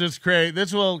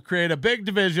this will create a big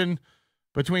division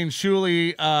between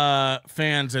Shuli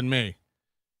fans and me.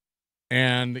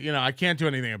 And I can't do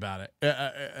anything about it.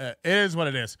 It is what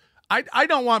it is. I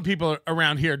don't want people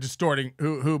around here distorting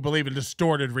who believe in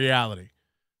distorted reality.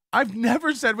 I've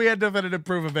never said we had definitive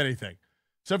proof of anything.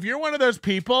 So if you're one of those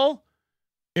people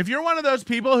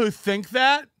who think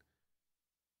that,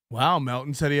 wow,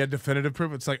 Melton said he had definitive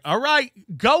proof. It's like, all right,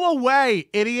 go away,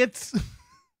 idiots.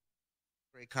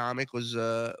 Great comic was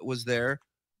there,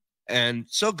 and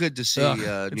so good to see New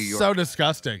York. It's so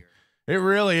disgusting. It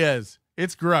really is.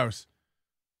 It's gross.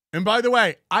 And by the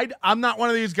way, I'm not one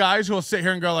of these guys who will sit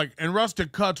here and go and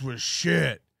Rustic Cuts was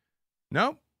shit.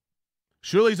 Nope.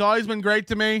 Shuli's always been great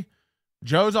to me.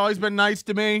 Joe's always been nice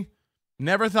to me.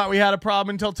 Never thought we had a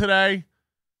problem until today.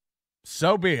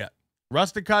 So be it.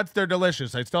 Rustic Cuts, they're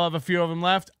delicious. I still have a few of them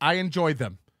left. I enjoy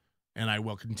them. And I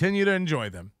will continue to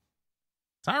enjoy them.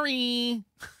 Sorry.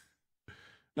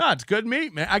 No, it's good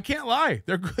meat, man. I can't lie.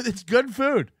 They're good. It's good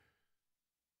food.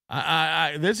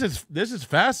 This is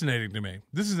fascinating to me.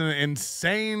 This is an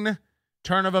insane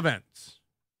turn of events.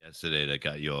 Yesterday that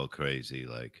got you all crazy.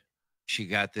 she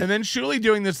got this. And then Shuli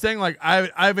doing this thing like I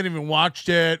haven't even watched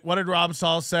it. What did Rob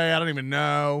Saul say? I don't even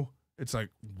know. It's like,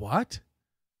 what?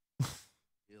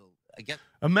 I get.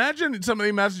 Imagine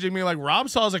somebody messaging me like Rob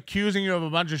Saul's accusing you of a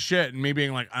bunch of shit, and me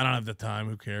being like, I don't have the time.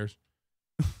 Who cares?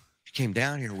 She came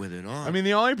down here with it on. I mean,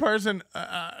 the only person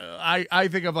I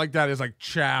think of like that is like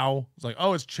Chow. It's like,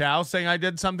 oh, is Chow saying I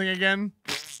did something again?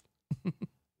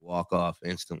 Walk off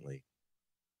instantly.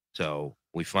 So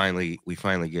we finally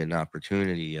get an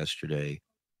opportunity yesterday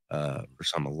for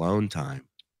some alone time,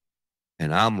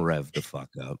 and I'm revved the fuck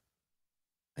up,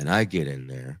 and I get in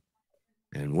there,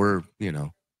 and we're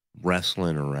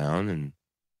wrestling around, and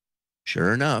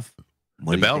sure enough,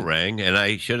 the bell rang, and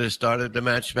I should have started the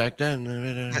match back then.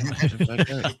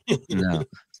 No,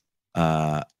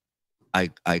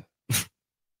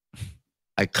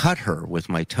 I cut her with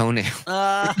my toenail.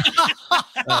 Oh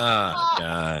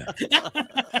God!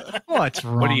 What's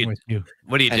wrong with you?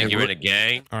 What do you think? You're in a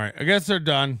gang? All right, I guess they're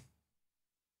done.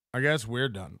 I guess we're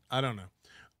done. I don't know.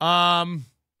 All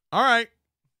right.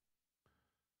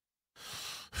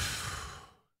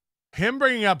 Him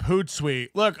bringing up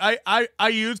Hootsuite. Look, I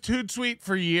used Hootsuite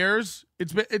for years.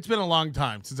 It's been a long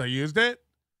time since I used it.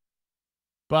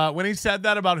 But when he said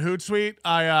that about Hootsuite,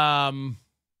 I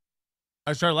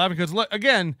started laughing because look,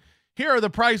 again, here are the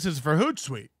prices for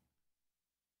Hootsuite.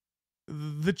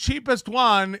 The cheapest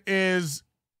one is,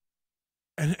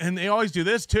 and they always do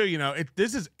this too.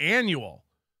 This is annual.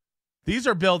 These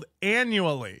are billed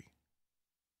annually.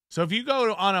 So if you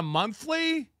go on a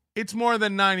monthly, it's more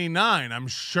than $99.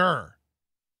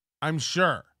 I'm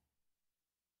sure.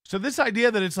 So this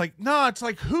idea that it's like, no, it's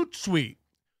like Hootsuite.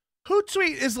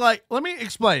 Hootsuite is like, let me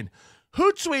explain.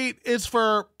 Hootsuite is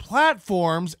for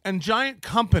platforms and giant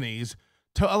companies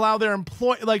to allow their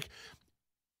like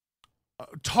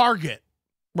Target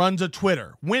runs a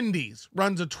Twitter. Wendy's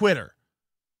runs a Twitter.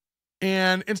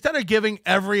 And instead of giving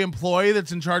every employee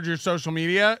that's in charge of your social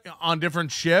media on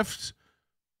different shifts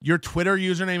your Twitter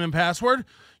username and password,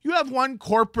 you have one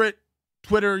corporate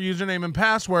Twitter username and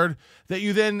password that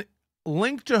you then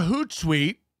link to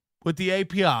Hootsuite with the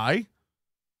API.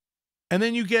 And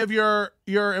then you give your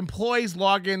employees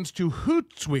logins to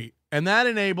Hootsuite, and that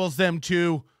enables them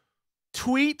to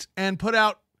tweet and put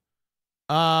out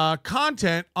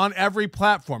content on every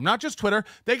platform, not just Twitter.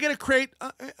 They get to create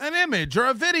an image or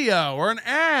a video or an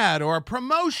ad or a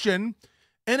promotion,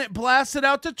 and it blasts it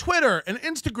out to Twitter and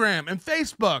Instagram and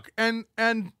Facebook and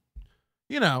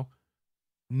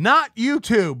not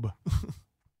YouTube.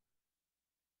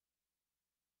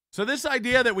 So this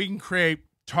idea that we can create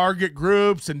target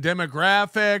groups and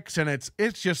demographics, and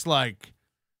it's just like,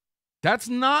 that's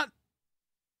not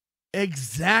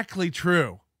exactly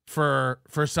true for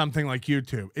something like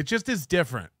YouTube. It just is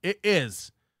different. It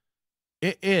is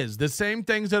the same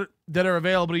things that are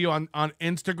available to you on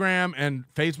Instagram and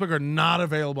Facebook are not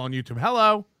available on YouTube.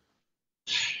 Hello.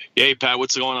 Hey Pat,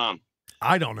 what's going on?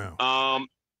 I don't know.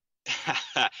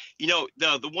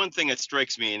 The one thing that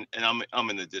strikes me, and I'm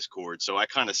in the Discord, so I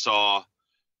kind of saw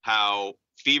how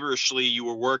feverishly you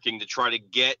were working to try to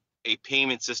get a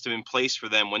payment system in place for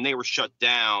them when they were shut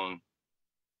down.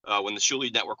 When the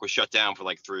Shuli Network was shut down for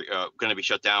going to be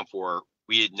shut down for,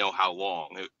 we didn't know how long.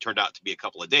 It turned out to be a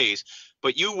couple of days,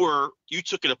 but you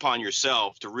took it upon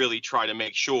yourself to really try to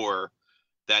make sure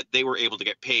that they were able to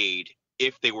get paid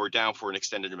if they were down for an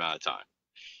extended amount of time.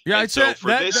 Yeah, I said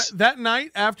that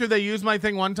night after they used my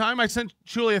thing one time, I sent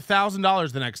Shuli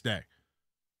 $1,000 the next day.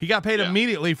 He got paid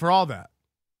immediately for all that.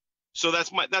 So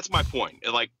that's my point.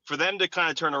 Like, for them to kind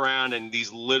of turn around and these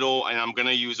little, and I'm going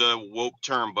to use a woke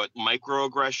term, but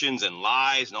microaggressions and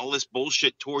lies and all this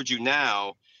bullshit towards you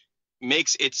now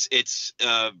makes it's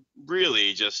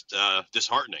really just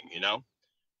disheartening,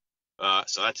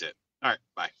 So that's it. All right,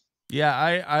 bye.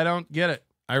 Yeah, I don't get it.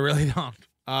 I really don't.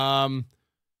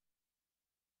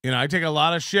 I take a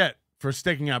lot of shit for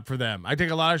sticking up for them. I take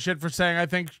a lot of shit for saying I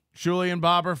think Shuli and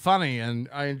Bob are funny and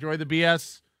I enjoy the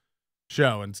BS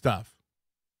show and stuff.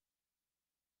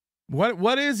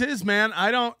 What is man?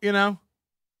 I don't,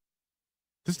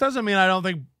 this doesn't mean I don't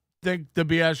think the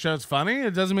BS show's funny.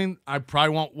 It doesn't mean I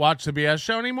probably won't watch the BS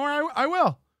show anymore. I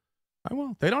will.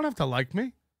 They don't have to like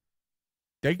me.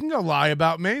 They can go lie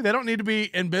about me. They don't need to be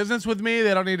in business with me.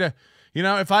 They don't need to,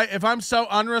 if I'm so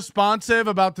unresponsive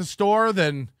about the store,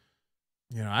 then,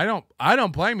 I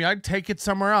don't blame you. I'd take it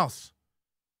somewhere else.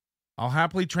 I'll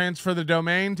happily transfer the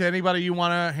domain to anybody you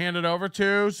want to hand it over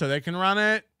to so they can run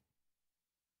it.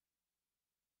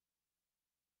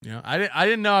 I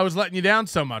didn't know I was letting you down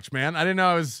so much, man. I didn't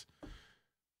know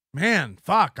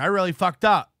fuck. I really fucked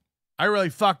up. I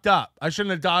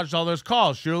shouldn't have dodged all those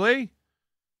calls, Shuli.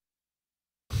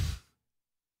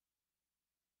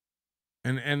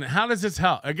 And how does this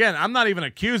help? Again, I'm not even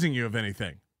accusing you of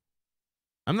anything.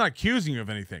 I'm not accusing you of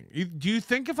anything. Do you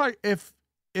think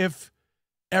if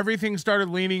everything started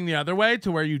leaning the other way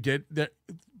to where you did that?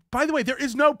 By the way, there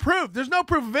is no proof. There's no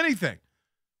proof of anything.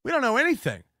 We don't know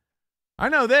anything. I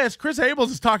know this. Chris Abels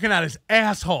is talking out his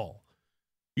asshole.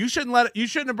 You shouldn't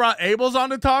have brought Abels on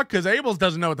to talk because Abels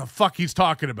doesn't know what the fuck he's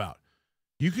talking about.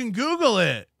 You can Google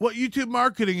it. What YouTube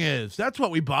marketing is. That's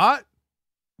what we bought.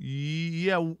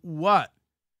 Yeah, what?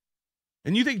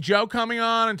 And you think Joe coming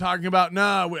on and talking about,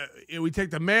 no, we take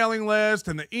the mailing list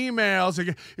and the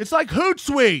emails. It's like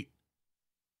Hootsuite.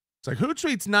 It's like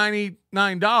Hootsuite's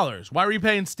 $99. Why are we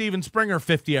paying Steven Springer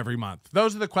 $50 every month?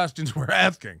 Those are the questions we're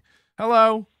asking.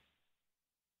 Hello.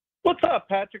 What's up,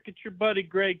 Patrick? It's your buddy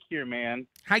Greg here, man.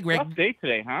 Hi, Greg. Rough day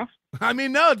today, huh? I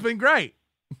mean, no, it's been great.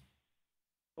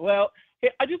 Well,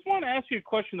 hey, I just want to ask you a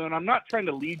question, though, and I'm not trying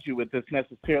to lead you with this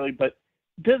necessarily, but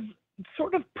does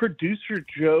sort of producer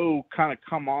Joe kind of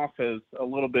come off as a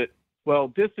little bit, well,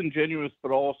 disingenuous,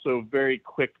 but also very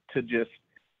quick to just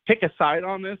pick a side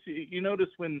on this? You notice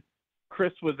when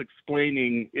Chris was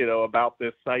explaining, about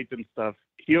this site and stuff,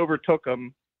 he overtook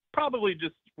him, probably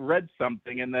just read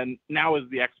something, and then now is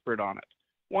the expert on it.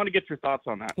 Want to get your thoughts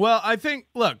on that. Well, I think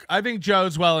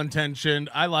Joe's well-intentioned.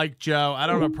 I like Joe. I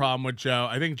don't have a problem with Joe.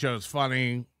 I think Joe's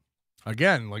funny.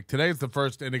 Again, like today's the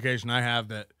first indication I have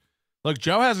that, look,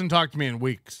 Joe hasn't talked to me in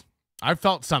weeks. I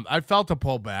felt a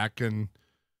pullback, and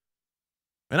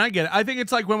I get it. I think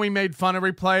it's like when we made fun of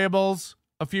replayables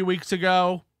a few weeks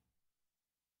ago.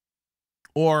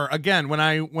 Or again, when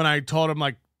I told him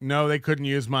like, no, they couldn't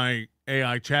use my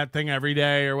AI chat thing every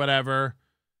day or whatever.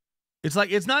 It's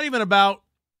like, it's not even about,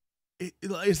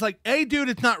 it's like, A, dude,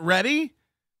 it's not ready.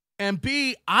 And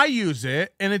B, I use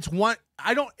it and it's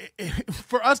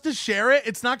for us to share it,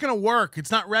 it's not going to work.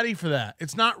 It's not ready for that.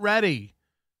 It's not ready.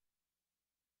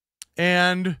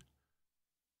 And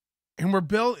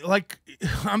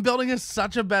I'm building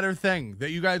such a better thing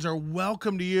that you guys are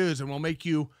welcome to use and will make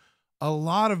you a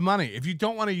lot of money. If you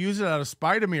don't want to use it out of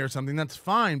spite of me or something, that's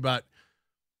fine. But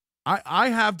I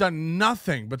have done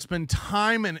nothing but spend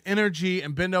time and energy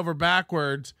and bend over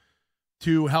backwards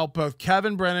to help both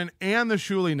Kevin Brennan and the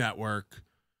Shuli Network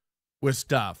with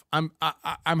stuff. I'm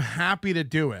happy to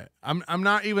do it. I'm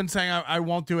not even saying I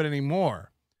won't do it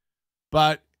anymore.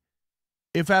 But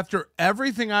if after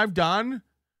everything I've done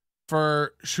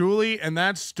for Shuli and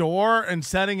that store and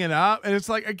setting it up, and it's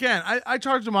like, again, I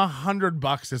charged them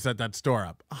 $100 to set that store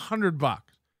up. $100.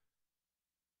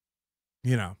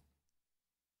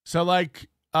 So like,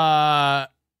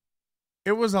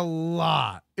 it was a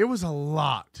lot. It was a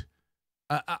lot.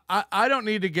 I don't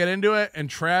need to get into it and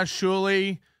trash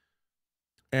Shuli,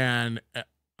 and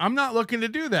I'm not looking to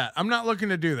do that.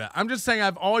 I'm just saying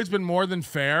I've always been more than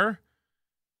fair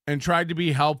and tried to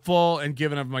be helpful and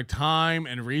given of my time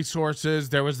and resources.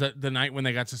 There was the night when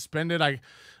they got suspended.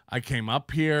 I came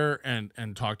up here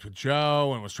and talked with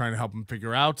Joe and was trying to help him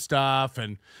figure out stuff.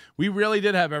 And we really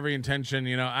did have every intention.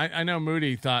 I know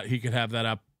Moody thought he could have that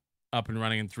up and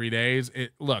running in 3 days.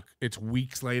 Look, it's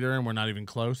weeks later and we're not even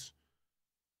close.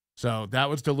 So that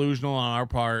was delusional on our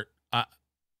part,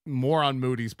 more on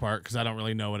Moody's part, because I don't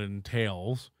really know what it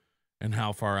entails and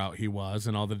how far out he was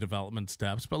and all the development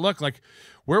steps. But look, like,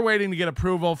 we're waiting to get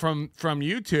approval from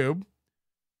YouTube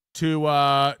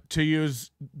to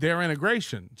use their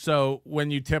integration. So when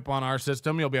you tip on our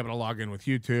system, you'll be able to log in with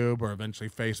YouTube or eventually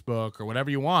Facebook or whatever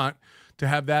you want to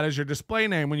have that as your display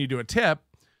name when you do a tip.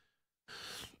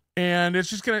 And it's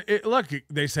just look,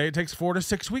 they say it takes 4 to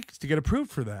 6 weeks to get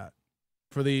approved for that,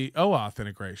 for the OAuth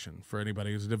integration, for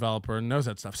anybody who's a developer and knows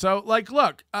that stuff. So like,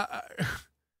 look,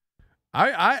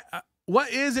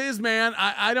 what is, man,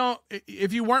 I don't,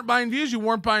 if you weren't buying views, you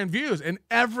weren't buying views, and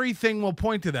everything will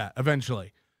point to that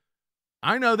eventually.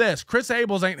 I know this. Chris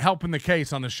Abels ain't helping the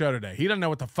case on the show today. He doesn't know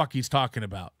what the fuck he's talking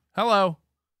about. Hello.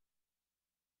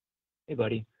 Hey,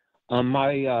 buddy.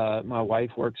 My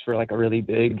wife works for like a really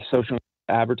big social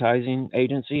advertising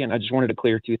agency, and I just wanted to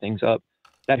clear 2 things up.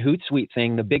 That Hootsuite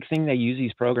thing, the big thing they use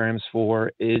these programs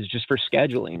for is just for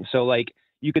scheduling. So like,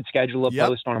 you could schedule a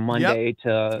post on a Monday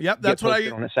to that's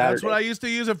what on a Saturday. That's what I used to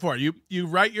use it for. You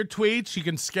write your tweets, you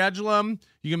can schedule them,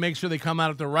 you can make sure they come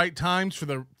out at the right times for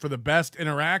the best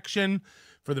interaction,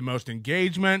 for the most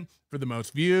engagement, for the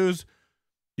most views.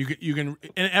 You can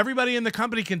and everybody in the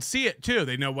company can see it too.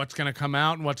 They know what's going to come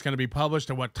out and what's going to be published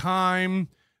at what time.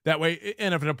 That way,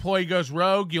 and if an employee goes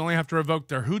rogue, you only have to revoke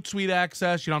their Hootsuite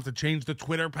access. You don't have to change the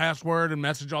Twitter password and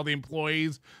message all the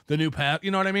employees the new pass. You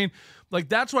know what I mean? Like,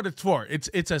 that's what it's for.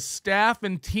 It's a staff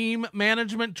and team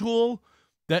management tool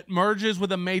that merges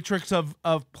with a matrix of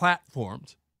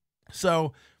platforms.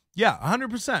 So, yeah,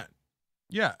 100%.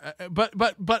 Yeah, but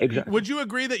Exactly. would you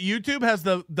agree that YouTube has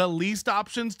the least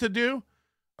options to do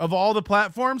of all the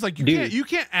platforms? Like you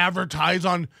can't advertise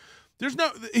on. There's no,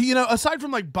 aside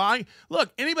from like buying.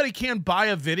 Look, anybody can buy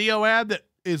a video ad that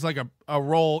is like a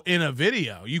role in a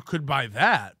video. You could buy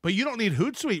that, but you don't need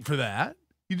Hootsuite for that.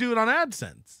 You do it on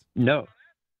AdSense. No.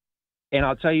 And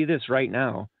I'll tell you this right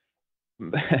now.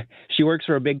 She works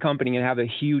for a big company and have a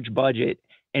huge budget,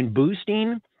 and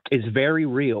boosting is very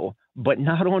real, but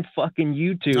not on fucking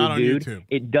YouTube, Not on dude. YouTube.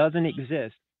 It doesn't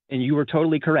exist. And you were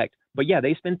totally correct. But yeah,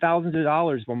 they spend thousands of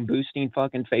dollars on boosting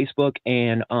fucking Facebook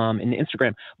and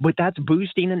Instagram. But that's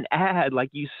boosting an ad, like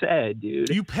you said, dude.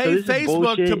 You pay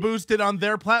Facebook to boost it on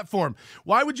their platform.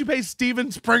 Why would you pay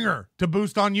Steven Springer to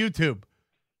boost on YouTube?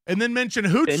 And then mention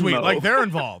Hootsuite Venmo. like they're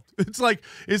involved. It's like,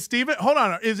 is Steven, hold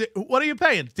on, what are you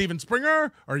paying? Steven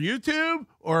Springer or YouTube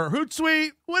or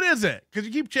Hootsuite? What is it? Because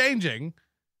you keep changing.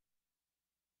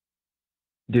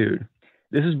 Dude,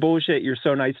 this is bullshit. You're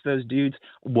so nice to those dudes.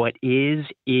 What is.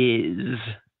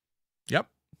 Yep.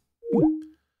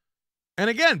 And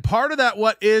again, part of that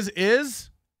what is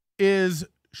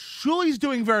Shuli's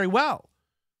doing very well.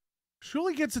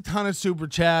 Shuli gets a ton of super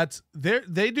chats.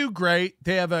 They do great.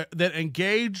 They have that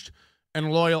engaged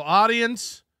and loyal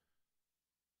audience.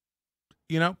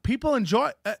 People enjoy.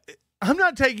 I'm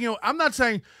not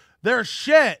saying they're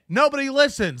shit. Nobody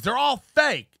listens. They're all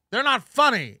fake. They're not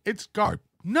funny. It's garbage.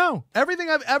 No, everything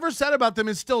I've ever said about them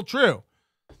is still true.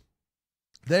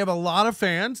 They have a lot of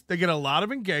fans. They get a lot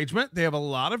of engagement. They have a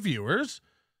lot of viewers.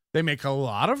 They make a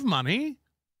lot of money.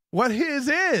 What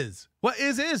is.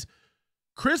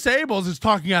 Chris Abels is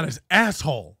talking out his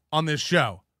asshole on this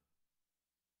show.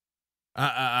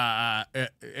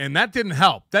 And that didn't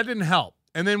help.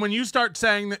 And then when you start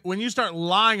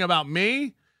lying about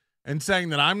me and saying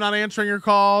that I'm not answering your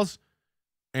calls,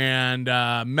 and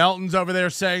Melton's over there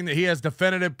saying that he has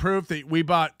definitive proof that we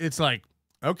bought, it's like,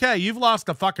 okay, you've lost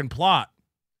the fucking plot.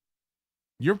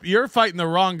 You're fighting the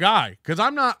wrong guy, because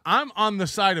I'm on the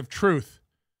side of truth.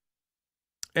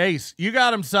 Ace, you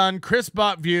got him, son. Chris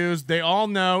bought views. They all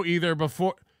know either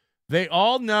before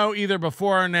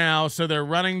or now, so they're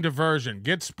running diversion.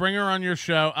 Get Springer on your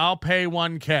show. I'll pay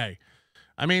 $1K.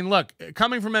 I mean, look,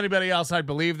 coming from anybody else, I'd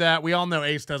believe that. We all know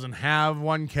Ace doesn't have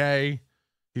 $1K.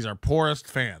 He's our poorest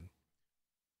fan.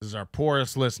 This is our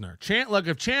poorest listener. Look,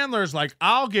 if Chandler's like,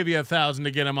 I'll give you 1,000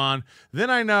 to get him on, then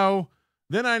I know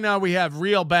we have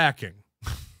real backing.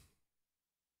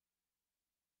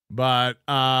 But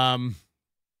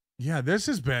yeah, this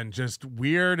has been just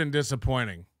weird and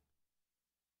disappointing.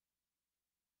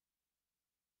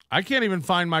 I can't even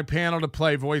find my panel to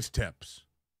play voice tips.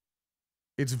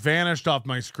 It's vanished off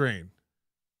my screen.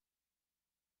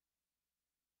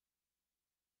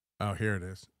 Oh, here it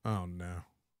is. Oh,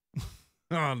 no.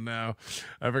 Oh, no.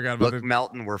 I forgot about Look,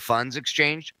 Melton, were funds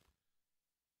exchanged?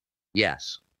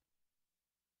 Yes.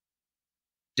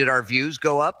 Did our views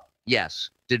go up? Yes.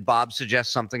 Did Bob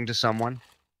suggest something to someone?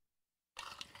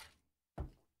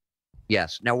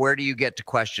 Yes. Now, where do you get to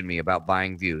question me about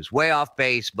buying views? Way off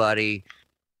base, buddy.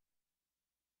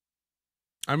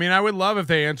 I mean, I would love if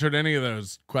they answered any of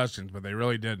those questions, but they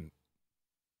really didn't.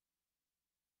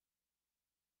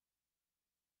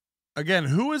 Again,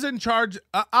 who is in charge?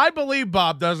 I believe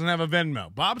Bob doesn't have a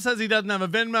Venmo. Bob says he doesn't have a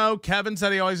Venmo. Kevin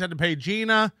said he always had to pay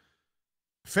Gina.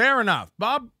 Fair enough.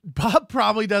 Bob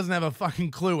probably doesn't have a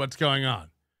fucking clue what's going on.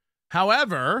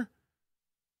 However,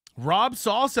 Rob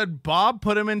Saul said Bob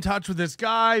put him in touch with this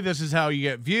guy. This is how you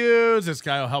get views. This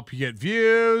guy will help you get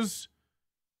views.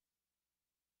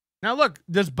 Now, look,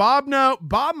 does Bob know?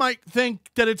 Bob might think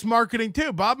that it's marketing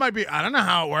too. Bob might be, I don't know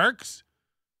how it works.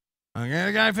 I get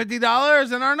a guy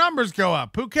 $50 and our numbers go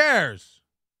up. Who cares?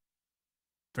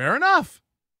 Fair enough.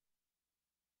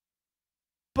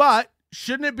 But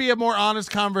shouldn't it be a more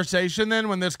honest conversation then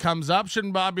when this comes up?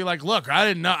 Shouldn't Bob be like, look, I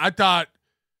didn't know. I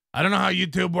don't know how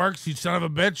YouTube works, you son of a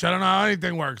bitch. I don't know how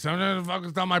anything works. I'm just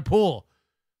focused on my pool.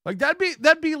 Like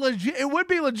that'd be legit. It would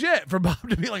be legit for Bob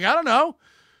to be like, I don't know.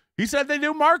 He said they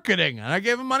do marketing and I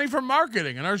gave him money for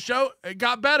marketing and our show, it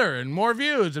got better and more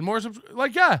views and more,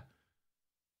 like, yeah,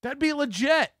 that'd be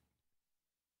legit.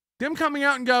 Them coming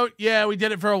out and go, yeah, we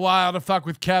did it for a while to fuck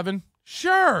with Kevin.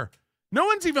 Sure. No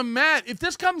one's even mad. If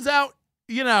this comes out,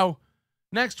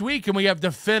 next week and we have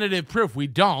definitive proof, we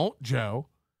don't, Joe.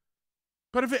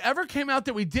 But if it ever came out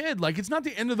that we did, like, it's not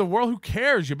the end of the world. Who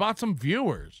cares? You bought some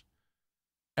viewers.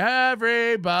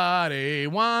 Everybody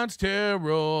wants to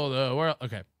rule the world.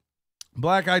 Okay.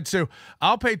 Black Eyed Sue.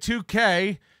 I'll pay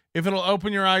 $2K if it'll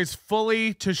open your eyes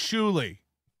fully to Shuli.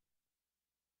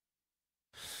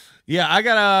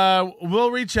 Yeah,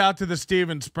 we'll reach out to the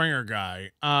Steven Springer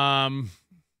guy.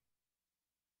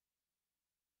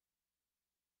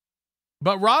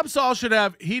 But Rob Saul should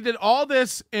have, he did all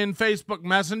this in Facebook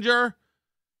Messenger.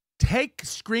 Take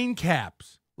screen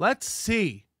caps. Let's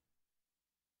see.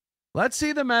 Let's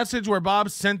see the message where Bob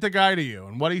sent the guy to you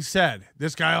and what he said.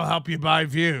 This guy will help you buy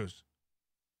views.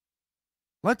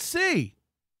 Let's see.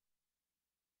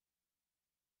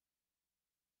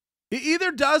 It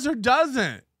either does or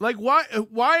doesn't. Like, why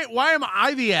am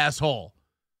I the asshole?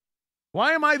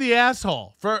 Why am I the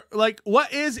asshole? For, like,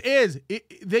 what is?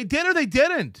 They did or they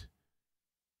didn't.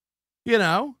 You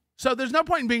know? So there's no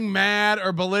point in being mad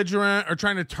or belligerent or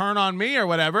trying to turn on me or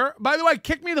whatever. By the way,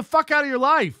 kick me the fuck out of your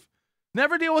life.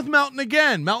 Never deal with Melton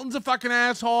again. Melton's a fucking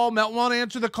asshole. Melton won't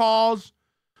answer the calls.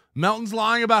 Melton's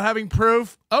lying about having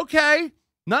proof. Okay.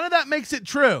 None of that makes it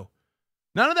true.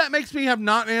 None of that makes me have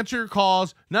not answered your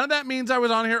calls. None of that means I was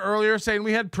on here earlier saying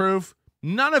we had proof.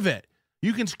 None of it.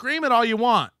 You can scream it all you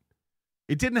want.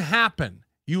 It didn't happen.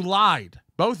 You lied.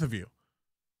 Both of you.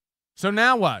 So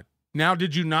now what? Now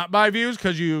did you not buy views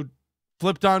because you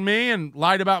flipped on me and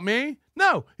lied about me?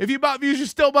 No. If you bought views, you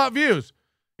still bought views.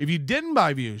 If you didn't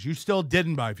buy views, you still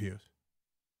didn't buy views.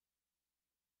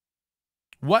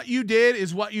 What you did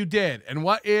is what you did. And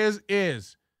what is.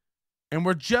 And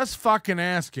we're just fucking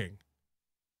asking.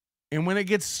 And when it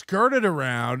gets skirted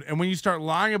around and when you start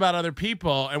lying about other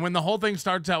people and when the whole thing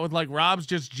starts out with like Rob's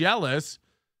just jealous,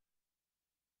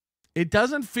 it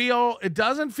doesn't feel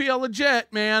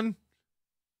legit, man.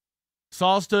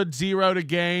 Saul stood 0 to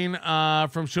gain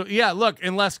from yeah, look,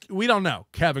 unless we don't know.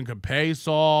 Kevin could pay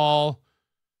Saul.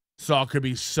 Saul could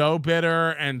be so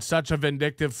bitter and such a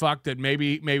vindictive fuck that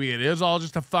maybe it is all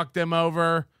just to fuck them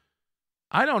over.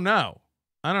 I don't know.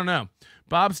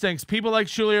 Bob stinks. People like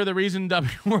Shuli are the reason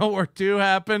World War II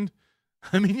happened.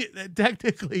 I mean,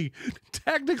 technically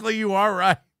you are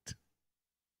right.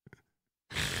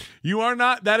 You are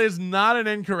not. That is not an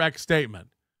incorrect statement.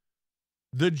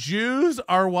 The Jews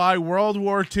are why World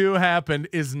War II happened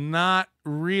is not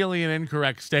really an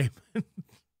incorrect statement.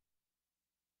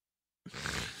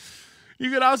 You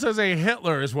could also say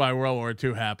Hitler is why World War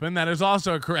II happened. That is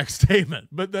also a correct statement.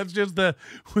 But that's just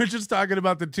we're just talking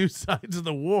about the two sides of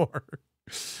the war.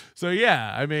 So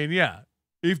yeah, I mean, yeah.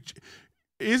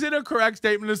 Is it a correct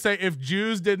statement to say if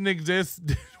Jews didn't exist,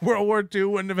 World War II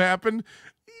wouldn't have happened?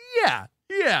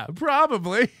 Yeah,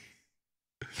 probably.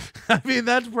 I mean,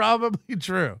 that's probably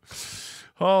true.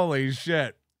 Holy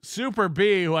shit. Super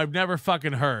B, who I've never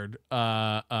fucking heard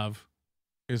of,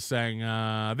 is saying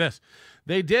this.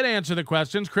 They did answer the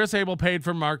questions. Chris Abel paid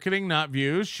for marketing, not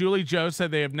views. Shuli Joe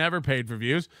said they have never paid for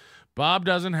views. Bob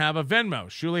doesn't have a Venmo.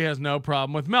 Shuli has no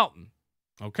problem with Melton.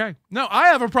 Okay. No, I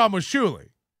have a problem with Shuli.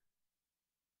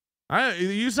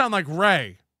 You sound like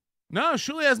Ray. No,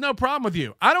 Shuli has no problem with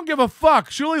you. I don't give a fuck.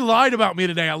 Shuli lied about me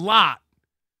today a lot.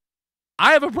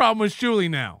 I have a problem with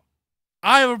Shuli now.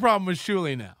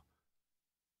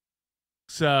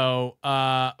 So,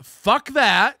 fuck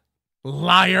that,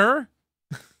 liar.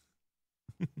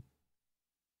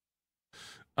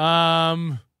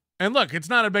 And look, it's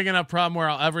not a big enough problem where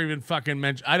I'll ever even fucking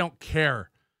mention. I don't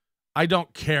care. I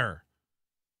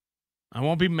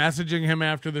won't be messaging him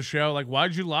after the show like,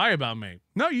 why'd you lie about me?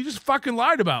 No, you just fucking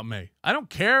lied about me. I don't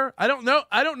care. I don't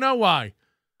know why.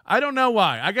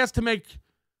 I guess to make.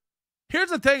 Here's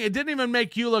the thing. It didn't even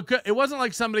make you look good. It wasn't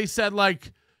like somebody said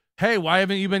like, hey, why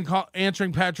haven't you been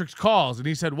answering Patrick's calls? And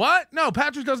he said, what? No,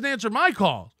 Patrick doesn't answer my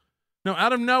calls. No,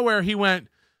 out of nowhere, he went,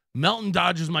 Melton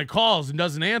dodges my calls and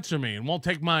doesn't answer me and won't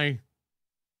take my.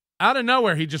 Out of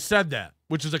nowhere, he just said that,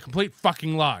 which is a complete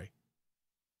fucking lie.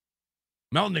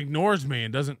 Melton ignores me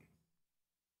and doesn't.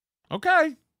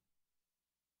 Okay.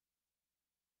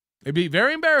 It'd be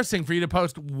very embarrassing for you to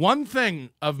post one thing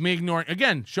of me ignoring.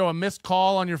 Again, show a missed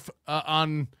call on your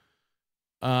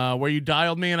where you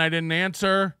dialed me and I didn't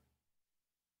answer.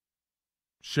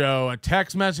 Show a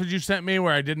text message you sent me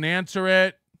where I didn't answer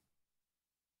it.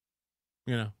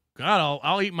 You know, God,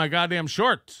 I'll eat my goddamn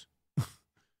shorts.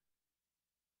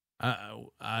 I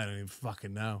don't even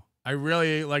fucking know. I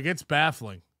really like. It's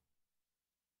baffling.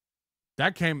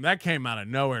 That came out of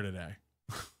nowhere today.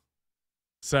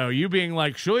 So you being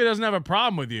like, Shuli doesn't have a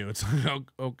problem with you. It's like,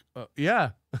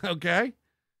 yeah, okay.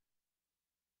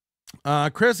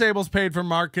 Chris Abel's paid for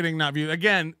marketing, not views.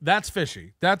 Again, that's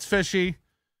fishy. That's fishy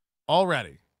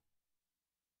already.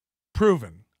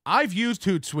 Proven. I've used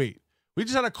Hootsuite. We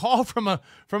just had a call from a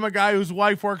guy whose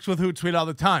wife works with Hootsuite all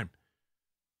the time.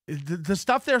 The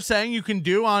stuff they're saying you can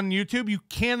do on YouTube, you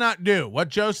cannot do. What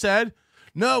Joe said.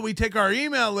 No, we take our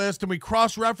email list and we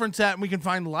cross-reference that and we can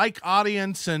find like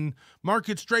audience and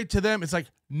market straight to them. It's like,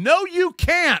 no, you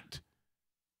can't.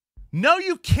 No,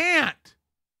 you can't.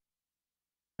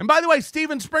 And by the way,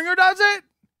 Steven Springer does it.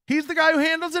 He's the guy who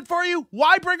handles it for you.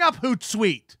 Why bring up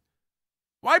Hootsuite?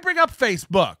 Why bring up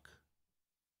Facebook?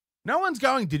 No one's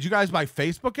going, did you guys buy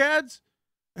Facebook ads?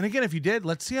 And again, if you did,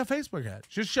 let's see a Facebook ad.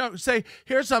 Just say,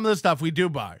 here's some of the stuff we do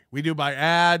buy. We do buy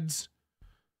ads.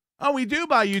 Oh, we do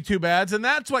buy YouTube ads, and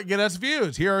that's what get us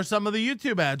views. Here are some of the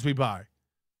YouTube ads we buy.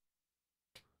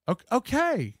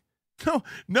 Okay.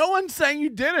 No one's saying you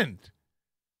didn't.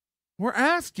 We're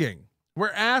asking.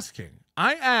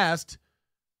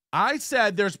 I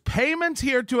said there's payments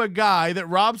here to a guy that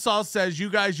Rob Saul says you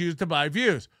guys use to buy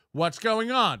views. What's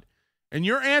going on? And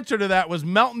your answer to that was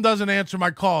Melton doesn't answer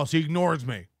my calls. He ignores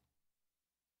me.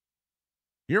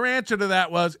 Your answer to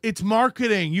that was it's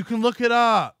marketing. You can look it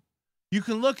up.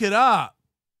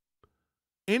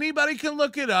 Anybody can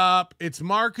look it up. It's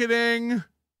marketing.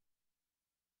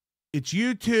 It's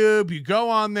YouTube. You go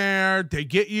on there. They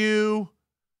get you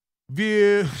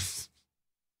views.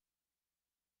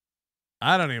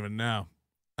 I don't even know.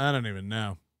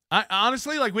 I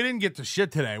honestly, like, we didn't get to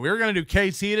shit today. We were going to do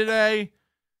KC today.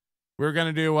 We were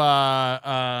going to do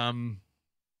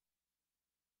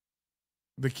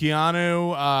the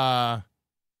Keanu,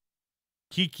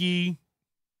 Kiki,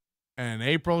 and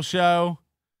April show.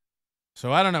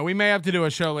 So I don't know. We may have to do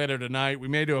a show later tonight. We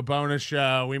may do a bonus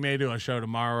show. We may do a show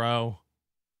tomorrow.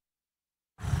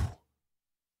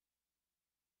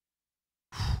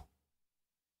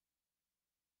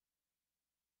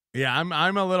 Yeah,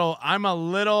 I'm a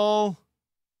little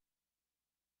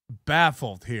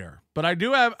baffled here. But I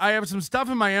have some stuff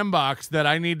in my inbox that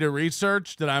I need to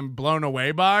research that I'm blown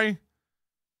away by,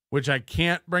 which I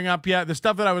can't bring up yet. The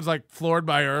stuff that I was like floored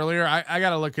by earlier, I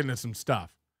got to look into some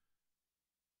stuff.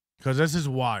 Because this is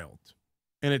wild.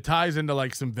 And it ties into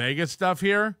like some Vegas stuff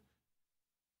here.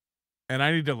 And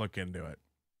I need to look into it.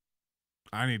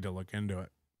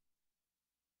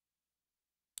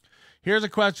 Here's a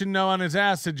question no one has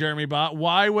asked, said Jeremy Bott.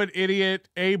 Why would idiot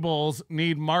Abels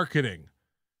need marketing?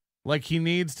 Like he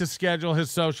needs to schedule his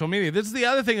social media. This is the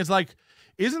other thing. Is like,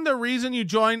 isn't the reason you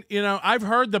join, I've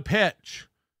heard the pitch.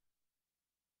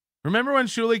 Remember when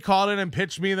Shuli called in and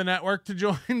pitched me the network to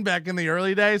join back in the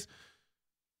early days?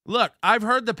 Look, I've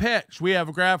heard the pitch. We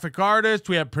have graphic artists.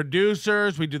 We have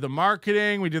producers. We do the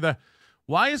marketing.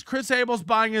 Why is Chris Abels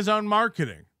buying his own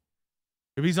marketing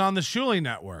if he's on the Shuli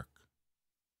Network?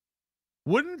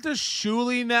 Wouldn't the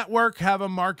Shuli Network have a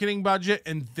marketing budget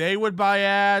and they would buy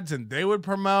ads and they would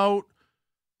promote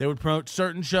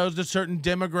certain shows to certain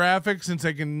demographics since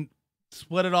they can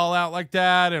split it all out like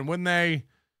that? And wouldn't they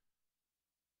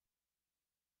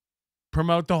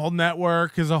promote the whole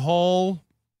network as a whole?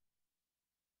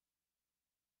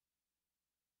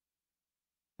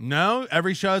 No,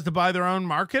 every show has to buy their own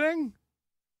marketing?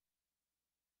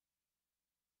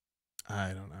 I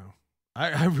don't know.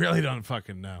 I really don't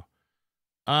fucking know.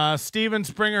 Steven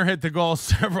Springer hit the goal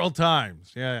several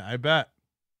times. Yeah, I bet.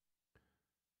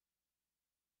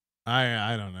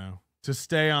 I don't know. To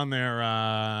stay on their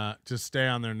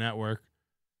network.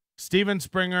 Steven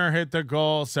Springer hit the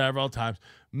goal several times.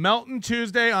 Melton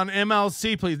Tuesday on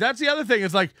MLC, please. That's the other thing.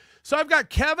 Is like, so I've got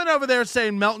Kevin over there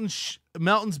saying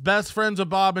Melton's best friends with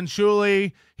Bob and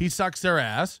Shuli. He sucks their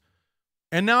ass.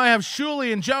 And now I have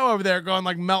Shuli and Joe over there going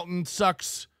like Melton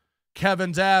sucks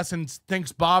Kevin's ass and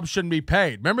thinks Bob shouldn't be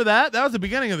paid. Remember that? That was the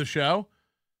beginning of the show.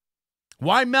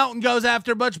 Why Melton goes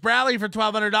after Butch Bradley for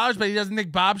 $1,200, but he doesn't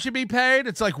think Bob should be paid?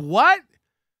 It's like, what?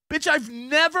 Bitch, I've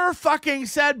never fucking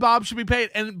said Bob should be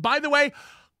paid. And by the way,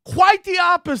 quite the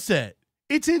opposite.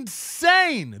 It's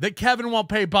insane that Kevin won't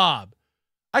pay Bob.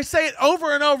 I say it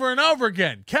over and over and over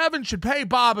again. Kevin should pay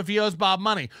Bob if he owes Bob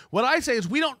money. What I say is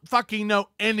we don't fucking know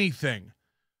anything.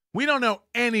 We don't know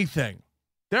anything.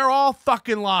 They're all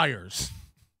fucking liars.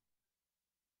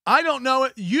 I don't know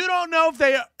it. You don't know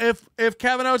if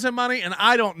Kevin owes him money, and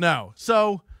I don't know.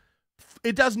 So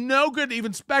it does no good to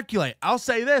even speculate. I'll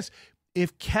say this.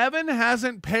 If Kevin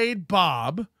hasn't paid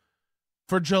Bob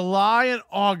for July and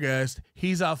August,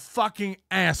 he's a fucking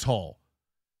asshole.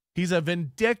 He's a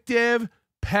vindictive,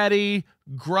 petty,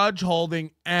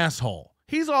 grudge-holding asshole.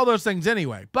 He's all those things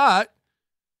anyway. But,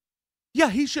 yeah,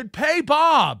 he should pay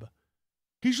Bob.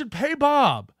 He should pay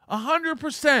Bob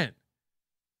 100%.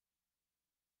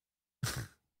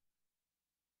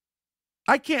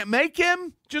 I can't make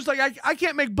him, just like I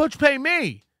can't make Butch pay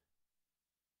me.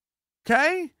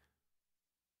 Okay?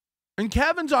 And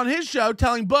Kevin's on his show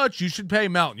telling Butch, you should pay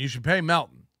Melton. You should pay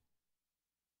Melton.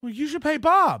 Well, you should pay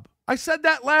Bob. I said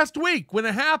that last week when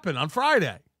it happened on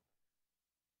Friday.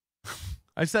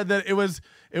 I said that it was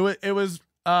he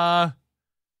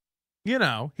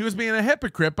was being a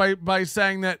hypocrite by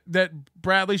saying that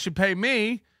Bradley should pay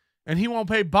me and he won't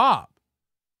pay Bob.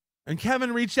 And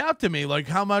Kevin reached out to me like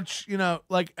how much, you know,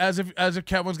 like as if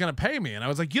Kevin was going to pay me. And I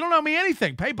was like, you don't owe me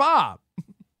anything. Pay Bob.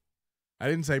 I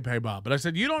didn't say pay Bob, but I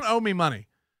said, you don't owe me money.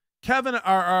 Kevin,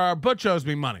 our Butch owes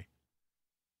me money.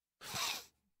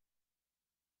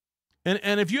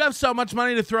 And if you have so much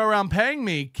money to throw around paying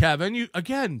me, Kevin, you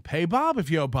again pay Bob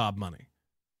if you owe Bob money.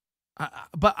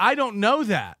 But I don't know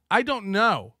that. I don't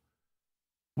know.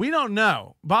 We don't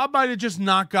know. Bob might have just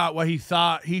not got what he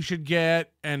thought he should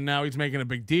get, and now he's making a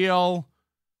big deal.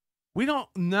 We don't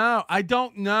know. I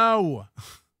don't know.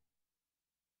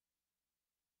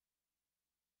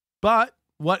 But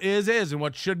what is, and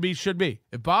what should be, should be.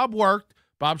 If Bob worked,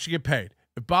 Bob should get paid.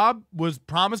 If Bob was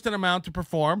promised an amount to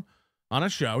perform on a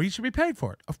show, he should be paid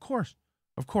for it. Of course.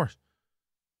 Of course.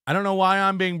 I don't know why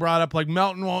I'm being brought up like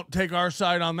Melton won't take our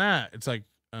side on that. It's like,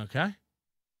 okay.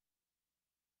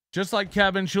 Just like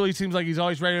Kevin, Shuli seems like he's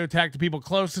always ready to attack the people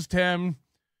closest to him.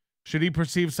 Should he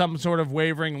perceive some sort of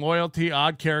wavering loyalty,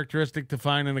 odd characteristic to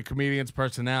find in a comedian's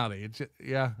personality?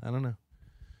 Yeah, I don't know.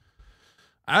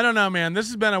 I don't know, man. This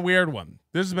has been a weird one.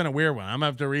 I'm going to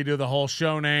have to redo the whole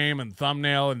show name and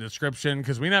thumbnail and description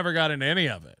because we never got into any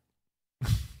of it.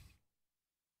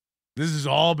 This has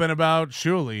all been about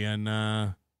Shuli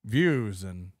and views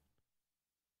and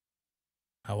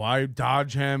how I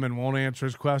dodge him and won't answer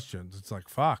his questions. It's like,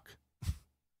 fuck.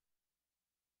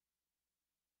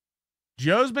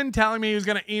 Joe's been telling me he was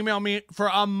going to email me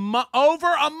for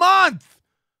over a month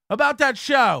about that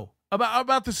show,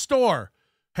 about the store.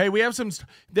 Hey, we have some,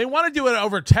 they want to do it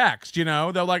over text, you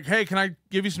know? They're like, hey, can I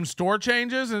give you some store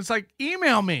changes? And it's like,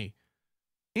 email me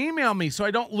so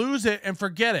I don't lose it and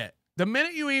forget it. The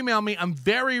minute you email me, I'm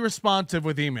very responsive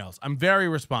with emails. I'm very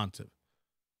responsive.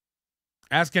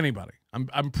 Ask anybody.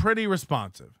 I'm pretty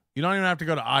responsive. You don't even have to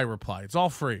go to iReply. It's all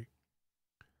free.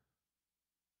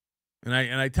 And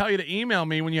I tell you to email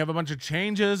me when you have a bunch of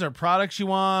changes or products you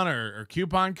want or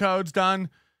coupon codes done.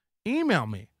 Email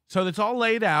me. So that's all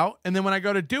laid out. And then when I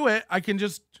go to do it, I can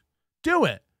just do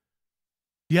it.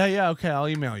 Yeah, okay, I'll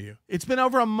email you. It's been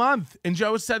over a month. And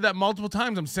Joe has said that multiple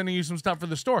times. I'm sending you some stuff for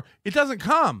the store. It doesn't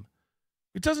come.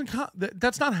 It doesn't come.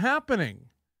 That's not happening.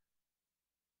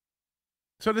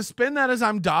 So to spin that as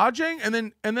I'm dodging, and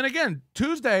then again,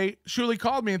 Tuesday, Shuli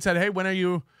called me and said, hey, when are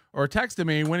you, or texted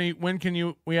me, when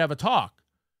can we have a talk?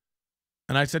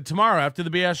 And I said, tomorrow after the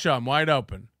BS show, I'm wide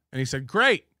open. And he said,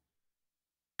 great.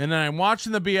 And then I'm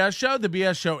watching the BS show. The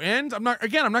BS show ends. I'm not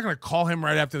going to call him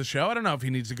right after the show. I don't know if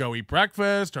he needs to go eat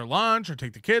breakfast or lunch or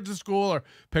take the kids to school or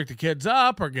pick the kids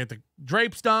up or get the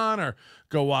drapes done or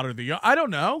go water the yard. I don't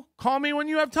know. Call me when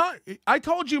you have time. I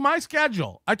told you my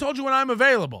schedule. I told you when I'm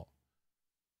available.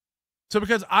 So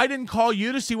because I didn't call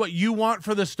you to see what you want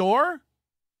for the store.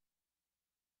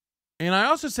 And I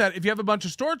also said, if you have a bunch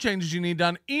of store changes you need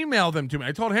done, email them to me.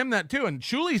 I told him that too. And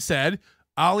Shuli said,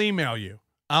 I'll email you.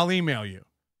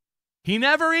 He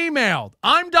never emailed.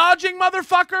 I'm dodging,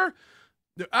 motherfucker.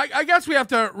 I guess we have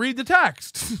to read the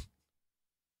text.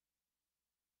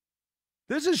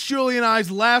 This is Shuli and I's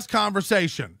last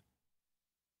conversation.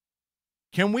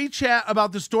 Can we chat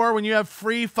about the store when you have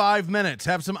free 5 minutes?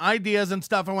 Have some ideas and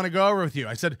stuff I want to go over with you.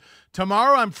 I said,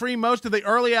 tomorrow I'm free most of the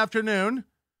early afternoon.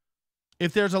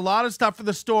 If there's a lot of stuff for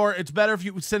the store, it's better if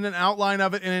you send an outline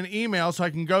of it in an email so I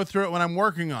can go through it when I'm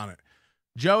working on it.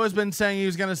 Joe has been saying he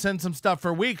was going to send some stuff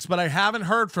for weeks, but I haven't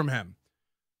heard from him.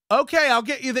 Okay, I'll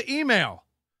get you the email.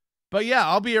 But yeah,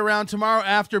 I'll be around tomorrow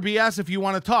after BS if you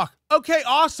want to talk. Okay,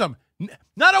 awesome.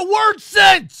 Not a word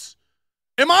since.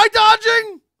 Am I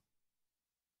dodging?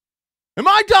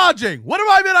 What have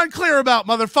I been unclear about,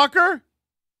 motherfucker?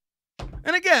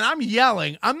 And again, I'm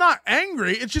yelling. I'm not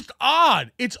angry. It's just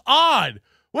odd. It's odd.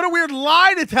 What a weird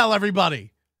lie to tell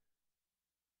everybody.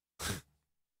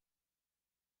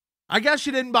 I guess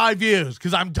you didn't buy views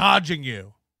because I'm dodging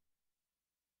you.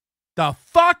 The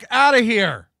fuck out of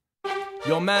here.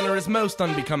 Your manner is most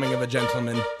unbecoming of a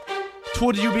gentleman.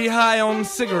 Would you be high on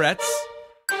cigarettes?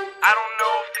 I don't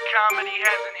know if the comedy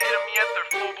hasn't hit them yet.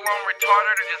 They're full-blown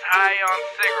retarded or just high on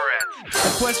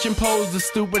cigarettes. A question posed to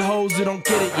stupid hoes who don't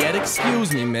get it yet.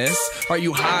 Excuse me, miss. Are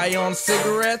you high on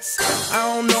cigarettes?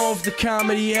 I don't know if the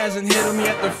comedy hasn't hit them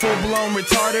yet. They're full-blown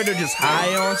retarded or just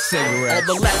high on cigarettes.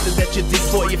 All the laughter that you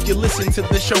did, boy, if you listen to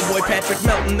the show, boy, Patrick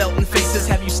Melton faces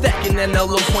have you stacking that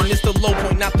low point. It's the low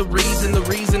point, not the reason. The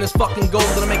reason is fucking gold.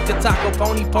 It'll make the taco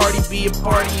pony party be a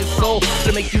party of soul.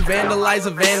 To make you vandalize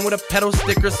a van with a pedal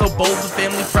sticker so bold the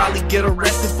family probably get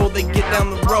arrested before they get down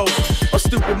the road. Or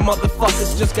stupid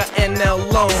motherfuckers just got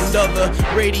NL loaned. Other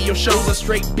radio shows are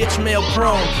straight bitch mail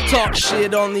prone. Talk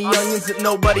shit on the onions that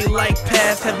nobody like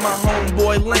past. Have my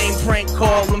homeboy lame prank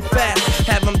call him fast.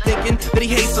 Have him thinking that he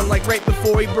hates him like right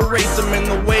before he berates him. And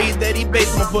the way that he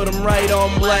baits I'ma put him right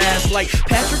on blast. Like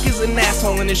Patrick is an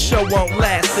asshole and his show won't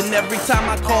last. And every time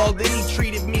I called in, he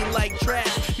treated me like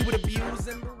trash.